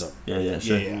realism. Yeah.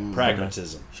 Sure. Yeah.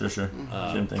 Pragmatism. Sure.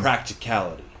 Same thing.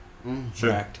 Practicality. Sure.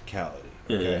 Practicality.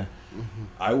 Yeah. Okay? Yeah.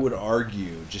 I would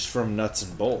argue, just from nuts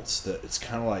and bolts, that it's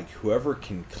kind of like whoever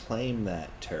can claim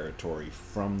that territory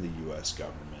from the U.S.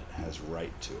 government has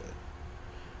right to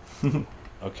it.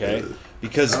 Okay,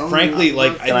 because frankly,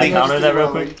 like Can I counter that real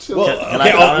quick? Well, Can I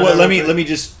okay. counter that Let real me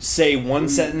just say one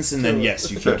sentence, and then yes,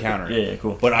 you Sure. can counter it. Yeah.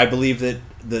 Cool. But I believe that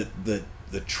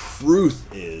the truth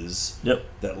is Yep.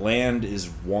 that land is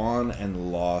won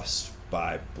and lost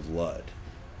by blood,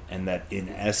 and that in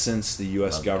essence, the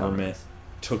U.S. Love government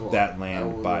took that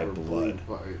land by blood.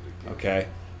 Okay?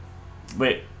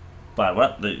 Wait, by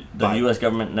what? The By- U.S.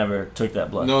 government never took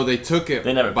that blood. No, they took it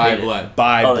They never by paid it. blood.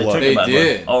 By Oh, they blood. took They it by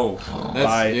did. blood. Oh, That's,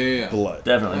 By yeah. blood.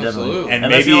 definitely. Absolutely. And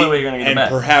And maybe, that's the only way you're gonna get and it back.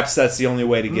 perhaps that's the only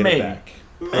way to get Maybe. it back.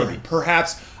 Maybe.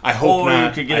 Perhaps, I hope Or not.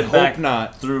 you could get I it hope back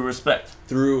not through respect,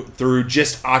 through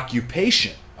just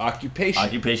occupation.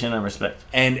 occupation, and respect.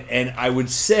 And I would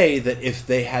say that if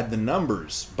they had the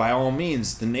numbers, by all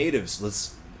means, the natives,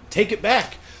 let's take it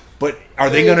back. But are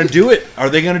they going to do it? Are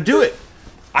they going to do it?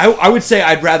 I would say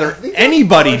I'd rather think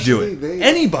anybody do it. partially they-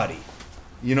 Anybody,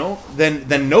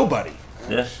 than nobody.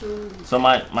 Yeah. So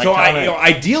my So comment,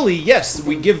 ideally, yes,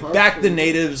 we give back the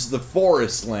natives the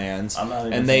forest lands, I'm not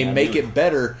even and they saying I make do it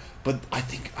better. But I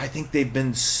think they've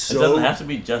been it so. doesn't have to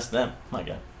be just them, my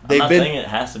guy. I'm They've not been- saying it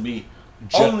has to be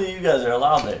Ju- only you guys are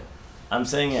allowed there. I'm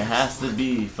saying it has to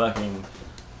be fucking.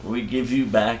 We give you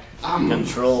back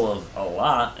control of a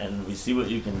lot, and we see what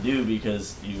you can do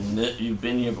because you've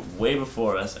been here way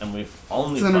before us, and we've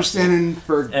only. It's fucked understanding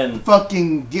for And-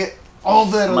 fucking get all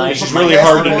that. My- other It's fucking really ass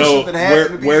hard to bullshit know that happened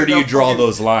to be where in do you the draw fucking-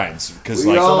 those lines because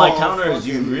We like So my all counter is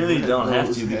you fucking really had don't have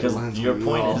those to because headlines your when we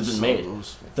point all has been saw made.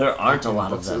 those There aren't a fucking lot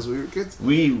of books them. as we were kids.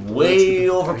 We Let's get way the fuck outta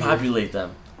here. overpopulate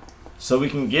them, so we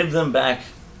can give them back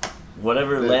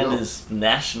whatever They land don't. is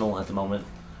national at the moment,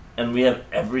 and we have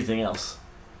everything else.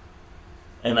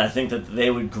 And I think that they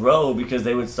would grow because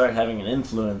they would start having an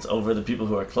influence over the people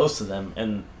who are close to them,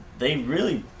 and they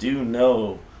really do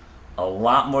know a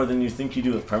lot more than you think you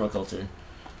do with permaculture.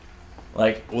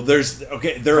 Like, well there are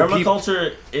people.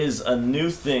 permaculture is a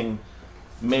new thing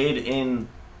made in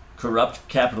corrupt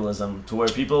capitalism to where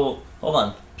people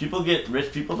get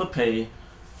rich people to pay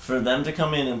for them to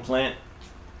come in and plant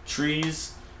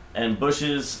trees and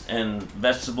bushes and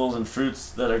vegetables and fruits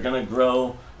that are going to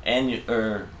grow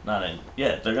they're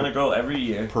going to grow every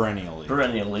year perennially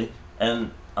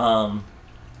and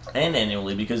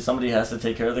annually because somebody has to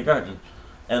take care of the garden.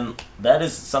 And that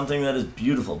is something that is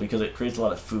beautiful because it creates a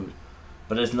lot of food.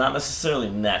 But it's not necessarily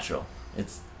natural.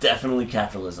 It's definitely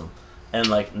capitalism. And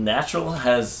like natural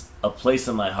has a place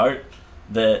in my heart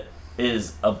that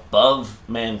is above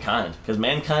mankind because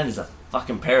mankind is a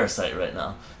fucking parasite right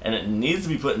now and it needs to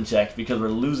be put in check because we're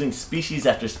losing species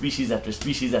after species after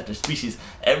species after species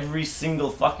every single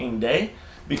fucking day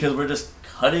because we're just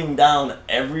cutting down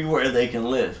everywhere they can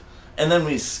live. And then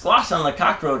we squash on the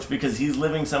cockroach because he's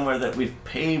living somewhere that we've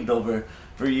paved over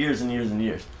for years and years and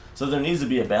years. So there needs to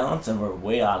be a balance, and we're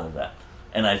way out of that.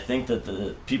 And I think that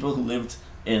the people who lived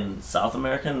in South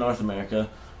America and North America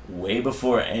way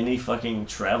before any fucking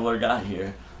traveler got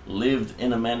here lived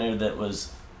in a manner that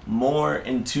was more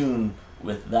in tune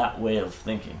with that way of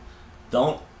thinking.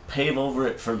 Don't pave over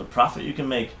it for the profit you can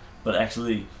make, but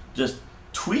actually just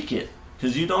tweak it,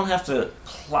 because you don't have to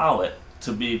plow it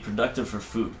to be productive for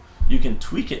food. You can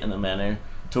tweak it in a manner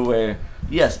to where,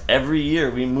 yes, every year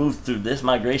we move through this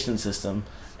migration system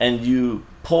and you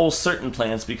pull certain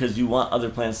plants because you want other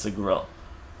plants to grow.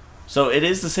 So it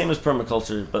is the same as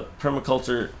permaculture, but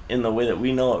permaculture in the way that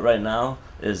we know it right now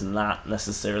is not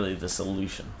necessarily the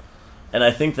solution. And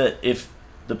I think that if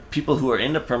the people who are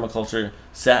into permaculture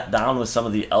sat down with some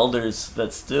of the elders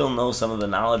that still know some of the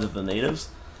knowledge of the natives,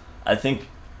 I think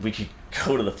we could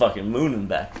go to the fucking moon and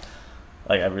back.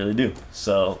 Like, I really do.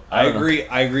 So I don't know. agree.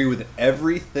 I agree with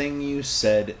everything you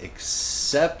said,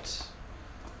 except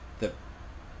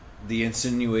the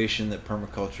insinuation that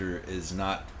permaculture is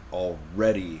not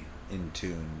already in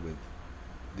tune with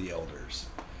the elders.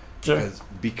 Sure.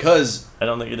 Because I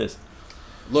don't think it is.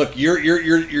 look, you're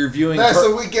viewing. That's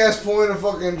a weak ass point of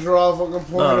fucking draw, fucking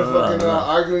point No, of no, fucking no.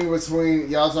 arguing between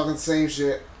y'all talking the same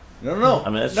shit. No. I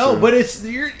mean, that's no, true. but it's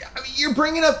you're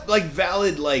bringing up like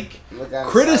valid like Look at it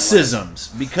criticisms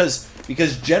because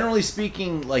generally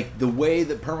speaking, like the way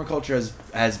that permaculture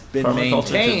has been Permaculture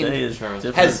today maintained, is Charles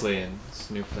different. Barkley and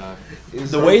Snoop Dogg.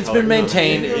 the way it's been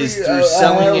maintained is through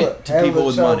selling it to people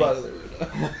with money.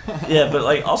 Yeah, but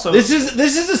like also This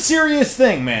is a serious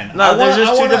thing, man. no. I There's wanna-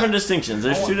 just I two wanna- different distinctions.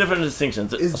 There's two different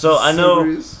distinctions. Is So I know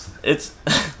serious?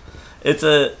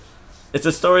 it's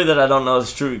a story that I don't know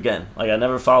is true again. Like I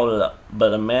never followed it up.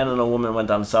 But a man and a woman went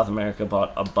down to South America,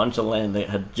 bought a bunch of land that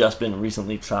had just been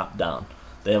recently chopped down.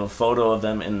 They have a photo of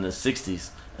them in the 60s,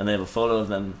 and they have a photo of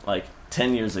them like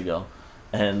 10 years ago.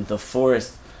 And the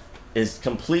forest is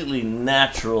completely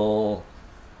natural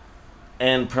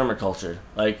and permaculture.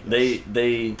 Like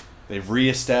they've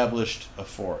reestablished a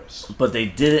forest. but they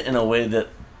did it in a way that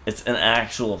it's an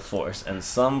actual forest. And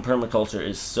some permaculture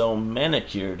is so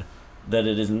manicured that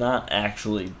it is not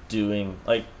actually doing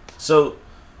like so.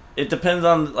 It depends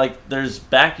on like there's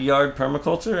backyard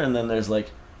permaculture and then there's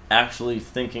like actually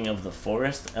thinking of the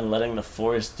forest and letting the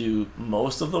forest do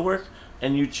most of the work,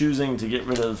 and you choosing to get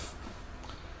rid of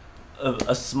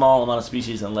a small amount of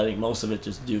species and letting most of it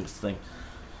just do its thing.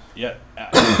 Yeah,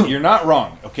 you're not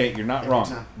wrong. Okay, you're not wrong.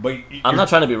 time. But I'm not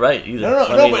trying to be right either. No,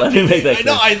 Let me make that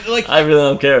clear. I really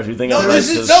don't care if you think I'm right.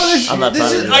 I'm not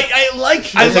trying to be right. I like.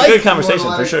 It's a good conversation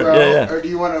for sure. Yeah. Or do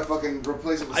you want to fucking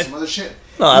replace it with some other shit?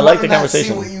 No, I You like the wanna not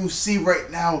conversation. See what you see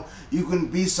right now. You can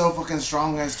be so fucking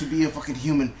strong as to be a fucking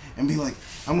human and be like,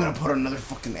 I'm gonna put another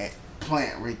fucking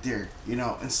plant right there, you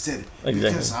know, instead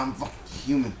because I'm fucking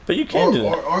human. But you can do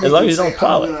that or as long as you say, don't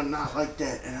plow I'm it. gonna not like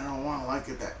that, and I don't want to like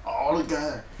it that all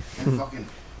together, and fucking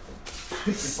pick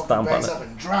your fucking Stomp on bags it. up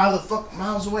and drive the fuck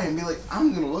miles away and be like,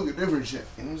 I'm gonna look at different shit.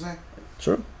 You know what I'm saying?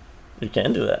 True, you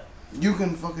can do that. You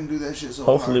can fucking do that shit. So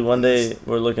Hopefully, hard. one day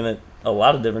we're looking at a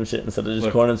lot of different shit instead of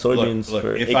just corn and soybeans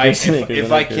for if acres and acres if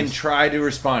and I acres. can try to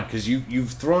respond, because you've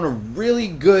thrown a really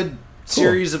good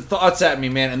series of thoughts at me,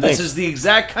 man, and Thanks. this is the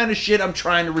exact kind of shit I'm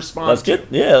trying to respond Let's to. get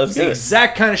let's It's get the it.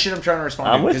 exact kind of shit I'm trying to respond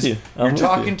I'm to. with 'cause you. I'm You're with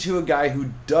talking you. to a guy who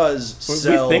does We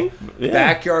sell think- yeah.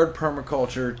 backyard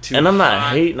permaculture to. And I'm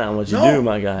not hating on what you No, do,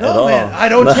 my guy. no, at all. man, I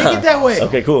don't take it that way.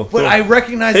 Okay, cool. But cool. I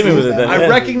recognize Hit me with it then, yeah. I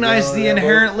recognize the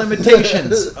inherent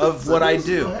limitations of what I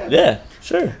do. Yeah,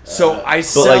 sure. So I But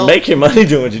sell. like, make your money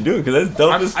doing what you do, because that's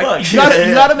dope as fuck. you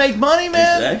gotta make money,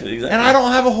 man. Exactly. And I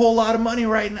don't have a whole lot of money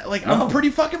right now. Like No. I'm pretty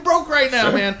fucking broke right now,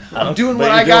 Sure. man. I I'm don't- doing but what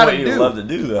you're I doing gotta what you do. love to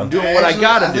do, though. I'm doing what I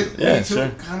gotta do. Yeah, Me too,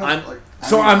 sure. kind of I'm, like,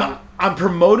 so I mean, I'm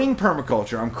promoting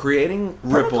permaculture. I'm creating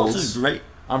Permaculture ripples. is great.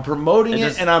 I'm promoting It it,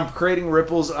 is- and I'm creating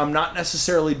ripples. I'm not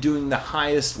necessarily doing the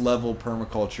highest level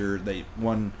permaculture that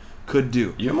one could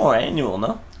do. You're more annual,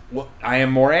 no? Well, I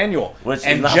am more annual, Which is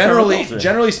and not generally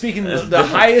permaculture. speaking, It's the different.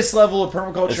 highest level of It's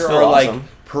permaculture still are like awesome.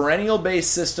 perennial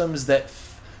based systems that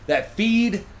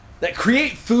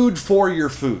create food for your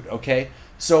food. Okay,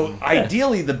 so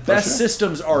ideally, the best sure.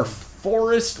 systems are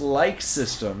forest like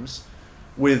systems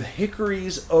with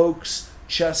hickories, oaks,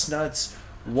 chestnuts,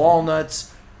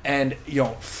 walnuts, and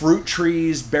fruit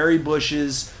trees, berry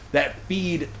bushes that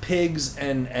feed pigs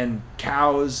and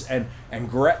cows and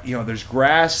there's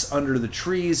grass under the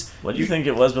trees. What do you think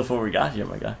it was before we got here,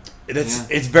 my guy?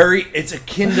 It's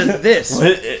akin to this. So-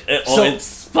 It's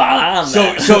spot on. So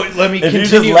man. let me if continue. you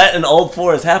just let an old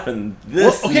forest happen,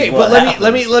 this Okay, is but what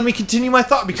happens. let me continue my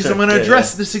thought because Sure, I'm going to yeah,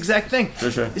 address yeah. this exact thing.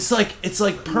 For sure. It's like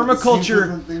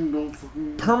permaculture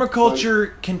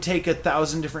can take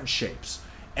 1,000 different shapes,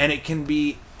 and it can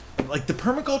be like the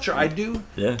permaculture I do.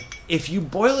 Yeah, If you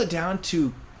boil it down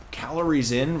to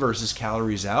calories in versus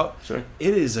calories out, sure.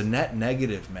 it is a net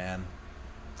negative, man.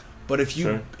 But if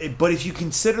you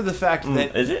consider the fact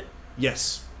that Is it?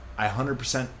 yes, I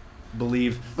 100%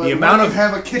 believe but the amount when of you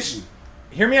have a kitchen.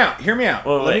 Hear me out.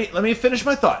 Well, Let me finish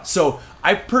my thought. So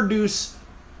I produce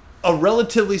a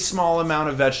relatively small amount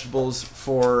of vegetables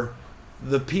for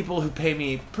the people who pay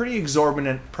me pretty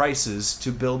exorbitant prices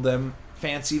to build them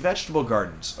fancy vegetable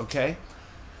gardens, okay?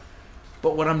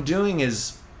 But what I'm doing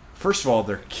is, first of all,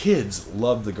 their kids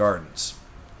love the gardens.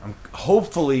 I'm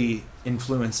hopefully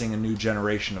influencing a new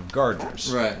generation of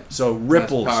gardeners. Right. So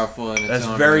ripples. That's powerful in its That's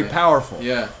own very right. powerful.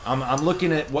 Yeah. I'm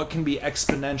looking at what can be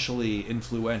exponentially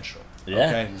influential. Yeah,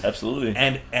 Okay. absolutely.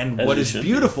 And As what it is should be.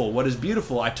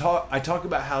 beautiful, I talk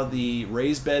about how the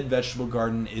raised bed vegetable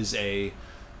garden is a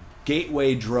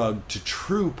gateway drug to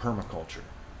true permaculture.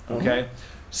 Okay?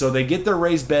 So they get their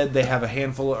raised bed, they have a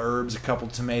handful of herbs, a couple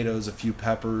tomatoes, a few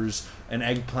peppers, an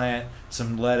eggplant,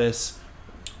 some lettuce,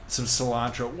 some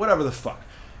cilantro, whatever the fuck.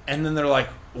 And then they're like,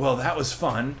 well, that was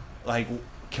fun. Like,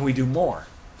 can we do more?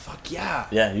 Fuck yeah.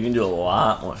 Yeah, you can do a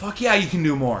lot more. Fuck yeah, you can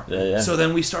do more. Yeah, yeah. So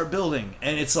then we start building,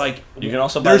 and it's like You can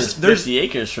also buy this 50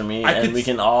 acres for me, I and could we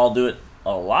can all do it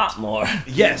a lot more.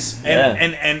 yes, Yeah.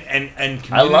 and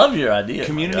I love your idea.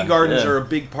 community my guy. gardens Yeah. are a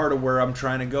big part of where I'm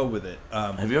trying to go with it.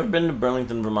 Have you ever been to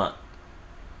Burlington, Vermont,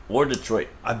 or Detroit?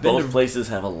 I've been Both to- places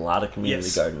have a lot of community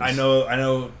yes, gardens. I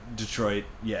know Detroit.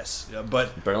 Yes,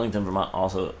 but Burlington, Vermont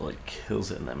also like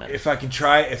kills it in that manner. if I can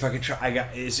try, I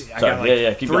got like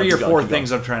yeah, keep three going, or keep four going.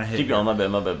 things I'm trying to hit. Keep here.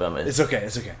 going, my bad. It's okay.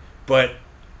 But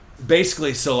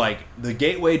basically, so like the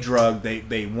gateway drug,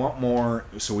 they want more,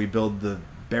 so we build the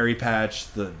berry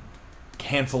patch, the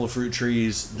handful of fruit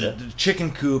trees, the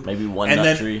chicken coop, Maybe one and nut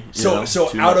then, tree. So two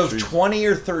out nut of trees. 20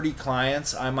 or 30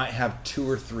 clients, I might have 2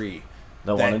 or 3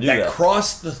 That wanna do that.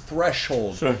 cross the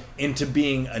threshold Sure. into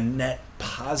being a net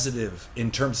positive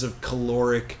in terms of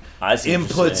caloric I see what you're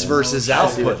inputs saying. versus I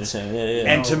see what you're outputs. saying.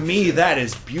 Yeah. And to me, that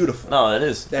is beautiful. No, it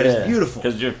is. That is beautiful.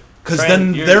 Because you're Because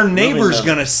then you're their moving neighbor's the-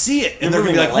 gonna see it, and you're they're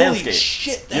gonna be moving like, the "Holy landscape.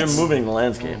 shit, You're that's moving the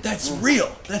landscape. that's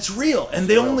real. That's real." And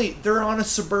they're on a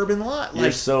suburban lot. You're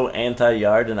Like, so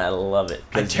anti-yard, and I love it.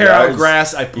 I 'Cause tear out yards-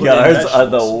 grass. I put in Yards are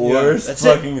the vegetables. worst That's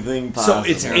it. fucking thing So possible.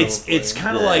 it's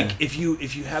kind of Yeah. like if you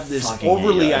have this Fucking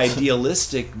overly yards.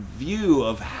 idealistic view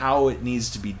of how it needs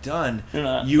to be done, You're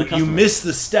not the you customer. miss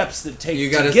the steps that take You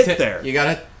to gotta get there. You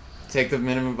gotta take the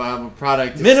minimum viable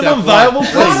product. to Minimum step viable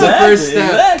one. product. That's the first step.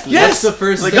 Exactly. Yes. That's the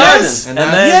first The step. garden. Yes. And,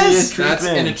 And that's, then Yes. you creep that's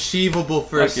in. an achievable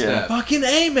first Fuck yeah. step. Fucking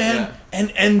A, man. Yeah.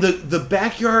 And the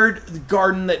backyard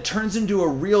garden that turns into a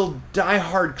real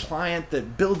diehard client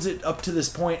that builds it up to this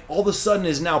point, all of a sudden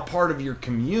is now part of your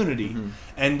community. Mm-hmm.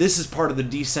 And this is part of the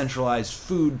decentralized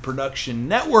food production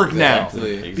network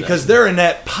Exactly. now. Because they're a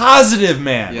net positive,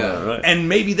 man. Yeah. Right. And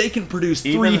maybe they can produce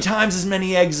Even- 3 times as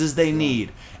many eggs as they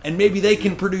need. And maybe they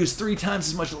can produce 3 times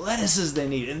as much lettuce as they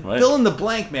need. And Right. fill in the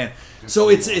blank, man. So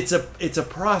it's a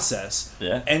process.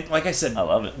 Yeah. And like I said, I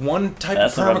love it. one type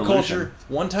That's of a permaculture,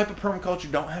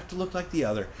 revolution. don't have to look like the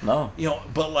other. No. You know,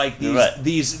 but like You're right.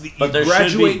 these But you there should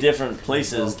graduate be different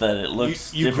places that it you,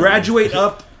 looks you differently. graduate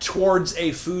up towards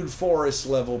a food forest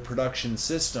level production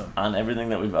system. on everything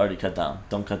that we've already cut down.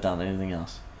 Don't cut down anything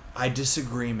else. I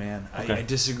disagree, man. Okay. I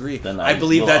disagree. Then I I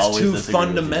believe will that's always too disagree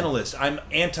with you. fundamentalist. I'm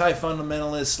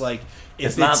anti-fundamentalist. Like if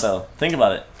It's not though. Think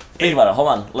about it. Think about it. Hold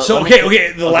on. So Let me-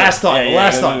 okay. The last thought. Yeah, the yeah,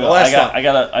 last go, thought. go, The go. last thought.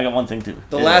 I got one thing too.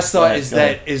 The Yeah, last go thought ahead, is go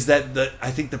that ahead. I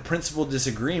think the principal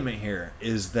disagreement here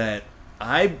is that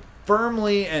I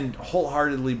firmly and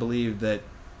wholeheartedly believe that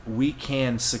we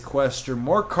can sequester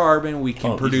more carbon, we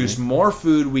can produce easily. more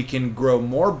food, we can grow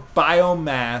more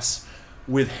biomass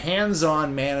with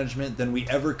hands-on management than we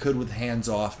ever could with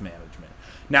hands-off management.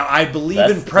 Now, I believe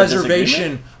That's in the preservation.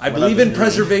 disagreement? I We're believe not in disagreeing.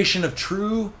 preservation of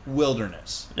true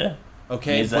wilderness. Yeah.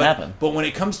 Okay, Needs to but, happen. but when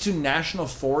it comes to national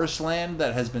forest land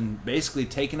that has been basically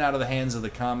taken out of the hands of the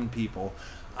common people,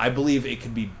 I believe it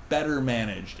could be better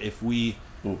managed if we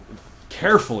Ooh.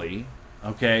 carefully,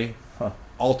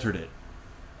 altered it.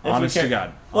 If we Honest to care-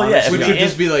 God. Well, Honest yeah, to if Which we God. would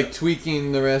just be like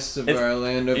tweaking the rest of It's- our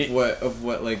land of it-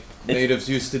 what like natives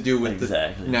used to do with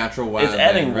Exactly. the natural wild. It's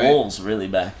adding right? wolves really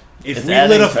back. If It's we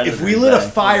adding lit a predators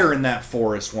back. fire in that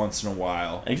forest once in a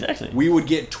while, Exactly. we would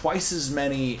get twice as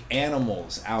many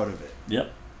animals out of it.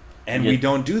 Yep. And Yeah. we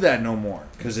don't do that no more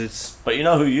because it's But you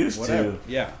know who used whatever. to?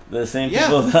 Yeah. The same Yeah.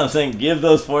 people that I'm saying give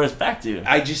those forests back to you.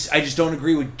 I just don't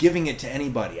agree with giving it to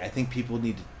anybody. I think people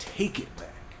need to take it back.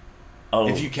 Oh,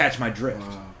 If you catch my drift.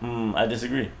 I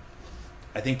disagree.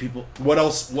 I think people. What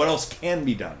else can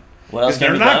be done? What else Because can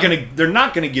they're be not done? they're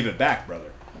not gonna give it back,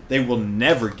 brother. They will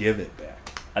never give it back.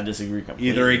 I disagree completely.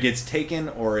 Either it gets taken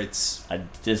or it's. I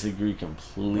disagree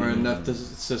completely. Or enough the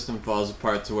system falls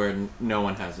apart to where no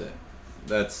one has it.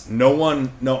 That's No,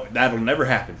 that'll never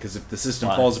happen. Because if the system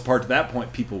Why? falls apart to that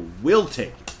point, people will take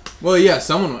it. well, yeah,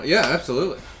 someone will. Yeah,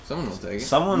 absolutely, someone will take it.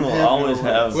 Someone will You have always no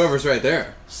have. Whoever's right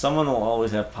there. Someone will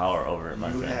always have power over it, my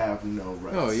You friend. have no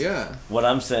rights. Oh yeah. What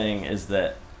I'm saying is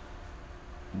that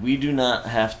we do not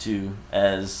have to,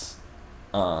 as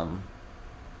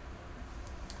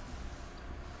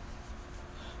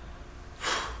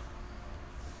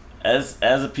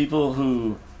as a people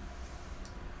who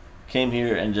came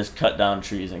here and just cut down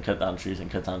trees and cut down trees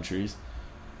and cut down trees,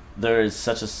 there is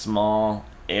such a small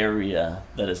area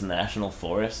that is national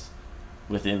forest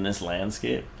within this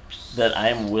landscape that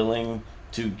I'm willing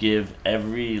to give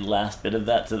every last bit of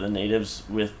that to the natives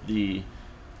with the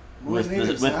What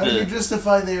natives? with How do you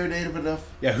justify they are native enough?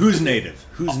 Yeah, who's native?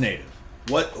 Who's native?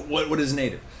 What is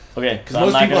native? okay, Because so I'm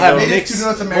most not people gonna have go- Native mixed- to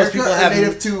North most America people or have-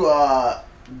 native to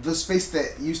the space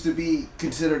that used to be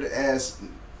considered as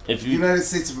if the you United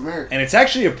States of America? And it's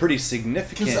actually a pretty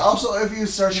significant. Because also, if you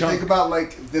start to chunk. think about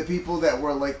like the people that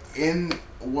were like in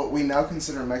what we now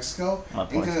consider Mexico, My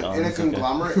point's gone, in a it's okay.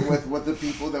 conglomerate with what the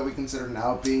people that we consider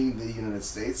now being the United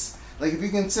States, like if you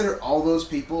consider all those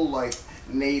people like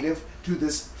native to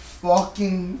this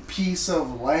fucking piece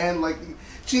of land, like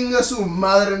chinga su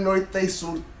madre norte y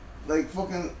sur, like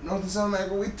fucking North and South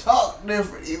America, we talk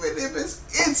different, even if it's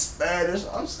in Spanish.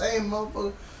 I'm saying,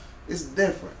 motherfucker, it's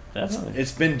different. definitely.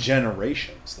 It's been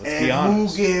generations. Let's And be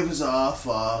honest. who gives a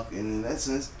fuck? And in that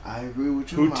sense, I agree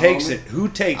with you. Who my takes homie. it? Who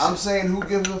takes I'm it? saying who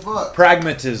gives a fuck.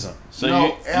 Pragmatism. So no,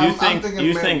 you think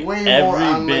thinking think way more every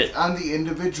on, bit? like, on the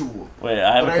individual. Wait,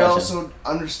 I have But a I question. also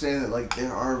understand that like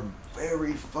there are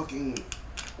very fucking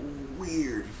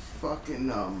weird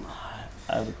fucking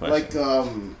I have a question. like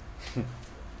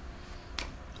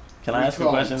Can what I do you ask a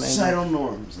call question? them? Angel? Societal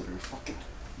norms that are fucking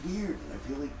weird. And I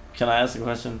feel like Can I ask a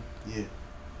question? yeah.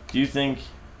 Do you think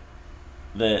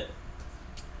that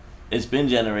it's been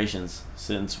generations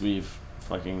since we've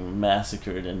fucking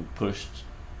massacred and pushed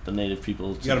the native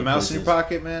people. You got a mouse in your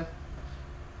pocket, man?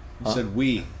 You Huh? said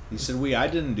we. You said we. I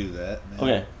didn't do that,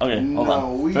 man. Okay, hold No,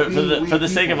 on. we- For the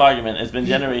sake of people- argument, it's been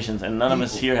people- generations, and none of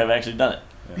us people- here have actually done it.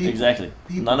 People- Exactly.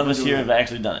 people None of us do here it. have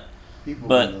actually done it. People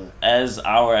But do it. as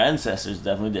our ancestors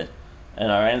definitely did,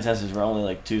 and our ancestors were only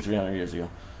like 200-300 years ago,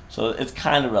 so it's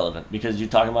kind of relevant because you're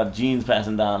talking about genes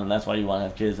passing down, and that's why you want to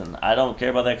have kids. And I don't care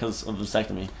about that because of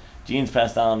vasectomy. Genes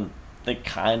passed down, they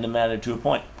kind of matter to a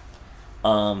point.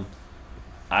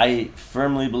 I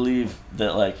firmly believe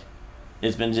that like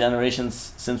it's been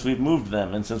generations since we've moved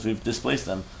them and since we've displaced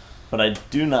them. But I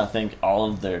do not think all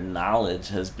of their knowledge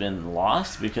has been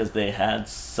lost because they had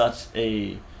such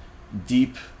a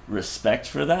deep respect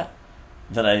for that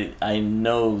I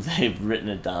know they've written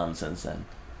it down since then.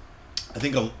 I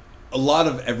think a lot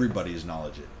of everybody's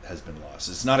knowledge has been lost.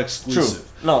 It's not exclusive.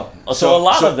 No. So a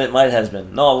lot of it might have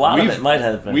been. No, a lot of it might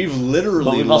have been. We've literally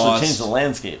but we've lost, also changed the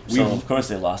landscape. So of course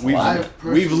they lost a lot of it.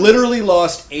 We've literally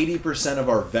lost 80% of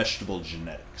our vegetable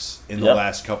genetics in the Yep.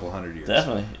 last couple hundred years.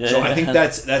 Definitely. Yeah, So yeah. I think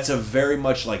that's a very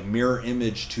much like mirror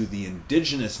image to the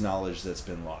indigenous knowledge that's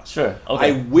been lost. Sure. Okay.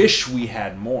 I wish we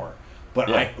had more, but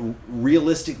Yeah.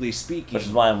 realistically speaking, Which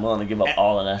is why I'm willing to give up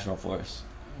all the national forests.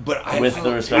 but with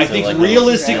the respect I of, think like,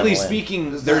 realistically land.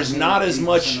 speaking, Does that there's mean not as 80%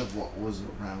 much. of what was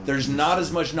around There's you not said?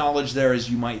 as much knowledge there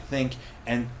as you might think,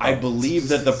 and I believe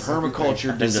that the I permaculture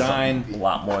think there's design. a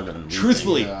lot more than we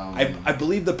Truthfully, think. I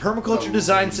believe the permaculture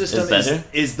design system better?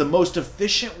 is the most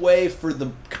efficient way for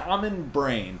the common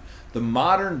brain, the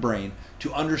modern brain,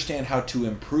 to understand how to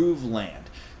improve land.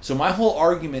 So my whole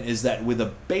argument is that with a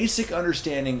basic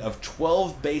understanding of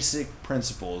 12 basic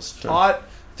principles Sure. taught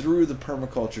through the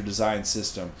permaculture design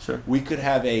system, Sure. we could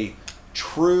have a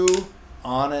true,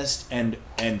 honest, and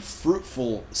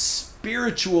fruitful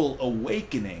spiritual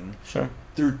awakening Sure.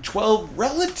 through 12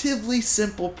 relatively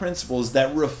simple principles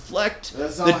that reflect That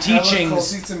the sounds hella teachings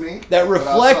culty to me, that but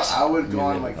reflect. also I would go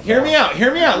on like. Hear me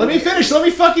out. Let me finish. Let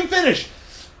me fucking finish.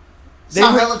 They,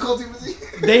 Sound re- hella culty to me.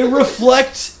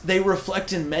 they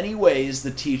reflect in many ways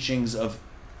the teachings of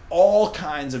all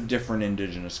kinds of different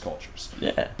indigenous cultures.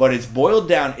 Yeah. But it's boiled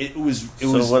down. It was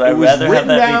would I it was rather have written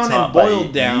that be down taught and by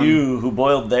boiled down. you who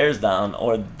boiled theirs down,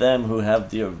 or them who have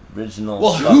the original?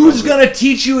 Well, structure? who's gonna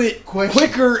teach you it Question.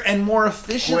 quicker and more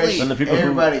efficiently? Than the people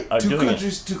Everybody, who are doing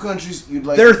it. two countries you'd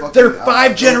like. They're to fucking, 5 go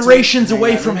to generations hang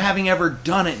away out from in. having ever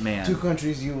done it, man. 2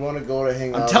 countries you want to go to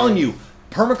hang out. I'm telling in. you,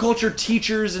 permaculture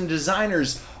teachers and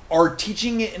designers are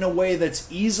teaching it in a way that's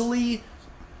easily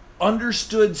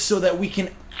understood so that we can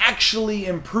actually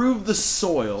improve the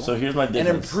soil So here's my and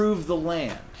difference. improve the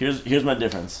land. Here's my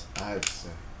difference. I'd say.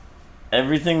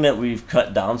 Everything that we've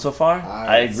cut down so far,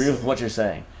 I I'd agree with say. what you're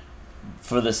saying.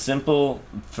 For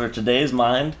today's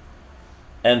mind,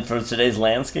 and for today's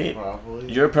landscape,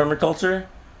 Probably. your permaculture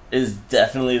is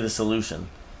definitely the solution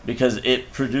because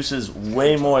it produces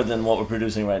way more than what we're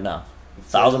producing right now.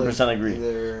 1,000%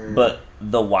 agree. But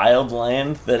the wild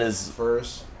land that has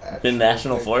first been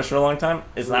national forest for a long time,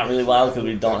 it's not really wild because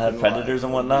we don't have predators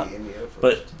and whatnot.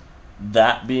 But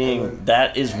that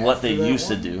is what they used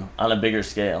to do on a bigger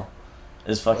scale,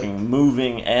 is fucking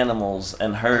moving animals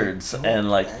and herds, and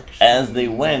like as they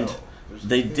went,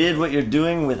 they did what you're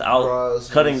doing without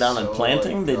cutting down and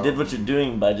planting. They did what you're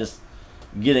doing by just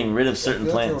getting rid of certain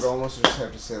They plants. would almost just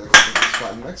have to say like a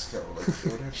spot in Mexico. Like,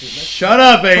 they would have to Shut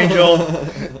up, Angel.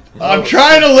 I'm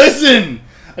trying to listen.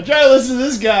 I'm trying to listen to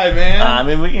this guy, man. I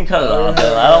mean, we can cut it off.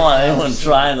 Though. I don't want anyone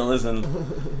trying to listen.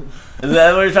 Is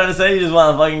that what you're trying to say? You just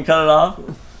want to fucking cut it off?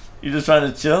 You're just trying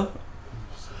to chill?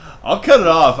 I'll cut it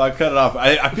off.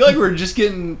 I feel like we're just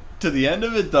getting to the end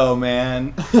of it, though,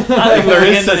 man. I think there we're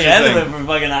is getting to such the a end of thing. it for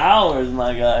fucking hours,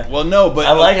 my guy. Well, no, but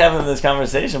I like having this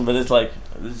conversation, but it's like,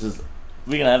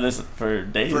 we can have this for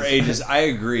days. for ages. I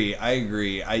agree.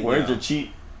 Words are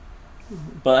cheap.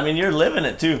 But I mean, you're living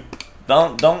it too.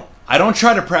 Don't. I don't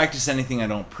try to practice anything I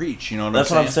don't preach. You know what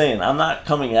That's I'm what saying? I'm saying. I'm not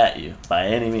coming at you by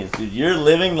any means, dude. You're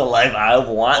living the life I want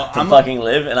Well, to I'm- fucking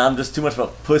live, and I'm just too much of a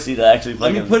pussy to actually.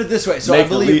 Let me fucking put it this way. So make I the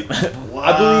believe, leap.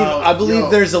 I believe Yo.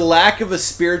 there's a lack of a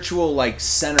spiritual like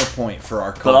center point for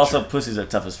our culture. But also, pussies are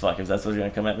tough as fuck. If that's what you're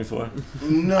gonna come at me for,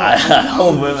 No, I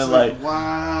hold was women just like-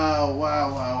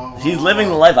 wow. he's living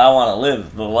the life I want to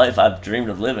live, the life I've dreamed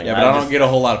of living. yeah, but I don't get a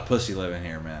whole lot of pussy living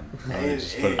here, man.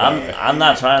 I'm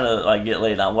not trying to like get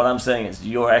laid down. What I'm saying is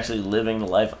you're actually living the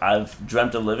life I've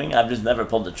dreamt of living. I've just never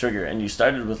pulled the trigger, and you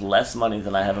started with less money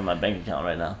than I have in my bank account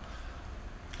right now.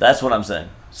 That's what I'm saying.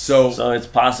 So So it's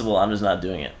possible. I'm just not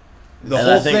doing it. the and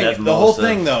I whole think that's thing, the whole most of-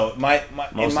 thing, though,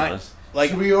 Most of us. like,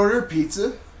 Should we order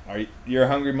pizza? you're a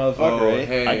hungry motherfucker, Oh, eh?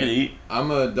 hey, I could eat. I'm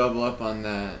gonna double up on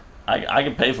that. I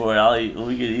can pay for it. I'll eat.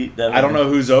 We could eat. I don't know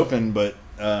who's open, but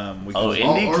We Oh, can,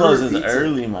 Indy order closes pizza.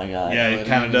 early, my guy. yeah, I it didn't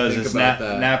kind of even does. think It's about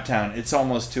that. nap town. It's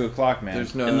almost 2:00, man.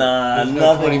 There's no, Nah, there's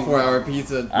no nothing. 24-hour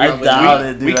pizza. I probably. doubt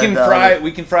it, dude. we can I doubt fry. it.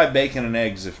 We can fry bacon and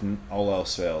eggs if all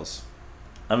else fails.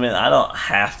 I mean, I don't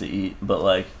have to eat, but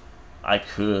like, I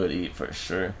could eat for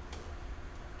sure.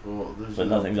 Well, there's But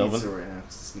no nothing's pizza open? right now.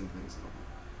 'Cause the sneak thing's open.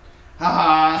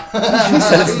 Ha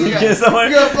Sneak ha! in somewhere.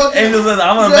 You got fucking- Angel says,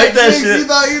 "I'm you gonna got make that chicks, shit." You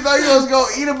thought you was gonna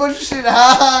eat a bunch of shit.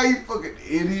 Ha ha! You fucking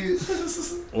idiot.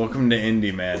 Welcome to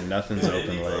Indy, man. Nothing's open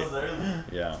Indy late. closes early.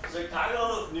 Yeah.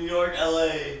 Chicago, New York, LA,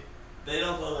 they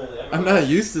don't close early. I'm not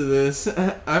used to this.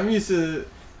 I'm used to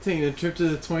taking a trip to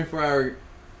the 24-hour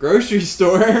grocery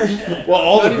store. Well,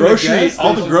 all Not the even a grocery gas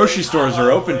station. grocery stores are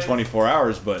open 24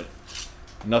 hours, but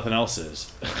nothing else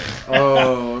is.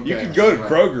 Oh, okay. You can go to Right.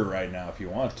 Kroger right now if you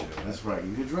want to. That's right.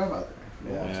 You could drive out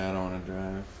there. Yeah. Yeah, I don't want to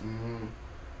drive. Mm-hmm.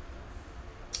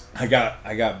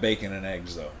 I got bacon and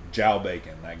eggs though. Jow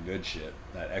bacon, that good shit,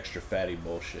 that extra fatty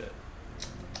bullshit.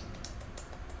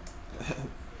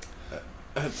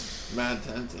 That's mad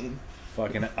tempting.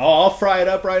 Fucking, I'll fry it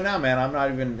up right now, man. I'm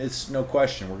not even. It's no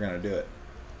question. We're gonna do it.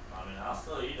 I mean, I'll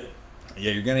still eat it.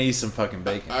 Yeah, you're gonna eat some fucking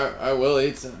bacon. I will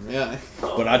eat some, yeah.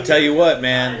 But I tell you what,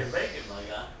 man. Your bacon,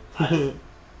 my guy.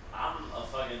 I'm a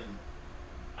fucking.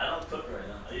 I don't cook right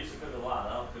now. I used to cook a lot.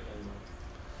 I don't cook anymore.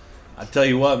 I tell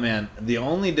you what, man. The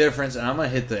only difference, and I'm gonna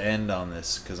hit the end on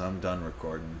this because I'm done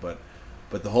recording. But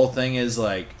the whole thing is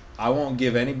like, I won't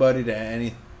give anybody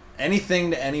to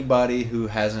anything to anybody who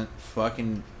hasn't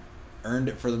fucking earned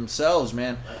it for themselves,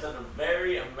 man. That's a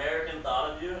very American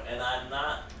thought of you, and I'm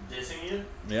not dissing you.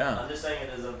 Yeah. I'm just saying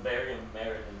it is a very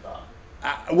American thought.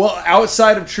 Well,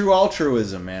 outside of true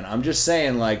altruism, man, I'm just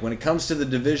saying, like, when it comes to the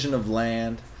division of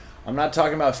land, I'm not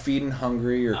talking about feeding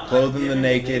hungry or I'm clothing the not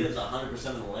naked. giving the natives 100%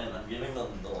 of the land. I'm giving them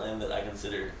the land that I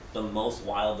consider the most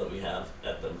wild that we have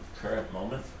at the current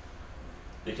moment,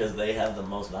 because they have the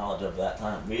most knowledge of that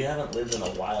time. We haven't lived in a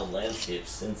wild landscape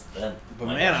since then. But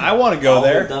Like, man, I want to go all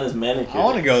there. we've done is manicure. I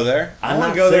want to go there. I I'm want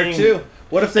not to go there saying- too.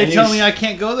 What if they and you tell me sh- I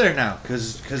can't go there now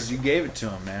because you gave it to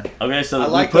them, man? Okay, so I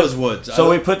we like put- those woods. So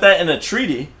we put that in a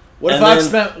treaty. What if and I've then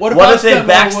spent? What if What I've if they spent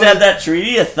more backstab wood- that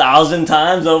treaty 1,000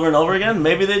 times over and over again?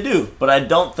 Maybe they do, but I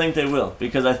don't think they will,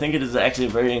 because I think it is actually a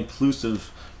very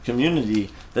inclusive community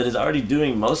that is already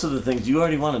doing most of the things you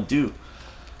already want to do.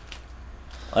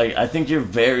 Like, I think you're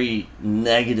very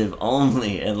negative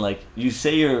only, and like, you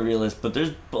say you're a realist, but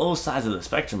there's both sides of the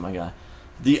spectrum, my guy.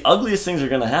 The ugliest things are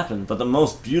going to happen, but the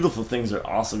most beautiful things are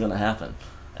also going to happen,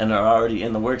 and are already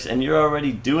in the works, and you're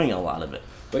already doing a lot of it.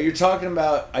 But you're talking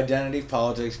about identity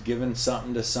politics, giving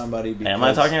something to somebody. Because Am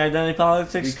I talking identity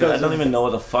politics? Because I don't of even know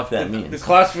what the fuck that the means.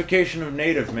 classification of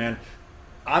native, man.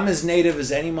 I'm as native as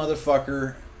any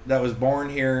motherfucker that was born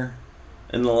here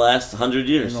In the last 100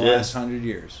 years, in the yeah, last 100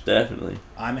 years. definitely.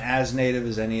 I'm as native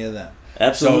as any of them.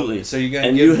 Absolutely. So you're gonna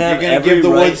And give, you have you're gonna every give the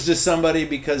right- woods to somebody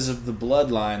because of the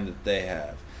bloodline that they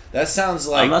have. That sounds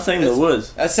like I'm not saying the that's-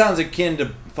 woods. That sounds akin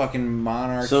to fucking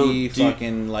monarchy, So, do you-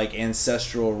 fucking like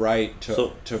ancestral right to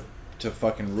So- to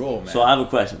fucking rule, man. So I have a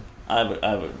question. I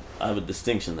have a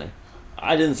distinction there.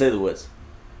 I didn't say the woods.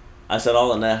 I said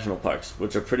all the national parks,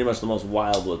 which are pretty much the most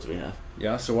wild woods we have.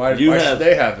 yeah. So why You should have-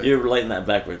 they have it? You're lighting that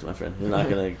backwards, my friend. You're not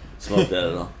gonna smoke that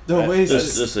at all. Don't waste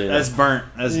Just so you know. That's burnt.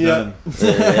 That's Yeah. done.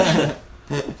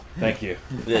 Yeah, Thank you.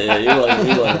 yeah, you're welcome.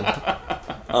 You're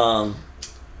welcome.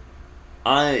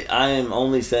 I am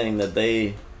only saying that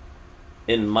they,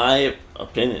 in my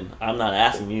opinion, I'm not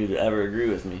asking you to ever agree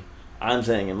with me. I'm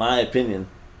saying, in my opinion,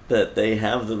 that they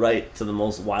have the right to the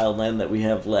most wild land that we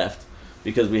have left,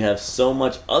 because we have so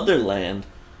much other land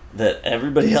that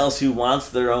everybody else who wants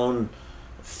their own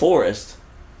forest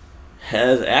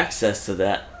has access to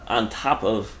that, on top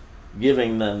of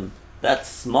giving them that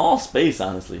small space,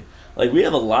 honestly. Like, we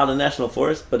have a lot of national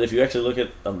forests, but if you actually look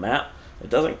at a map, it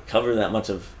doesn't cover that much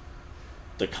of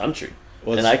the country.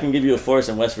 Well, And I can give you a forest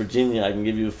in West Virginia, I can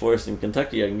give you a forest in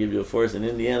Kentucky, I can give you a forest in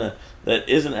Indiana that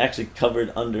isn't actually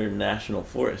covered under national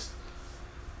forest.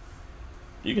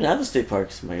 You can have the state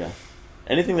parks, my guy.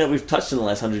 Anything that we've touched in the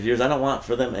last 100 years, I don't want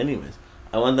for them anyways.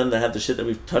 I want them to have the shit that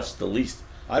we've touched the least.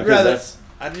 I'd Because rather. that's-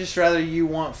 I'd just rather you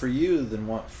want for you than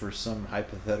want for some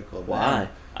hypothetical. Why? man.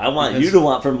 I want Because- you to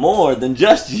want for more than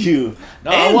just you No,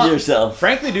 I and want- yourself.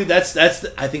 Frankly, dude, that's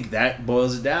I think that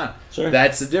boils it down. Sure.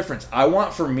 That's the difference. I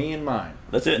want for me and mine.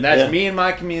 That's it. And that's yeah. me and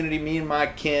my community, me and my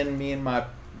kin, me and my.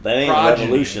 That ain't progeny. a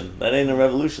revolution. That ain't a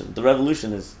revolution. The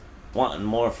revolution is wanting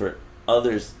more for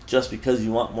others just because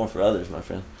you want more for others, my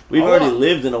friend. We've I already want-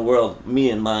 lived in a world, me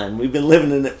and mine. We've been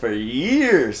living in it for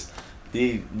years.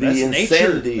 The That's nature.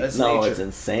 insanity. That's no, nature. it's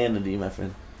insanity, my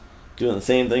friend. Doing the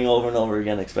same thing over and over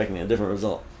again, expecting a different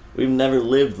result. We've never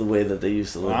lived the way that they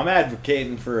used to live. Well, I'm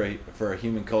advocating for a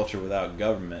human culture without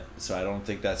government, so I don't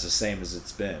think that's the same as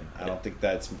it's been. I don't think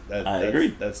I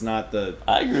agree. That's not the.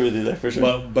 I agree with you there for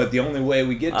sure. But the only way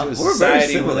we get to a We're very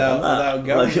society similar. without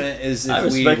government is I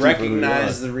if we respect you for who you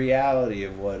recognize are. the reality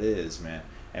of what is, man.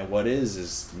 And what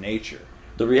is nature.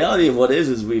 The reality of what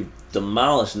is we've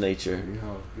demolished nature,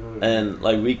 and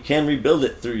like we can rebuild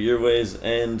it through your ways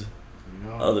and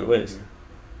other ways.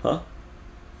 Huh?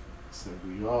 So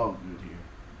we all good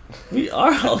here. We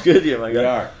are all good here, my We God.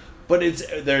 are. But it's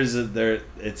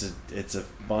a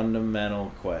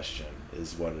fundamental question,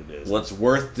 is what it is. What's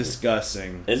worth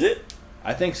discussing? Is it?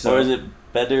 I think so. Or is it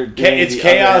better doing It's the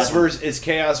chaos other half?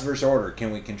 versus order.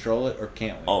 Can we control it or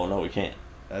can't we? Oh no, we can't.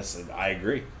 I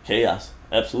agree. Chaos,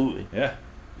 absolutely. Yeah.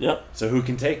 Yep. So who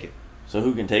can take it? So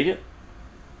who can take it?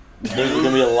 There's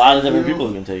gonna be a lot of different people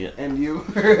who can take it. And you.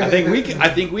 I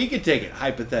think we could take it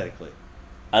hypothetically.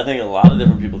 I think a lot of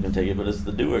different people can take it, but it's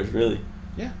the doers, really.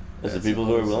 Yeah. It's the people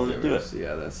who are willing to do it.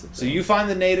 Yeah, that's the thing. So you find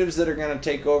the natives that are going to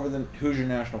take over the Hoosier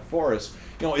National Forest.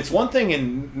 You know, it's one thing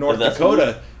in North that's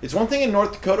Dakota. It's one thing in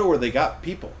North Dakota where they got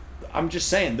people. I'm just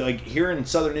saying, like here in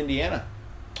southern Indiana,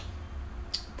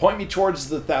 point me towards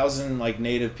the 1,000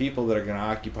 native people that are going to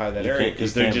occupy that You area can't-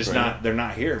 because you they're can't just bring not. They're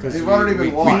not here. man. They've already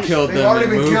been washed. killed They've them already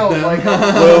and been moved killed. them. Like,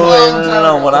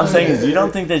 No. What I'm saying is, you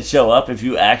don't think they'd show up if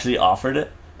you actually offered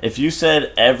it? If you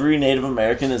said every Native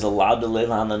American is allowed to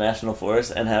live on the national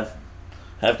forest and have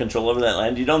control over that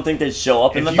land, you don't think they'd show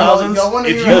up in the If you- thousands? y'all wanna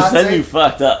hear a Because hot then take? you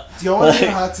fucked up. Do y'all want to hear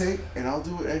a Like, hot take? And I'll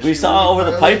do it actually. we saw really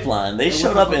over the quietly. pipeline. They And showed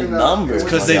with up the in fucking, numbers.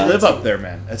 Because my they God. live up there,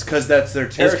 man. It's because that's their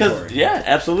It's territory. because, yeah,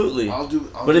 absolutely. I'll But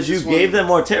do if you this gave one- them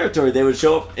more territory, they would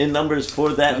show up in numbers for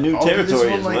that new I'll do this territory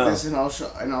one as like well. this,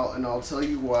 and I'll tell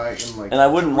you why. In like, And I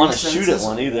wouldn't 3 wanna shoot at sentences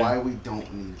one either. Why we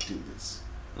don't need to do this?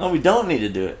 No, we don't need to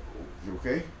do it.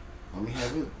 Okay, let me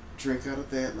have a drink out of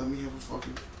that. Let me have a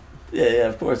fucking. Yeah,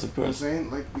 of course, of You know what I'm course.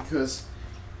 saying? Like, because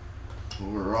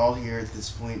we're all here at this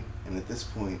point, and at this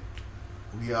point,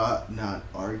 we ought not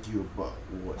argue about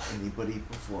what anybody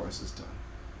before us has done.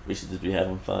 We should just be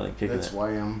having fun and kicking That's it. why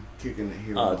I'm kicking it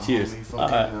here. Oh, with my cheers. homie All right.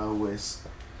 fucking Wes.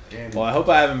 And Well, I hope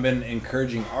I haven't been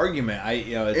encouraging argument. I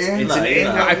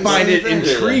I find it same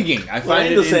thing. intriguing. I Well, find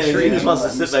Angel's it saying he intriguing. just wants to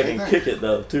Let me sit back say and that. kick it,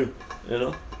 though, too. You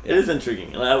know? It is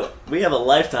intriguing. And we have a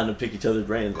lifetime to pick each other's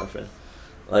brains, my friend.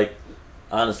 Like,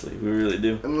 honestly, we really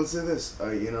do. And let's say this,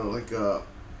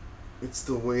 it's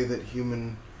the way that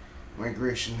human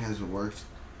migration has worked,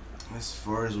 as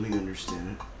far as we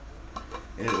understand it,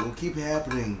 and it will keep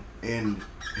happening. And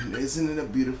isn't it a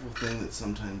beautiful thing that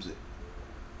sometimes it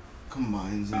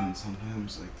combines and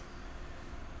sometimes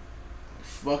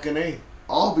fucking A.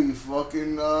 I'll be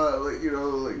fucking fucking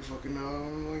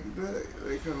like that,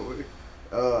 like kind of way.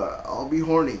 I'll be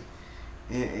horny,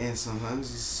 and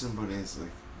sometimes you see somebody that's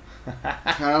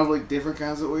kind of like different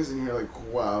kinds of ways, and you're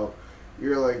like, wow.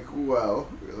 You're like, wow.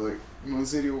 You're like, when I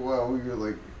say to you, wow, you're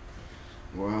like,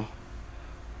 wow.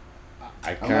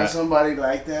 I I met somebody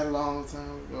like that a long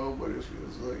time ago, but it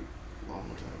feels like a long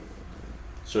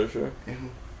time Sure. ago. And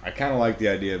I kind of like the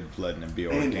idea of letting it be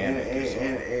organic.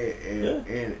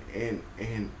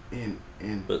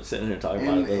 and But sitting here talking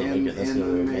about it doesn't make it necessarily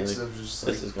the organic. mix of just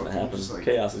like This is going to fucking happen. just, like,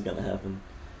 Chaos is going to happen.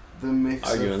 the mix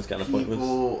Arguing's of kinda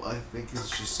people, I think, is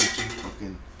just such a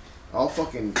fucking. I'll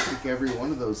fucking pick every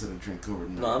one of those that I drink over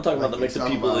tonight. No, I'm talking about the mix of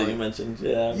people that you mentioned.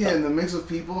 Yeah. Yeah, and the mix of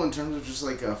people in terms of just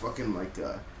like a fucking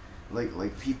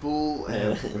like people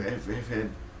have had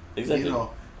Exactly. you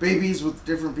know babies with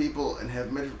different people and have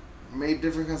made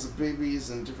different kinds of babies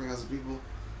and different kinds of people.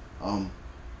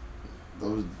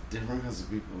 Those different kinds of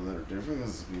people that are different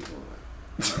kinds of people.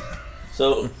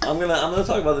 So I'm gonna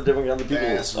talk about the different kinds of people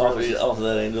Yes, off roses. of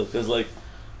that, Angel, because like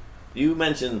you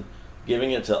mentioned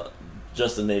giving it to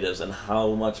just the natives and how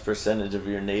much percentage of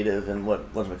your native and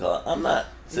whatchamacallit. I'm not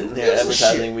sitting here Gives a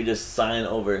advertising shit. we just sign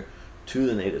over to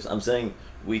the natives. I'm saying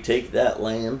we take that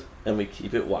land and we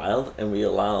keep it wild and we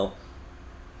allow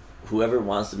whoever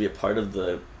wants to be a part of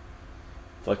the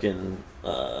fucking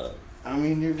I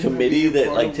mean, you're gonna committee be a that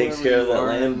part like takes whatever care of you that are,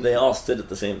 land. and- They all sit at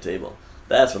the same table.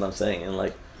 That's what I'm saying, and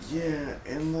like. Yeah,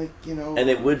 and like And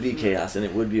it would be chaos, and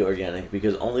it would be organic,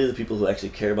 because only the people who actually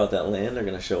care about that land are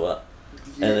going to show up.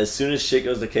 Yeah. And as soon as shit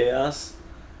goes to chaos,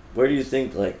 where do you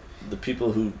think, like, the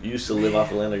people who used to live off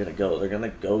the land are going to go? They're going to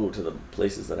go to the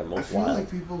places that are I most feel wild.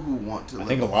 like people who want to. I live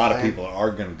think a on lot of land people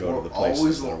are going to go to will the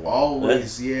places that are wild.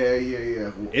 always, yeah.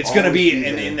 will It's going to always be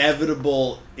an there.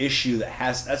 inevitable issue that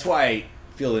has. That's why I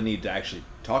feel the need to actually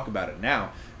talk about it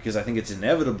now, because I think it's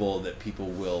inevitable that people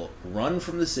will run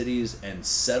from the cities and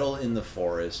settle in the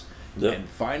forest, Yep. and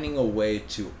finding a way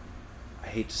to I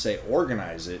hate to say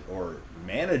organize it or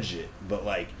manage it, but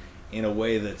like in a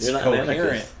way that's You're not an coherent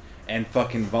anarchist. and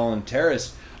fucking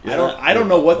voluntarist. You're I don't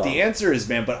know what the well, answer is,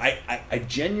 man, but I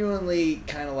genuinely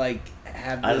kind of like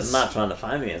have I'm this. not trying to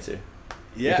find the answer.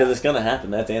 Yeah, Because it's gonna happen.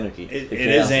 That's anarchy. it The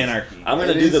is chaos anarchy. I'm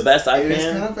gonna It do is- the best I It is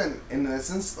can. kind of in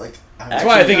essence like. That's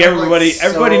why I think kind of, like,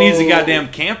 everybody needs a so goddamn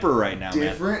camper right now, man.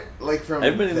 different, like from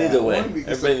Everybody that needs a way. one,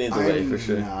 because, Everybody like, needs a way, I'm for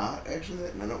sure. Not actually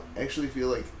that, and I don't actually feel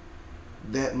like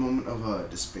that moment of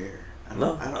despair. I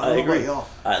No, don't I know agree. about y'all.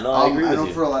 I agree I with know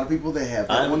you. for a lot of people they have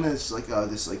that I'm- one that's like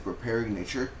this like repairing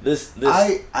nature. This I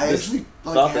this actually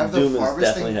like thought have that the doom is farthest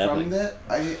definitely thing happening. from that.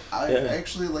 I Yeah.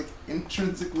 actually like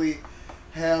intrinsically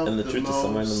have and the truth most, is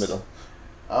somewhere in the middle.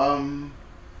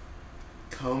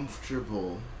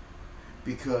 Comfortable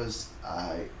because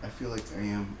I feel like I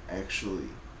am actually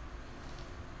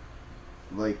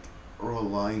like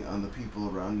relying on the people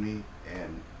around me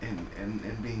and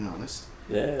being honest.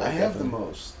 Yeah, I have the definitely.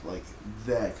 most like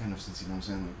that kind of sense, you know what I'm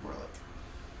saying? Like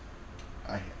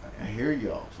where like I hear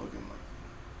y'all fucking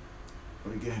like,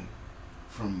 but again,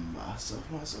 from myself,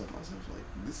 like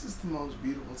this is the most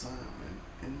beautiful time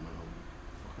in my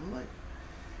fucking life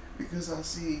because I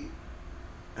see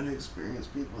and experience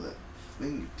people that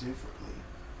think differently,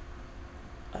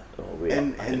 We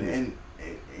and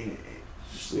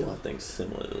all think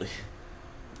similarly.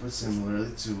 but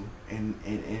similarly too, and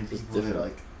Just people that different.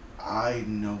 like I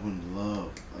know and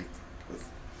love like with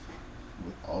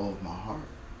all of my heart.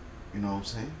 You know what I'm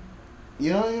saying?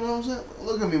 You know what I'm saying?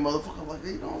 Look at me, motherfucker, like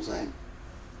you know what I'm saying?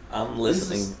 I'm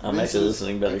listening. I'm this actually is-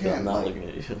 listening better because I'm again, not like- looking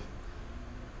at you.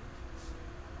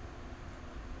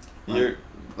 Like- You're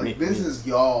Like this is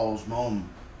y'all's moment.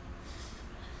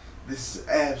 This is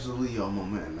absolutely y'all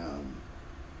moment, and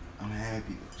I'm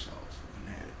happy that y'all fucking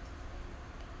had it.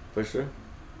 for sure,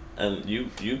 and you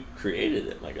created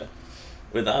it, my guy.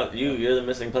 Without you, you're the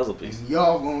missing puzzle piece. And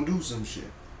y'all gonna do some shit.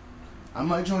 I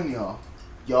might join y'all.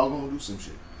 Y'all gonna do some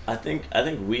shit. I think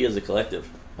we as a collective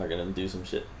are gonna do some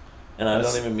shit, and I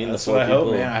don't even mean the That's four what I people.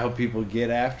 hope, man. I hope people get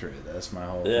after it. That's my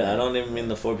whole. Yeah, thing. I don't even mean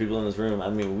the 4 people in this room. I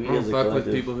mean we I don't as a fuck collective.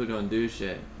 with people who don't do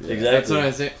shit. Exactly. That's what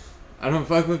I say. I don't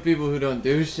fuck with people who don't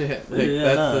do shit. Like,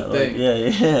 that's the thing.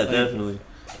 Yeah, definitely.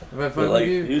 If I fuck But, like with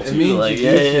you, you it too, means like you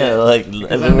do shit. like if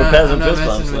Because we I'm were not passing messing fist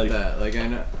bumps, with like that. Like I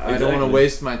know, I don't want Exactly. to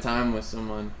waste my time with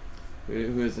someone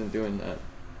who isn't doing that.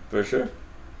 for sure.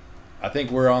 I think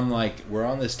we're on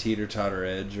this teeter-totter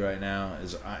edge right now.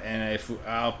 And if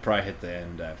I'll probably hit the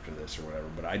end after this or whatever,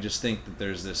 but I just think that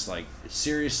there's this like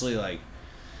seriously like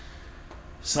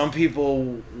some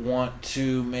people want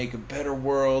to make a better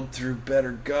world through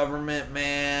better government,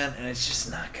 man, and it's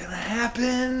just not gonna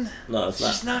happen. No, It's it's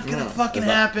just not. not gonna No, fucking it's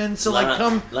not. happen. So Not- like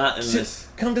come not in to- this.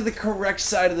 come to the correct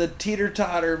side of the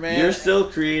teeter-totter, man. You're still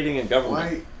creating a government.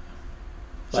 Why?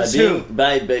 By Just being who?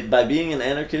 by being an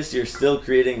anarchist, you're still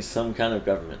creating some kind of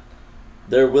government.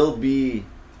 There will be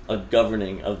a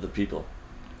governing of the people.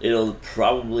 It'll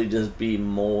probably just be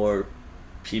more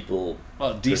people.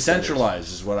 Well, decentralized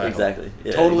is what I hope. Exactly.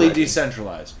 Yeah, Totally exactly.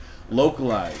 decentralized,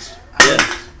 localized.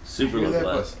 Yeah, super hear that,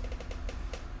 localized.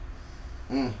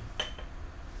 Mm.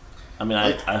 I mean,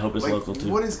 I hope it's Like, local too.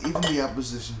 what is even the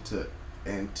opposition to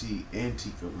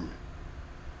anti-government?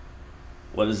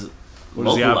 What is What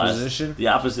is the localized? opposition? The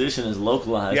opposition is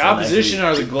localized. The and opposition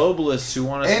actually- are the globalists who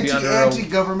want us to be under a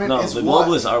Anti-government no, is the what?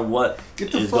 globalists are what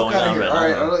Get the is fuck going out on of here! right All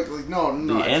right, now. like no,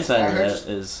 The I anti heard that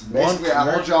is basically I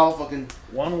heard one- y'all fucking.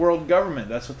 one world government.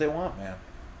 That's what they want, man.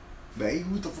 Hey,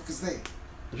 who the fuck is they?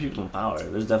 the people in power.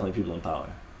 There's definitely people in power.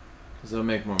 Because they'll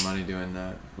make more money doing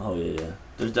that. Oh yeah.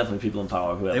 There's definitely people in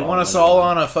power who have. They all want the us money. all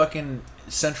on a fucking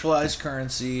centralized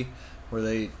currency where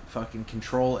they fucking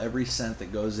control every cent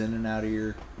that goes in and out of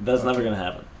your. That's never gonna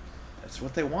happen. That's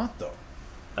what they want, though.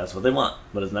 That's what they want,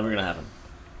 but it's never gonna happen.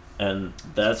 And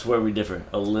that's where we differ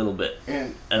a little bit.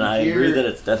 And And I here- agree that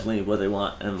it's definitely what they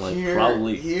want, and like here's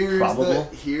probable.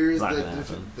 here's not the, gonna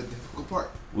happen. the difficult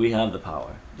part. We have the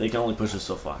power. They can only push us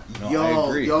so far. No, I y'all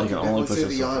agree. y'all They can can only definitely push say us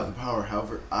that so y'all far. have the power.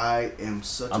 However, I am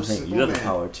such I'm a saying simple you have man. the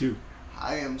power too.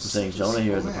 I am. I'm saying Jonah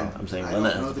here has the power. I'm saying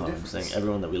Lynette has the power. I'm saying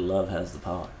everyone that we love has the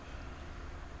power.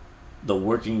 The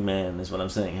working man is what I'm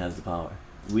saying has the power.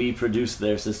 We produce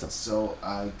their system, So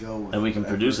I go. With and we can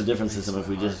whatever produce a different makes system if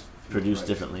my we just heart feel produce right.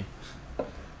 differently.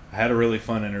 I had a really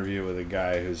fun interview with a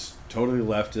guy who's totally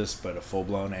leftist but a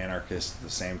full-blown anarchist at the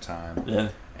same time. Yeah,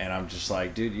 And I'm just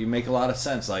like, dude, you make a lot of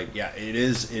sense. Like, yeah, it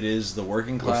is the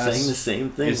working we're class. saying the same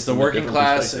thing. It's the from a working different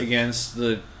class perspective. against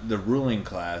the ruling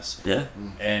class. Yeah,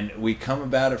 And we come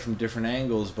about it from different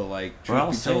angles, but like We're all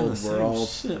truth be saying told, the we're same all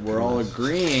shit, we're pretty all much.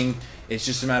 agreeing. It's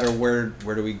just a matter of where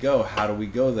do we go? How do we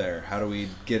go there? How do we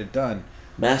get it done?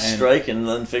 Mass And- strike and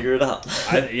then figure it out.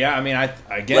 Let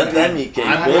them eat cake,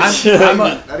 I'm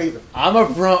bitch. Not even.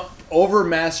 over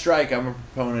mass strike. I'm a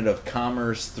proponent of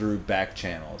commerce through back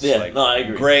channels. Yeah, like no, I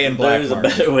agree. Gray and black There's a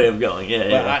market. better way of going. Yeah, But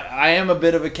yeah. I am a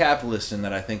bit of a capitalist in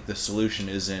that I think the solution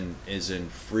is in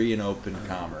free and open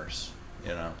commerce.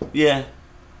 You know. Yeah.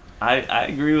 I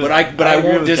agree with. But I agree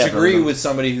won't with disagree capitalism. with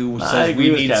somebody who I says agree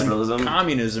we with need capitalism. some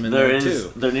communism in There there is.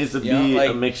 too. There needs to be You know, like-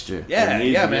 a mixture. Yeah, there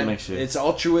needs yeah, to be man. a mixture. It's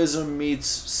altruism meets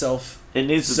self. It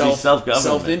needs to be self-government.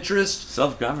 Self-interest.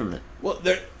 Self-government. Well,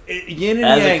 yin and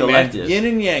As a yang, man. collective. Yin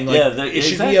and yang. Like, Yeah, it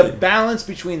should exactly. be a balance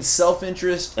between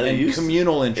self-interest And it and used-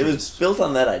 communal It interest. was built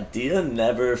on that idea,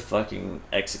 never fucking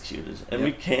executed, and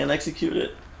we can execute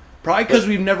it. Probably because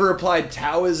we've never applied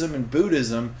Taoism and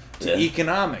Buddhism to Yeah.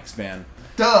 economics, man.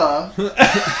 Duh.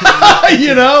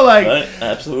 You know, like Right?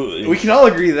 Absolutely. we can all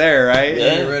agree there, right?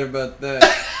 Yeah. You're right about that.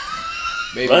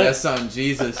 Maybe Right. that's on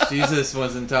Jesus. Jesus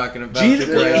wasn't talking about Jesus,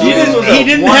 the great. he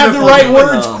didn't have the wonderful right human,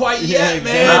 words though. quite Yeah, yet,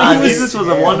 exactly. man. Nah, He was Jesus was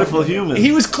a wonderful human.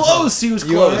 He was close. He was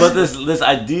close. But this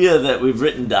idea that we've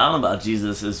written down about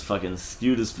Jesus is fucking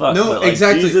skewed as fuck. No, But, like,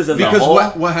 exactly. Jesus as a Because whole,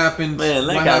 what happened? Man,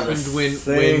 that what guy's happened a when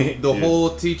saint, the dude. whole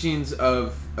teachings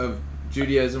of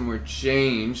Judaism were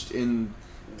changed in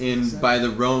by the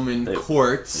Roman They-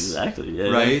 courts? exactly. Yeah,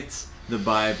 Right. The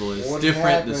Bible is What different.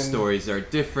 happened? The stories are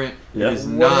different. Yeah. It is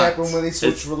What not happened when they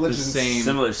switched It's the religions? same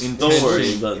Similar story,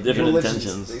 intention. but different Religions.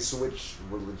 intentions. They switched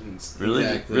religions.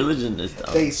 Exactly. Religion is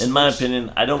dumb. They In my switched-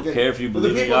 opinion, I don't Okay, care if you for the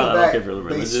believe in people in God. the I don't back, care if you're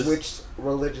religious. They switched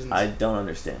religions. I don't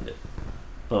understand it,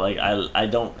 but like I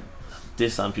don't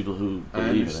diss on people who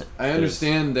believe in it. I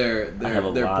understand their I have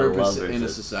a their lot of purpose love in a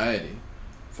versus- society,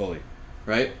 fully.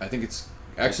 right? I think it's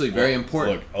actually very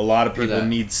important. Look, a lot of for people that.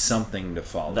 need something to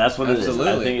follow. That's what it is. I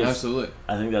Absolutely, think it's, absolutely.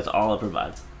 I think that's all it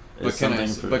provides. But It's can I?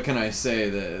 something for- But can I say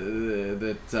that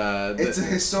It's a that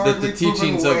historically the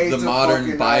teachings proven way of the to modern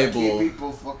fucking, Bible keep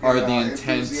people fucking, are the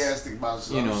intense, enthusiastic about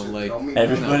some you know, shit that like, don't mean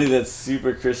everybody nothing. that's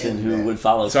super Christian who Amen. would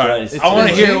follow Sorry. Christ. It's I wanna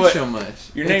been hear changed what- so much.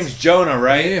 Your It's- name's Jonah,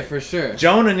 right? Yeah, for sure.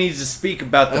 Jonah needs to speak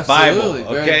about the Absolutely,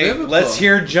 Bible. very Okay, biblical. let's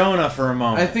hear Jonah for a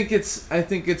moment. I think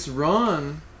it's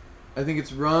wrong. I think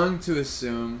it's wrong to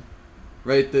assume,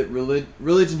 right, that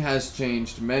religion has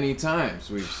changed many times.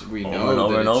 We Over know and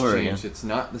over that and it's over changed. again. It's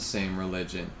not the same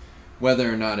religion.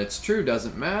 Whether or not it's true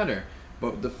doesn't matter.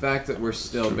 But the fact that we're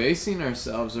still basing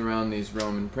ourselves around these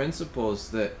Roman principles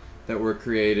that were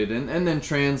created and then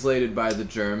translated by the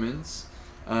Germans,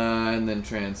 and then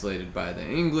translated by the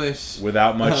English.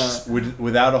 without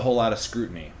without a whole lot of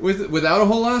scrutiny. Without a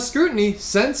whole lot of scrutiny,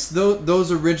 since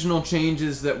those original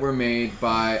changes that were made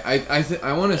by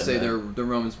I want to say they're the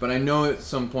Romans, but I know at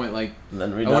some point like And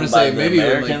then I redone want to by say the maybe even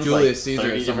like Americans, Julius like, Caesar or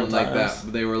 30 someone different like that. times.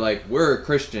 But they were like, we're a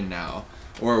Christian now,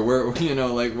 or we're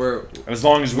As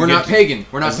long as we're get not pagan.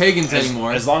 We're not pagans as,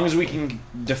 anymore. As long as we can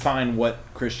define what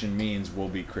Christian means, we'll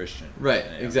be Christian. Right,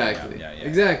 Yeah, exactly, yeah.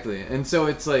 exactly. And so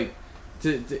it's like,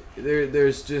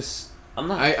 there's just I'm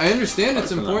not. I understand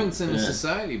its importance in a Yeah.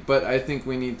 society, but I think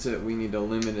we need to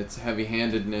limit its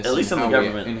heavy-handedness At least in in how the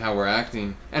government. in how we're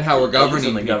acting and how we're At least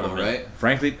in governing the people, government. right?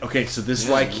 Frankly, okay, so this is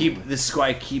why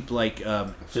I keep like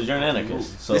Because you're an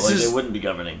anarchist, so This like is- they wouldn't be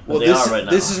governing. But well, they are right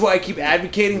now. this is why I keep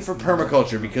advocating for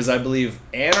permaculture, because I believe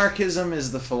anarchism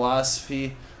is the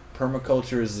philosophy,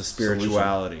 permaculture is the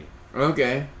spirituality.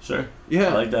 Okay, Sure. yeah.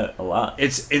 I like that a lot.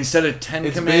 It's instead of 10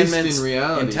 It's commandments. based in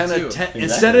reality, too. Exactly.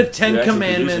 Instead of 10 You're actually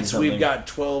commandments, producing we've something. got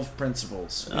 12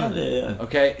 principles. Oh, yeah.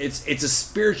 Okay, it's a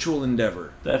spiritual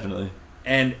endeavor, Definitely.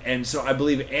 and so I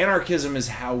believe anarchism is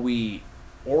how we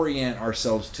orient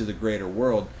ourselves to the greater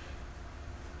world.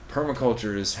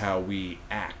 Permaculture is how we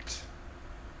act.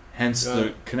 Hence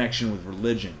the connection with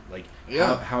religion. Like,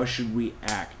 Yeah. how should we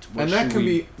act? What And that should can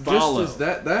we be follow? just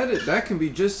as that can be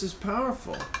just as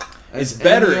powerful. It's as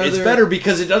better. any It's other- better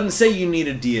because it doesn't say you need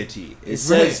a deity. It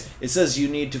Right. says you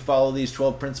need to follow these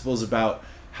 12 principles about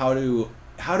how to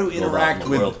interact the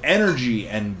with world. energy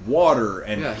and water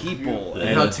and Yeah. people. And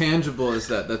Yeah. how tangible is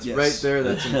that? That's Yes. right there.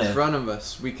 That's in Yeah. front of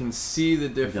us. We can see the You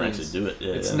can difference. actually do it.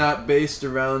 Yeah, It's yeah. not based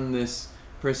around this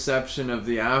perception of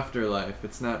the afterlife.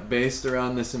 It's not based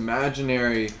around this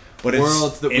imaginary But it's,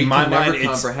 world that we in my can mind, never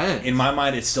comprehend. In my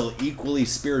mind, it's still equally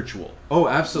spiritual. Oh,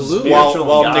 absolutely. Spiritual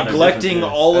While and God are neglecting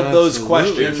different, yeah. all of those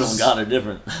Absolutely. Spiritual questions, and God are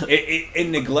different. it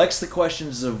neglects the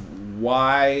questions of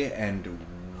why and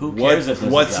Who cares if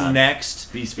there's a what's God?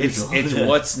 next. Be It's spiritual. it's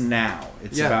what's now.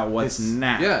 It's about what's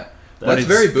now. Yeah, But that's it's-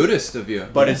 very Buddhist of you.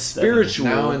 But Yeah, it's definitely. spiritual.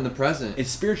 Now in the present.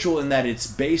 It's spiritual in that it's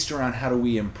based around how do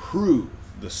we improve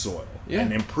the soil Yeah.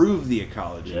 and improve the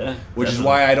ecology. Yeah, which is definitely.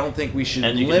 why I don't think we should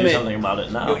And you can limit. do something about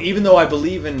it now. You know, even though I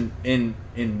believe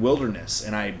in wilderness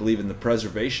and I believe in the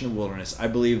preservation of wilderness, I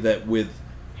believe that with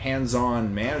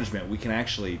hands-on management, we can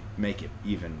actually make it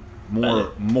even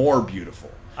more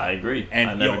beautiful. I agree. And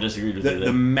I never disagreed with you there.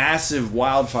 The massive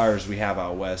wildfires we have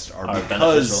out west are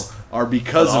beneficial.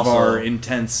 because But of also- our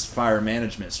intense fire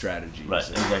management strategies. Right,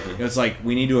 exactly. It's like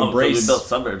we need to Oh, embrace. we built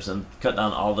suburbs and cut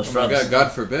down all the Oh my shrubs. God,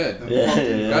 God forbid.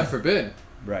 Yeah. God forbid.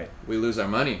 Right. We lose our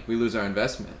money. We lose our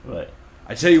investment. Right.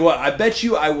 I tell you what, I bet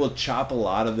you I will chop a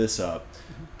lot of this up,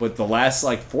 but the last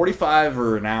like 45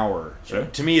 or an hour, Sure.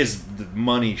 to me is the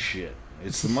money shit.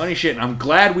 It's the money shit, and I'm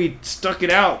glad we stuck it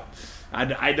out. I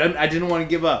didn't want to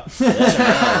give up.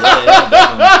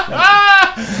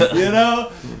 Definitely. You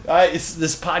know, it's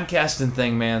this podcasting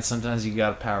thing, man. Sometimes you got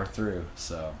to power through.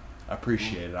 So I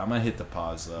appreciate it. I'm gonna hit the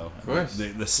pause though. Of course.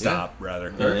 The stop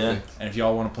rather. Yeah. And if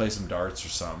y'all want to play some darts or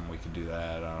something, we could do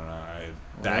that. I don't know.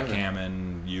 Whatever.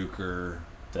 Backgammon, euchre.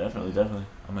 Definitely. I'm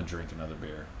gonna drink another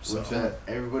beer. So With that,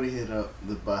 everybody hit up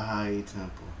the Baha'i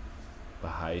Temple.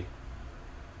 Baha'i.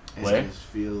 And Where? just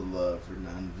feel love for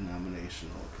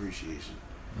non-denominational appreciation.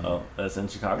 Oh, that's in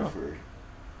Chicago? For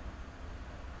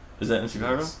Is that in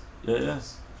Chicago? Yes. Yeah.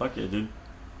 Yes. Fuck yeah, dude.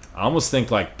 I almost think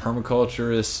like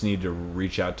permaculturists need to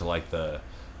reach out to like the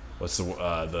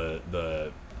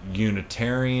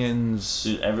Unitarians,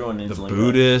 Dude, everyone needs the to link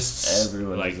Buddhists. up.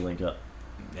 Everyone like, needs to link up.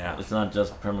 yeah. It's not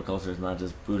just permaculture. It's not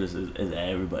just Buddhists. It's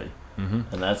everybody.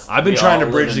 Mhm. And that's. I've been we trying to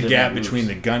all bridge live the in gap different between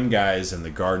the groups. gun guys and the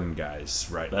garden guys.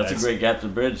 Right. That's a great gap to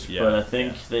bridge, Yeah, but I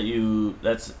think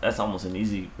that that's almost an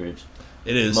easy bridge.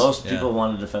 It is. Most yeah. people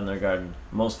want to defend their garden.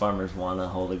 Most farmers want to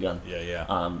hold a gun. Yeah.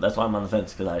 That's why I'm on the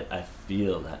fence, because I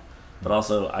feel that. But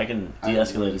also, I can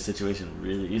de-escalate a situation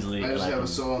really easily. I just and have can, a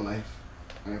soul knife.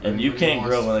 And you can't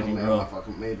grow what I can grow. My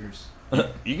fucking majors.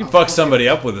 You can fuck somebody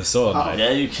up with a soil knife. Yeah,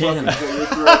 you can. Fucking cut your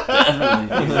throat.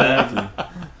 Definitely, exactly.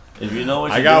 If you know what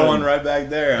you're I got doing, one right back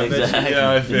there. I bet Exactly. you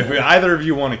know, if either of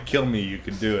you want to kill me, you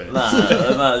could do it.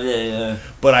 yeah.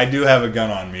 But I do have a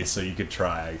gun on me, so you could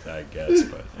try, I guess.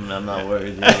 But I'm not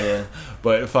worried. Yeah.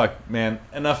 but fuck, man,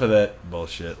 enough of that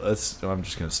bullshit. I'm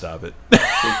just gonna stop it.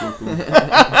 Cool.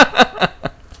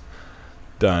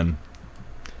 Done.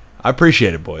 I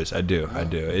appreciate it, boys. I do.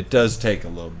 It does take a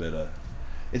little bit of.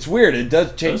 It's weird. It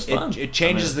does change. It was fun. It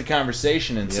changes I mean, the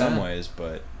conversation in some Yeah. ways,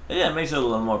 but Yeah, it makes it a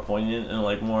little more poignant and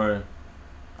like more,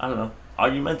 I don't know,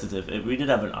 argumentative. We did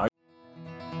have an argument.